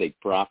prophetic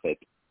prophet.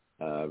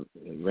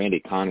 Randy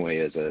Conway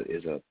is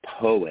a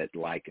poet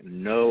like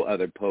no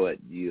other poet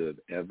you have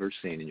ever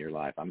seen in your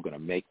life. I'm going to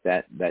make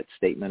that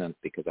statement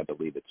because I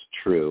believe it's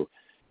true.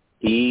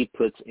 He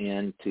puts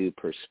into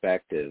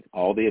perspective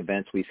all the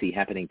events we see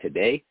happening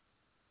today.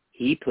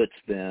 He puts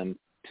them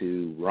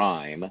to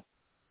rhyme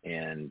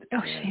and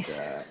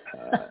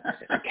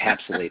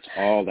encapsulates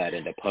all that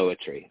into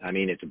poetry. I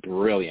mean, it's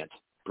brilliant.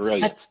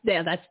 That's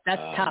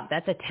tough.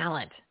 That's a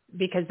talent,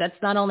 because that's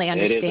not only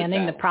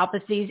understanding the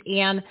prophecies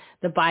and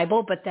the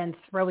Bible, but then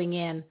throwing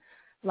in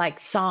like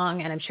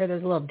song, and I'm sure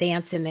there's a little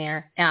dance in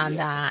there, and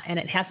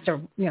it has to,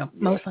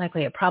 most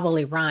likely it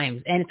probably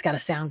rhymes, and it's got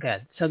to sound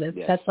good. So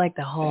that's like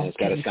the whole. And it's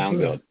got to sound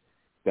good.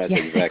 That's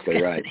exactly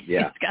right.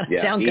 Yeah, it's got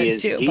to sound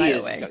good too. By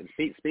the way,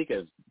 speak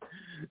of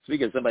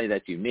somebody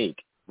that's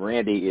unique.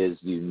 Randy is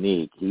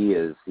unique. He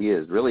is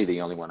really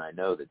the only one I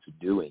know that's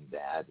doing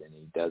that, and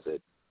he does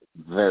it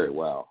very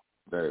well,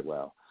 very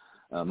well.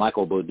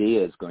 Michael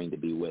Bodilla is going to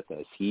be with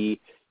us. He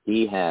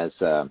has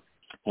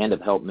Hand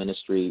of Help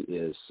Ministry.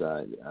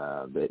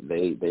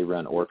 They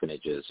run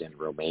orphanages in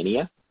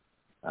Romania.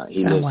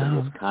 He lives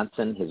in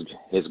Wisconsin.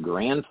 His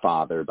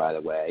grandfather, by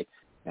the way,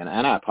 and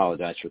I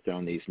apologize for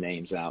throwing these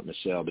names out,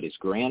 Michelle, but his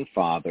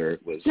grandfather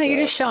was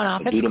you're just showing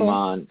off.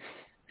 Duduman.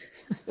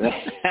 Well,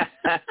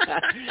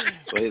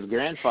 his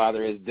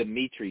grandfather is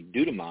Dimitri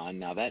Duduman.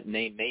 Now, that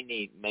name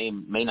may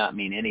not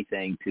mean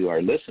anything to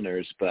our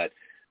listeners, but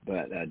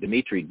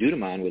Dimitri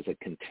Duduman was a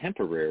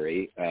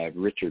contemporary of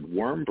Richard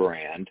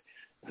Wurmbrand,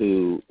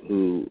 who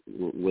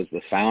was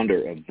the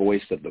founder of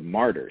Voice of the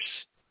Martyrs.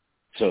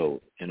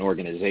 So an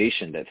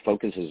organization that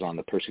focuses on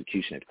the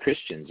persecution of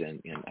Christians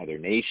in other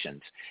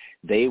nations.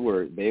 They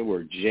were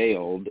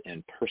jailed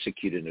and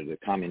persecuted under the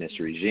communist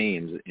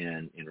regimes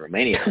in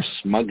Romania for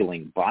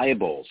smuggling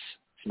Bibles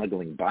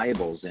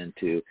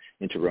into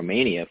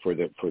Romania for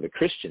the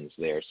Christians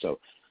there. So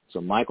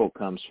Michael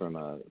comes from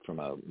a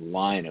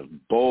line of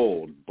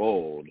bold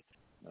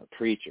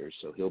preachers.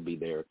 So he'll be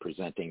there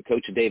presenting.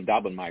 Coach Dave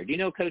Daubenmire. Do you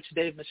know Coach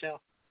Dave,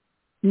 Michelle?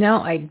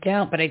 No, I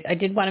don't. But I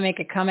did want to make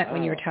a comment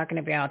when you were talking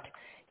about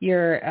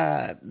your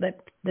the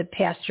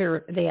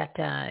pastor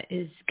that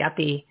is got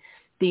the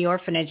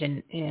orphanage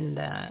in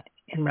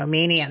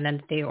Romania, and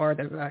then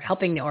they're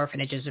helping the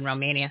orphanages in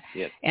Romania,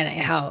 yes. And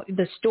how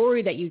the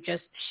story that you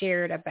just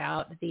shared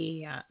about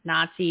the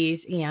Nazis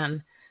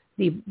and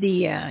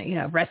the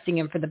arresting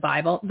him for the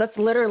Bible, that's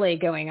literally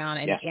going on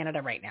in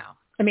Canada right now.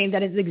 I mean,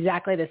 that is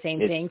exactly the same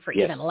thing for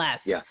even less.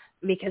 Yeah.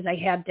 Because I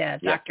had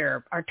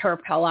Dr. Artur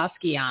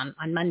Pawlowski on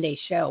Monday's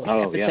show,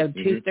 episode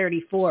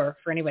 234.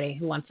 For anybody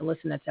who wants to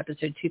listen, that's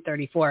episode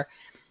 234.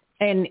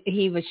 And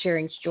he was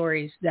sharing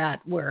stories that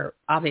were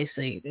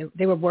obviously,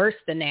 they were worse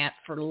than that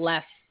for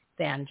less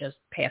than just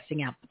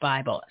passing out the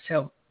Bible.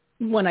 So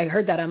when I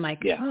heard that, I'm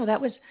like,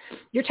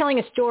 you're telling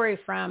a story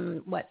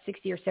from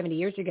 60 or 70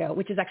 years ago,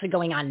 which is actually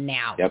going on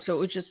now. Yep. So it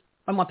was just,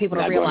 I want people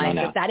to realize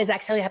that is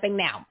actually happening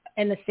now.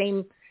 And the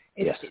same,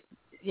 and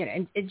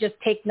just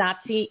take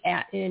Nazi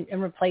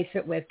and replace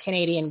it with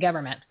Canadian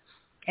government.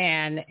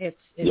 And it's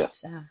you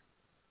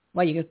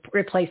could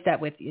replace that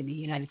with the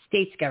United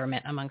States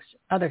government, amongst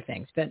other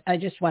things. But I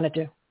just wanted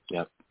to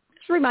just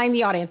remind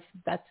the audience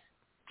that's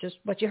just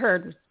what you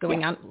heard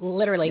going on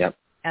literally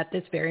at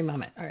this very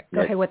moment. All right,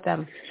 go ahead with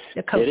them.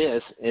 The coach.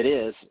 It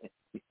is.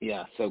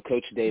 Yeah. So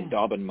Coach Dave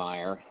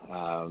Daubenmire,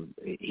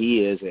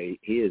 he is a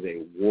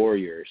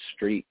warrior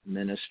street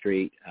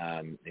ministry.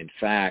 In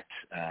fact,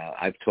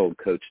 I've told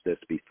Coach this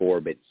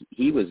before, but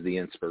he was the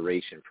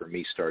inspiration for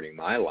me starting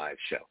my live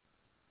show.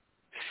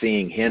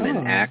 Seeing him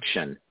in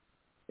action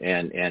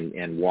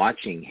and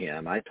watching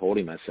him, I told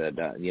him, I said,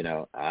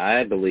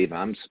 I believe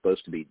I'm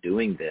supposed to be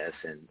doing this,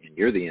 and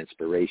you're the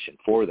inspiration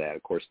for that.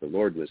 Of course, the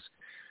Lord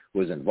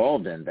was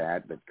involved in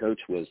that, but Coach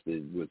was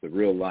the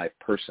real life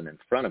person in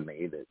front of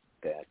me that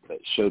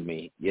showed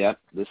me,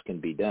 this can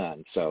be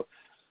done. So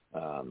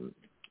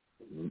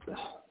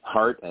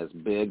heart as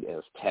big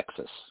as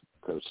Texas,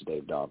 Coach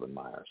Dave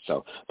Daubenmire.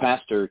 So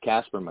Pastor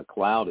Casper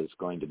McLeod is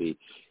going to be,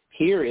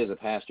 here is a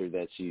pastor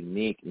that's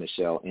unique,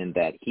 Michelle, in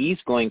that he's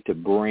going to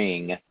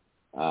bring,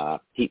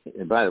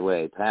 and by the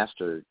way,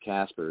 Pastor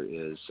Casper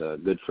is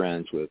good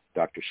friends with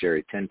Dr.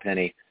 Sherry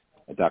Tenpenny,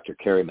 Dr.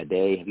 Carrie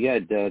Madej. Have you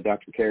had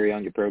Dr. Carrie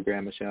on your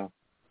program, Michelle?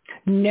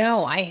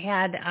 No, I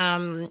had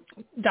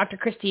Dr.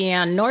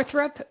 Christiane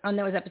Northrup, that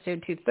was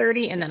episode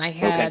 230, and then I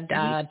had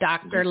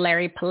Dr.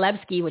 Larry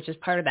Pilevsky, which is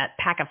part of that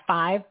Pack of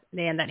Five,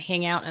 that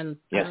hangout, and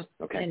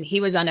and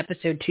he was on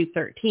episode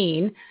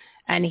 213,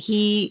 and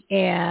he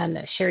and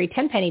Sherry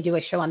Tenpenny do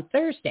a show on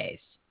Thursdays.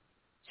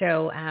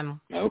 So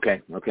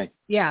okay.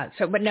 Yeah,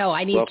 so but no,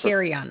 I need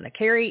Carrie on.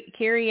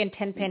 Carrie and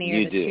Tenpenny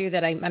are the two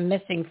that I'm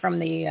missing from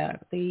the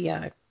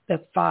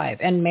five,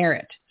 and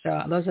Merritt.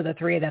 So those are the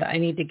three that I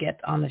need to get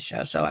on the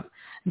show. So I'm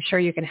sure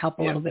you can help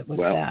a little bit with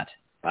that.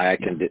 I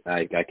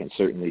can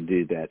certainly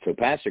do that. So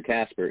Pastor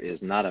Casper is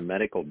not a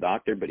medical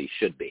doctor, but he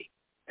should be.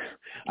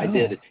 I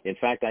did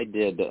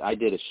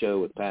a show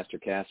with Pastor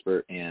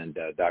Casper and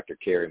Dr.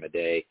 Carrie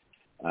Madej,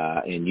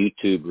 and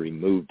YouTube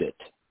removed it,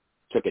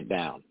 took it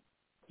down.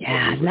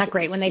 Yeah, isn't that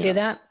great when they do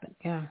that?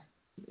 Yeah.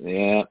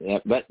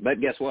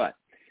 But guess what?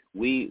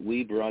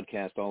 We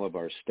broadcast all of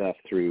our stuff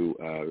through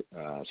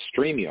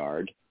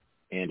StreamYard,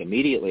 and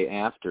immediately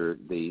after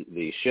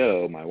the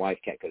show, my wife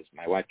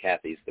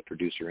Kathy's the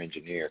producer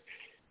engineer,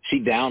 she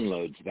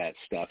downloads that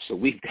stuff. So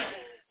we've got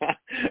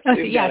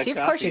of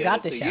course you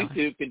got the so show.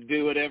 YouTube can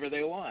do whatever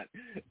they want.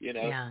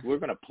 We're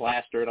going to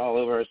plaster it all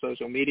over our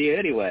social media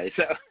anyway.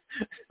 So,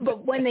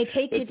 but when they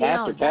take you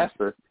down,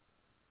 Casper,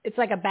 it's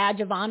like a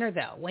badge of honor,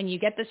 though. When you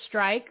get the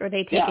strike or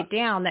they take it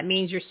down, that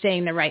means you're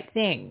saying the right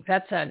thing.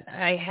 That's right.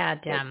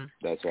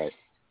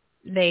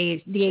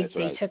 They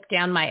took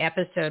down my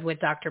episode with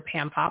Dr.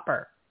 Pam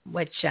Popper,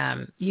 which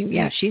she's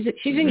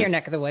in your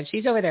neck of the woods.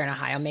 She's over there in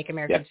Ohio. Make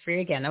Americans Free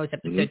Again. That was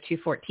episode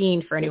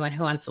 214 for anyone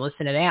who wants to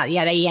listen to that.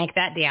 Yeah, they yanked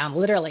that down.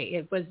 Literally,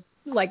 it was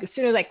like as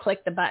soon as I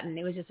clicked the button,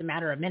 it was just a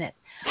matter of minutes.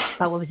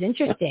 But what was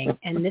interesting,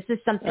 and this is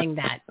something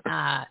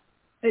that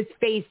it's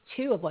phase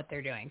 2 of what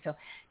they're doing. So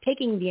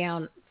taking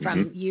down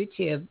from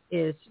YouTube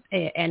and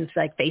it's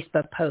like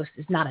Facebook posts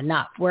is not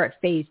enough. We're at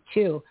phase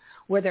 2,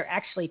 where they're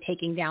actually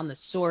taking down the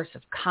source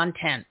of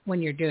content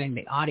when you're doing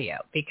the audio,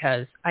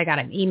 because I got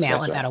an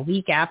email about a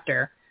week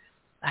after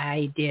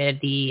I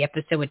did the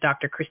episode with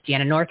Dr.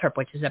 Christiana Northrup,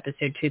 which is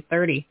episode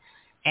 230.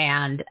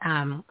 And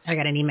I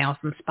got an email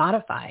from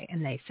Spotify,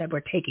 and they said, we're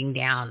taking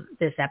down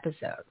this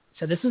episode.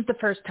 So this is the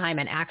first time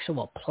an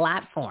actual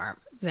platform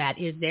that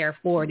is there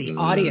for the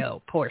audio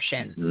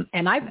portion.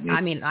 And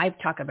I've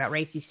talked about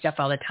racy stuff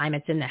all the time.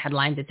 It's in the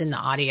headlines. It's in the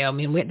audio. I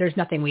mean, there's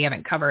nothing we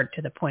haven't covered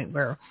to the point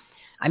where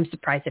I'm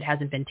surprised it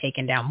hasn't been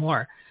taken down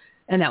more.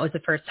 And that was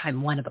the first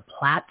time one of the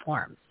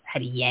platforms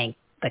had yanked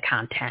the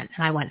content.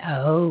 And I went,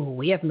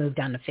 we have moved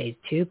on to phase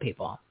 2,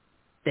 people.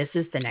 This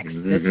is the next.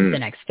 This is the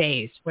next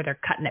phase where they're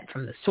cutting it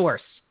from the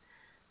source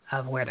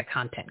of where the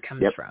content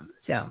comes from.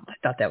 So I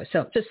thought that was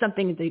just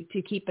something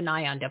to keep an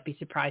eye on. Don't be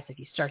surprised if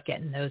you start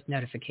getting those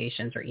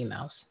notifications or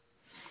emails,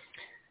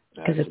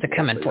 because it's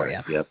coming for you.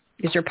 Yep.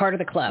 Because you're part of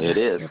the club. It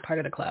is. You're part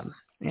of the club.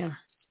 Yeah.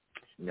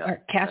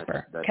 Or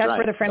Casper. That's Casper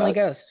right. the Friendly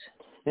Ghost.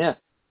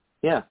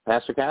 Yeah,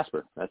 Pastor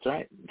Casper. That's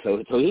right. So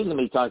he's going to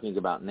be talking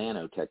about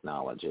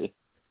nanotechnology.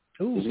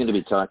 Ooh. He's going to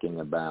be talking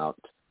about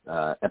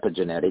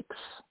epigenetics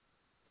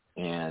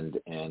and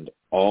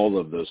all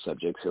of those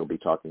subjects. He'll be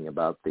talking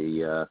about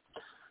the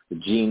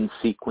gene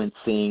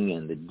sequencing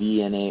and the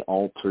DNA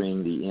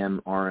altering, the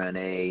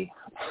mRNA.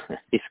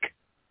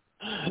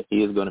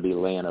 He is going to be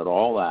laying it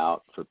all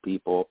out for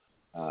people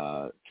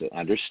to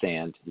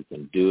understand. He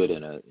can do it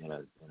in a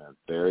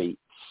very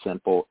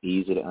simple,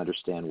 easy to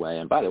understand way.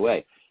 And by the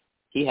way,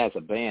 he has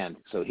a band,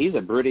 so he's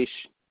a British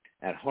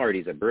at heart.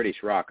 He's a British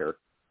rocker.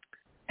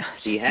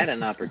 He had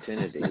an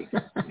opportunity.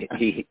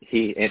 He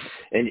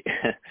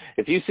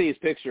if you see his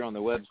picture on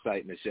the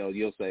website, Michelle,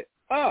 you'll say,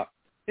 "Oh,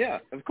 yeah,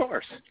 of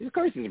course he's a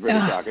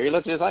British rocker. He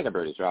looks just like a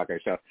British rocker."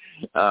 So,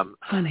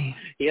 funny.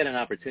 He had an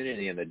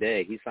opportunity in the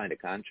day. He signed a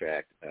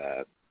contract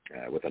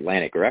with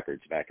Atlantic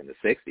Records back in the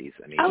 '60s.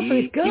 I mean,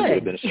 he would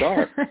have been a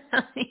star.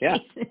 Yeah.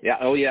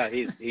 Oh, yeah.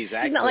 He's actually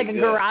he's not like a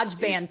garage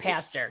band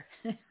pastor.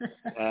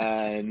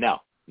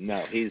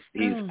 No, he's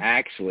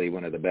actually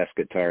one of the best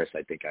guitarists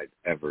I think I've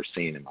ever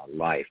seen in my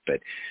life.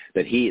 But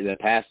the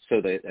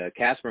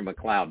Casper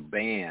McLeod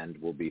Band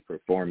will be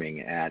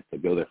performing at the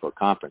Go There For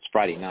Conference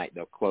Friday night.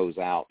 They'll close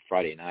out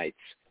Friday night's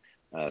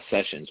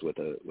sessions with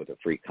a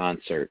free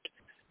concert.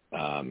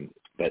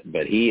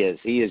 But he is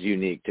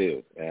unique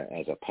too.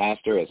 As a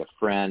pastor, as a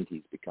friend,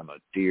 he's become a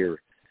dear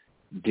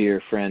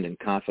friend and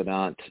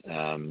confidant.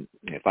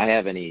 If I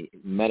have any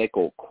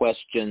medical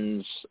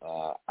questions,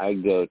 I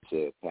go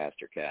to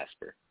Pastor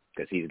Casper,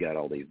 because he's got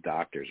all these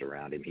doctors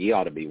around him. He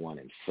ought to be one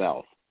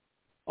himself,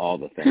 all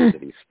the things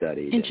that he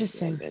studied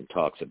and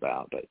talks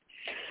about. But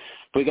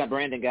we got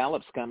Brandon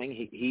Gallup's coming.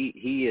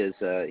 He is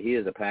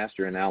a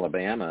pastor in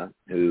Alabama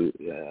who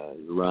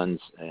runs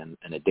an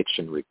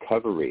addiction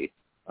recovery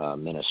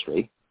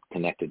ministry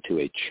connected to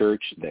a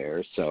church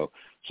there. So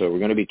we're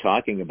going to be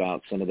talking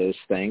about some of those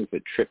things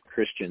that trip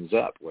Christians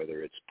up,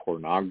 whether it's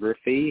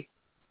pornography,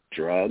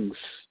 drugs,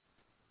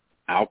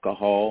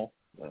 alcohol,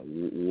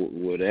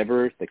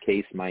 whatever the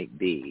case might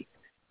be.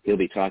 He'll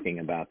be talking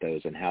about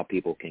those and how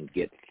people can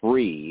get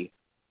free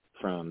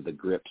from the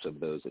grips of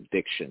those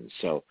addictions.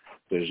 So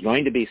there's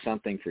going to be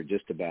something for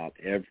just about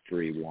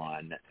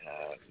everyone,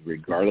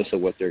 regardless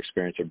of what their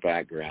experience or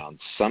background.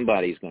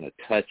 Somebody's going to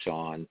touch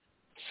on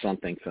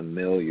something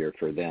familiar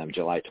for them.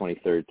 July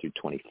 23rd through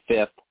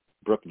 25th,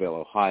 Brookville,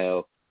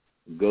 Ohio.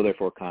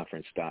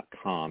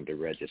 GoThereforeConference.com to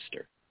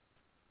register.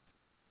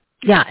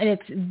 Yeah, and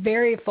it's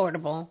very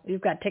affordable.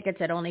 You've got tickets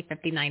at only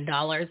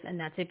 $59, and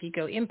that's if you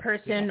go in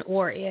person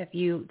or if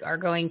you are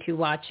going to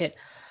watch it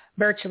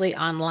virtually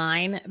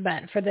online.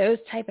 But for those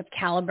type of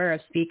caliber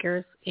of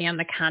speakers and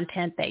the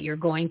content that you're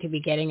going to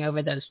be getting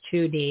over those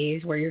 2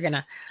 days where you're going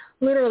to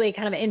literally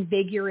kind of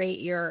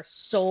invigorate your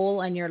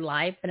soul and your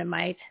life, and it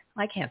might,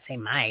 I can't say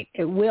might,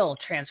 it will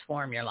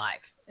transform your life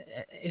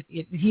if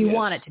you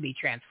want it to be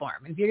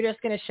transformed. If you're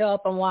just going to show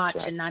up and watch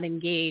and not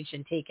engage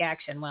and take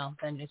action, well,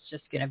 then it's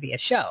just going to be a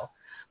show.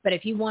 But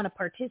if you want to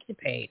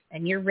participate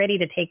and you're ready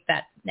to take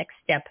that next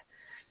step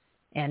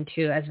and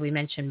to, as we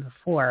mentioned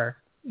before,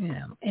 you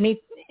know,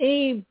 any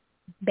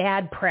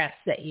bad press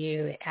that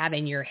you have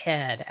in your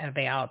head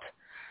about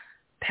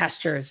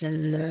pastors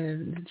and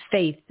the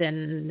faith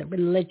and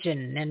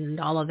religion and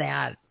all of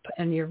that,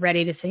 and you're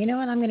ready to say, you know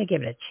what, I'm going to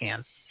give it a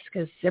chance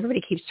because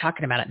everybody keeps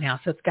talking about it now,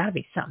 so it's got to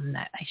be something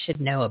that I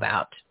should know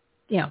about.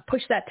 You know,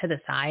 push that to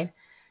the side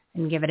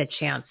and give it a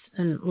chance.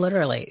 And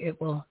literally, it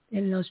will,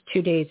 in those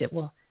 2 days, it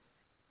was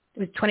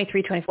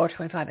 23, 24,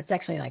 25. It's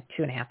actually like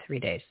 2.5, 3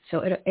 days. So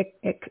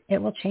it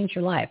will change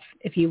your life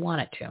if you want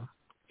it to.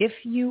 If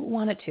you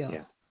want it to.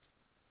 Yeah.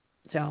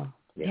 So,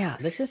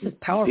 this is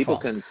powerful. People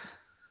can,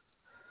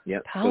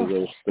 so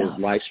those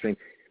live stream.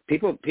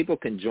 People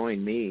can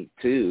join me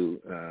too,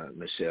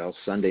 Michelle,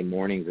 Sunday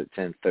mornings at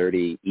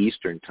 10:30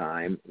 Eastern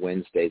Time,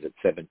 Wednesdays at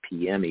 7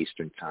 p.m.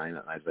 Eastern Time.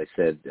 As I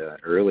said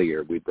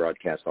earlier, we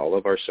broadcast all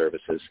of our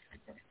services.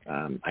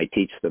 I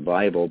teach the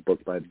Bible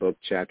book by book,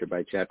 chapter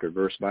by chapter,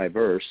 verse by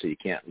verse, so you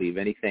can't leave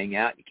anything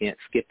out. You can't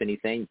skip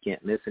anything. You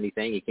can't miss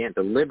anything. You can't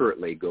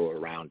deliberately go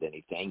around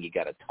anything. You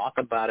got to talk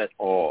about it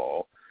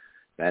all.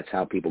 That's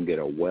how people get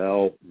a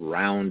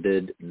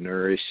well-rounded,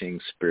 nourishing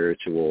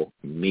spiritual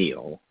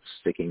meal,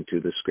 sticking to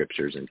the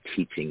scriptures and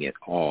teaching it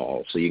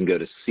all. So you can go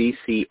to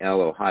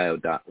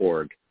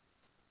cclohio.org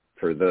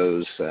for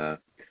those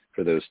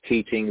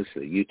teachings.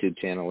 The YouTube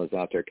channel is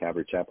out there,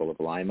 Calvary Chapel of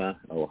Lima,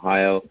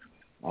 Ohio.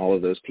 All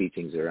of those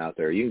teachings are out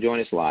there. You can join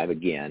us live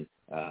again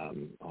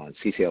on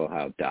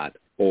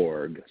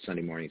cclohio.org,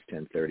 Sunday mornings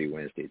 10:30,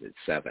 Wednesdays at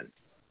 7.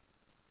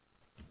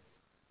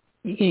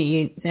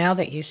 Now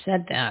that you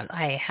said that,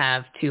 I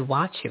have to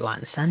watch you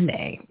on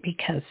Sunday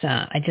because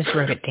I just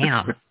wrote it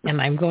down,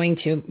 and I'm going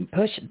to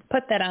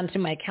put that onto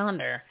my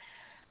calendar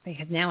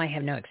because now I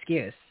have no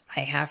excuse.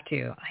 I have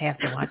to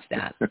watch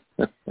that.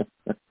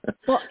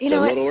 Well, you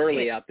know, it's a little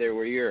early out there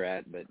where you're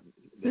at, but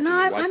no,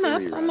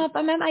 I'm up.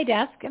 I'm at my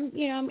desk.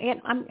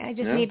 I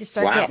just need to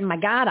start getting my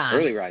God on.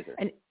 Early riser.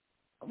 And,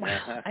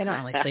 well, I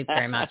don't really sleep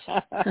very much.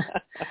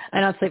 I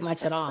don't sleep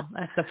much at all.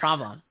 That's the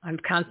problem. I'm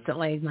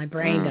constantly, my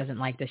brain doesn't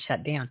like to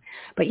shut down.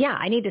 But yeah,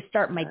 I need to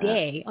start my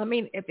day. I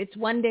mean, if it's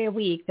 1 day a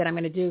week that I'm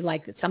going to do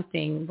like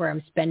something where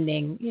I'm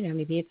spending,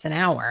 maybe it's an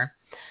hour.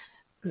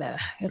 That's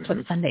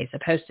what Sunday's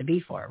supposed to be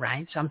for,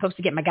 right? So I'm supposed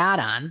to get my God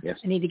on. Yes.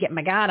 I need to get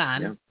my God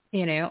on,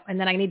 and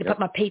then I need to put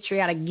my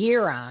patriotic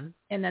gear on.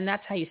 And then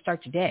that's how you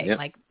start your day. Yep.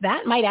 Like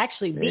that might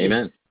actually be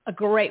a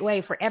great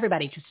way for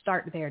everybody to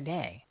start their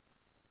day.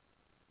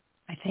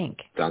 I think.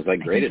 Sounds like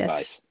great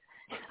advice.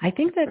 I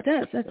think that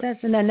does.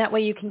 And then that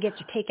way you can get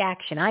your take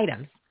action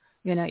items.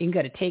 You can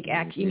go to take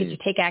action. You can get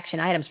your take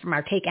action items from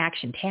our take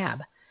action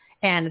tab,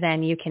 and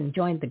then you can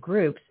join the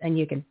groups, and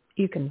you can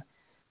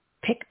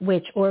pick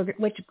which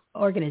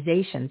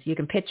organizations. You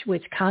can pitch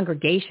which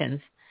congregations,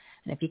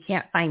 and if you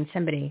can't find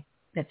somebody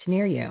that's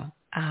near you,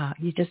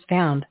 you just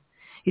found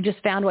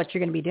what you're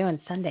going to be doing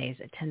Sundays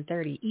at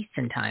 10:30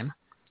 Eastern Time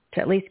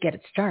to at least get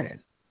it started.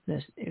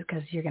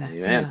 Because you're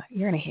gonna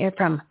hear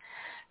from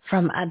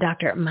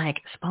Dr. Mike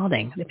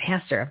Spalding, the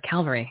pastor of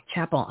Calvary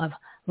Chapel of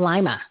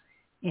Lima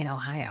in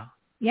Ohio.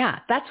 Yeah,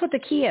 that's what the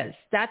key is.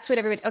 That's what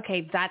everybody.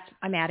 Okay,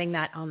 I'm adding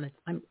that on the.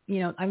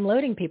 I'm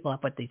loading people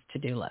up with these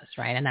to-do lists,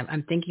 right? And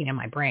I'm thinking in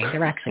my brain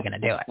they're actually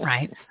going to do it,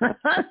 right?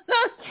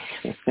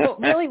 But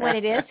really, what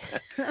it is,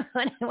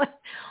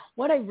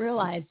 what I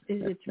realized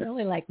is it's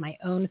really like my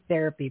own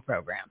therapy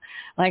program.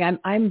 Like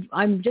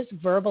I'm just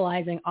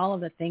verbalizing all of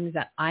the things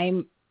that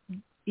I'm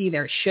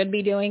either should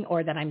be doing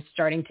or that I'm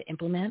starting to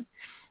implement.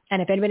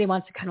 And if anybody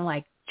wants to kind of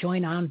like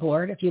join on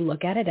board, if you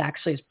look at it,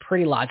 actually it's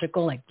pretty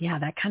logical. Like, yeah,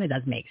 that kind of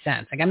does make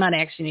sense. Like I'm not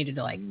actually needed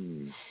to I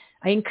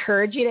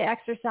encourage you to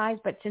exercise,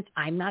 but since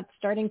I'm not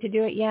starting to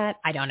do it yet,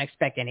 I don't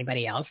expect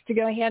anybody else to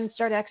go ahead and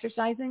start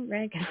exercising,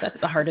 right? Because that's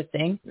the hardest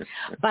thing.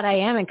 But I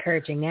am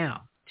encouraging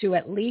now to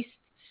at least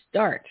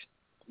start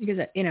because,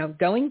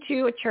 going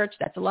to a church,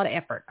 that's a lot of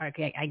effort.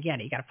 Okay, I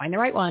get it. You got to find the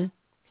right one,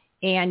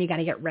 and you got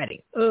to get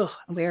ready. Ugh,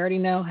 we already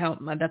know how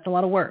that's a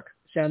lot of work.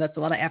 So that's a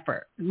lot of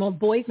effort. Well,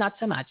 boys, not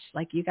so much.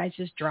 Like you guys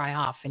just dry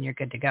off and you're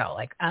good to go.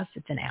 Like us,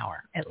 it's an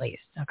hour at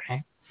least.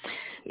 Okay.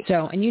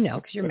 So, and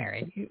because you're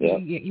married, you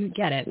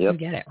get it. Yep. You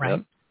get it, right?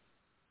 Yep.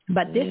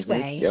 But this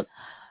way, Yep.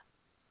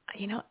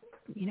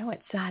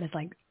 What's sad is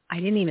like, I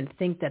didn't even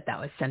think that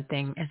was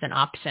something as an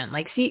option.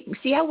 Like, see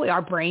how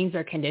our brains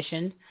are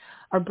conditioned?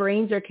 Our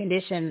brains are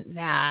conditioned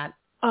that,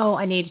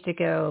 I need to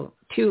go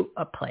to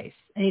a place.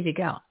 I need to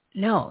go.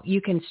 No,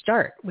 you can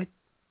start with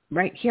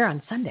right here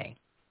on Sunday,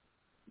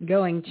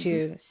 going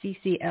to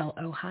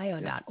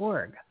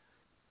cclohio.org.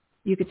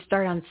 You could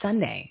start on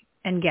Sunday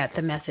and get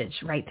the message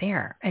right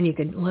there. And you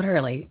could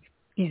literally,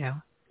 you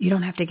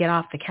don't have to get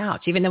off the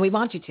couch, even though we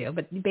want you to,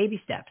 but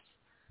baby steps.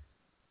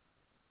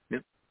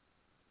 Yep.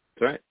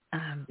 That's right.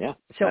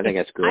 So I think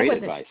that's great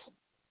advice.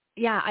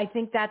 Yeah, I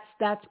think that's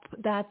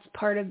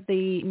part of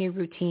the new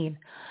routine.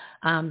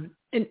 And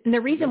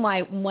the reason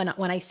why when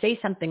I say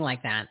something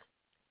like that,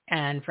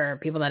 and for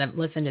people that have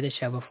listened to the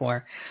show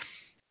before,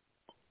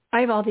 I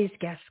have all these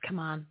guests come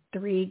on,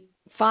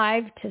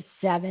 5 to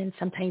 7,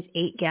 sometimes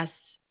 8 guests,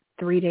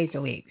 3 days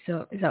a week.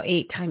 So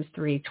 8 times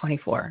 3,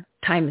 24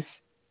 times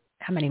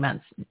how many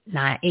months?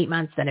 8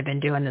 months that I've been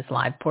doing this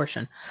live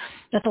portion.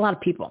 That's a lot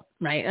of people,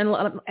 right? And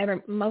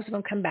most of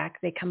them come back.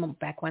 They come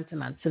back once a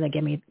month. So they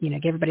give me,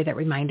 give everybody that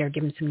reminder,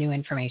 give them some new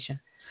information.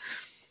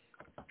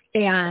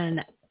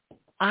 And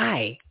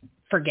I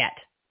forget.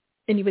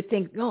 And you would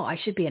think, I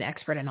should be an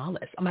expert in all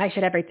this. I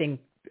should everything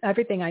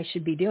I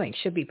should be doing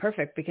should be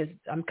perfect because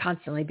I'm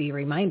constantly being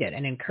reminded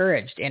and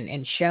encouraged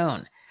and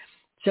shown.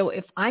 So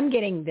if I'm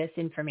getting this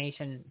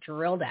information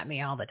drilled at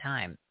me all the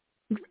time,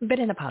 but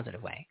in a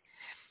positive way,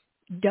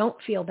 don't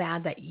feel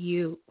bad that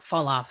you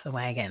fall off the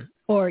wagon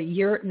or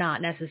you're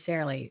not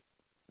necessarily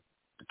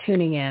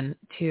tuning in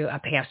to a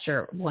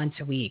pastor once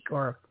a week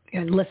or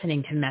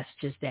listening to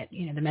messages that,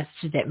 the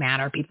messages that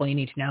matter, people you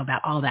need to know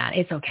about, all that.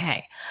 It's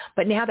okay.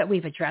 But now that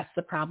we've addressed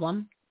the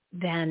problem,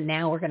 then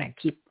now we're going to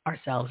keep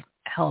ourselves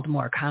held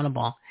more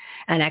accountable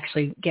and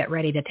actually get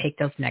ready to take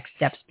those next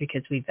steps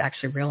because we've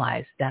actually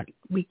realized that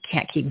we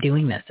can't keep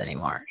doing this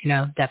anymore.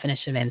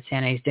 Definition of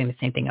insanity is doing the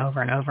same thing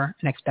over and over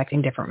and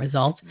expecting different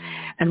results.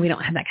 And we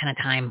don't have that kind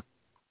of time.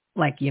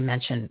 Like you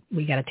mentioned,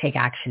 we got to take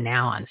action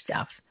now on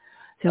stuff.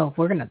 So if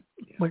we're going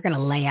to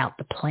lay out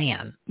the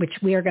plan, which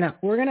we're going to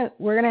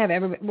have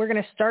everybody, we're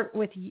going to start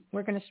with,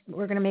 we're going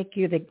to make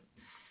you the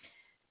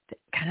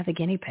kind of the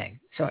guinea pig.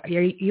 So are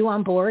you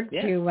on board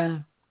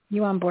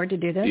you on board to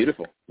do this?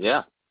 Beautiful.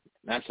 Yeah,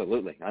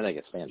 absolutely. I think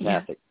it's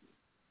fantastic.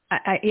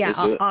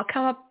 I'll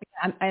come up.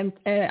 I'm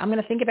going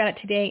to think about it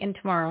today and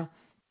tomorrow,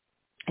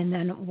 and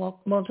then we'll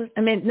just.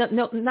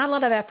 No, not a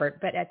lot of effort,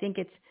 but I think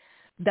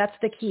that's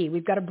the key.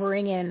 We've got to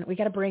bring in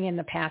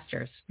the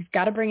pastors. We've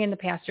got to bring in the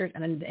pastors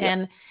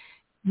and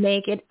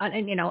make it.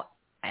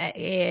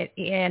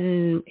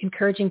 In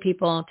encouraging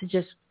people to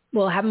just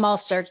have them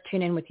all start to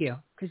tune in with you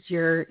because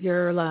you're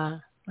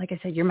like I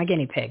said, you're my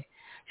guinea pig,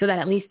 so that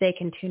at least they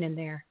can tune in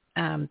there.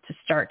 To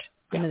start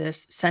into this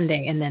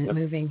Sunday and then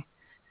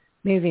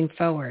moving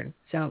forward.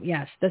 So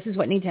yes, this is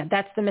what needs to happen.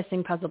 That's the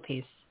missing puzzle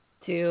piece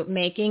to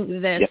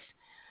making this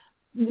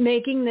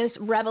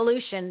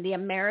revolution, the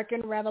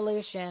American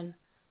Revolution,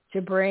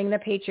 to bring the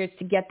Patriots,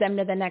 to get them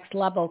to the next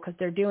level because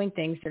they're doing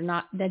things.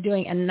 They're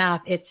doing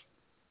enough. It's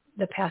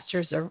the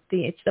pastors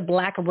it's the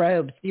black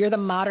robes. You're the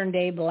modern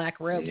day black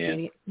robes. Yeah.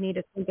 You need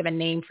to think of a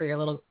name for your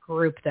little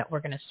group that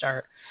we're going to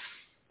start.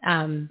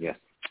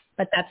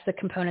 But that's the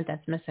component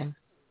that's missing.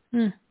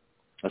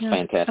 That's a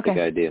fantastic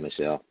idea,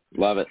 Michelle.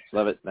 Love it.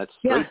 That's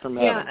straight from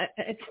heaven.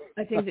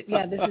 I think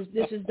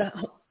this is the.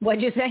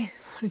 What'd you say?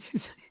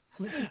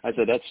 I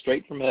said that's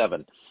straight from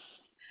heaven.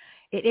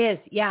 It is,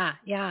 yeah.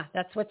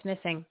 That's what's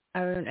missing,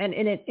 and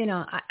it,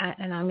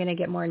 and I'm going to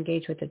get more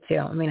engaged with it too.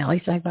 At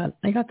least I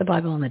got the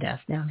Bible on the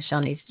desk now.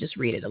 Michelle needs to just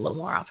read it a little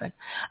more often.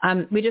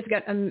 We just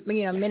got a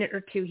minute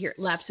or two here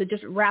left, so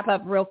just wrap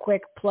up real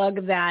quick.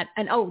 Plug that,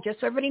 and just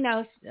so everybody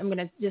knows, I'm going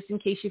to just in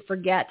case you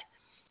forget,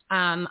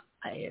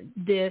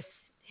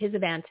 his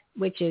event,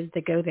 which is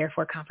the Go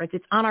Therefore Conference.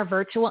 It's on our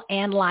virtual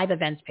and live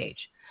events page.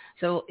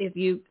 So if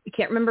you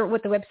can't remember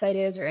what the website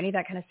is or any of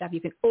that kind of stuff, you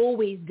can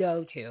always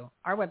go to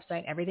our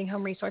website,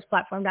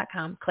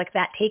 everythinghomeresourceplatform.com, click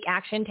that Take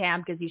Action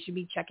tab because you should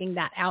be checking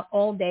that out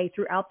all day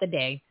throughout the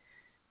day.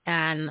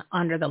 And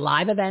under the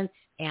live events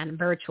and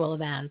virtual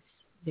events,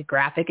 the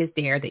graphic is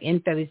there, the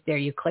info is there.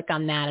 You click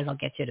on that, it'll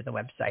get you to the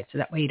website. So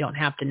that way you don't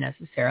have to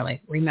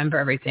necessarily remember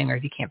everything or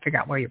if you can't figure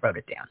out where you wrote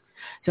it down.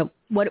 So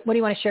what do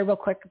you want to share real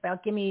quick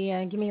about? Give me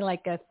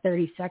like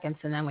 30 seconds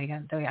and then I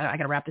got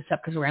to wrap this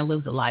up because we're going to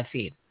lose the live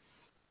feed.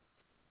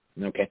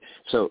 Okay.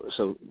 So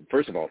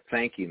first of all,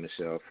 thank you,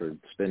 Michelle, for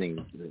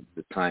spending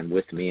the time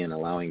with me and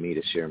allowing me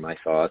to share my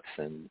thoughts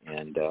and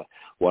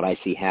what I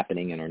see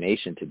happening in our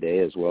nation today,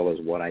 as well as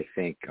what I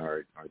think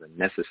are the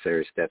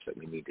necessary steps that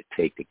we need to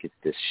take to get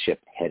this ship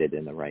headed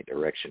in the right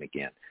direction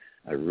again.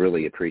 I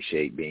really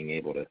appreciate being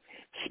able to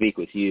speak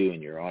with you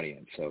and your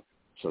audience. So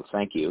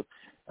thank you.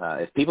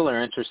 if people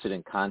are interested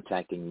in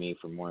contacting me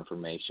for more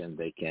information,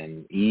 they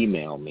can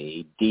email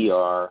me,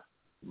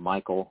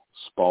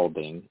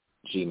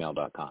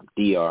 drmichaelspalding@gmail.com.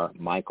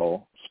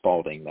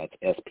 drmichaelspalding, that's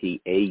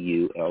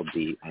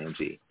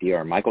Spaulding,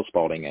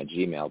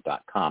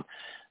 drmichaelspalding@gmail.com.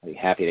 I'd be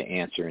happy to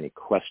answer any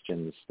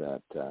questions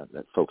that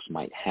folks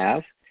might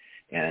have.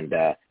 And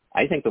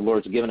I think the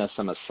Lord's given us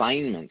some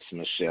assignments,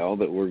 Michelle,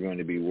 that we're going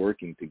to be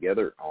working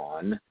together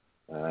on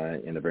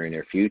in the very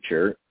near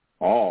future,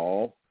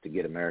 all to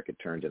get America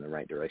turned in the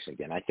right direction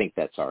again. I think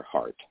that's our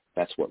heart.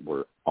 That's what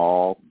we're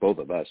all, both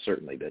of us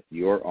certainly, but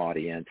your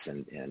audience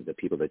and the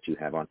people that you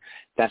have on,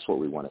 that's what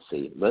we want to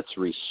see. Let's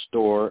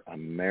restore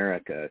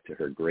America to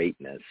her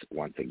greatness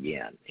once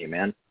again.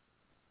 Amen?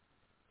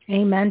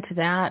 Amen to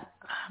that,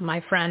 my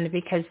friend,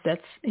 because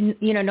that's,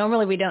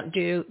 normally we don't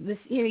do this.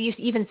 You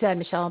even said,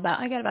 Michelle,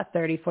 I got about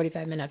 30,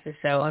 45 minutes or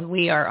so, and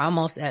we are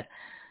almost at,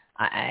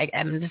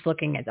 I'm just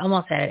looking at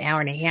almost at an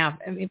hour and a half.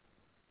 I mean,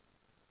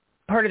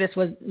 part of this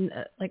was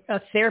like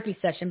a therapy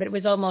session, but it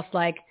was almost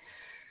like,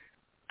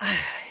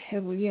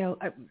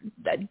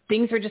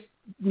 things were just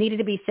needed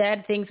to be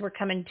said. Things were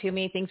coming to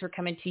me. Things were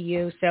coming to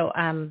you. So,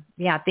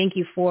 thank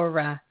you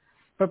for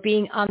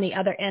being on the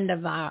other end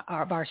of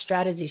our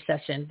strategy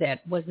session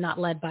that was not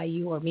led by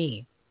you or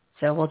me.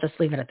 So we'll just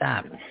leave it at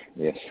that.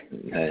 Yes.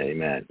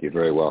 Amen. You're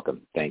very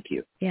welcome. Thank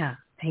you. Yeah.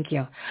 Thank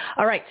you.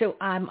 All right. So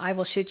I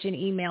will shoot you an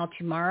email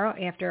tomorrow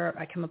after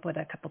I come up with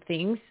a couple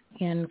things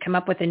and come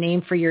up with a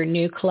name for your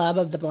new club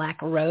of the Black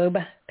Robe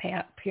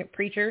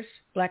Preachers,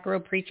 Black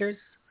Robe Preachers.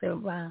 So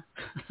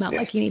not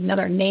like you need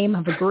another name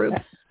of a group,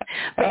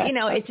 but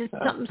it's just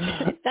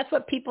something. That's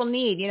what people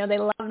need. They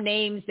love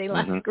names. They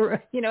love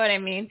group. You know what I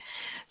mean?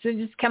 So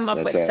just come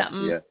up with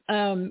something, yeah.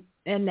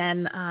 And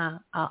then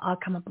I'll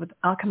come up with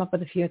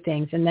a few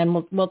things, and then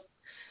we'll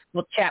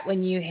chat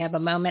when you have a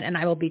moment, and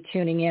I will be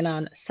tuning in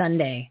on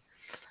Sunday.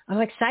 I'm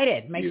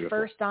excited. My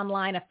first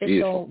online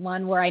official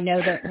one where I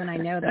know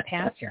the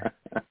pastor.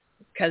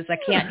 Because I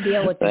can't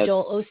deal with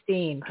Joel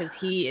Osteen because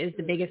he is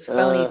the biggest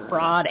phony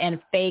fraud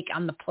and fake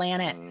on the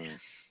planet.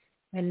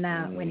 And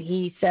when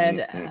he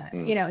said,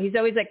 he's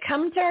always like,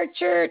 come to our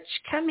church,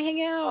 come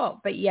hang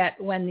out. But yet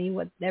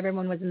when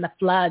everyone was in the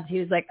floods,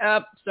 he was like,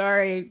 oh,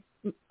 sorry,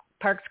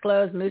 park's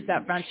closed, moose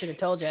out front, should have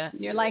told you.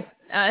 And you're like,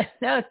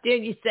 no,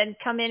 dude, you said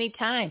come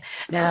anytime.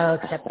 No,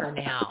 except for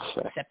now.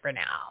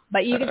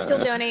 But you can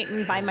still donate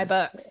and buy my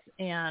books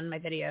and my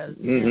videos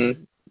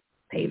and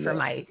pay for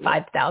my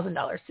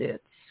 $5,000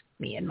 suits.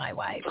 Me and my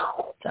wife.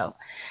 So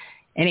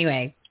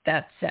anyway,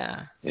 that's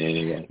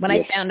when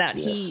I found out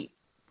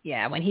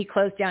when he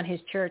closed down his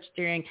church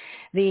during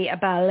the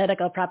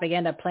political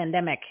propaganda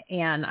pandemic,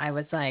 and I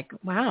was like,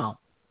 wow,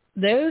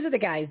 those are the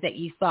guys that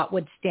you thought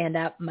would stand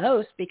up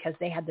most because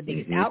they had the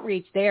biggest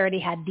outreach. They already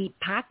had deep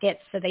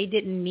pockets, so they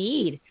didn't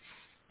need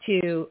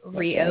to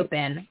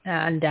reopen,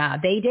 and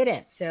they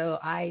didn't. So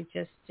I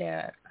just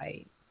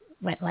I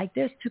went like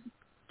this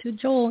to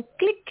Joel,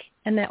 click,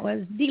 and that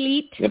was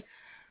delete. Yep.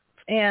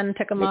 And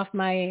took them off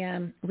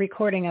my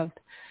recording of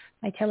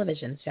my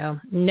television. So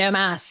no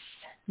mas.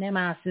 And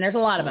there's a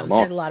lot of them.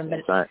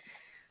 But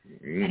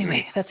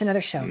anyway, that's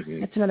another show.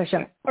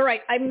 All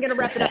right, I'm going to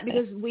wrap it up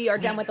because we are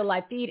done with the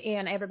live feed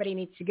and everybody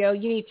needs to go.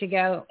 You need to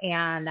go.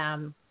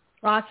 And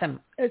awesome.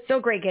 It's so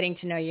great getting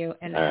to know you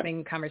and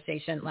having a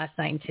conversation last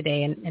night and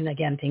today. And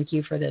again, thank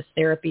you for this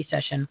therapy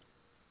session.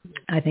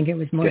 I think it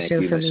was more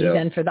for me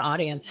than for the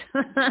audience.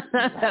 So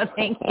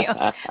thank you.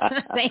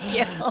 Thank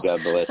you.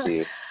 God bless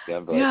you.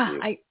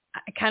 I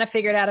kind of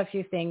figured out a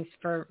few things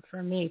for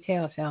me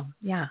too. So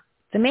yeah,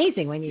 it's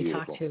amazing when you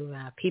talk to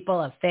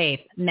people of faith,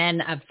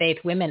 men of faith,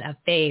 women of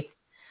faith,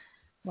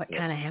 what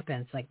kind of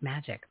happens, like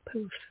magic.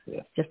 Poof.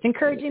 Yeah. Just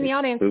encouraging the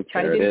audience.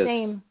 Try to do the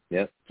same.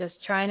 Yep. Just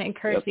trying to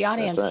encourage the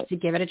audience to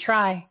give it a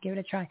try.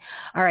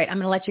 All right. I'm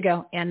going to let you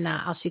go and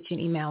I'll shoot you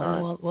an email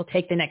and we'll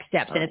take the next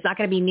steps. And it's not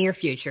going to be near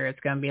future. It's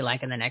going to be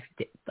like in the next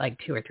 2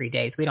 or 3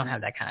 days. We don't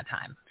have that kind of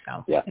time.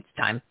 So it's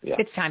time. Yeah.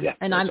 It's time. Yeah.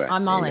 And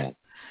I'm all in.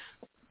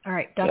 All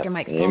right. Dr.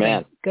 Mike Spalding.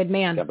 Amen. Good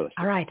man. God bless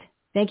you. All right.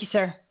 Thank you,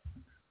 sir.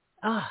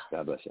 Oh.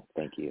 God bless you.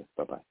 Thank you.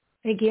 Bye-bye.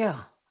 Thank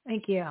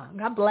you.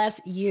 God bless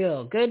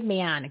you. Good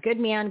man,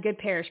 good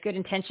parish, good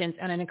intentions,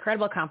 and an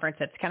incredible conference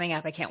that's coming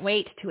up. I can't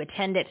wait to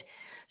attend it.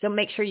 So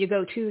make sure you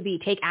go to the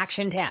Take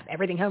Action tab,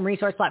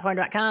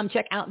 everythinghomeresourceplatform.com.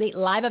 Check out the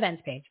live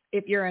events page.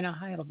 If you're in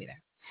Ohio, it'll be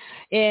there.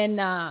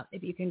 And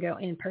if you can go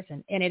in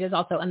person. And it is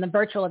also on the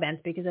virtual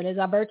events because it is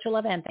a virtual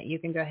event that you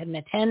can go ahead and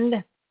attend.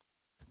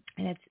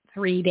 And it's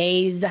 3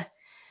 days.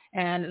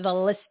 And the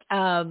list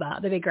of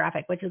the big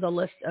graphic, which is a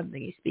list of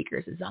the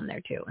speakers, is on there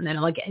too. And then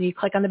you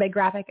click on the big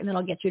graphic, and then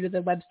it'll get you to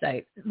the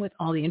website with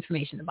all the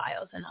information, the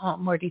bios, and all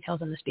more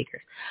details on the speakers.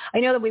 I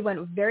know that we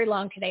went very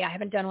long today. I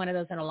haven't done one of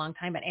those in a long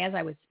time, but as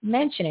I was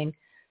mentioning,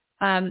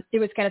 it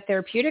was kind of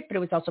therapeutic, but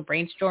it was also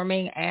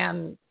brainstorming,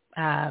 and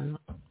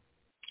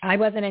I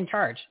wasn't in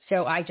charge.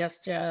 So I just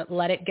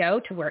let it go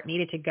to where it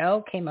needed to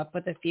go, came up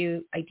with a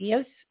few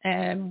ideas,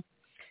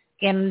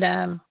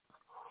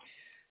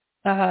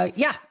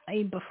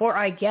 before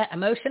I get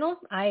emotional,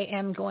 I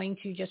am going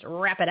to just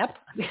wrap it up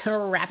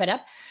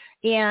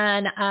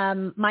And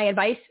my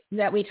advice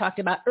that we talked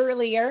about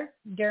earlier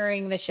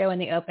during the show in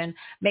the open,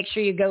 make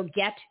sure you go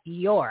get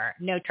your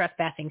no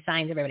trespassing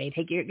signs, everybody.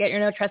 Get your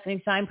no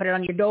trespassing sign, put it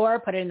on your door,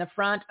 put it in the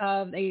front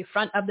of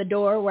the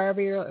door,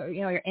 wherever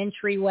your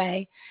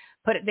entryway.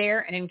 Put it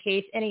there, and in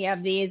case any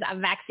of these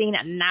vaccine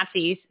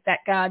Nazis that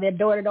the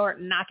door-to-door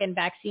knocking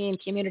vaccine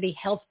community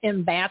health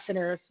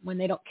ambassadors, when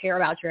they don't care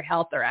about your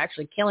health, they're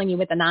actually killing you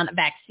with the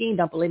non-vaccine.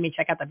 Don't believe me?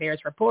 Check out the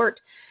Bears Report.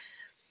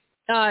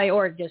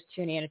 Or just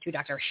tune in to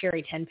Dr.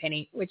 Sherry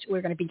Tenpenny, which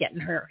we're going to be getting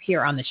her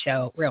here on the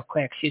show real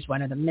quick. She's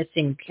one of the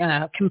missing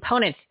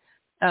components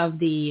of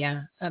these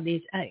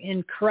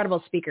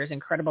incredible speakers,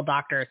 incredible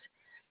doctors.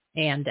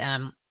 And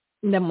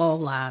then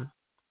we'll...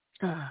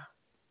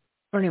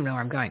 I don't even know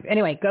where I'm going.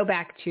 Anyway, go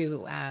back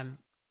to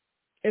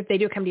if they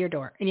do come to your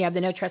door and you have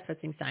the no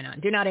trespassing sign on,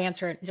 do not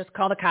answer it. Just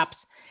call the cops,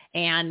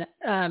 and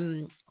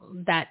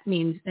that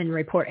means and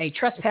report a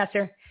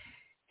trespasser.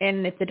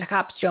 And if the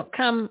cops don't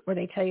come or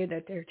they tell you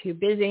that they're too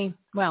busy,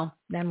 well,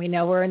 then we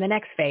know we're in the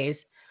next phase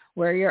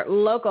where your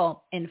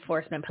local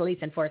enforcement, police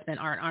enforcement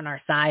aren't on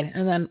our side,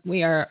 and then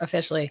we are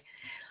officially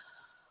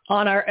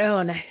on our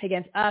own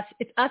against us.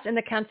 It's us and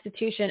the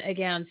Constitution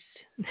against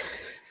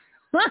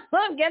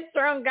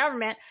our own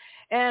government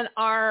and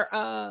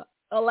our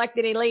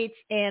elected elites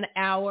and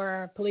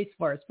our police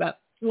force. But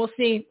we'll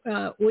see.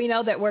 We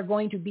know that we're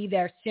going to be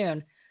there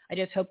soon. I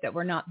just hope that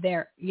we're not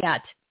there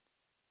yet.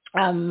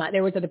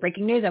 There was other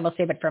breaking news. I will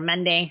save it for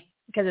Monday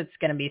because it's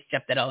going to be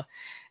stuff that'll,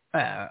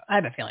 I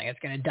have a feeling it's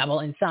going to double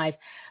in size.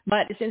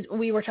 But since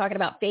we were talking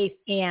about faith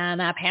and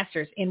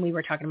pastors, and we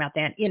were talking about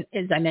that,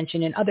 as I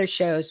mentioned in other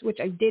shows, which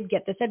I did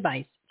get this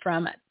advice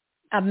from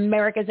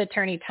America's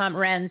attorney, Tom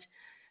Renz,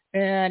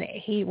 and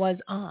he was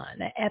on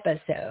the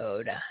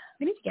episode.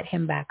 We need to get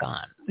him back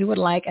on. We would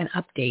like an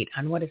update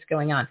on what is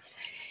going on.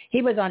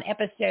 He was on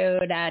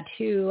episode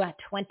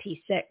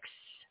 226,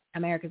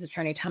 America's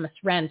attorney, Thomas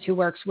Renz, who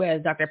works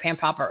with Dr. Pam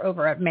Popper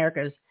over at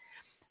America's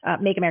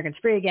Make Americans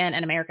Free Again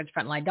and America's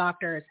Frontline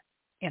Doctors.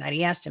 And I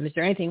asked him, is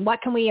there anything,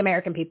 what can we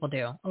American people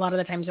do? A lot of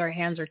the times our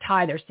hands are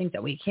tied. There's things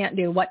that we can't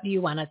do. What do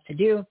you want us to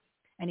do?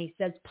 And he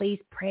says, please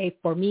pray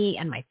for me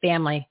and my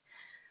family.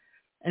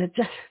 And it's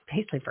just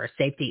basically for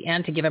safety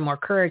and to give him more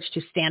courage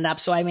to stand up.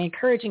 So I'm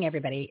encouraging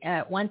everybody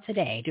once a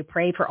day to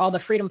pray for all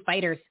the freedom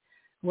fighters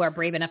who are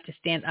brave enough to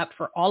stand up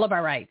for all of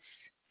our rights.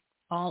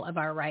 All of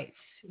our rights.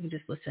 We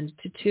just listened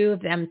to two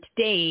of them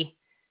today.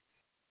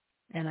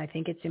 And I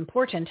think it's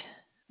important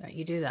that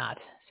you do that.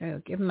 So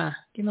give them a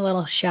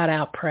little shout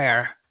out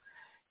prayer.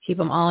 Keep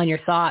them all in your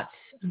thoughts.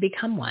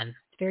 Become one.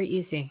 It's very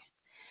easy.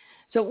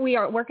 So we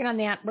are working on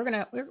that.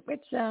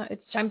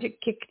 It's time to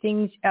kick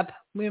things up.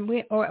 As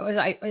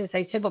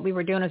I said, what we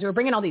were doing is we were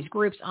bringing all these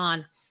groups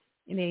on,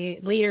 the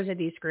leaders of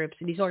these groups,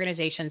 these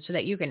organizations, so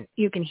that you can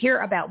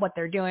hear about what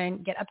they're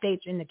doing, get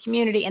updates in the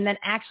community, and then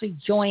actually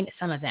join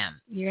some of them.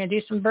 You're going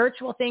to do some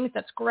virtual things.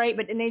 That's great,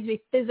 but it needs to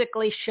be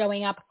physically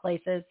showing up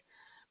places.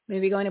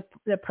 Maybe going to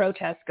the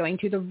protests, going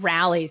to the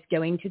rallies,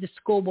 going to the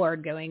school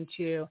board, going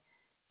to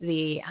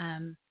the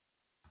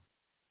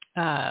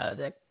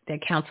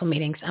council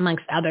meetings,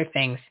 amongst other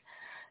things.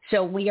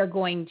 So we are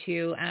going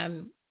to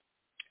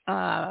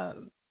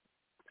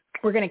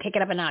we're going to kick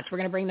it up a notch. We're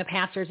going to bring the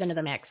pastors into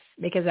the mix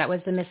because that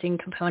was the missing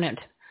component.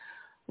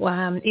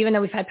 Even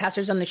though we've had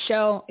pastors on the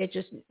show,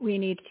 we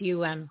need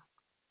to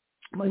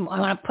we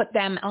want to put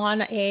them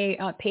on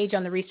a page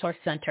on the Resource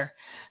Center.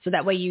 So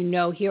that way,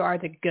 here are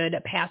the good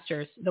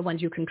pastors, the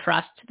ones you can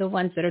trust, the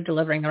ones that are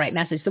delivering the right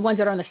message, the ones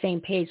that are on the same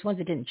page, the ones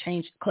that didn't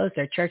close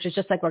their churches,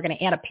 just like we're going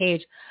to add a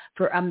page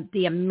for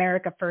the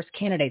America First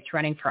candidates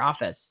running for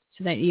office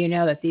so that you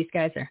know that these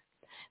guys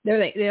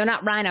they're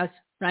not rhinos,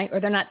 right? Or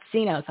they're not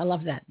Cinos. I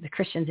love that. The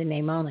Christians in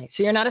name only.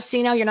 So you're not a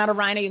Cino, you're not a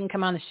rhino, you can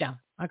come on the show.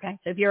 Okay?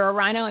 So if you're a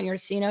rhino and you're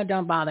a Cino,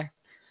 don't bother.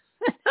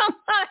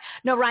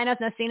 No rhinos,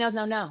 no Cinos,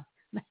 no.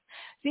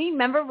 See,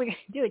 remember, we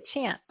do a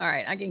chant. All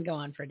right, I can go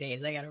on for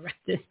days. I got to wrap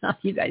this up.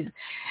 You guys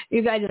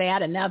have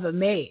had enough of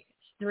me.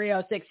 It's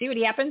 3:06. See what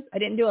happens? I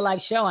didn't do a live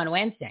show on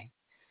Wednesday.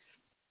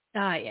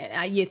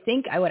 You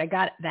think I would have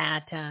got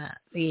that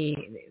the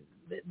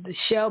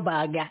show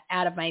bug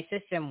out of my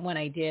system when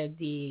I did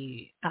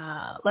the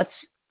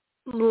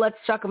Let's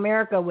Talk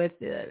America with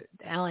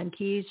Alan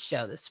Keyes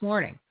show this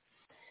morning.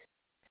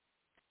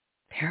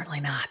 Apparently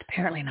not.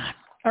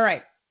 All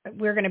right.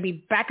 We're going to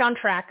be back on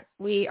track.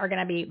 We are going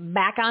to be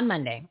back on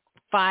Monday.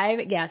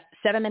 5 guests,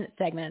 7-minute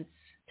segments,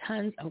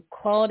 tons of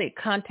quality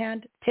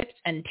content, tips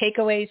and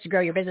takeaways to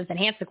grow your business,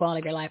 enhance the quality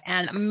of your life,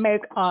 and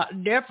make a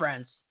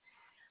difference.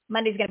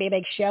 Monday's going to be a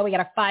big show. We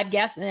got our 5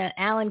 guests, and then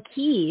Alan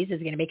Keyes is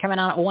going to be coming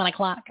on at 1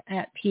 o'clock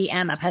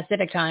p.m.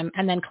 Pacific time,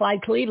 and then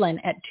Clyde Cleveland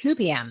at 2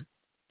 p.m.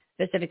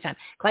 Pacific time.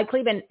 Clyde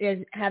Cleveland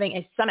is having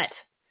a summit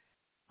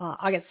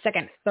August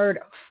 2nd, 3rd,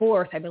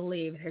 4th, I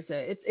believe.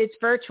 It's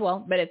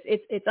virtual, but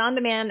it's on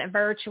demand,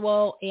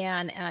 virtual,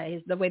 and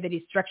the way that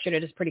he's structured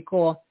it is pretty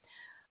cool.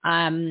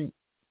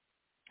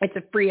 It's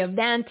a free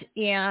event,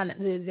 and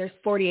there's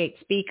 48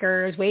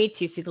 speakers. Wait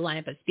till you see the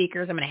lineup of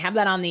speakers. I'm going to have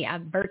that on the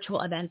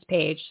virtual events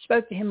page.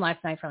 Spoke to him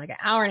last night for like an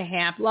hour and a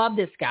half. Love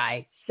this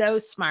guy.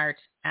 so smart.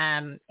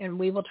 And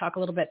we will talk a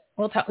little bit.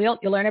 You'll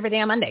learn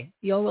everything on Monday.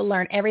 You'll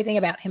learn everything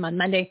about him on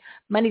Monday.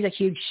 Monday's a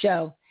huge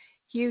show.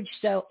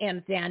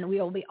 And then we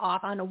will be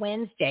off on a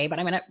Wednesday, but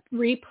I'm going to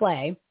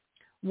replay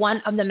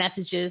one of the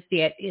messages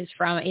that is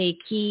from a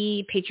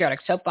key Patriotic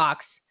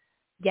Soapbox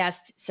guest.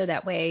 So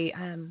that way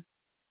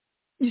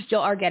you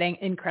still are getting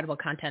incredible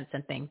content,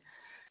 something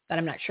that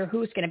I'm not sure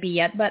who's going to be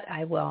yet, but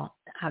I will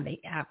have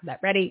that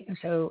ready.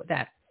 So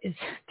that is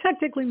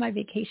technically my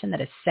vacation.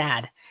 That is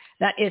sad.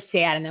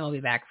 And then we'll be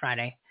back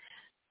Friday.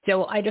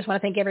 So I just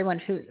want to thank everyone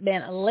who's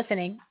been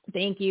listening.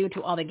 Thank you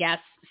to all the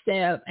guests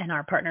and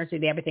our partners through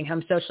the Everything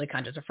Home Socially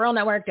Conscious Referral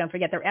Network. Don't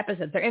forget their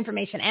episodes, their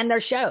information, and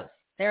their shows.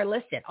 They're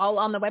listed all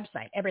on the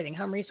website,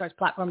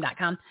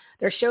 everythinghomeresourceplatform.com.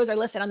 Their shows are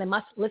listed on the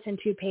must listen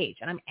to page,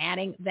 and I'm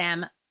adding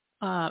them.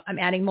 I'm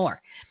adding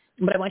more.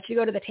 But I want you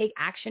to go to the Take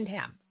Action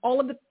tab.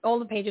 All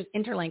the pages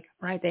interlink,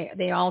 right?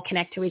 They all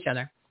connect to each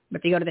other. But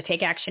if you go to the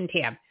Take Action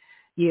tab,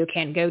 you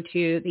can go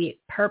to the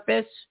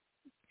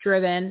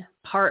Purpose-Driven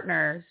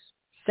Partners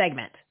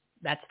segment.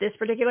 That's this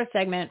particular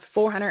segment,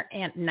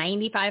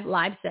 495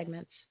 live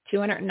segments,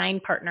 209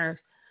 partners.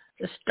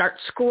 Just start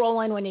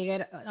scrolling when you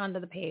get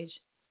onto the page.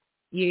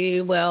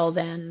 You will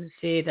then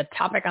see the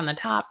topic on the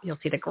top. You'll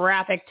see the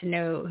graphic to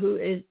know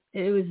who's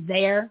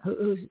there,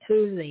 who's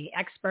the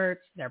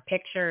experts, their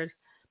pictures.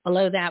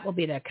 Below that will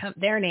be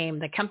their name,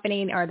 the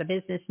company or the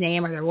business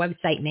name or their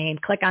website name.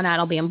 Click on that.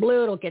 It'll be in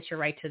blue. It'll get you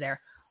right to their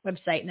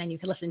website, and then you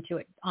can listen to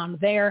it on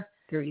there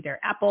through either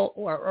Apple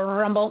or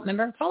Rumble.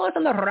 Remember, follow us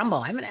on the Rumble.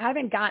 I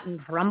haven't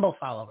gotten Rumble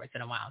followers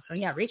in a while. So,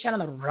 yeah, reach out on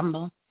the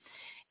Rumble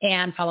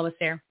and follow us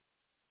there.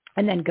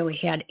 And then go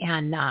ahead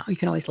and you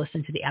can always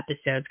listen to the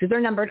episodes because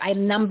they're numbered. I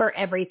number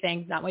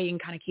everything. That way you can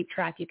kind of keep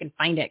track. You can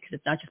find it because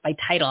it's not just by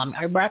title.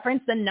 I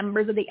reference the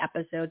numbers of the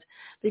episodes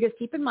because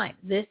keep in mind,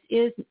 this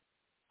is,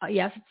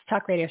 yes, it's a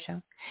talk radio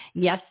show.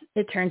 Yes,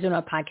 it turns into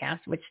a podcast,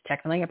 which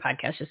technically a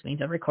podcast just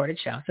means a recorded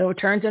show. So it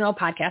turns into a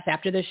podcast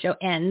after the show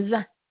ends.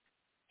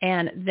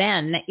 And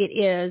then it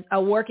is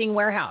a working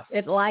warehouse.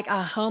 It's like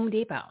a Home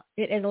Depot.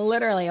 It is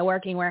literally a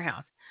working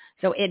warehouse.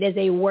 So it is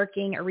a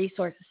working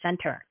resource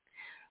center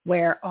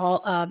where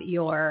all of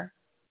your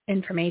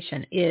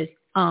information is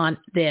on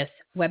this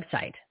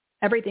website.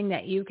 Everything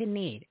that you can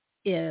need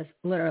is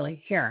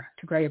literally here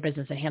to grow your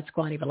business, enhance the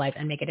quality of your life,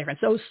 and make a difference.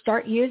 So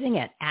start using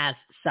it as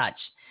such.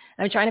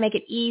 I'm trying to make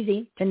it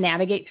easy to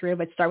navigate through,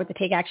 but start with the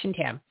Take Action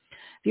tab.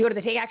 If you go to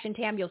the Take Action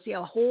tab, you'll see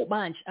a whole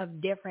bunch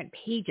of different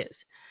pages.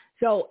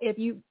 So if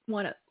you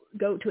want to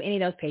go to any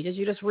of those pages,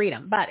 you just read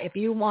them. But if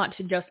you want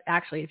to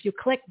if you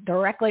click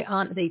directly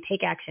on the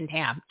Take Action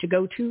tab to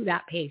go to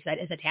that page that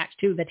is attached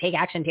to the Take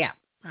Action tab,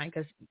 right?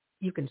 Because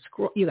you can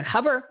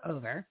hover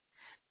over,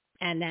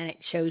 and then it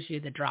shows you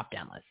the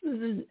drop-down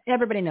list.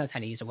 Everybody knows how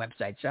to use a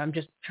website, so I'm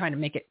just trying to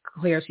make it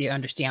clear so you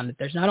understand that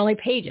there's not only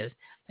pages.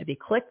 If you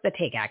click the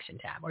Take Action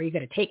tab, or you go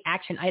to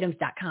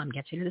takeactionitems.com,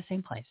 gets you to the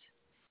same place.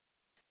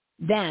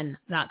 Then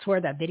that's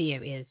where the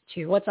video is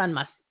too. What's on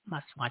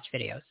must-watch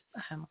videos?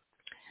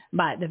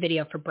 But the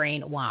video for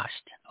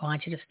Brainwashed, I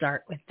want you to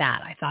start with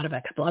that. I thought of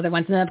a couple other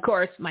ones. And then, of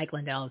course, Mike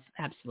Lindell's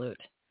Absolute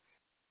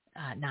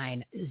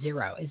 90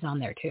 is on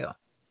there too.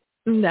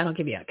 That'll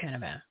give you a kind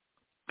of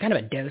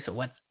a dose of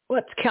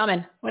what's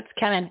coming.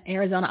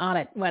 Arizona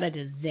audit. What a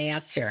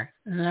disaster.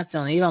 And that's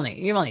you've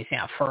only seen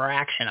a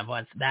fraction of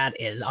what that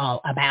is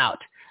all about.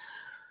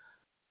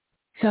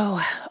 So,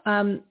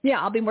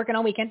 I'll be working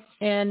all weekend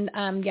and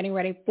getting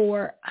ready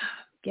for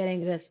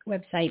getting this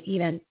website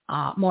even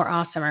more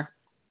awesomer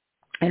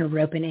and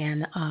roping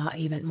in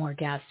even more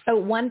guests. So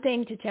one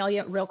thing to tell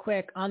you real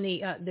quick on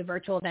the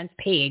virtual events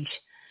page,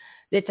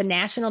 it's a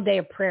National Day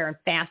of Prayer and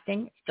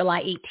Fasting. It's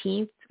July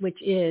 18th, which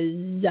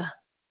is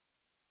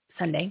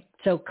Sunday.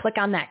 So click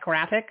on that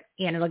graphic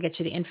and it'll get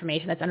you the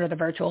information that's under the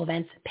virtual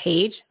events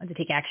page on the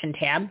Take Action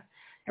tab,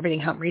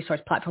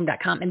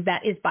 everythinghomeresourceplatform.com. And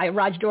that is by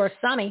Raj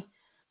Doraisamy,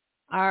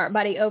 our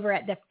buddy over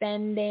at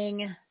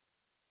Defending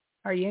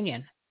Our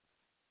Union.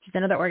 It's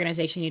another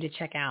organization you need to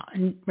check out.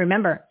 And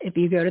remember, if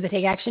you go to the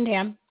Take Action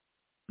tab,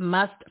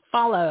 must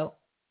follow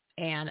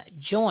and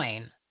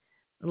join,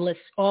 list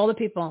all the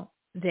people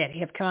that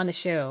have come on the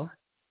show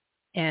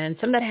and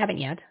some that haven't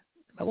yet,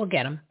 but we'll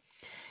get them.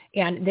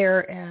 And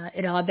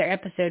it'll have their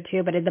episode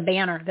too, but in the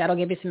banner, that'll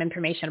give you some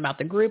information about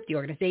the group, the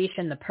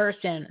organization, the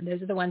person.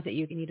 Those are the ones that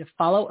you can either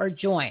follow or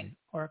join,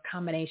 or a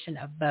combination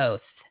of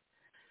both.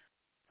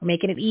 We're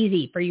making it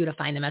easy for you to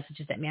find the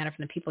messages that matter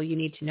from the people you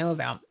need to know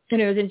about. And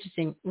it was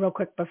interesting, real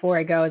quick before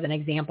I go as an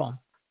example.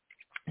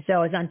 So I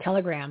was on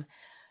Telegram,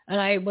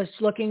 and I was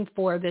looking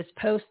for this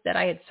post that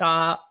I had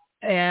saw,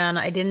 and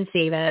I didn't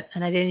save it,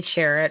 and I didn't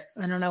share it.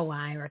 I don't know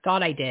why, or I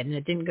thought I did, and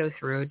it didn't go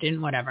through,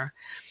 whatever.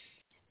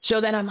 So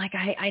then I'm like,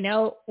 I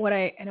know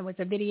and it was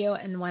a video,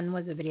 and one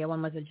was a video,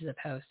 one was just a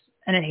post,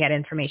 and it had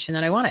information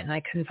that I wanted, and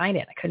I couldn't find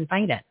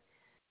it.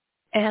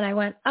 And I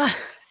went,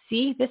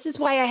 see, this is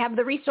why I have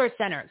the resource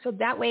center. So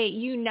that way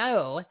you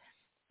know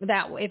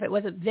that if it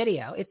was a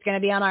video, it's going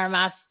to be on our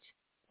must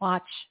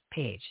watch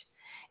page.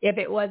 If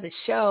it was a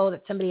show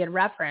that somebody had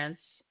referenced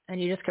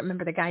and you just can't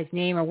remember the guy's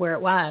name or where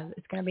it was,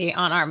 it's going to be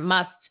on our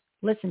must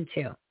listen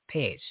to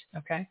page.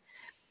 Okay.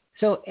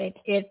 So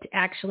it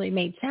actually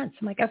made sense.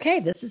 I'm like, okay,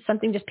 this is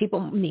something just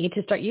people need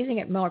to start using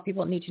it. More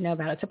people need to know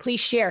about it. So please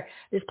share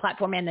this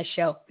platform and this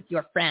show with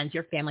your friends,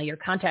 your family, your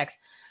contacts,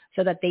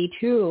 so that they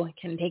too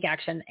can take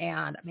action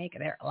and make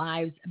their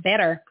lives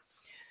better.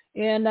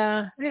 And,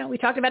 we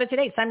talked about it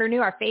today. It's time to renew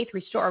our faith,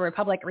 restore our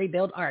republic,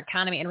 rebuild our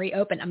economy, and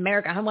reopen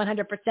America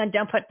 100%.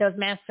 Don't put those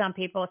masks on,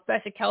 people,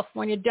 especially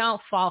California. Don't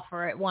fall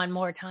for it one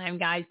more time,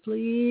 guys.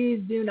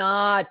 Please do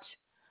not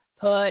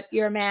put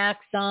your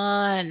masks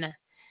on.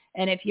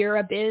 And if you're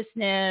a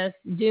business,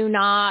 do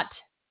not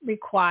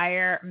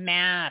require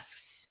masks.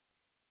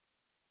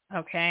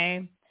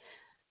 Okay?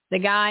 The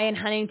guy in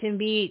Huntington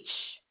Beach,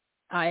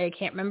 I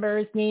can't remember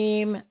his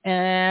name,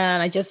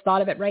 and I just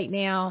thought of it right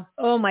now.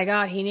 Oh my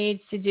God, he needs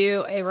to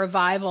do a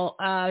revival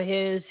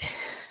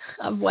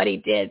of what he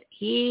did.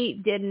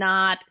 He did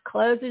not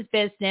close his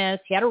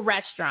business. He had a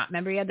restaurant.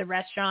 Remember, he had the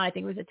restaurant. I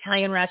think it was an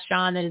Italian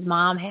restaurant that him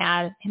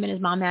and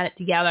his mom had it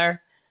together.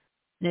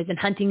 And it's in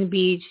Huntington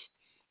Beach.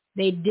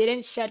 They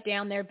didn't shut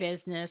down their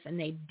business, and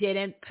they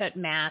didn't put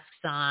masks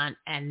on,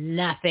 and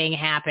nothing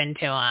happened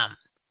to them.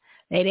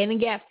 They didn't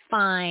get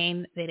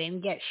fined. They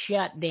didn't get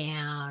shut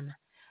down.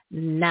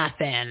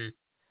 Nothing.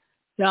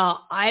 So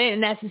I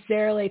didn't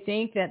necessarily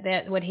think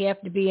that would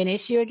have to be an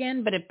issue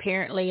again, but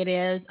apparently it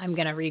is. I'm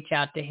going to reach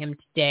out to him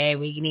today.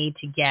 We need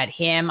to get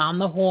him on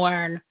the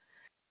horn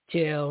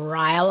to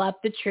rile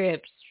up the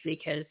troops,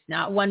 because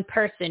not one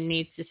person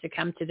needs to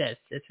succumb to this.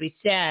 As we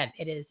said,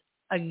 it is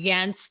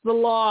against the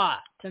law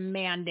to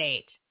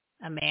mandate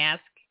a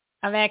mask,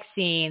 a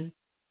vaccine,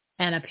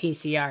 and a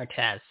PCR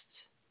test.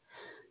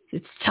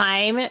 It's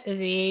time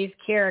these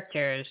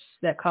characters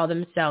that call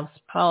themselves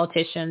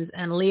politicians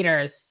and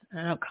leaders,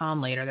 I don't call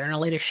them leader, they're in a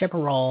leadership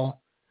role,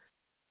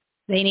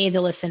 they need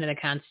to listen to the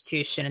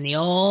Constitution. And the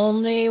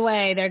only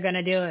way they're going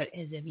to do it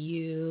is if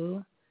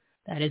you,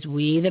 that is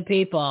we the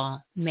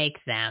people, make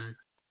them.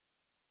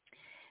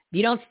 If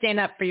you don't stand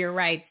up for your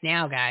rights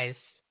now, guys,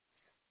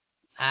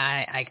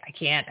 I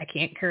can't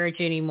encourage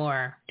you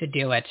anymore to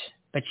do it.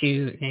 But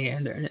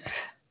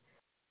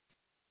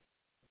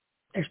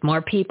there's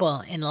more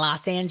people in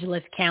Los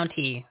Angeles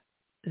County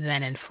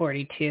than in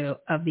 42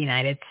 of the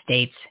United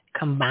States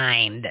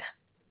combined.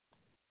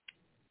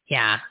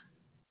 Yeah.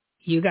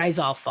 You guys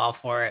all fall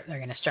for it. They're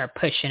going to start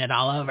pushing it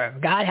all over.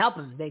 God help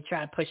them. They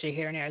try to push it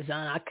here in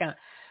Arizona.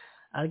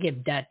 I'll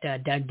give Doug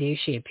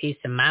Ducey a piece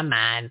of my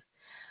mind.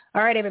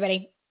 All right,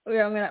 everybody. I'm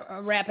going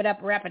to wrap it up.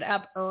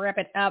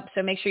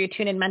 So make sure you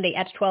tune in Monday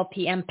at 12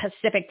 p.m.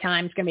 Pacific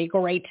time. It's going to be a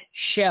great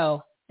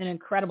show, an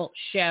incredible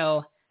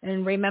show.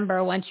 And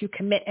remember, once you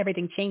commit,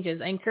 everything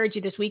changes. I encourage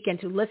you this weekend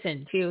to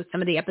listen to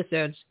some of the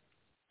episodes,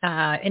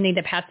 any of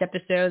the past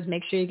episodes.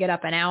 Make sure you get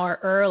up an hour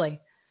early.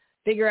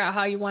 Figure out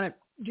how you want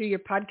to do your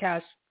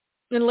podcast.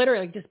 And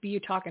literally just be you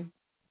talking.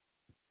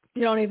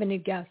 You don't even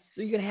need guests.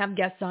 So you can have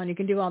guests on. You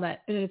can do all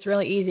that. And it's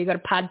really easy. You go to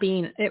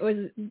Podbean. It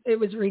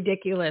was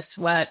ridiculous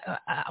when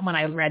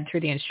I read through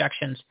the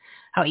instructions,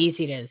 how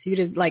easy it is. You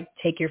just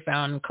take your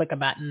phone, click a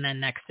button, and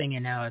next thing you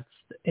know,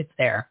 it's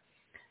there.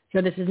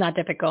 So this is not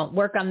difficult.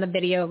 Work on the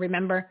video.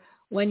 Remember,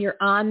 when you're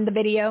on the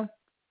video,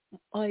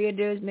 all you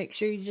do is make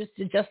sure you just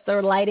adjust the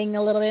lighting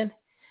a little bit.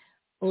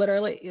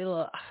 Literally,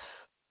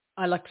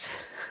 I look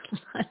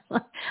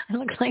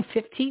like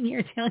 15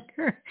 years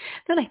younger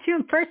than I do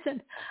in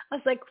person. I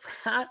was like,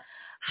 how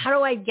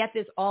do I get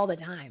this all the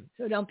time?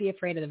 So don't be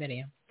afraid of the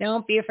video.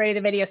 Don't be afraid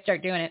of the video.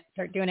 Start doing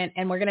it.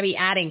 And we're going to be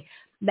adding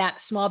that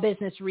small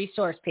business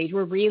resource page.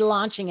 We're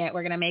relaunching it.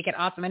 We're going to make it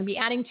awesome. I'm going to be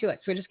adding to it.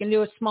 So we're just going to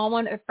do a small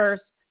one at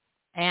first.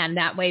 And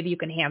that way you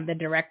can have the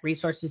direct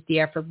resources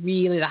there for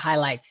really the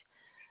highlights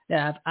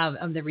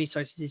of the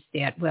resources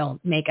that will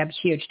make a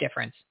huge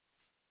difference.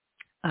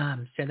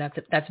 So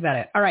that's about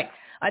it. All right.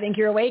 I think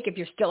you're awake. If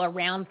you're still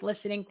around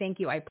listening, thank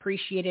you. I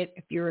appreciate it.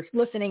 If you're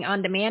listening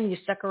on demand and you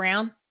stuck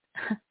around,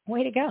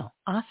 way to go.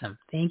 Awesome.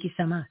 Thank you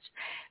so much.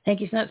 Thank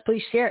you so much.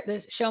 Please share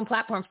the show and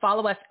platform.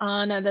 Follow us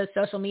on the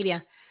social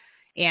media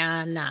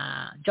and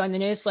join the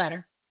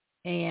newsletter.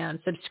 And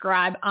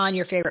subscribe on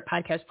your favorite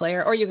podcast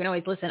player, or you can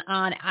always listen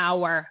on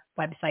our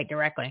website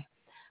directly.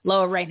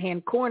 Lower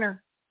right-hand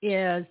corner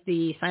is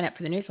the sign up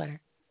for the newsletter.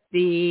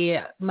 The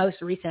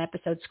most recent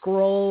episode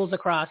scrolls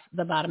across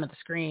the bottom of the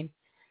screen.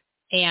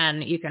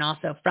 And you can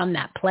also, from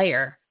that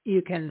player,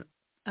 you can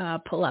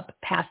pull up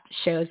past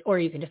shows, or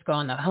you can just go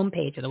on the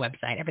homepage of the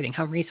website,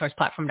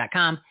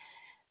 everythinghomeresourceplatform.com.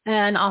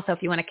 And also,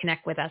 if you want to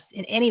connect with us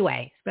in any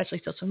way,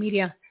 especially social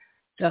media,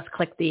 just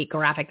click the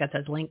graphic that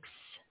says links.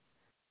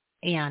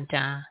 And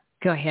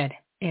go ahead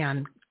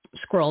and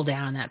scroll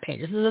down on that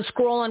page. This is a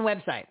scroll-on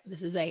website. This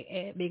is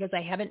because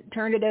I haven't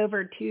turned it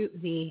over to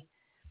the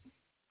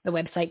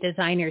website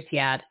designers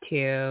yet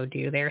to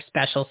do their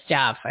special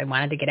stuff. I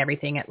wanted to get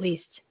everything, at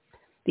least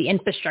the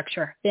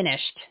infrastructure,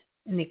 finished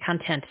and the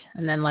content,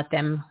 and then let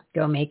them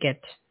go make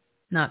it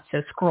not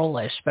so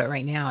scrollish. But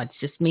right now it's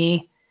just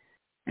me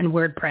and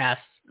WordPress.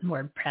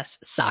 WordPress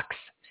sucks.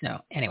 So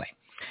anyway.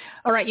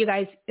 All right, you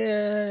guys.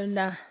 And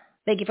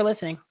thank you for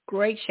listening.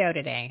 Great show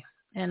today.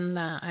 And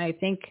I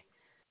think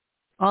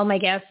all my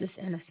guests,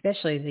 and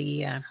especially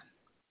the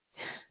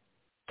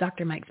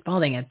Dr. Mike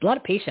Spalding, had a lot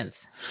of patience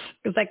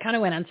because I kind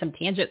of went on some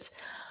tangents.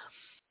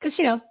 Because,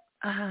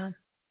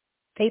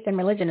 faith and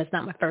religion is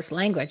not my first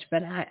language,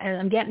 but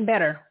I'm getting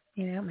better.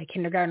 My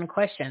kindergarten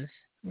questions.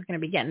 We're going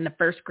to be getting the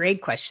first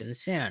grade questions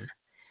soon.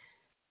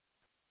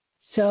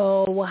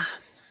 So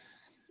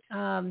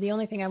the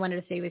only thing I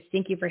wanted to say was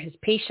thank you for his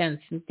patience,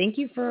 and thank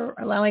you for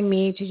allowing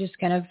me to just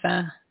kind of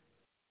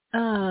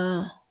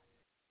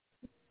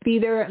be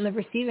there on the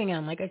receiving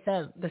end. Like I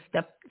said,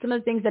 some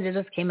of the things that I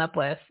just came up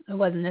with, it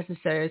wasn't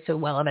necessarily so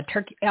well of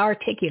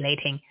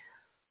articulating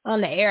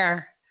on the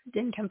air. It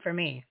didn't come from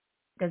me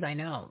because I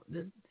know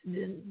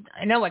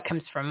what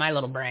comes from my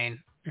little brain,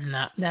 and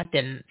that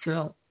didn't.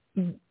 So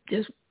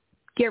just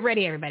get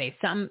ready, everybody.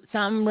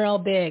 Something real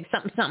big,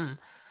 something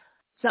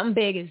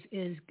big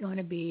is going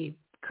to be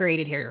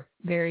created here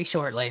very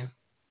shortly,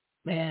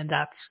 and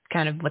that's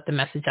kind of what the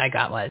message I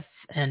got was.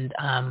 And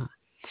I'm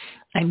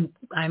going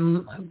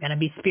to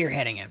be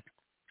spearheading it.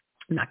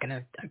 I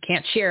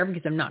can't share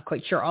because I'm not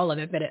quite sure all of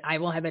it, but I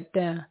will have it.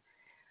 There's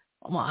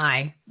no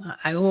I.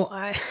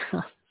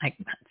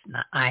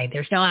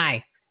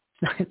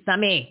 It's not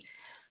me.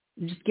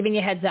 I'm just giving you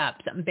a heads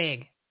up. Something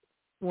big.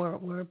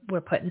 We're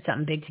putting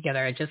something big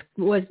together. It just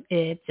the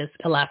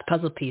last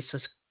puzzle piece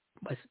was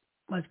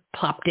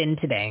plopped in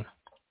today.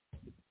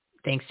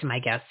 Thanks to my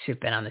guests who've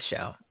been on the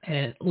show.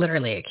 And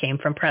it came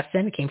from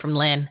Preston, it came from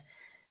Lynn,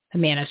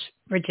 Amanish,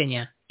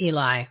 Virginia,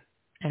 Eli,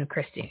 and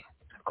Christy.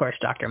 Of course,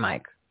 Dr.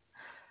 Mike.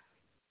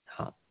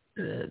 So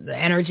the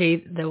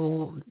energy,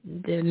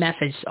 the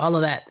message, all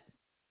of that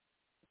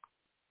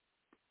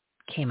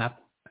came up.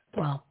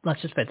 Well,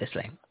 let's just put it this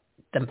way.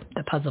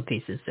 The puzzle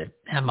pieces that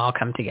have all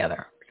come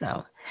together.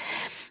 So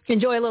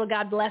enjoy a little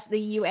God Bless the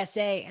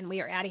USA, and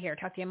we are out of here.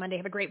 Talk to you on Monday.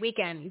 Have a great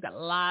weekend. You've got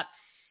lots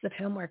of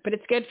homework, but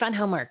it's good, fun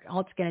homework. All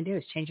it's going to do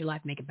is change your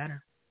life, make it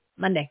better.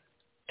 Monday,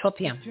 12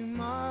 p.m.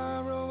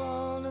 Tomorrow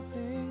all the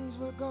things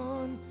were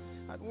gone.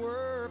 I'd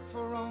worked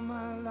for all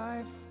my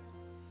life,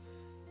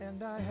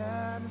 and I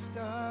had to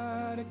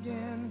start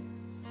again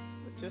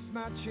with just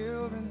my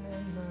children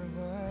and my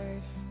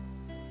wife.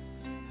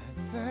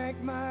 I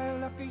thank my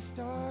lucky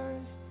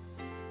stars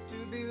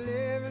to be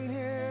living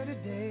here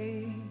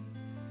today,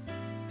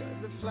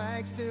 'cause the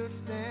flag still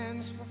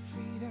stands for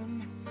freedom,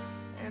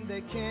 and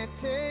they can't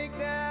take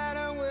that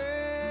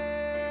away.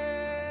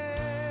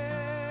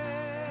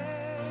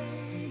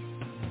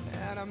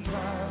 And I'm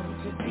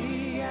proud to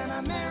be an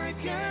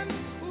American,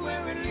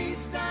 where at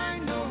least I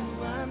know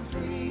I'm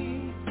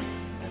free.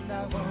 And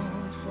I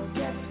won't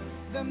forget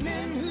the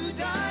men who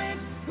died,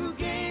 who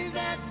gave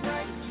that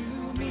right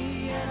to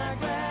me. And I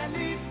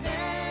gladly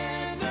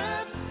stand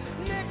up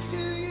next to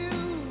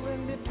you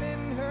and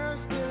defend her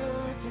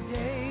still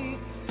today,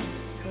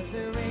 'cause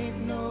there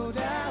ain't no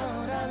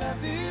doubt I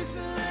love this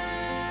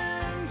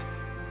land.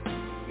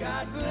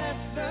 God bless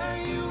the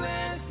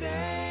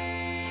USA.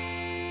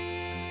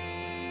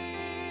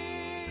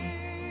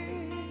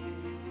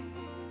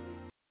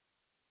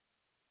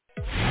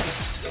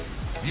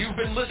 You've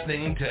been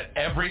listening to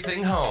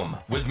Everything Home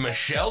with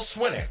Michelle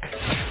Swinnick.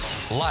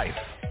 Life,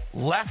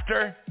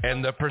 laughter,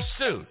 and the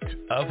pursuit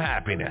of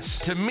happiness.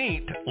 To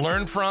meet,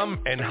 learn from,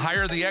 and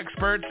hire the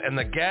experts and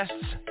the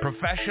guests,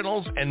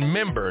 professionals, and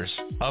members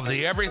of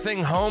the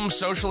Everything Home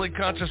Socially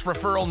Conscious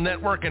Referral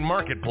Network and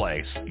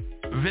Marketplace,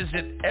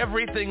 visit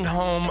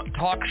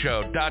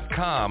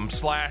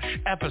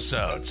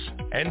everythinghometalkshow.com/episodes.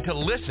 And to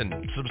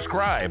listen,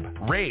 subscribe,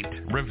 rate,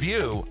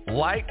 review,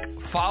 like,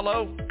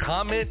 follow,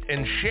 comment,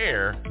 and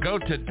share, go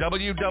to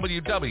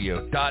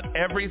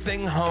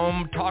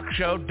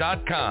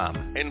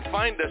www.everythinghometalkshow.com and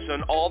find us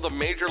on all the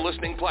major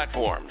listening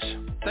platforms.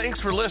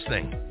 Thanks for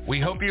listening. We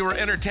hope you were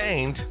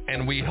entertained,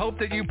 and we hope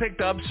that you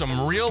picked up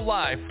some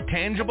real-life,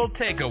 tangible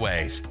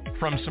takeaways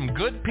from some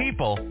good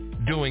people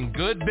doing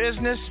good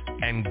business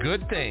and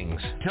good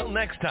things. Till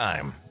next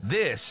time,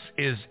 this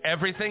is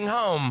Everything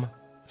Home,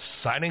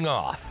 signing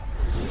off.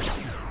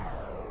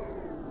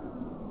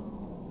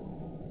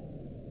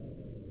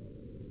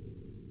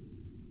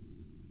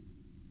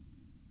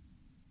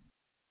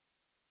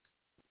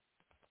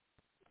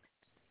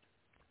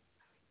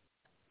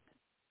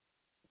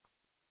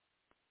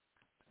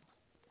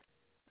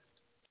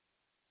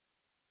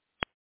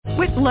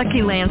 With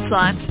Lucky Land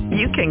Slots,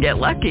 you can get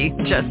lucky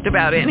just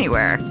about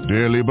anywhere.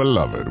 Dearly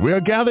beloved, we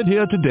are gathered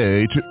here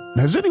today to...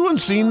 Has anyone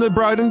seen the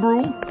bride and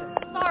groom?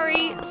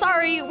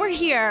 Sorry, we're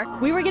here.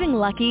 We were getting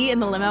lucky in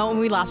the limo and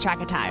we lost track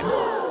of time.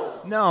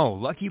 No,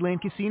 Lucky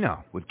Land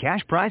Casino, with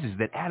cash prizes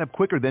that add up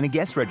quicker than a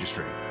guest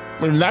registry.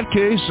 In that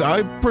case,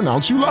 I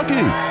pronounce you lucky.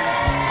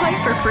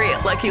 Play for free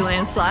at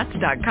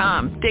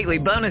LuckyLandSlots.com. Daily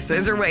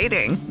bonuses are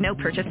waiting. No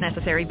purchase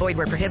necessary. Void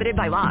where prohibited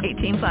by law.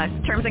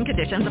 18+. Terms and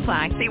conditions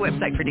apply. See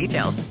website for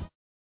details.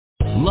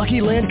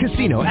 Lucky Land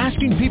Casino,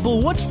 asking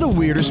people, what's the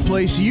weirdest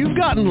place you've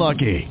gotten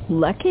lucky?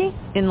 Lucky?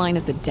 In line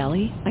at the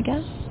deli, I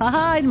guess?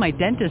 Aha, in my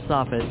dentist's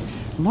office.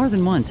 More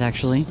than once,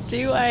 actually.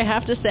 Do I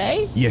have to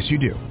say? Yes, you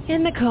do.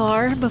 In the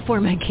car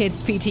before my kids'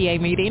 PTA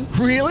meeting.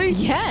 Really?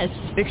 Yes.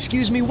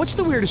 Excuse me, what's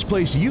the weirdest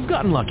place you've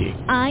gotten lucky?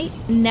 I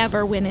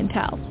never win and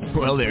tell.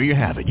 Well, there you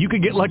have it. You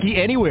can get lucky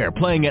anywhere,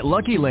 playing at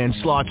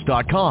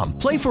LuckyLandSlots.com.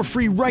 Play for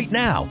free right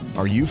now.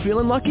 Are you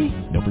feeling lucky?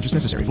 No purchase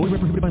necessary. Void where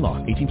prohibited by law.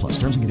 18+.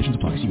 Terms and conditions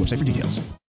apply. See website for details.